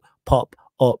will pop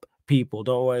up, people.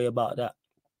 Don't worry about that.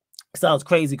 It sounds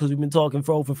crazy because we've been talking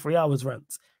for over 3 hours,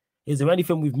 Rance. Is there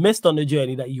anything we've missed on the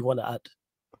journey that you want to add?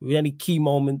 Any key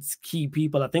moments, key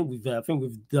people? I think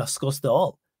we've discussed it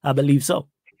all. I believe so.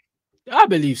 I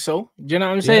believe so. Do you know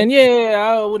what I'm saying? Yeah,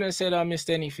 I wouldn't say that I missed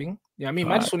anything. Yeah, I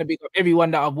mean, I just want to big up everyone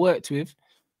that I've worked with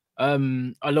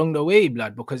along the way,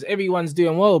 blood, because everyone's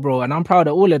doing well, bro, and I'm proud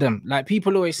of all of them. Like,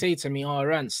 people always say to me, oh,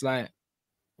 Rance, like,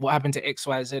 what happened to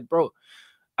XYZ, bro?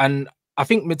 And I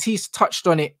think Matisse touched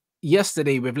on it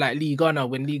yesterday with, like, Lee Gunner,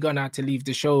 when Lee Gunner had to leave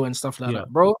the show and stuff like that,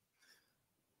 bro.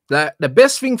 Like, the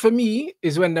best thing for me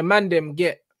is when the man them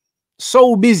get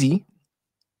so busy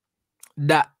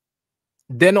that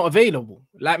they're not available.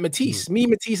 Like Matisse,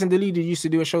 Matisse and Deluded used to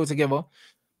do a show together,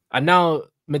 and now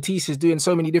Matisse is doing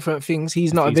so many different things.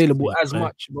 He's not available as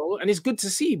much, bro. And it's good to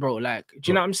see, bro. Like, do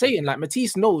you know what I'm saying? Like,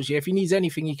 Matisse knows, yeah, if he needs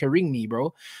anything, he can ring me,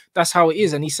 bro. That's how it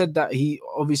is. And he said that he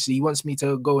obviously wants me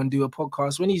to go and do a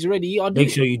podcast when he's ready. I'll make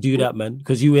sure you do that, man.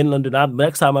 Because you in London.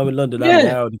 Next time I'm in London,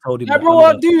 I already told him. Yeah, bro,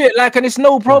 I'll do it. Like, and it's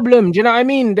no problem. Do you know what I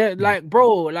mean? Like,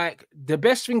 bro, like the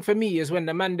best thing for me is when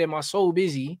the man them are so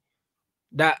busy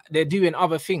that they're doing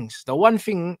other things. The one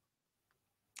thing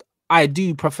I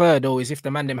do prefer though is if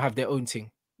the man them have their own thing.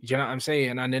 Do you know what I'm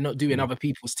saying? And they're not doing other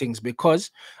people's things,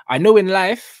 because I know in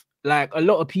life, like a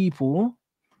lot of people,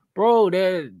 bro,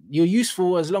 you're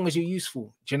useful as long as you're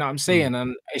useful. Do you know what I'm saying?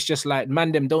 And it's just like,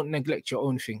 man, them don't neglect your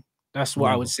own thing. That's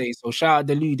what I would say. So shout out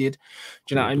Deluded.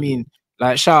 Do you know what I mean?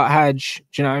 Like shout out Haj.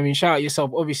 Do you know what I mean? Shout out yourself,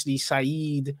 obviously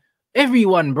Saeed.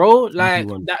 Everyone, bro. Like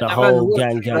that whole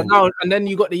gang. Now, and then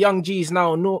you got the young G's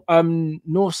now,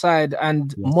 Northside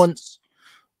and Monts.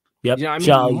 Yep. You know what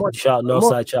shout I mean? Shout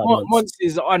Northside, shout Monts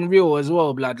is unreal as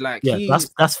well, blood. Like, yeah,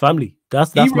 that's family.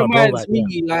 That's he my reminds bro,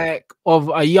 me like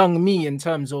of a young me in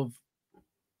terms of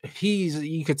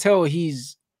you could tell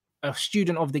he's a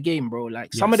student of the game, bro.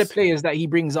 Like some of the players that he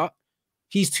brings up,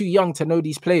 he's too young to know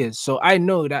these players. So I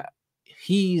know that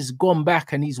he's gone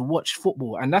back and he's watched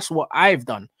football, and that's what I've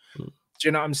done. Do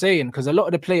you know what I'm saying? Because a lot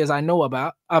of the players I know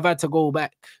about, I've had to go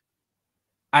back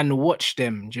and watch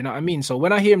them. Do you know what I mean? So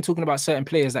when I hear him talking about certain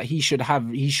players that he should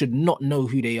not know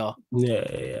who they are.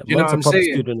 Yeah. You know what I'm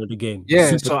saying? Student of the game.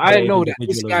 Yeah. So I know that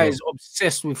this guy is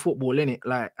obsessed with football, innit?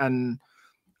 Like, and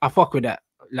I fuck with that.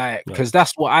 Like, because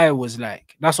that's what I was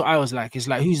like. That's what I was like. It's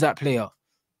like, who's that player?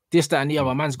 This, that, and the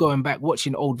other. Man's going back,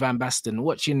 watching old Van Basten,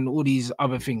 watching all these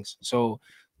other things. So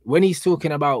when he's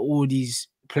talking about all these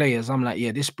players, I'm like,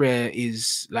 yeah, this player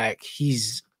is like,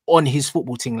 he's on his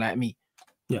football thing like me.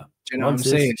 Yeah. Do you know what I'm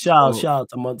saying? Shout out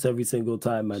to Monts every single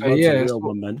time, man. So, yeah,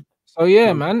 man. So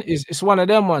yeah, man, it's one of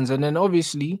them ones. And then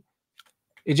obviously,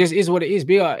 it just is what it is.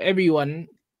 Be like everyone,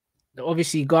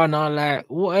 obviously Ghana, like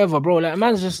whatever, bro. Like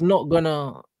man's just not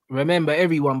gonna remember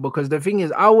everyone, because the thing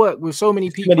is, I work with so many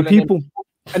people.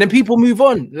 And then people move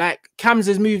on. Like Cams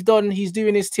has moved on, he's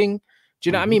doing his thing. Do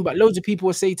you know what I mean? But loads of people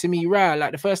will say to me, right,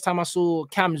 like the first time I saw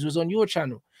Cams was on your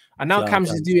channel, and now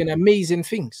Cams is doing amazing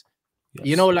things. Yes.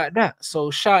 You know, like that.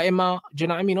 So shout him out. Do you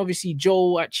know what I mean? Obviously,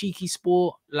 Joe at Cheeky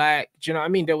Sport, like, do you know what I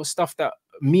mean? There was stuff that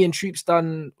me and Troops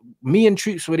done. Me and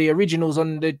Troops were the originals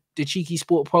on the Cheeky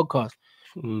Sport podcast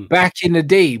back in the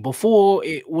day. Before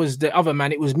it was the other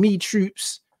man, it was me,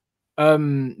 Troops,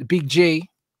 Big J.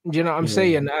 Do you know what I'm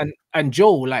saying? And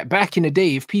Joe, like back in the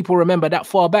day, if people remember that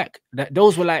far back, that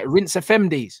those were like Rinse FM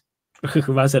days.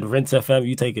 I said Rinse FM,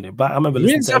 you taking it back. I remember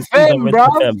listening to FM, bro.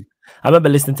 I remember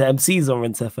listening to MCs on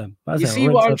Rinse FM. You see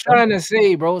what I'm trying to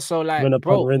say, bro? So like,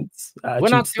 bro, Rinse,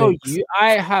 when I tell you,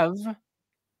 I have,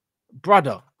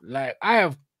 brother, like I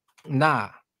have,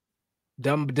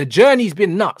 the journey's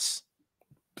been nuts.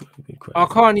 I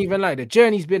can't even lie. The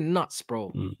journey's been nuts,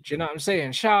 bro. Do you know what I'm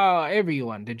saying? Shout out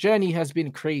everyone. The journey has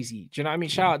been crazy. Do you know what I mean?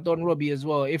 Shout out Don Robbie as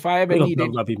well. If I ever need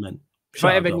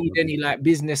any like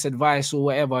business advice or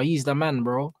whatever, he's the man,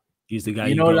 bro. He's the guy.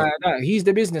 You know, like that. He's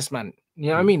the businessman. You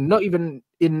know what I mean? Not even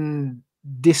in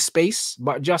this space,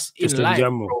 but just in life,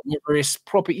 general. Bro. Whether it's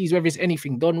properties, whether it's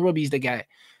anything, Don Robbie's the guy.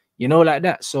 You know, like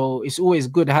that. So it's always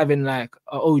good having like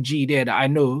an OG there that I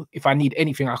know if I need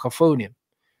anything, I can phone him.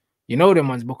 You know them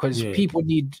ones, because people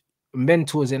need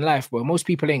mentors in life, bro. Most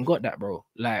people ain't got that, bro.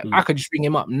 Like I could just ring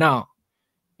him up now.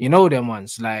 You know them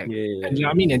ones, like, and you know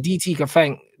what I mean? And DT can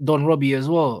thank Don Robbie as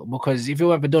well, because if it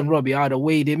weren't for Don Robbie, I'd have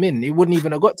weighed him in. He wouldn't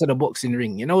even have got to the boxing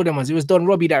ring. You know them ones. It was Don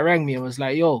Robbie that rang me and was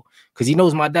like, yo, because he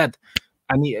knows my dad.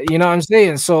 And you know what I'm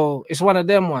saying? So it's one of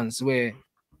them ones where,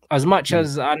 as much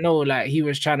as I know, like he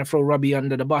was trying to throw Robbie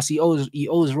under the bus, he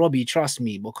owes Robbie, trust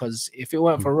me, because if it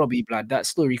weren't for Robbie, blood, that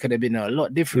story could have been a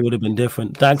lot different. It would have been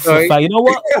different. Thanks for you know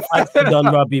what? Thanks to Don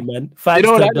Robbie, man. Thanks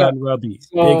to Don Robbie.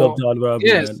 Big up Don Robbie.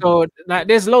 Yeah, man. So like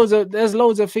there's loads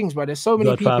of things, but there's so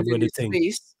many people in this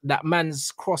space that man's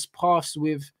crossed paths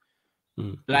with,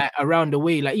 like around the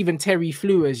way. Like even Terry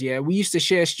Flewers, we used to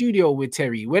share a studio with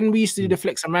Terry. When we used to do the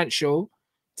Flex and Rant show,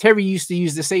 Terry used to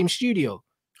use the same studio.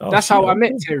 That's how I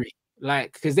met Terry,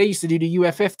 like, because they used to do the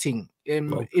UFF thing in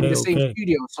the same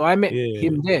studio. So I met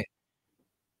him there.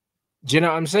 Do you know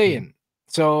what I'm saying?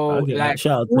 So, like,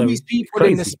 all these people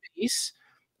in the space,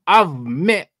 I've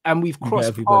met and we've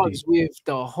crossed paths with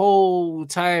the whole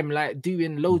time, like,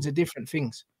 doing loads of different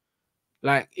things.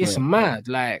 Like, it's mad.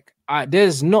 Like,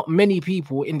 there's not many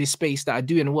people in this space that are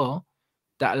doing well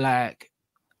that, like,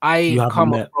 I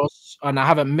come across and I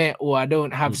haven't met, or I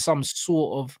don't have some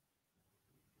sort of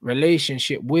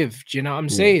relationship with. Do you know what I'm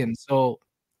saying? So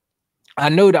I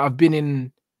know that I've been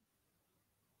in.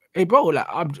 Hey, bro, like,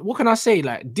 what can I say?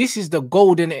 Like, this is the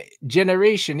golden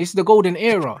generation. This is the golden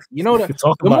era. You know that.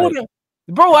 Talk about it.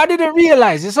 Bro, I didn't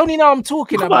realize. It's only now I'm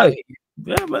talking about it.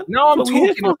 Yeah, man. Now I'm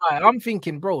talking about it. I'm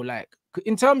thinking, bro, like,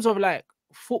 in terms of like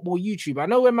football YouTube, I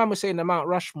know when man was saying the Mount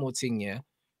Rushmore thing,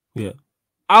 yeah.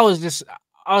 I was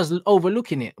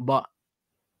overlooking it, but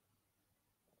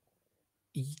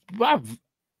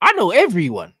I know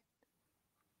everyone.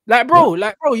 Like, bro,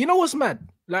 you know what's mad?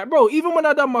 Like, bro, even when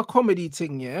I done my comedy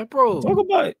thing, yeah, bro. Talk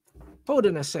about it. Hold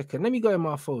on a second. Let me go in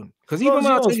my phone. Because even when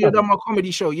I told you I done my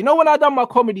comedy show, you know when I done my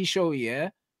comedy show, yeah,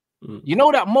 you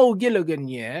know that Mo Gilligan,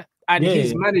 yeah, and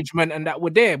his management and that were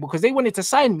there because they wanted to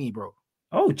sign me, bro.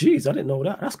 Oh, geez, I didn't know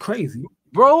that. That's crazy.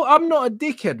 Bro, I'm not a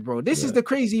dickhead, bro. This is the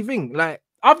crazy thing. Like,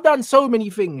 I've done so many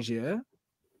things, yeah.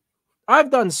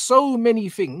 I've done so many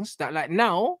things that, like,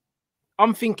 now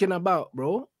I'm thinking about,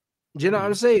 bro. Do you know what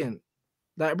I'm saying?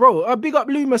 Like, bro, I big up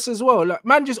Loomis as well. Like,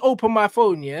 man, just open my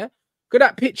phone, yeah. Look at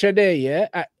that picture there, yeah.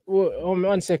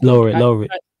 One second. Lower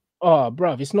it. Oh,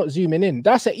 bruv, it's not zooming in.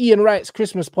 That's at Ian Wright's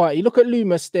Christmas party. Look at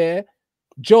Loomis there.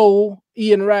 Joel,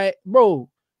 Ian Wright, bro.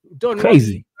 Don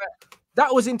crazy.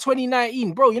 That was in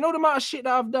 2019, bro. You know the amount of shit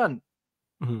that I've done,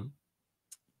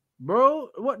 bro.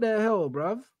 What the hell,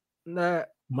 bruv? Like,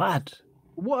 mad.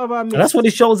 What have I missed? And that's what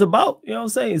this show's about. You know what I'm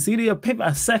saying? See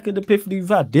a second epiphany you've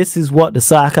had. This is what the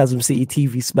Sarcasm City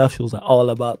TV specials are all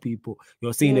about, people.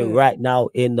 You're seeing it right now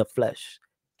in the flesh.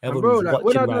 Everyone's bro, like,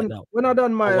 when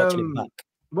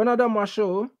I done my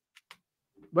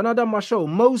show,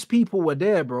 most people were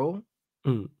there, bro.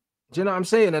 Do you know what I'm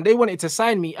saying? And they wanted to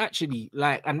sign me, actually.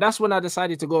 Like, and that's when I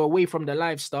decided to go away from the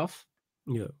live stuff.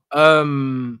 Yeah.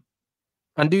 And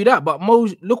do that. But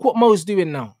look what Mo's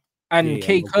doing now. And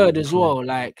K Kurd as well.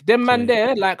 Like, them man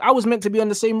there, like, I was meant to be on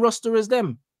the same roster as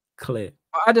them. Clear.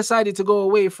 I decided to go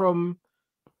away from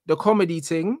the comedy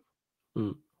thing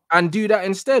and do that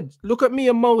instead. Look at me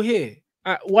and Mo here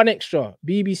at One Extra,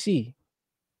 BBC.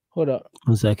 Hold up.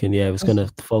 1 second. Yeah, it's gonna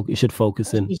focus. It should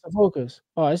focus in. It's focus.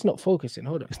 Oh, it's not focusing.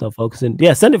 Hold on. It's not focusing.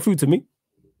 Yeah, send it through to me.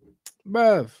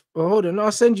 Bruv. Well, hold on.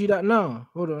 I'll send you that now.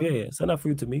 Hold on. Yeah, send that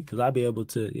through to me because I'll be able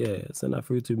to. Send that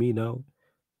through to me now.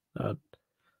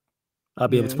 I'll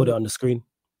be able to put it on the screen.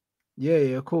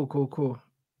 Yeah. Cool.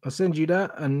 I'll send you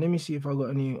that, and let me see if I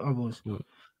got any others.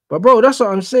 But bro, that's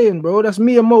what I'm saying, bro. That's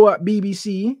me and Mo at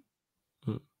BBC.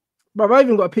 Bro, I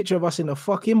even got a picture of us in a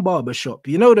fucking barbershop.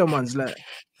 You know them ones, like.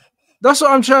 That's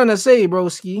what I'm trying to say,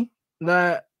 broski.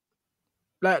 Like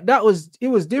it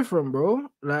was different, bro.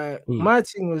 Like my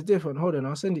thing was different. Hold on,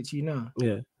 I'll send it to you now.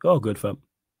 Yeah, all good, fam.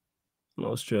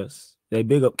 No stress. Hey,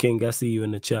 big up King. I see you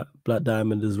in the chat. Black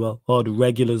Diamond as well. All the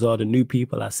regulars, all the new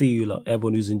people. I see you, lot.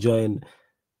 Everyone who's enjoying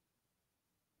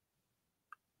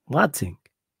my thing.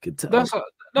 That's what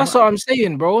I'm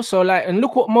saying, bro. So like, and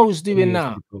look what Mo's doing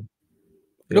now.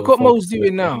 Look what Mo's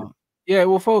doing now. Yeah,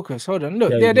 we'll focus. Hold on.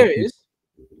 Look, there it is.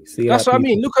 See, that's what I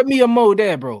mean. Look at me and Mo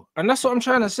there, bro. And that's what I'm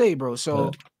trying to say, bro.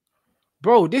 So,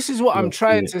 bro, this is what I'm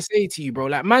trying to say to you, bro.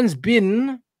 Like, man's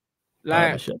been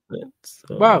like,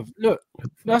 bruv, look,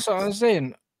 that's what I'm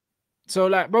saying. So,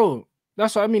 like, bro,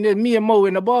 that's what I mean. There's me and Mo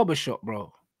in the barbershop,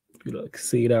 bro. You look,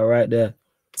 see that right there.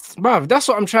 Bruv, that's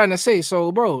what I'm trying to say.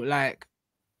 So, bro, like,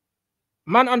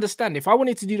 man, understand, if I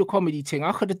wanted to do the comedy thing,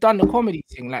 I could have done the comedy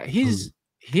thing. Like, his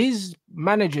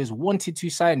managers wanted to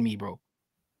sign me, bro.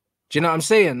 Do you know what I'm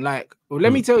saying? Like, well,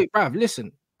 let me tell you, bruv,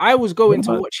 listen, I was going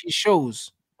to watch his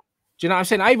shows. Do you know what I'm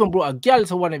saying? I even brought a gal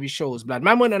to one of his shows, blood.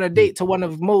 Man went on a date to one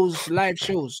of Mo's live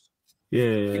shows. Yeah.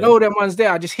 You know them ones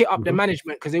there. I just hit up the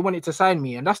management because they wanted to sign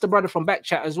me. And that's the brother from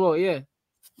Backchat as well,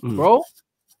 bro.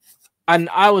 And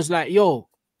I was like, yo.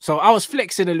 So I was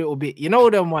flexing a little bit. You know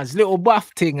them ones, little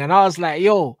buff thing. And I was like,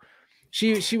 yo.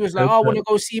 She was like, I want to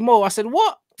go see Mo. I said,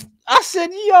 what? I said,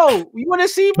 yo, you want to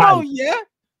see Mo? Yeah.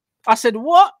 I said,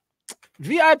 what?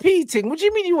 VIP thing. What do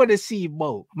you mean you want to see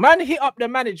Mo? Man hit up the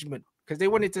management because they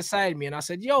wanted to sign me. And I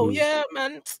said, yo, yeah,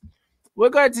 man, we're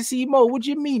going to see Mo. What do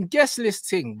you mean? Guest list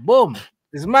thing. Boom.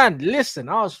 This man, listen,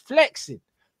 I was flexing.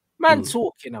 Man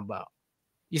talking about.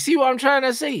 You see what I'm trying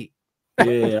to say?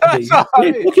 Yeah.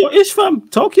 Talk your ish, fam.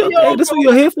 Talk your hey, that's what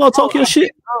you're here for. Talk your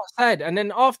shit. Outside. And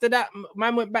then after that,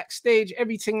 man went backstage,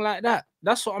 everything like that.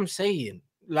 That's what I'm saying.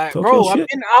 Like, talk bro, I've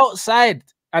been outside.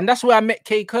 And that's where I met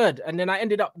K Kurd. And then I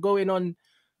ended up going on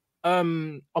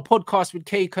a podcast with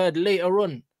K Kurd later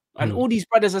on. And all these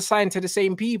brothers are signed to the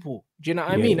same people. Do you know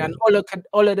what I mean? And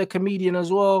Ola the comedian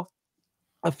as well.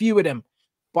 A few of them.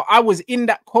 But I was in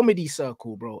that comedy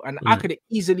circle, bro. And I could have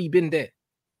easily been there.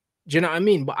 Do you know what I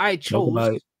mean? But I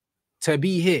chose to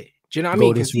be here. Do you know what I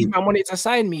mean? Because these man wanted to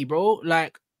sign me, bro.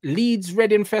 Like, Leeds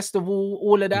Reading Festival,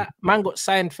 all of that. Man got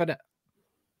signed for that.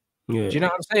 Yeah. Do you know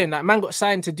what I'm saying? Like, man got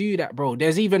signed to do that, bro.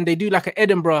 There's even, they do like an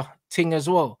Edinburgh thing as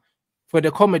well for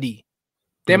the comedy.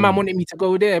 Then man wanted me to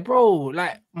go there, bro.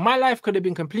 Like, my life could have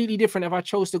been completely different if I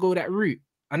chose to go that route.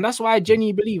 And that's why I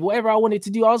genuinely believe whatever I wanted to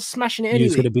do, I was smashing it anyway. You're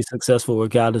just gonna be successful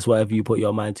regardless, whatever you put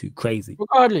your mind to. Crazy.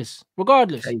 Regardless.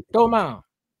 Crazy. Don't matter.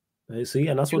 See,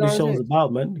 and that's what this show is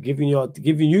about, man. Giving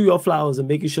you your flowers and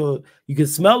making sure you can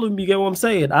smell them. You get what I'm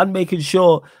saying? And making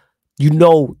sure you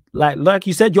know, like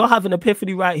you said, you're having an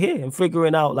epiphany right here and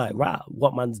figuring out, like, right,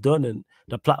 what man's done and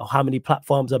how many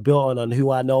platforms are built on and who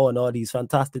I know and all these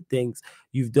fantastic things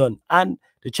you've done. And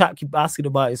the chat keep asking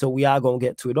about it, so we are gonna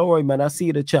get to it. Don't worry, man. I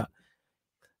see the chat.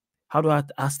 How do I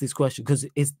ask this question? Because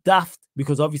it's daft,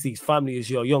 because obviously his family is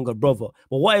your younger brother.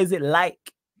 But what is it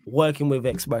like working with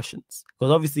Expressions?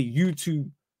 Because obviously YouTube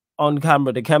on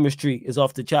camera, the chemistry is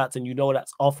off the charts, and you know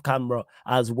that's off camera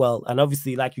as well. And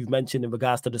obviously, like you've mentioned in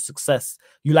regards to the success,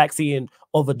 you like seeing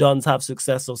other dons have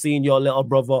success, so seeing your little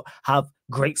brother have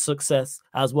great success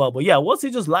as well. But yeah, what's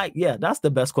it just like? Yeah, that's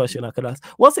the best question I could ask.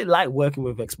 What's it like working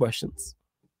with Expressions?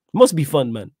 Must be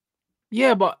fun, man.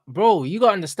 Yeah, but bro, you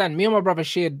gotta understand, me and my brother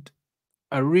shared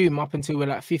a room up until we're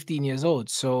like 15 years old.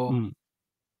 So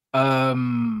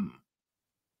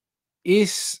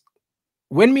it's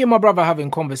when me and my brother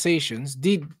having conversations,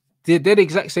 they're the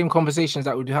exact same conversations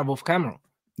that we'd have off camera.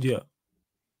 Yeah.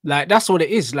 Like, that's what it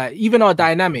is. Like, even our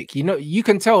dynamic, you know, you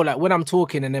can tell, like, when I'm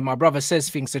talking and then my brother says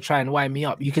things to try and wind me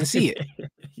up, you can see it.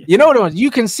 You know what? You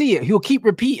can see it. He'll keep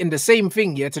repeating the same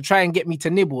thing, yeah, to try and get me to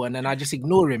nibble, and then I just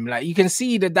ignore him. Like, you can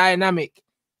see the dynamic,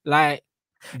 like,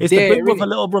 it's the big brother,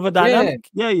 little brother dynamic.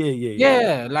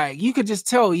 Yeah. Like, you could just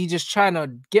tell he's just trying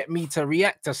to get me to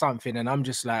react to something, and I'm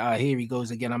just like, here he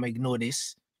goes again. I'm gonna ignore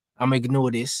this, and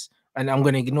I'm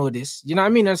gonna ignore this. You know what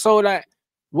I mean? And so, like,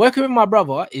 working with my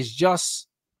brother is just,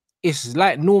 it's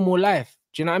like normal life.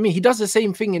 Do you know what I mean? He does the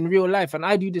same thing in real life, and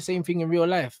I do the same thing in real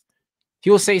life.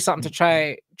 He'll say something to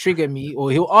try trigger me, or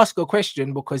he'll ask a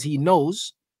question because he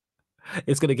knows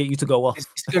it's gonna get you to go off.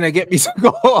 It's gonna get me to go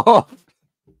off.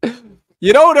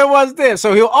 You know, there was there.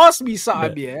 So he'll ask me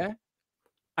something, yeah.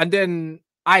 And then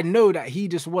I know that he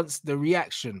just wants the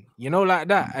reaction, you know, like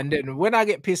that. And then when I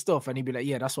get pissed off, and he'd be like,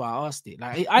 yeah, that's why I asked it.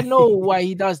 Like, I know why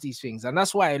he does these things. And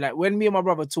that's why, like, when me and my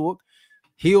brother talk,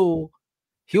 he'll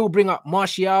bring up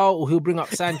Martial, or he'll bring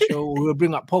up Sancho, or he'll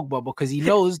bring up Pogba, because he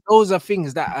knows those are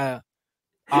things that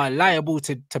are liable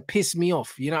to piss me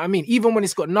off. You know what I mean? Even when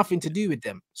it's got nothing to do with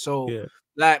them. So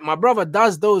like, my brother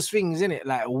does those things, in it.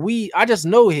 Like, I just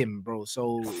know him, bro.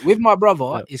 So with my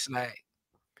brother, it's like,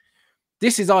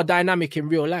 this is our dynamic in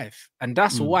real life, and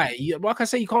that's why, like I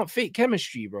say, you can't fake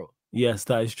chemistry, bro. Yes,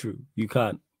 that is true. You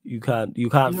can't fake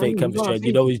chemistry.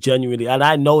 You know, it's genuinely, and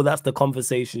I know that's the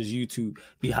conversations you two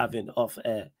be having off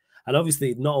air. And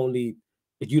obviously, not only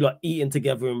you lot eating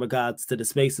together in regards to the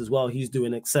space as well, he's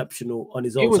doing exceptional on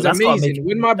his own. It was amazing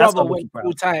when my brother went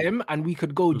full time, and we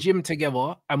could go gym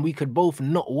together, and we could both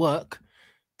not work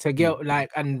together,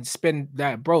 like, and spend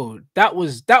that, bro. That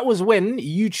was when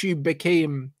YouTube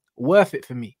became worth it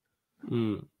for me.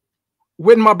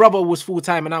 When my brother was full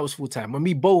time and I was full time, when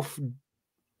we both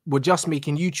were just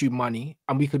making YouTube money,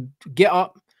 and we could get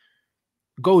up,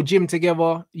 go gym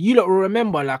together. You lot will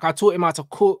remember, like, I taught him how to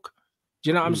cook. Do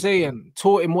you know what I'm saying?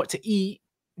 Taught him what to eat.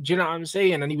 Do you know what I'm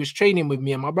saying? And he was training with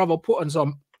me, and my brother put on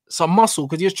some muscle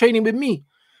because he was training with me.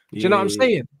 Do you know what I'm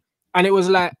saying? And it was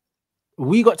like,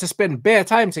 we got to spend bare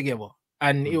time together.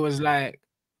 And it was like,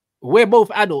 we're both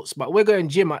adults, but we're going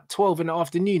gym at 12 in the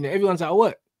afternoon, and everyone's at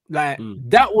work. Like,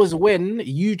 that was when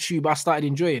YouTube, I started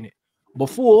enjoying it.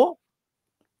 Before,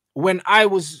 when I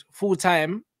was full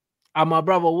time and my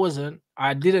brother wasn't,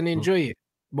 I didn't enjoy it,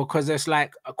 because it's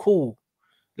like, cool.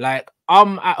 Like,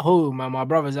 I'm at home and my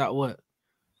brother's at work,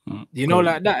 you know,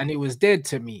 like that. And it was dead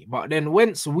to me. But then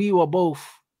once we were both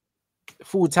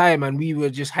full time and we were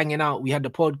just hanging out, we had the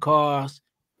podcast,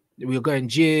 we were going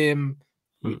gym,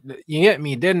 you get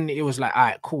me? Then it was like, all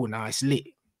right, cool, now it's lit,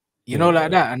 you know,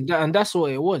 like that. And that's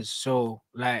what it was. So,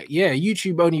 like, yeah,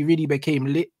 YouTube only really became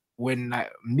lit when,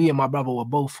 like, me and my brother were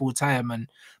both full time, and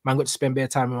man got to spend bare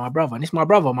time with my brother. And it's my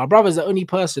brother. My brother's the only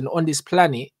person on this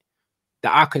planet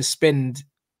that I could spend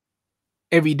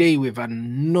every day with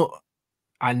and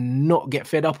not get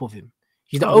fed up of him.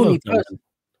 He's the only person.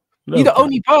 He's the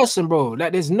only person, bro.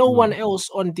 Like, there's no one else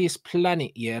on this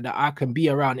planet, yeah, that I can be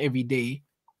around every day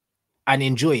and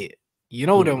enjoy it. You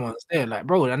know, them ones there, like,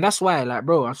 bro. And that's why, like,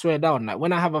 bro, I swear down, like,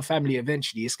 when I have a family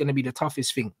eventually, it's gonna be the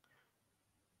toughest thing.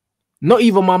 Not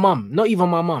even my mum. Nah,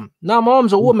 my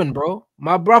mom's a woman, bro.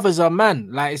 My brother's a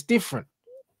man. Like, it's different.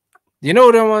 You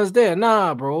know them ones there?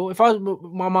 Nah, bro. If I was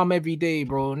with my mom every day,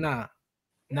 bro, nah.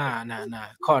 Can't,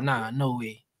 no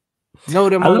way. No,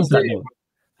 them I love ones there. that though.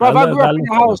 Bro, I grew I up love in a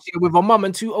that house here with a mum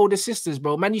and two older sisters,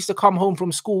 bro. Man used to come home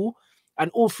from school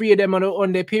and all three of them are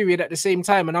on their period at the same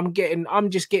time, and I'm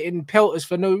just getting pelters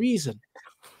for no reason.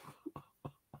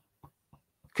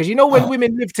 Because you know when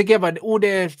women live together, all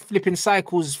their flipping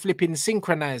cycles flipping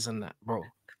synchronize and that, bro.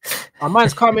 A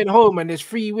man's coming home and there's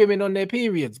three women on their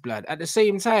periods, blood, at the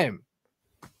same time.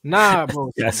 Nah,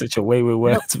 bro. Yeah, such a way with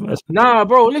words, man. Nah,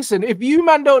 bro. Listen, if you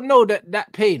man don't know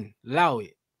that pain, allow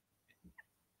it.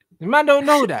 The man don't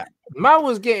know that. Man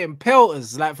was getting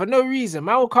pelters like for no reason.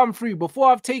 Man will come through before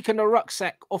I've taken the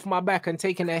rucksack off my back and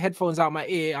taken their headphones out my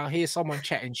ear. I'll hear someone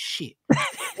chatting shit.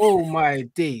 Oh my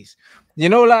days. You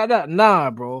know, like that. Nah,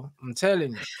 bro. I'm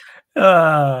telling you.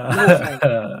 No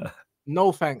thanks.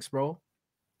 No thanks, bro.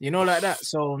 You know, like that.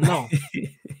 So no.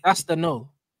 That's the no.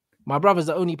 My brother's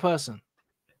the only person.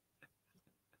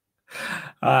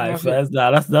 All right,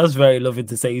 that's very loving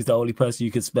to say he's the only person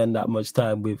you can spend that much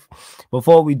time with.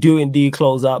 Before we do indeed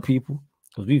close out, people,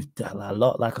 because we've done a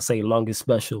lot, like I say, longest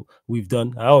special we've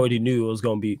done. I already knew it was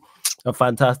going to be a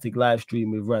fantastic live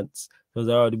stream with Rents,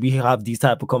 because we have these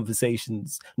type of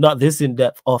conversations, not this in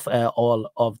depth, off air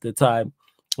all of the time.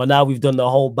 But now we've done the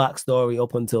whole backstory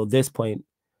up until this point.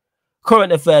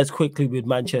 Current affairs quickly with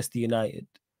Manchester United.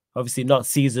 Obviously,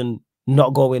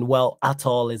 not going well at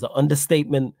all is an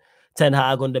understatement. Ten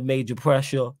Hag under major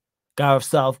pressure. Gareth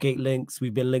Southgate links.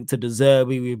 We've been linked to De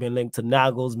Zerbi. We've been linked to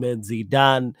Nagelsmann,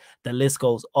 Zidane. The list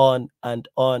goes on and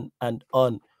on and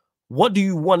on. What do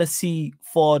you want to see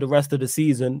for the rest of the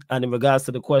season? And in regards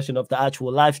to the question of the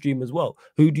actual live stream as well,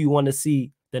 who do you want to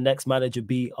see the next manager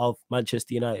be of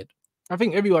Manchester United? I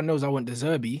think everyone knows I want De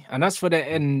Zerbi, and that's for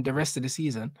the rest of the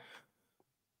season.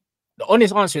 The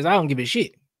honest answer is I don't give a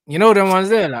shit. You know them ones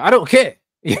there, like I don't care.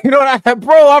 You know, like,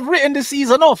 bro, I've written the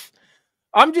season off.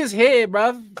 I'm just here,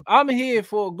 bruv. I'm here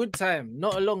for a good time,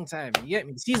 not a long time. You get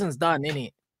me? The season's done,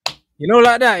 innit? You know,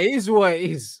 like that. It is what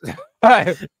it is.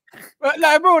 like,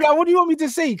 bro, like, what do you want me to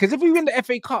say? Because if we win the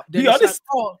FA Cup, then it's like,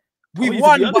 oh, we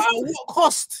won, but at what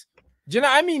cost? Do you know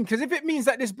what I mean? Because if it means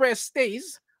that this bread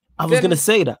stays, I was going to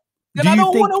say that. Then I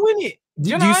don't want to win it. Do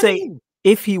you say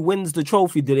if he wins the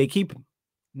trophy, do they keep him?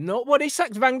 No, well, they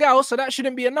sacked Van Gaal, so that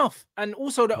shouldn't be enough. And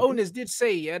also, the owners did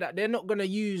say, that they're not going to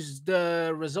use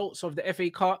the results of the FA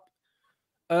Cup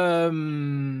to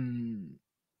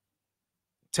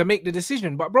make the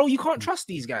decision. But, bro, you can't trust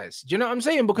these guys. Do you know what I'm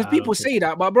saying? Because people say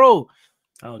that, but, bro,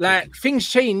 like, things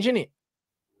change, innit?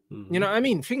 You know what I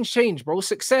mean? Things change, bro.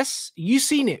 Success, you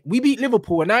seen it. We beat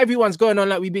Liverpool, and now everyone's going on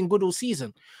like we've been good all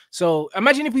season. So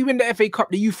imagine if we win the FA Cup,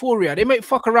 the euphoria, they might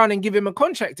fuck around and give him a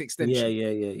contract extension.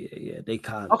 Yeah. They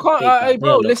can't. I can't. Hey,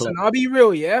 bro, listen, I'll be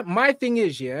real, yeah? My thing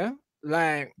is, yeah,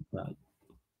 like,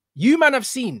 you man have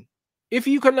seen, if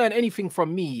you can learn anything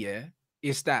from me, yeah,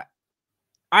 it's that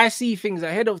I see things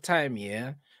ahead of time,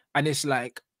 yeah, and it's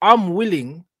like, I'm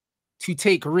willing to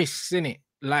take risks, innit?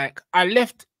 Like, I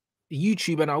left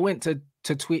YouTube and I went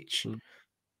to Twitch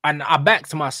and I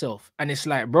backed myself, and it's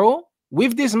like, bro,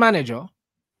 with this manager,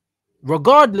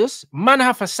 regardless, man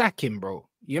have to sack him, bro.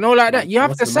 You know, like that. You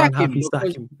have to sack him.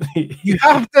 You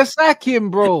have to sack him,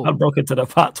 bro. I broke into the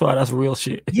patois. That's real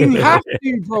shit. You have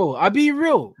to, bro. I'll be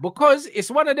real, because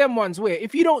it's one of them ones where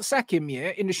if you don't sack him, yeah,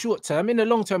 in the short term, in the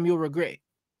long term, you'll regret it.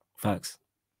 Facts.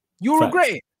 You'll regret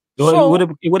it.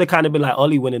 It would have kind of been like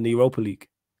Ollie winning the Europa League.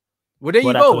 Well, there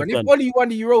you go. And if Ollie won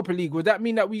the Europa League, would that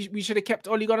mean that we should have kept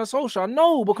Ole Gunnar Solskjaer?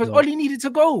 No, because Ollie needed to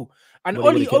go. And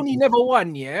Ollie only never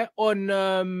won, yeah,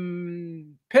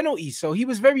 on penalties. So he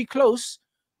was very close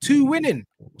to winning.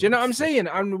 Do you know what I'm saying?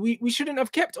 And we shouldn't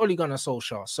have kept Ole Gunnar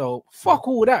Solskjaer. So fuck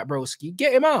all that, broski.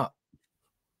 Get him out.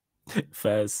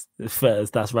 Fairs.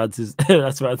 That's Rance's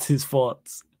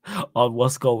thoughts on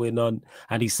what's going on.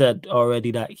 And he said already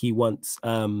that he wants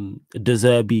De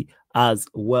Zerbi as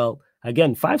well.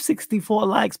 Again, 564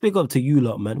 likes. Big up to you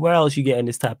lot, man. Where else you getting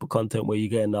this type of content where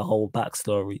you're getting the whole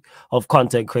backstory of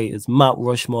content creators, Mount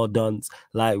Rushmore dons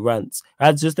like Rants?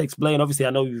 As just explained, obviously,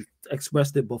 I know you've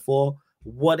expressed it before,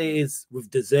 what it is with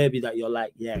De Zerbi that you're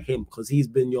like, yeah, him, because he's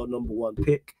been your number one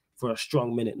pick for a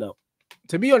strong minute now.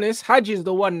 To be honest, Hadji is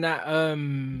the one that...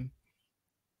 And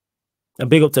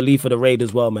big up to Lee for the raid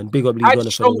as well, man. Big up Lee for the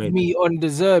raid. Showed me on De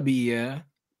Zerbi, yeah.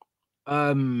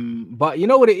 But you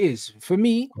know what it is? For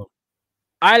me...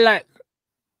 I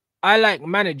like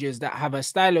managers that have a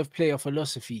style of play or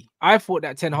philosophy. I thought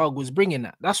that Ten Hag was bringing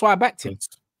that. That's why I backed him.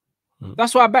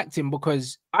 That's why I backed him,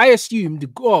 because I assumed,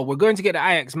 oh, we're going to get the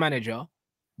Ajax manager.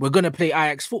 We're going to play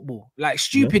Ajax football. Like,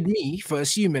 stupid me for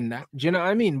assuming that. Do you know what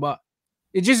I mean? But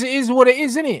it is what it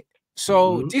is, isn't it?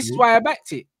 So this is why I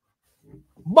backed it.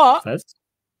 But First.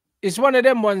 it's one of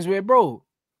them ones where, bro,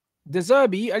 De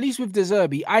Zerbi, at least with De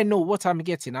Zerbi, I know what I'm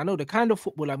getting. I know the kind of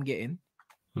football I'm getting.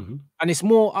 And it's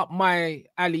more up my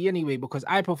alley anyway, because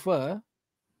I prefer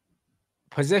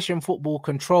possession football,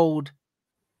 controlled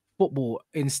football,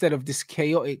 instead of this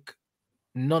chaotic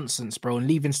nonsense, bro, and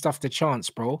leaving stuff to chance,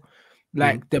 bro.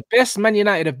 Like the best Man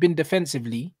United have been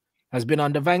defensively has been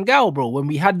under Van Gaal, bro, when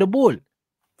we had the ball.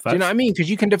 Facts. Do you know what I mean? Because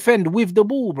you can defend with the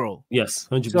ball, bro. Yes,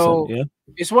 100%. So yeah,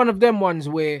 it's one of them ones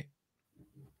where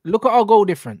look at our goal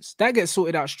difference. That gets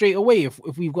sorted out straight away if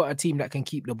we've got a team that can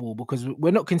keep the ball, because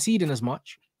we're not conceding as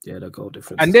much. Yeah, the goal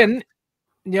difference. And then,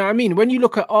 you know what I mean? When you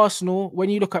look at Arsenal, when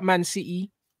you look at Man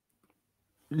City,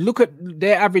 look at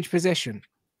their average possession,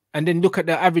 and then look at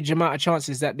the average amount of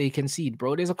chances that they concede,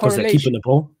 bro. There's a correlation. They're keeping the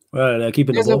ball. Right, they're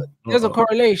keeping the ball. There's a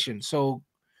correlation. So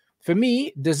for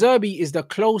me, De Zerbi is the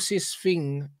closest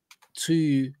thing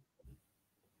to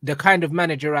the kind of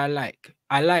manager I like.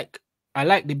 I like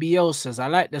the Bielsas. I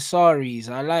like the Saris.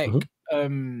 I like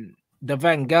the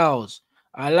Van Gaals.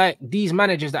 I like these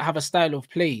managers that have a style of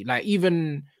play. Like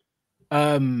even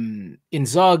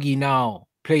Inzaghi now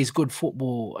plays good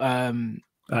football.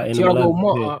 Thiago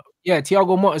Motta,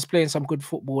 Thiago Motta is playing some good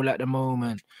football at the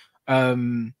moment.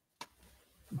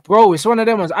 Bro, it's one of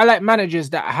them ones. I like managers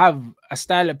that have a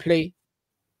style of play,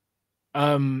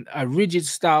 a rigid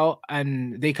style,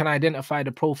 and they can identify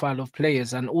the profile of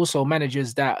players, and also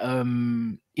managers that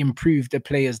improve the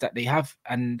players that they have.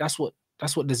 And that's what De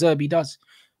Zerbi does.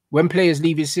 When players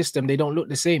leave his system, they don't look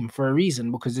the same for a reason,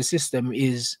 because the system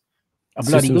is a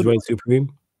bloody good one.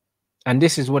 Supreme. And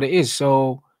this is what it is.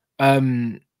 So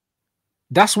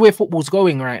that's where football's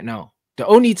going right now. The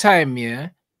only time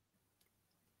you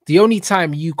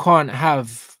can't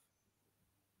have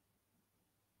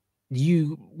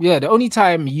the only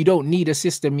time you don't need a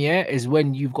system is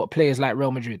when you've got players like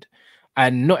Real Madrid.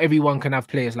 And not everyone can have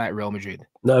players like Real Madrid.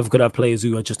 Not everyone can have players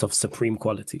who are just of supreme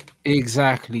quality.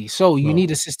 Exactly. So you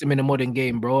need a system in a modern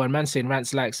game, bro. And man saying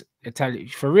Rants likes Italian.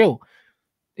 For real,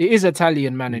 it is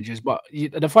Italian managers. But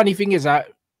the funny thing is that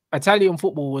Italian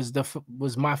football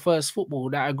was my first football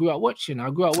that I grew up watching. I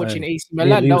grew up watching AC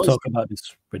Milan. Yeah, talk about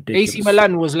this ridiculous. AC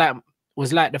Milan was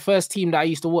like the first team that I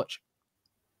used to watch,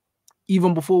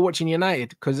 even before watching United,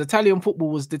 because Italian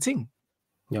football was the thing.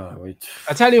 Yeah,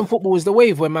 Italian football was the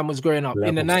wave when man was growing up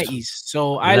in the 90s.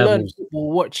 So I learned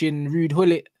football watching Ruud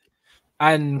Gullit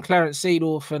and Clarence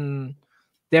Seedorf and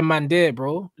them man there,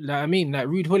 bro. Like, I mean, like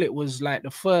Ruud Gullit was like the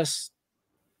first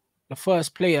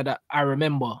player that I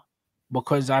remember,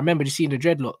 because I remember just seeing the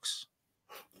dreadlocks,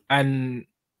 and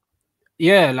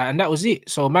and that was it.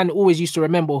 So man always used to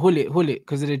remember Gullit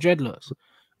because of the dreadlocks,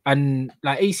 and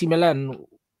like AC Milan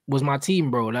was my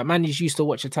team, bro. Like man just used to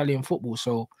watch Italian football.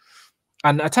 So.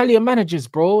 And Italian managers,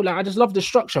 bro, like I just love the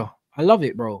structure. I love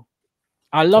it, bro.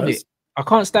 I love it. I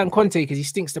can't stand Conte because he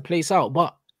stinks the place out.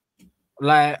 But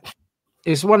like,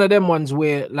 it's one of them ones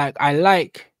where like I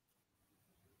like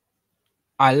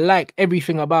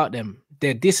everything about them.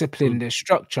 Their discipline, their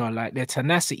structure, like their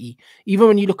tenacity. Even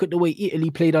when you look at the way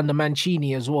Italy played under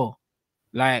Mancini as well,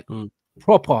 like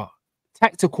proper,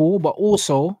 tactical, but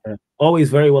also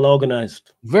always very well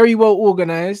organized. Very well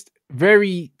organized,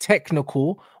 very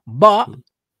technical. But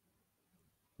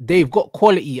they've got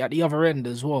quality at the other end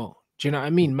as well. Do you know what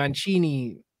I mean?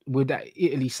 Mancini with that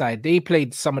Italy side, they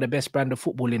played some of the best brand of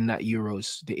football in that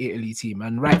Euros, the Italy team,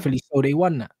 and rightfully so, they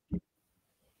won that.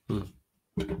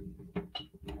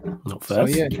 Not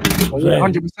first. So,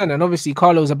 100%. And obviously,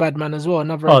 Carlo's a bad man as well.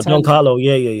 Another Don Carlo,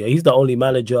 yeah. He's the only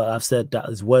manager I've said that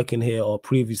is working here or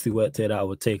previously worked here that I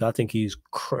would take. I think he's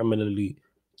criminally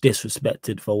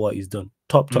disrespected for what he's done.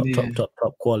 Top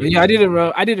quality. Yeah, I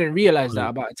didn't realize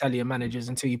that about Italian managers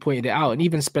until you pointed it out. And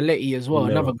even Spalletti as well,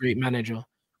 another great manager.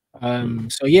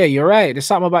 So yeah, you're right. There's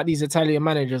something about these Italian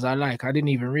managers I like. I didn't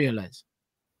even realize.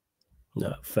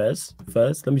 No, first,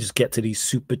 let me just get to these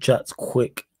super chats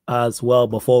quick as well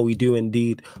before we do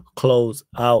indeed close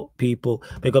out, people.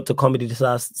 Big up to Comedy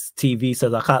Disasters TV,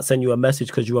 says I can't send you a message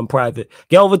because you're in private.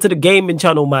 Get over to the gaming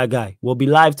channel, my guy. We'll be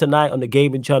live tonight on the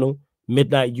gaming channel,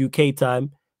 midnight UK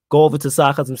time. Go over to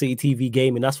Sarcasm City TV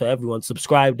Gaming. That's for everyone.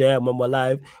 Subscribe there, and when we're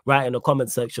live, write in the comment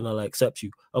section. I'll accept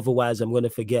you. Otherwise, I'm going to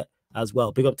forget as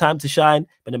well. Big up Time to Shine.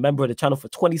 Been a member of the channel for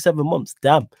 27 months.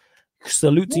 Damn.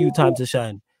 Salute to you, Time to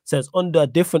Shine. Says, under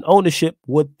different ownership,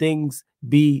 would things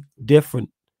be different?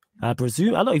 I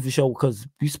presume. I'm not even sure because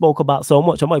you spoke about so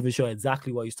much. I'm not even sure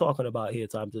exactly what he's talking about here,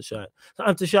 Time to Shine.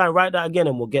 Time to Shine, write that again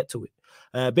and we'll get to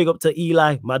it. Big up to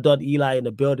Eli, my dad Eli in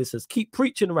the building, says, keep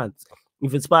preaching, Rants.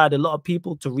 You've inspired a lot of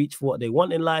people to reach for what they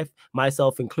want in life,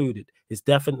 myself included. It's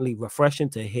definitely refreshing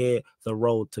to hear the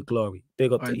road to glory.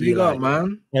 Big up to Big Eli. up,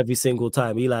 man. Every single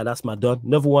time. Eli, that's my don.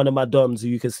 Another one of my dons who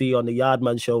you can see on the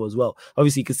Yardman show as well.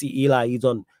 Obviously, you can see Eli. He's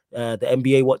on the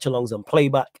NBA watch-alongs and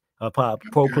playback. Part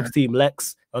of Pro Clubs Team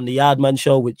Lex on the Yardman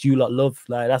show, which you lot love.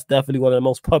 Like, that's definitely one of the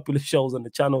most popular shows on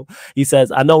the channel. He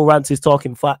says, I know Rants is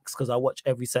talking facts because I watch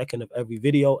every second of every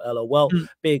video. LOL.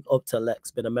 Big up to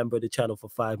Lex, been a member of the channel for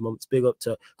 5 months. Big up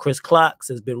to Chris Clarks,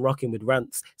 has been rocking with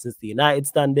Rants since the United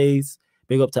Stand days.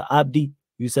 Big up to Abdi,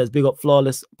 who says, big up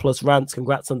Flawless plus Rants.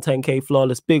 Congrats on 10K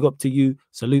Flawless. Big up to you.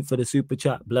 Salute for the super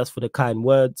chat. Blessed for the kind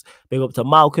words. Big up to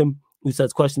Malcolm, who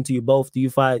says, question to you both. Do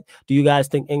you guys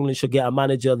think England should get a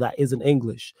manager that isn't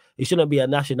English? It shouldn't be a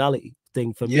nationality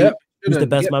thing for me. Who's the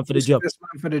best man for the job? Best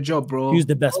man for the job, bro. Who's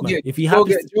the best man? If he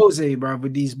happens to get Jose, bro,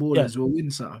 with these ballers, we'll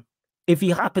win something. If he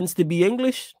happens to be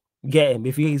English, get him.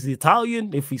 If he's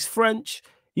Italian, if he's French,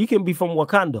 he can be from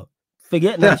Wakanda.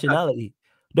 Forget nationality.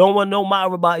 Don't want no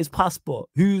matter about his passport.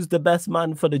 Who's the best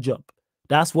man for the job?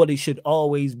 That's what it should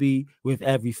always be with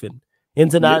everything.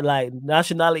 Internet, like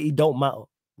nationality don't matter.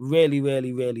 Really,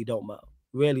 really, really don't matter.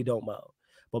 Really don't matter.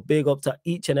 But big up to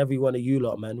each and every one of you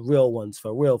lot, man. Real ones,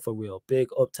 for real, for real. Big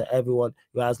up to everyone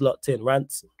who has locked in.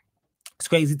 Rants, it's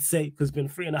crazy to say because it's been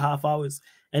 3.5 hours.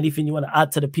 Anything you want to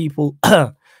add to the people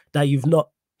that you've not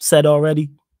said already?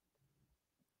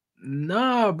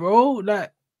 Nah, bro.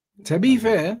 Like, to be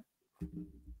fair,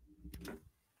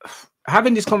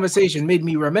 having this conversation made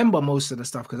me remember most of the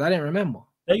stuff because I didn't remember.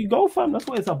 There you go, fam. That's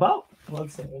what it's about.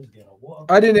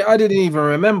 I didn't even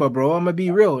remember, bro. I'm gonna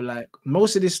be real. Like,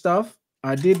 most of this stuff,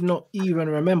 I did not even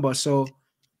remember. So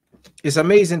it's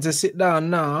amazing to sit down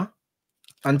now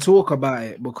and talk about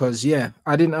it because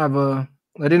I didn't have a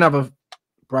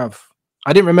bruv.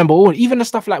 I didn't remember all, even the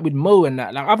stuff like with Mo and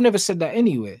that. Like, I've never said that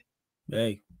anywhere.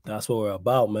 Hey, that's what we're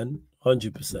about, man.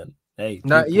 100%. Hey,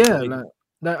 like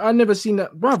I never seen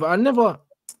that, bruv.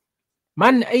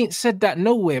 Man ain't said that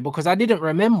nowhere because I didn't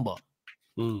remember.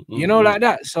 You know, like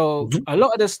that. So a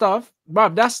lot of the stuff,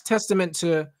 bruv, that's testament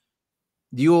to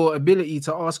your ability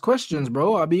to ask questions,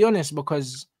 bro. I'll be honest,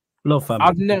 because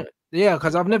I've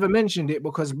never mentioned it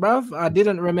because, bruv, I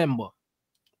didn't remember.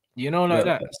 You know, like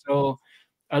that. So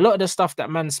a lot of the stuff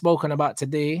that man's spoken about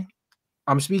today,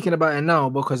 I'm speaking about it now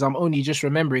because I'm only just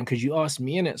remembering because you asked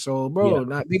me in it. So, bro,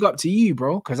 like, big up to you,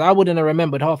 bro, because I wouldn't have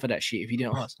remembered half of that shit if you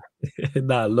didn't ask.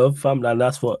 Nah, love, fam. And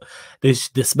that's what the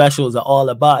specials are all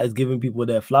about, is giving people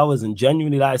their flowers and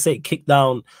genuinely, like I say, kick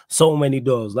down so many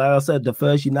doors. Like I said, the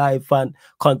first United fan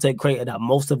content creator that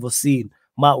most of us seen,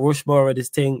 Matt Rushmore of this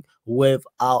thing,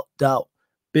 without doubt.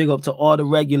 Big up to all the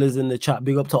regulars in the chat.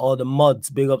 Big up to all the mods.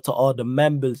 Big up to all the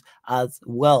members as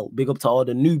well. Big up to all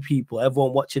the new people.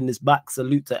 Everyone watching this back.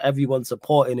 Salute to everyone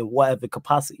supporting in whatever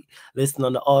capacity. Listen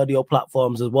on the audio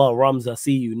platforms as well. Rams, I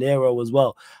see you. Nero as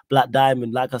well. Black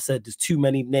Diamond. Like I said, there's too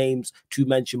many names to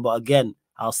mention. But again,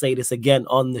 I'll say this again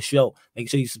on the show. Make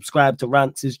sure you subscribe to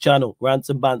Rants' channel. Rants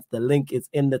and Bants. The link is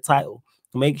in the title.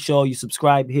 Make sure you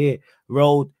subscribe here.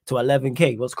 Road to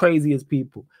 11K. What's crazy is,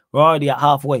 people, we're already at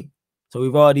halfway. So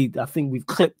we've already, I think we've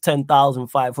clipped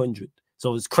 10,500.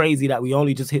 So it's crazy that we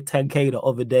only just hit 10K the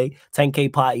other day.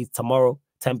 10K parties tomorrow,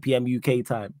 10 p.m. UK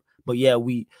time. But yeah,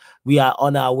 we are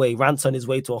on our way. Rants on his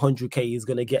way to 100K. He's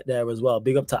gonna get there as well.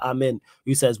 Big up to Amin,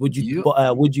 who says, would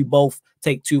you both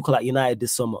take Tuchel at United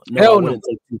this summer? No, I wouldn't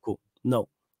take Tuchel. No.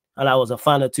 And I was a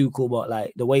fan of Tuchel, but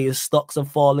like the way his stocks have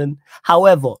fallen.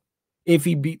 However, if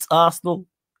he beats Arsenal,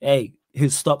 hey,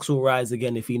 his stocks will rise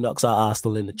again if he knocks out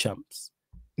Arsenal in the champs.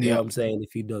 You know what I'm saying?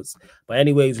 If he does. But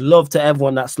anyways, love to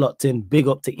everyone that's locked in. Big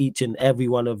up to each and every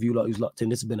one of you lot who's locked in.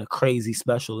 This has been a crazy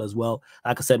special as well.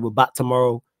 Like I said, we're back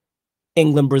tomorrow.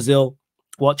 England, Brazil,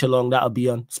 watch along. That'll be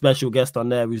on. Special guest on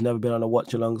there who's never been on a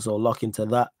watch along, so lock into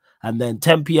that. And then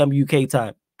 10 p.m. UK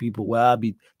time, people, where I'll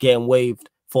be getting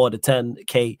waved for the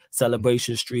 10K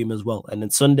celebration stream as well. And then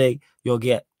Sunday, you'll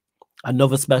get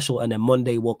another special, and then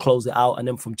Monday we'll close it out, and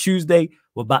then from Tuesday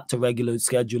we're back to regular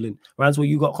scheduling. Rans, what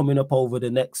you got coming up over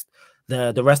the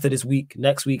rest of this week,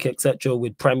 next week, etc.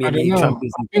 with Premier League, Champions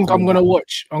League? I think I'm gonna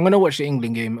watch the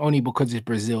England game only because it's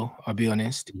Brazil, I'll be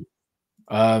honest.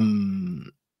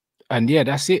 And yeah,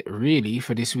 that's it really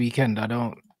for this weekend.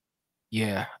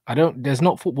 There's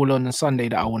not football on Sunday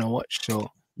that I want to watch, so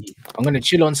I'm gonna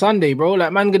chill on Sunday, bro.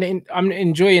 Like, man, I'm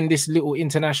enjoying this little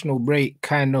international break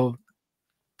kind of.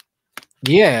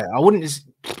 Yeah,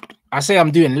 I say I'm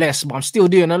doing less, but I'm still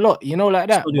doing a lot, you know, like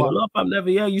that.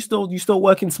 You still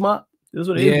working smart. That's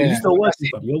what it is. You still working,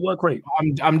 you'll work great.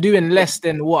 I'm doing less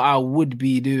than what I would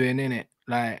be doing, in it.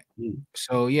 Like,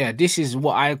 so yeah, this is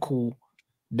what I call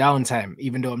downtime,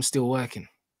 even though I'm still working.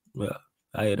 Yeah.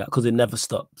 I hear that because it never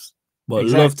stops. But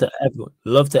Exactly.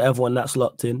 love to everyone that's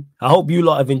locked in. I hope you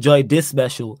lot have enjoyed this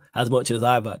special as much as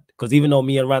I've had. Because even though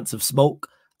me and Rance have spoke,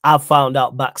 I've found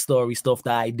out backstory stuff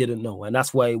that I didn't know. And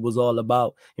that's what it was all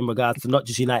about in regards to not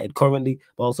just United currently,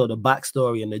 but also the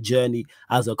backstory and the journey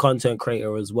as a content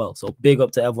creator as well. So big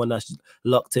up to everyone that's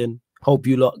locked in. Hope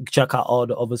you lot check out all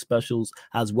the other specials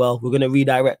as well. We're going to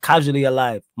redirect Casually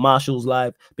Alive, Marshall's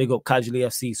Live, big up Casually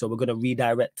FC. So we're going to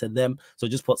redirect to them. So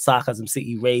just put Sarcasm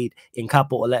City Raid in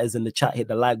capital letters in the chat. Hit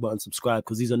the like button, subscribe,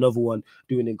 because he's another one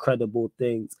doing incredible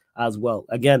things as well.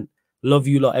 Again, love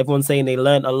you lot. Everyone's saying they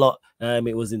learned a lot.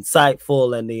 It was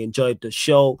insightful and they enjoyed the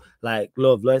show. Like,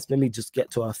 love. Let me just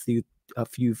get to a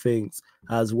few things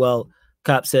as well.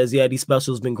 Cap says, yeah, these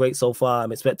specials been great so far.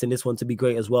 I'm expecting this one to be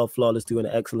great as well. Flawless doing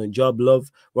an excellent job.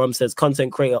 Love. Rom says,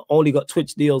 content creator only got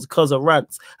Twitch deals because of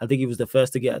Rants. I think he was the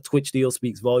first to get a Twitch deal,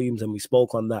 speaks volumes, and we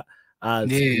spoke on that as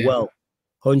well.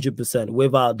 100%,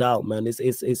 without doubt, man.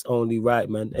 It's only right,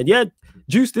 man. And yeah,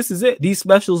 Juice, this is it. These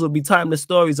specials will be timeless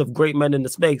stories of great men in the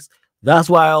space.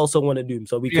 That's why I also want to do them,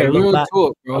 so we can look back.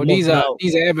 Talk, bro. These are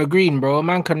evergreen, bro.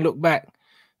 Man can look back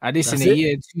at this in a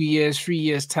year, 2 years, 3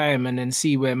 years time, and then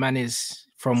see where man is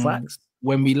from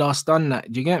when we last done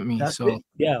that. Do you get me? That's so it.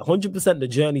 Yeah, 100% the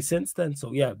journey since then.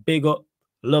 So yeah, big up.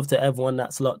 Love to everyone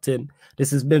that's locked in. This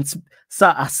has been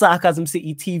a Sarcasm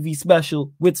City TV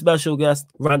special with special guest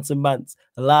Rants and Bants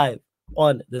live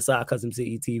on the Sarcasm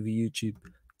City TV YouTube.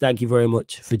 Thank you very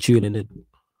much for tuning in.